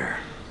and order.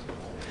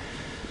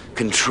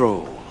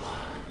 Control.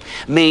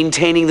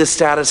 Maintaining the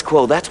status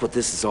quo. That's what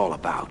this is all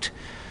about.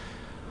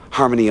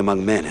 Harmony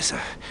among men is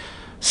a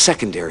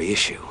secondary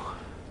issue.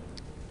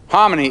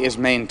 Harmony is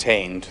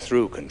maintained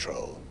through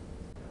control.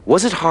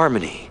 Was it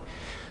harmony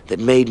that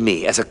made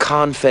me, as a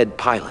con-fed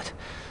pilot,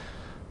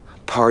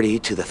 party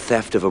to the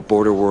theft of a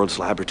Border Worlds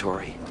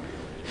laboratory?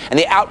 And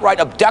the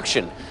outright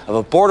abduction of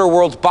a Border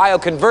Worlds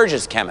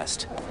bioconvergence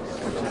chemist?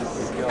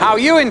 How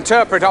you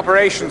interpret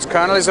operations,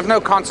 Colonel, is of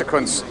no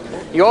consequence.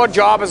 Your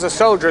job as a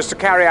soldier is to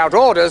carry out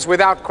orders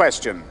without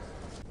question.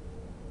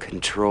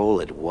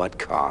 Control at what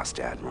cost,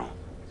 Admiral?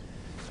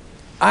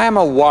 I am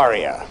a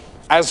warrior,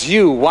 as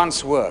you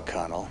once were,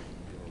 Colonel.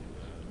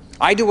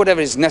 I do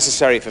whatever is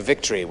necessary for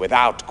victory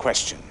without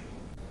question.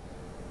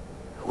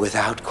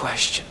 Without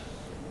question?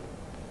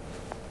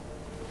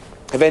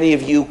 Have any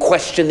of you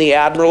questioned the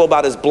Admiral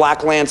about his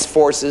Black Lance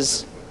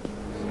forces?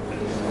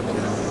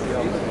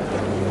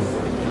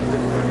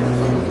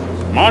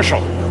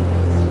 Marshal!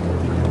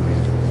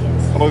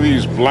 What are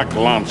these Black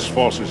Lance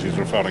forces he's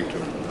referring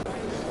to?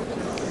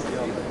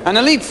 An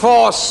elite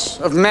force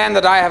of men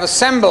that I have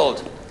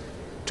assembled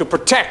to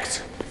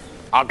protect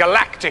our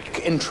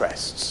galactic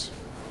interests.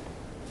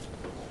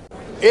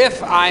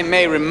 If I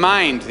may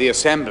remind the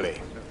Assembly,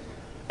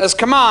 as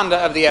commander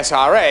of the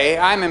SRA,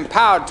 I'm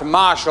empowered to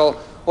marshal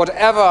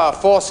whatever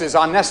forces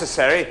are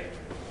necessary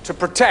to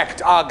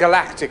protect our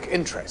galactic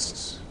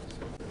interests.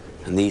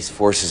 And these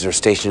forces are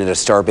stationed at a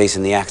starbase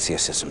in the Axia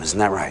system, isn't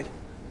that right?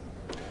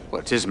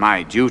 Well, it is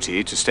my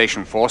duty to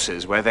station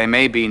forces where they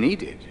may be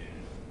needed.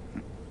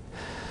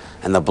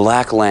 And the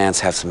Black Lance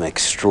have some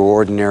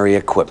extraordinary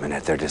equipment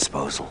at their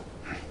disposal.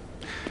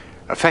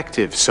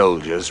 Effective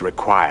soldiers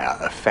require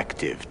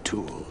effective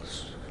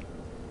tools.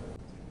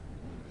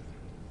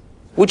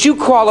 Would you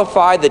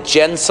qualify the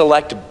Gen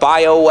Select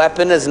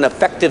bioweapon as an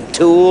effective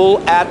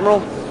tool, Admiral?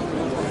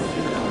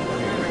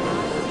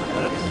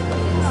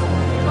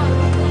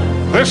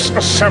 This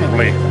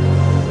assembly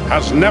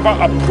has never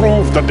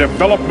approved the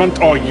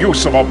development or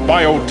use of a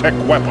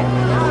biotech weapon.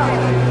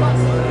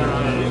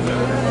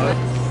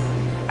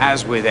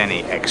 As with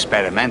any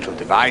experimental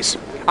device,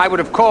 I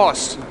would, of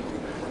course,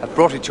 have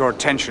brought it to your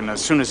attention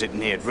as soon as it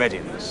neared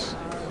readiness.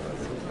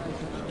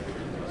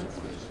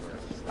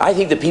 I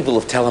think the people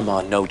of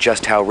Telemon know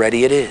just how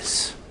ready it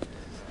is.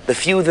 The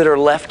few that are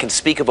left can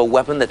speak of a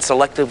weapon that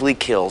selectively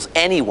kills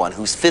anyone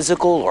whose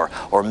physical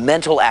or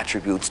mental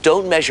attributes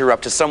don't measure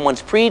up to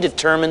someone's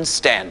predetermined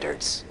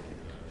standards.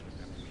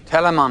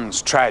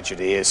 Telemon's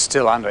tragedy is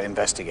still under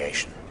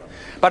investigation,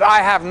 but I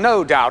have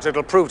no doubt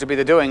it'll prove to be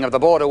the doing of the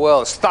border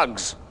world's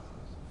thugs.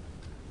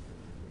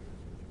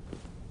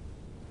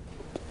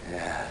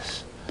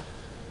 Yes.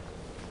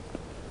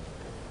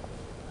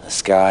 The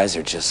skies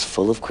are just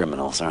full of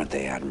criminals, aren't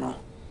they, Admiral?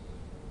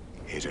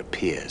 It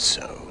appears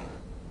so.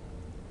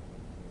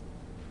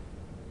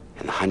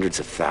 And hundreds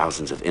of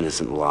thousands of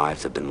innocent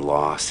lives have been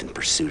lost in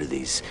pursuit of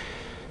these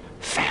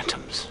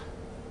phantoms.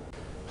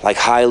 Like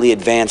highly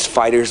advanced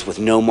fighters with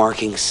no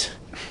markings.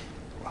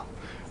 Well,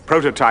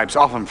 prototypes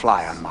often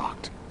fly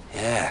unmarked.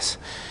 Yes,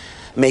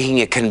 making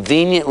it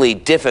conveniently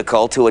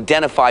difficult to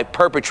identify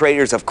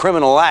perpetrators of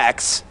criminal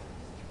acts.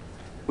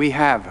 We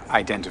have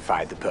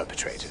identified the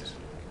perpetrators.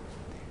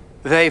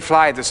 They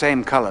fly the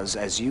same colors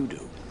as you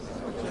do.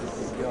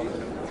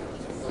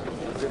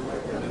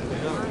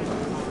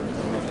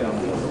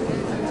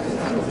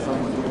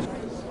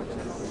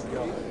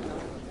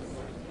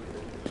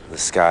 The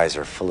skies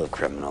are full of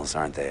criminals,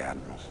 aren't they,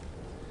 Admiral?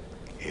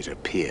 It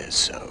appears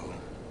so.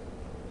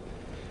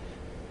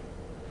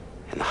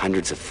 And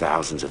hundreds of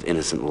thousands of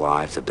innocent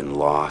lives have been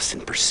lost in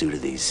pursuit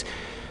of these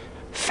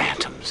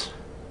phantoms.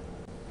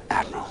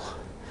 Admiral,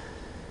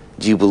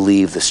 do you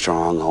believe the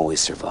strong always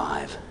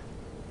survive?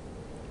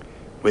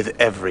 With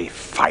every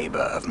fiber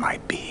of my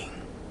being.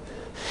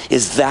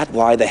 Is that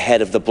why the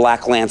head of the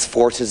Black Lance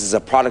forces is a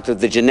product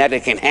of the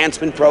genetic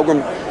enhancement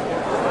program?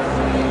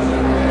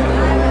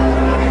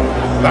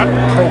 That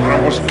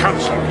program was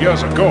cancelled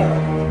years ago.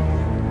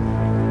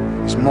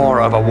 He's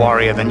more of a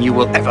warrior than you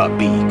will ever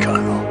be,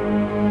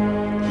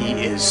 Colonel. He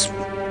is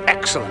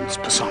excellence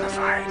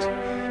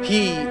personified.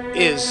 He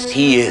is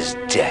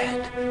dead.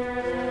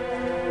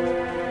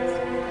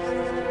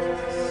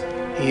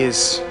 He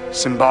is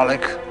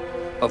symbolic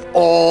of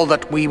all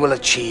that we will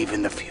achieve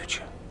in the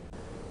future.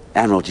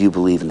 Admiral, do you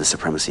believe in the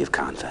supremacy of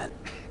Confed?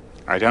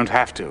 I don't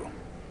have to.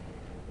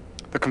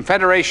 The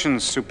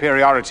Confederation's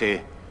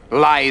superiority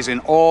lies in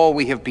all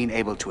we have been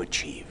able to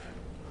achieve.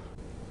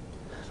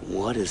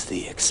 What is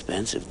the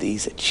expense of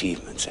these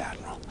achievements,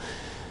 Admiral?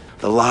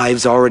 The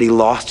lives already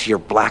lost to your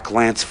Black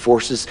Lance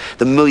forces,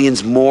 the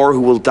millions more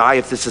who will die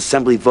if this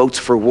assembly votes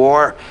for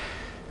war.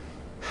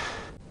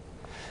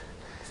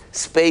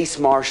 Space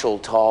Marshal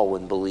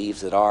Tallwyn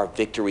believes that our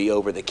victory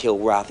over the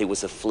Kilrathi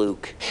was a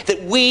fluke,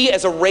 that we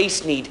as a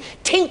race need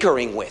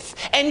tinkering with,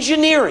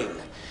 engineering.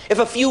 If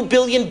a few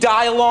billion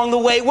die along the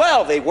way,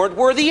 well, they weren't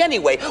worthy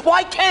anyway.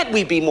 Why can't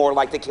we be more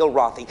like the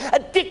Kilrathi,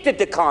 addicted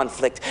to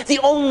conflict, the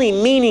only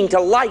meaning to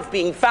life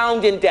being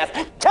found in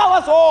death? Tell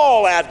us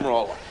all,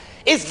 Admiral.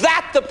 Is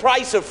that the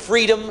price of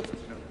freedom?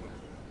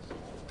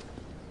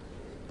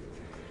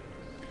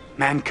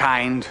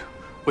 Mankind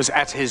was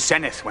at his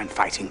zenith when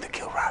fighting the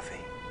Kilrathi.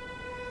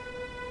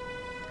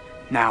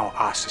 Now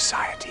our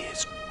society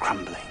is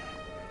crumbling.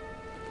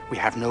 We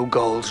have no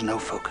goals, no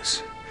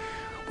focus.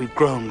 We've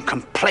grown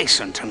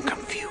complacent and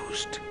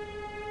confused.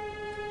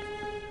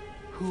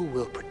 Who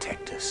will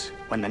protect us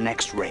when the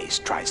next race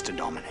tries to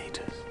dominate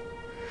us?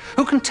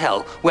 Who can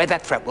tell where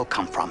that threat will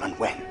come from and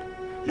when?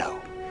 No,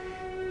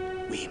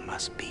 we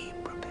must be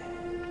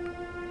prepared.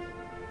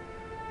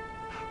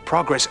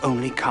 Progress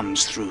only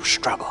comes through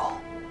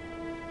struggle.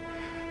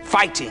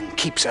 Fighting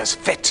keeps us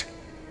fit.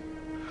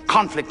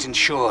 Conflict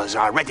ensures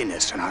our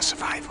readiness and our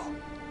survival.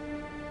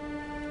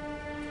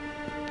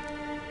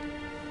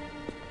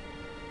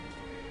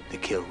 The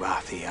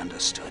Kilrathi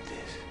understood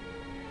this.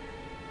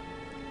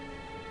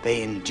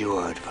 They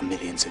endured for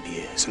millions of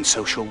years, and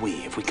so shall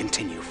we if we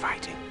continue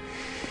fighting.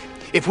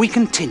 If we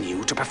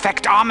continue to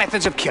perfect our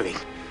methods of killing.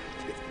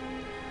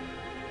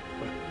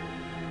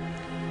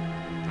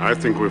 I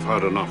think we've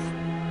had enough.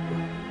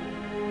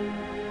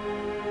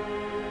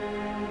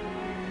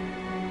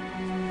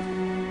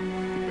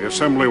 The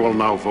Assembly will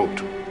now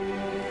vote.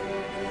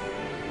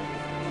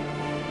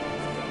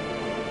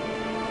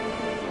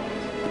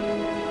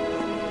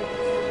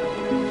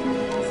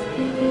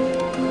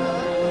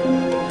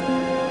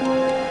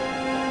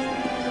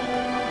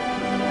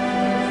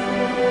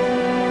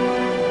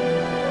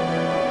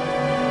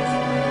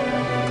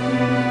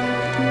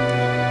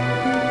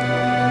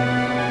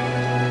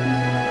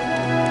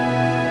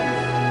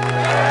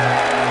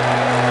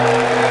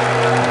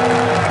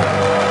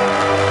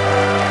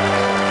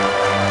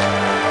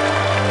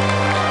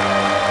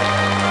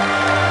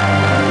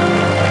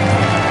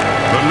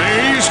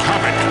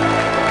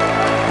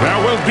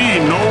 will be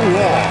no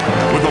war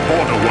with the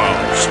border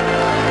worlds.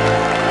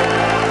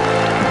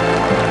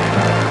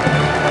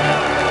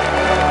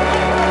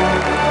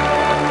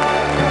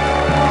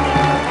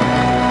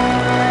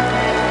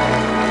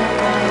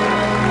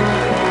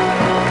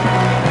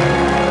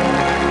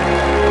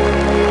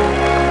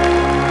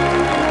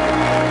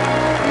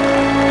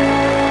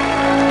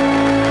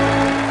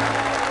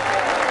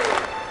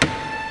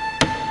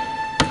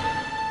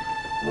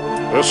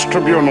 This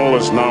tribunal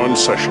is now in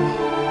session.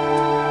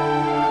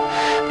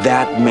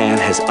 That man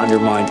has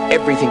undermined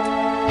everything.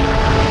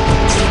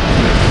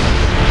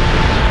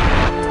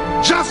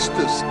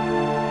 Justice!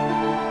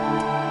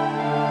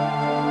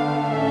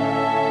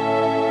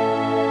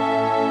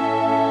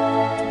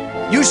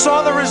 You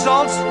saw the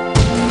results?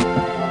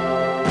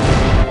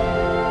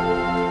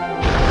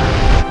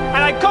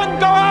 And I couldn't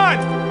go on!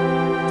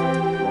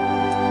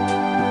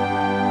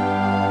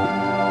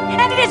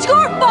 And it is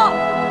your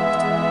fault!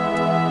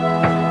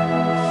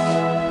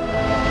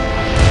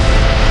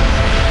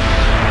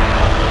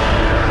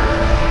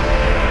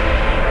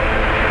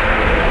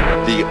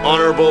 The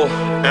Honorable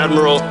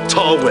Admiral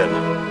Tallwin.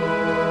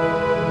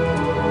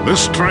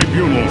 This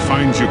tribunal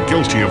finds you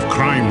guilty of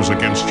crimes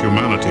against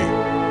humanity.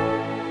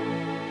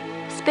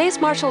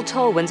 Space Marshal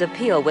Tolwin's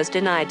appeal was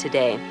denied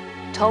today.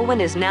 Tolwin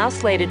is now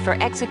slated for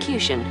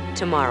execution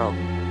tomorrow.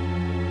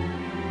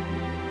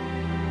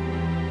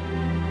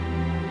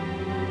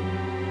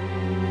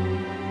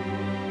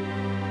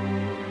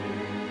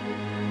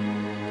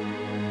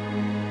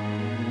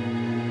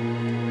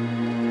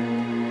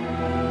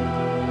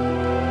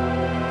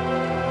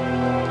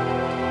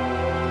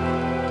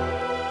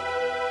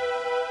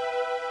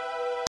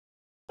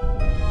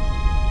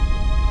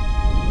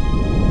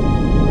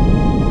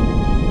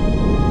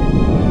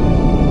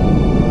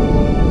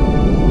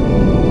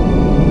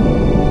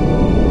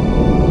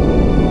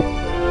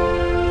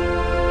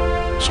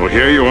 So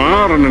here you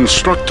are, an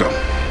instructor.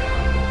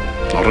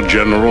 Not a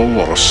general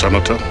or a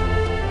senator.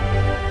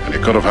 And you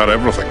could have had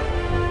everything.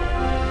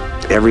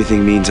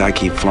 Everything means I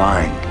keep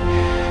flying.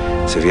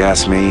 So if you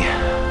ask me,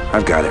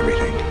 I've got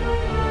everything.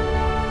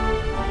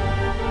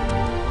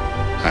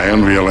 I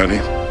envy you,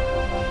 Lenny.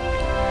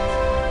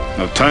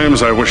 At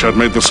times I wish I'd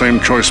made the same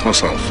choice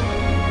myself.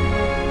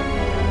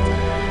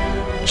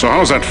 So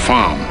how's that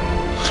farm?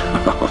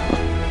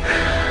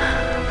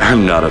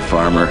 I'm not a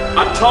farmer.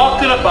 I'm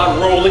talking about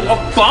rolling a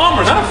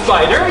bomber, not a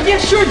fighter. Yeah,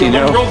 sure, you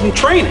know, rolled in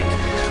training.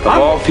 Of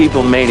all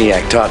people,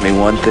 Maniac taught me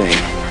one thing.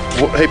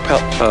 Hey,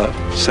 pal,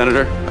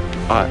 Senator,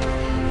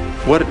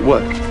 what?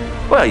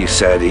 Well, you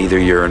said either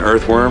you're an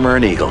earthworm or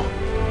an eagle.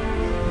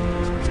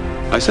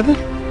 I said that?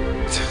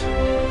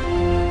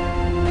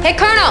 Hey,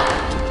 Colonel!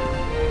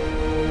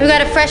 We've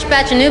got a fresh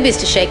batch of newbies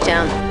to shake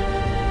down.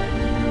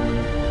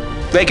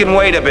 They can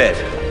wait a bit.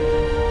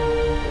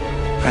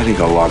 I think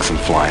I'll log some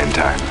flying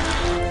time.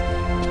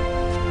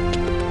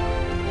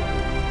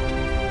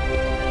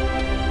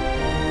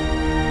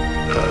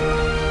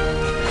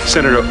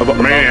 Senator, about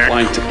Maniac.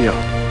 flying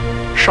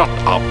yeah. Shut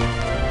up.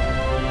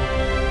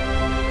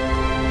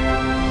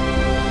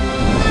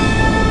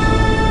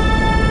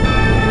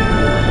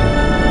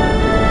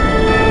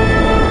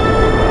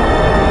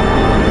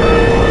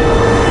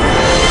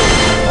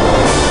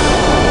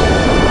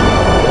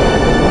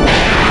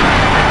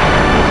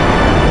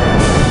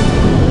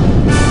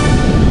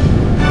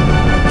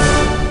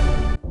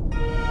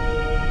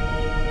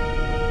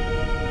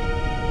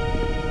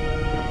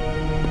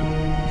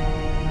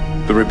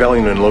 The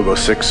rebellion in Logo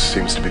 6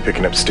 seems to be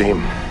picking up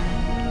steam.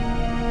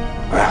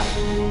 Well,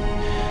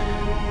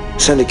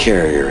 send a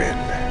carrier in.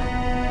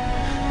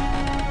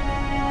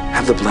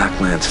 Have the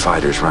Black Lance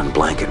fighters run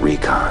blanket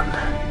recon.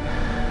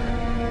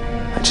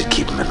 That should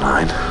keep them in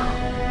line.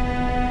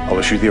 I'll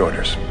issue the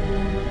orders.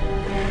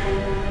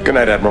 Good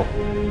night, Admiral.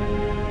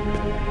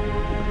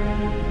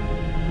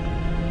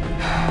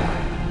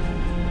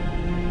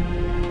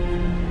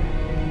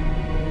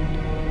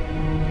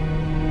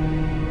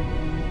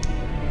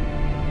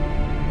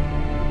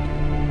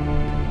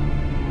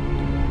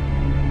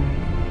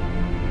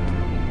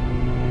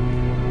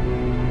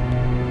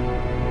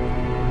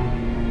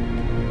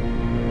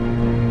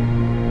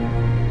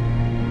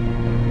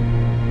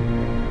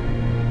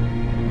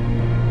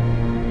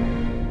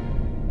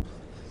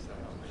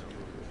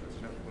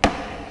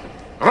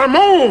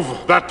 Remove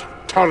that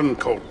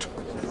turncoat.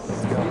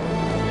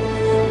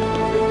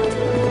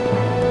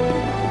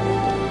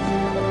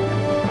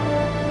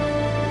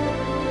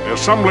 The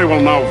Assembly will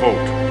now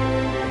vote.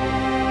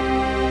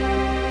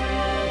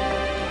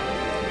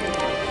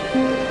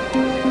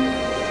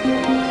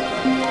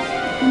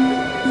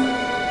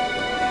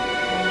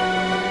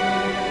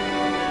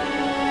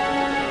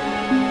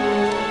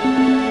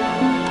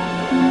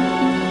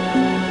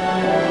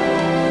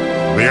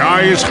 The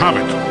ayes have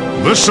it.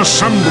 This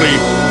Assembly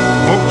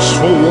votes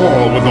for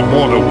war with the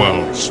border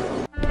worlds.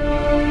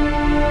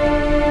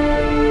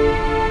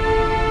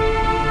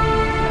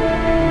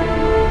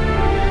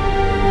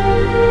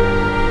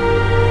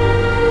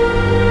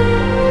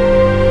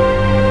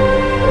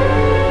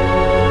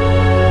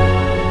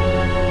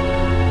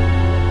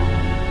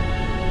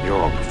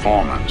 Your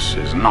performance This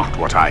is not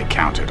what I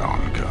counted on,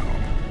 Colonel.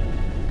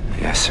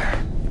 Yes,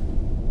 sir.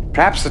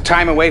 Perhaps the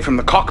time away from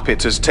the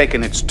cockpit has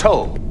taken its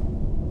toll.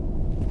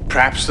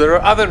 Perhaps there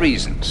are other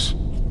reasons.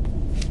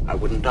 I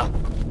wouldn't know.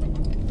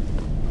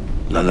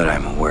 None that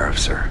I'm aware of,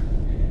 sir.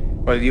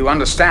 Well, you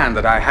understand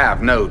that I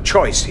have no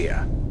choice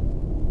here.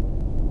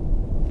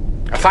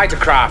 A fighter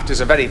craft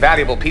is a very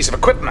valuable piece of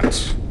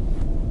equipment.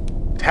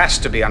 It has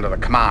to be under the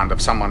command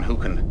of someone who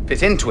can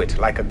fit into it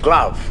like a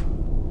glove.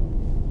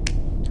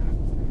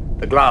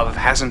 The glove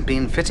hasn't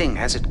been fitting,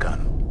 has it,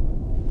 Colonel?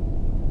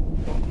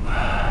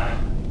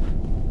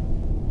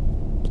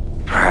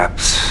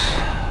 Perhaps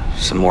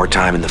some more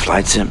time in the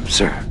flight sim,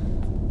 sir.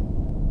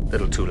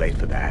 Little too late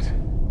for that.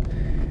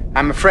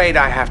 I'm afraid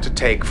I have to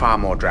take far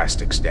more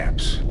drastic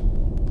steps.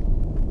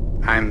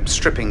 I'm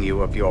stripping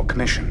you of your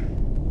commission.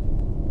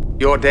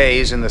 Your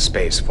days in the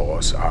Space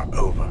Force are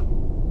over.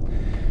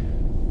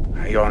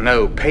 You're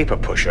no paper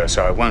pusher,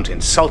 so I won't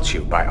insult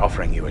you by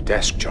offering you a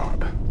desk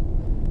job.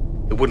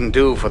 It wouldn't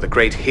do for the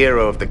great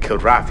hero of the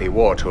Kilrathi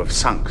War to have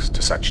sunk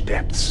to such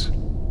depths.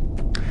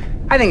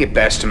 I think it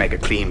best to make a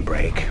clean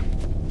break.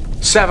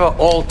 Sever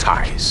all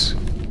ties.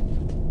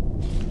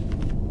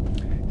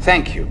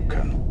 Thank you,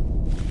 Colonel.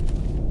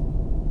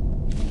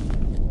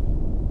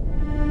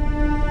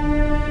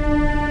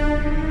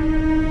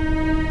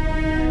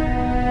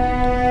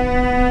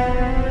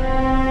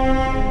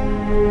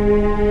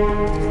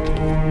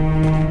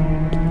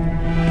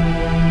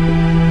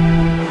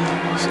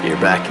 So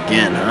you're back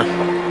again,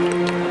 huh?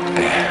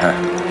 Yeah.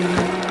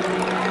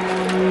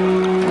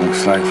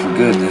 Looks like for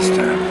good this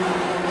time.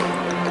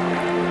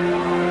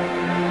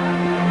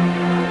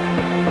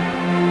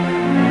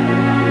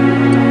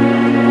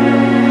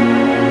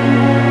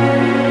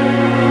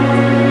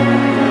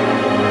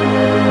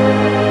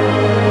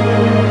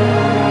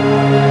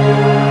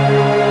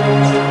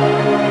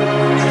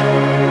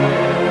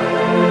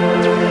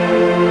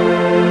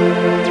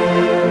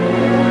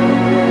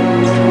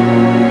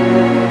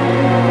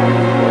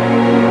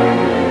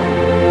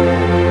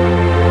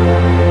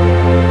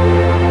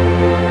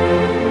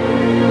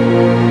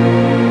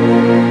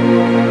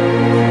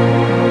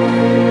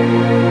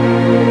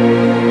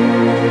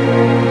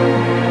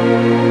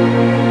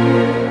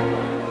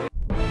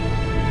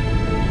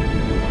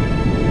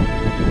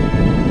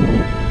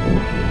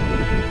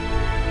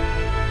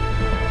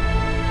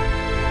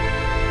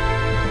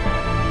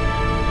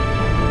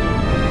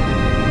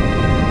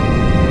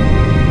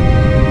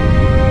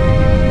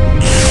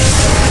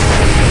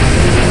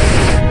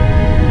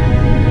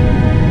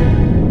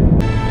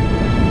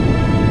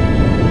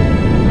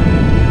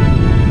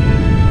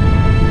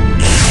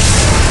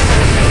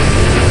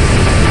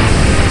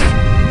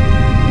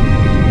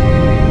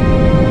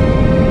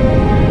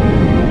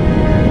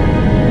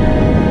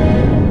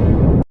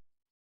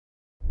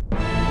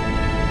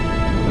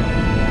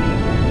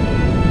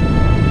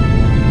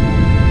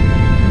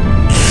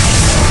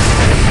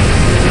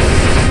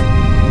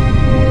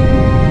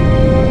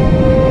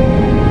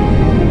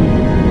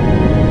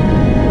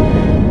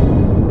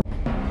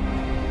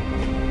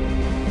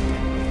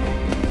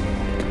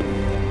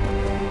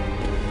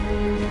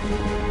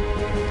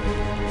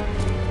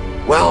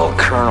 Well,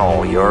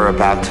 Colonel, you're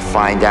about to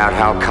find out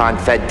how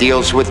Confed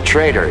deals with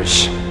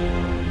traitors.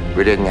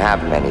 We didn't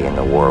have many in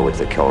the war with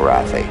the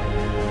Kilrathi.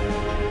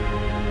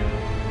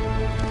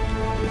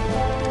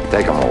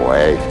 Take them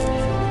away.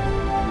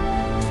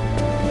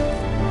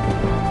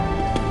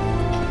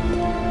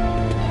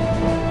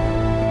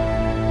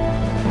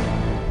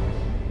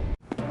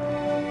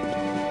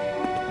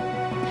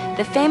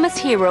 The famous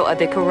hero of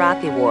the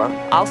Kilrathi War,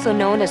 also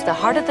known as the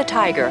Heart of the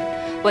Tiger,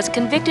 was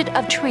convicted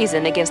of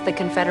treason against the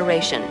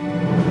Confederation.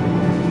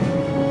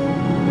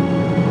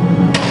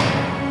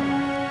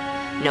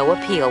 No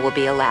appeal will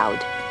be allowed.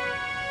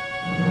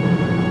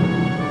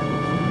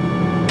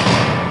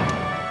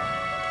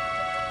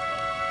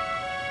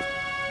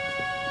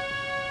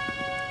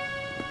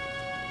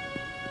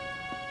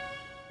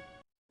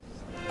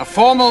 A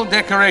formal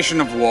declaration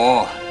of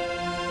war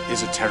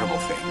is a terrible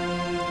thing.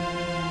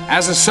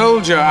 As a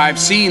soldier, I've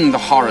seen the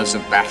horrors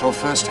of battle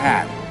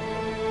firsthand.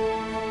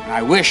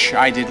 I wish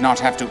I did not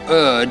have to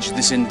urge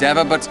this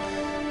endeavor, but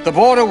the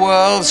border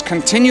worlds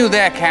continue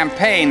their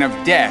campaign of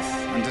death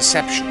and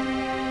deception.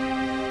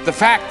 The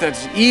fact that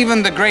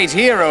even the great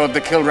hero of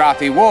the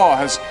Kilrathi War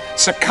has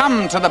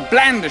succumbed to the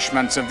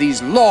blandishments of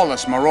these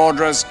lawless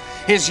marauders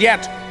is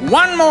yet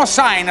one more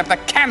sign of the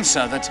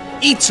cancer that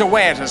eats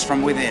away at us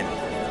from within.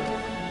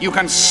 You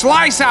can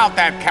slice out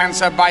that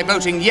cancer by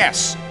voting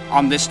yes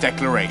on this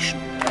declaration.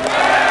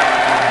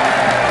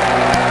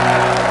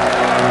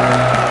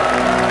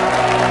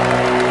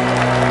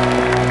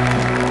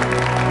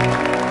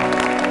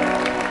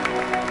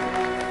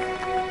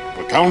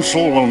 The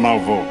Council will now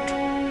vote.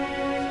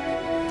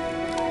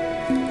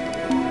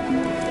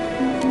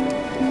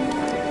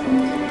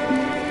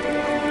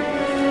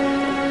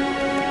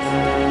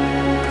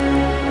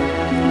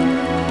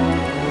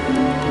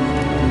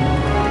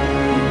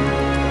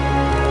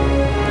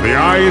 The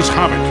ayes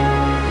have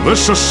it.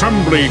 This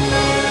assembly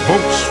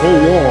votes for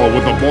war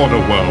with the border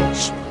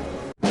worlds.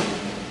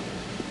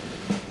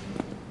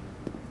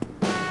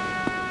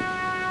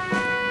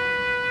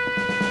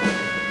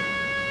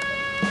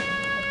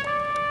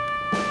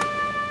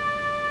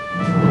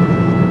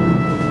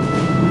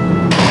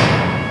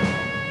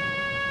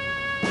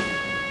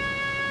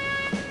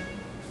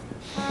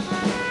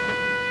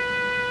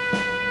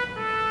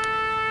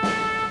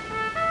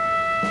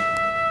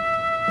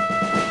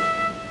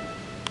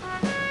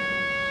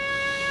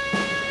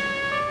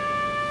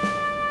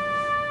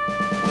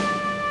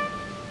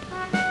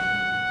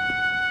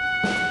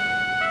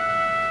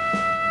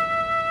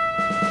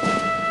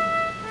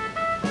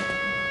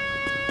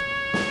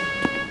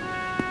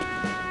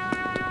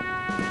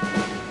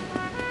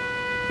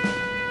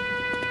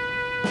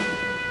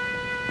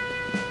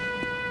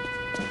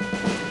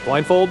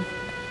 Blindfold?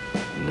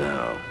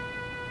 No.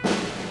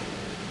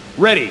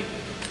 Ready.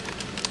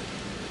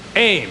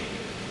 Aim.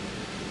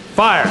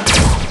 Fire.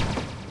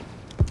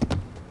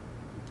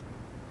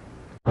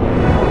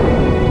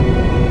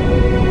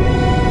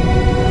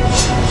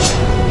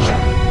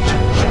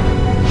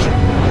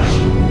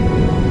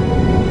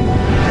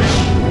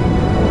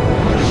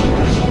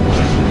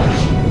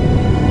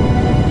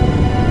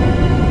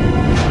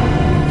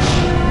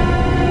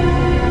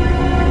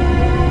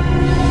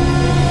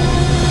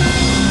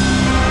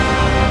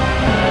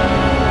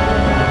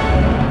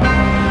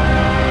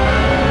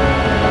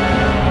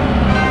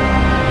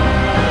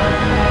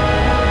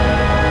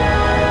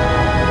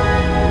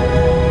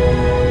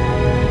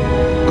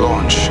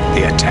 Launch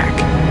the attack.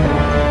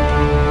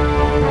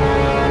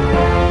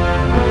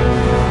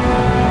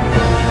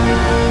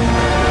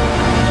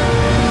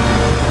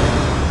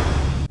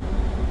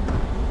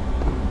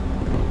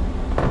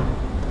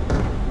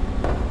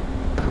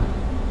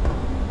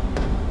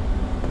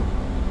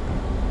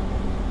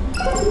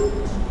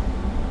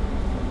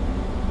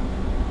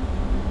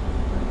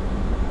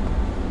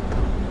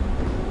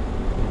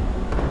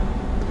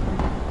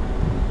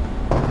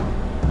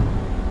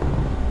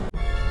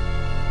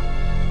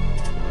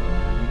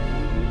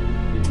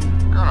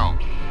 Colonel,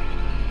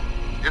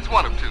 it's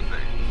one of two things.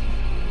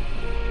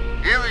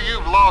 Either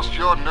you've lost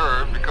your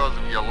nerve because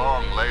of your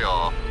long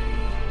layoff,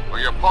 or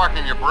you're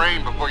parking your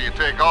brain before you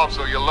take off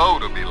so your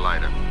load will be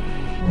lighter.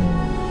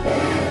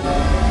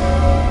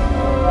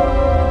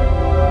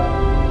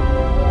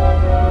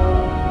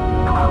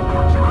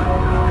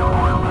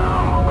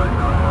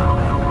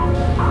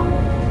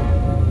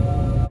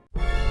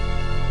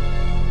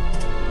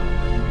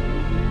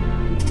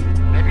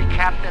 Maybe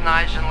Captain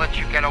Eisen let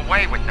you get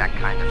away with that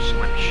kind of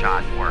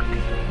slipshod work.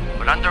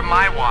 But under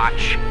my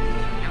watch,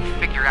 you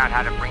figure out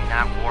how to bring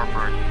that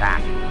warbird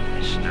back,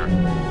 mister.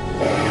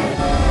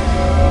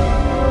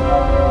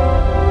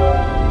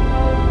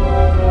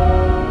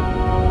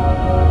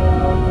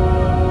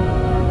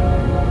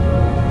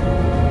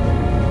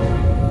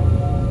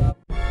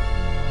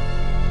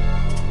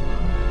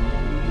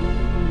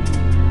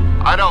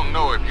 I don't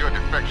know if your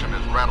defection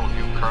has rattled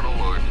you, Colonel,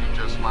 or if you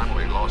just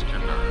finally lost your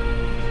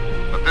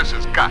nerve. But this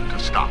has got to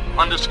stop.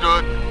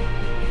 Understood?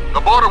 The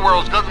Border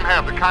Worlds doesn't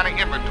have the kind of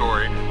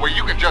inventory where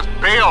you can just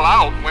bail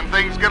out when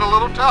things get a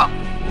little tough.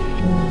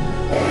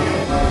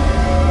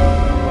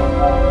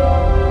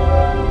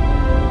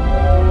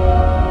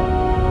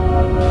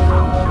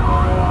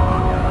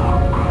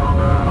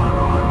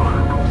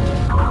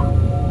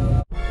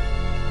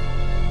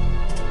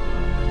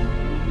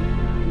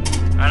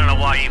 I don't know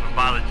why you even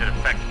bothered to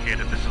defect, kid,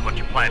 if this is what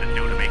you plan to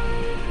do to me.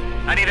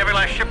 I need every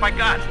last ship I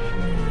got.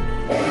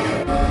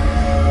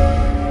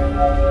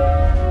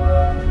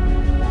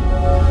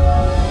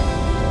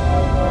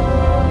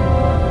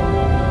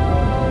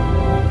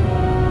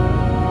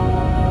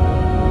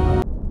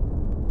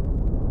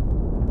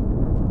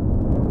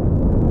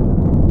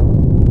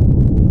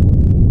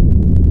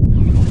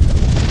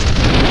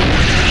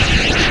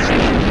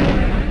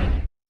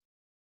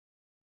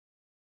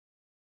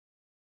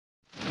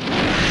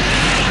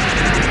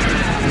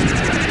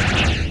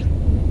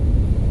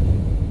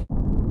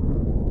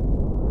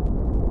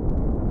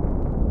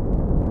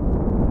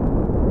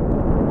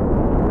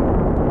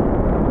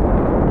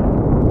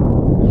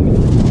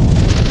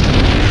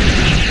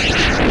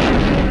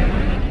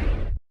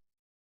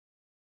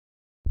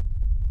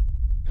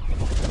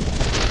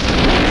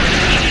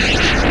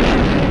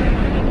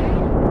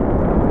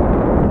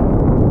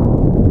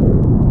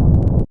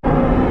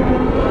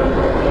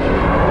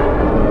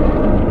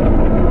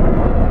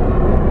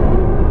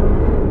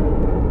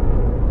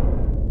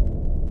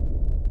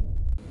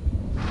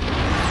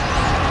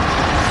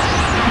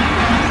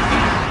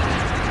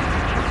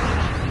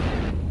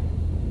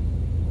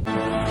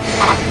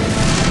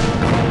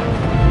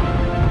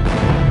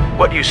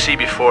 What you see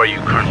before you,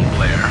 Colonel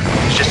Blair,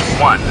 is just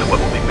one of what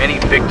will be many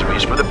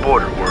victories for the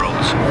Border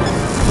Worlds.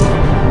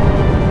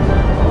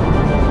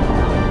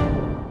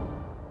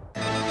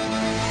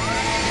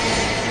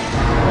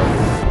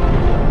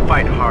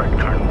 Fight hard,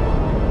 Colonel.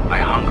 I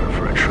hunger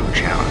for a true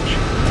challenge.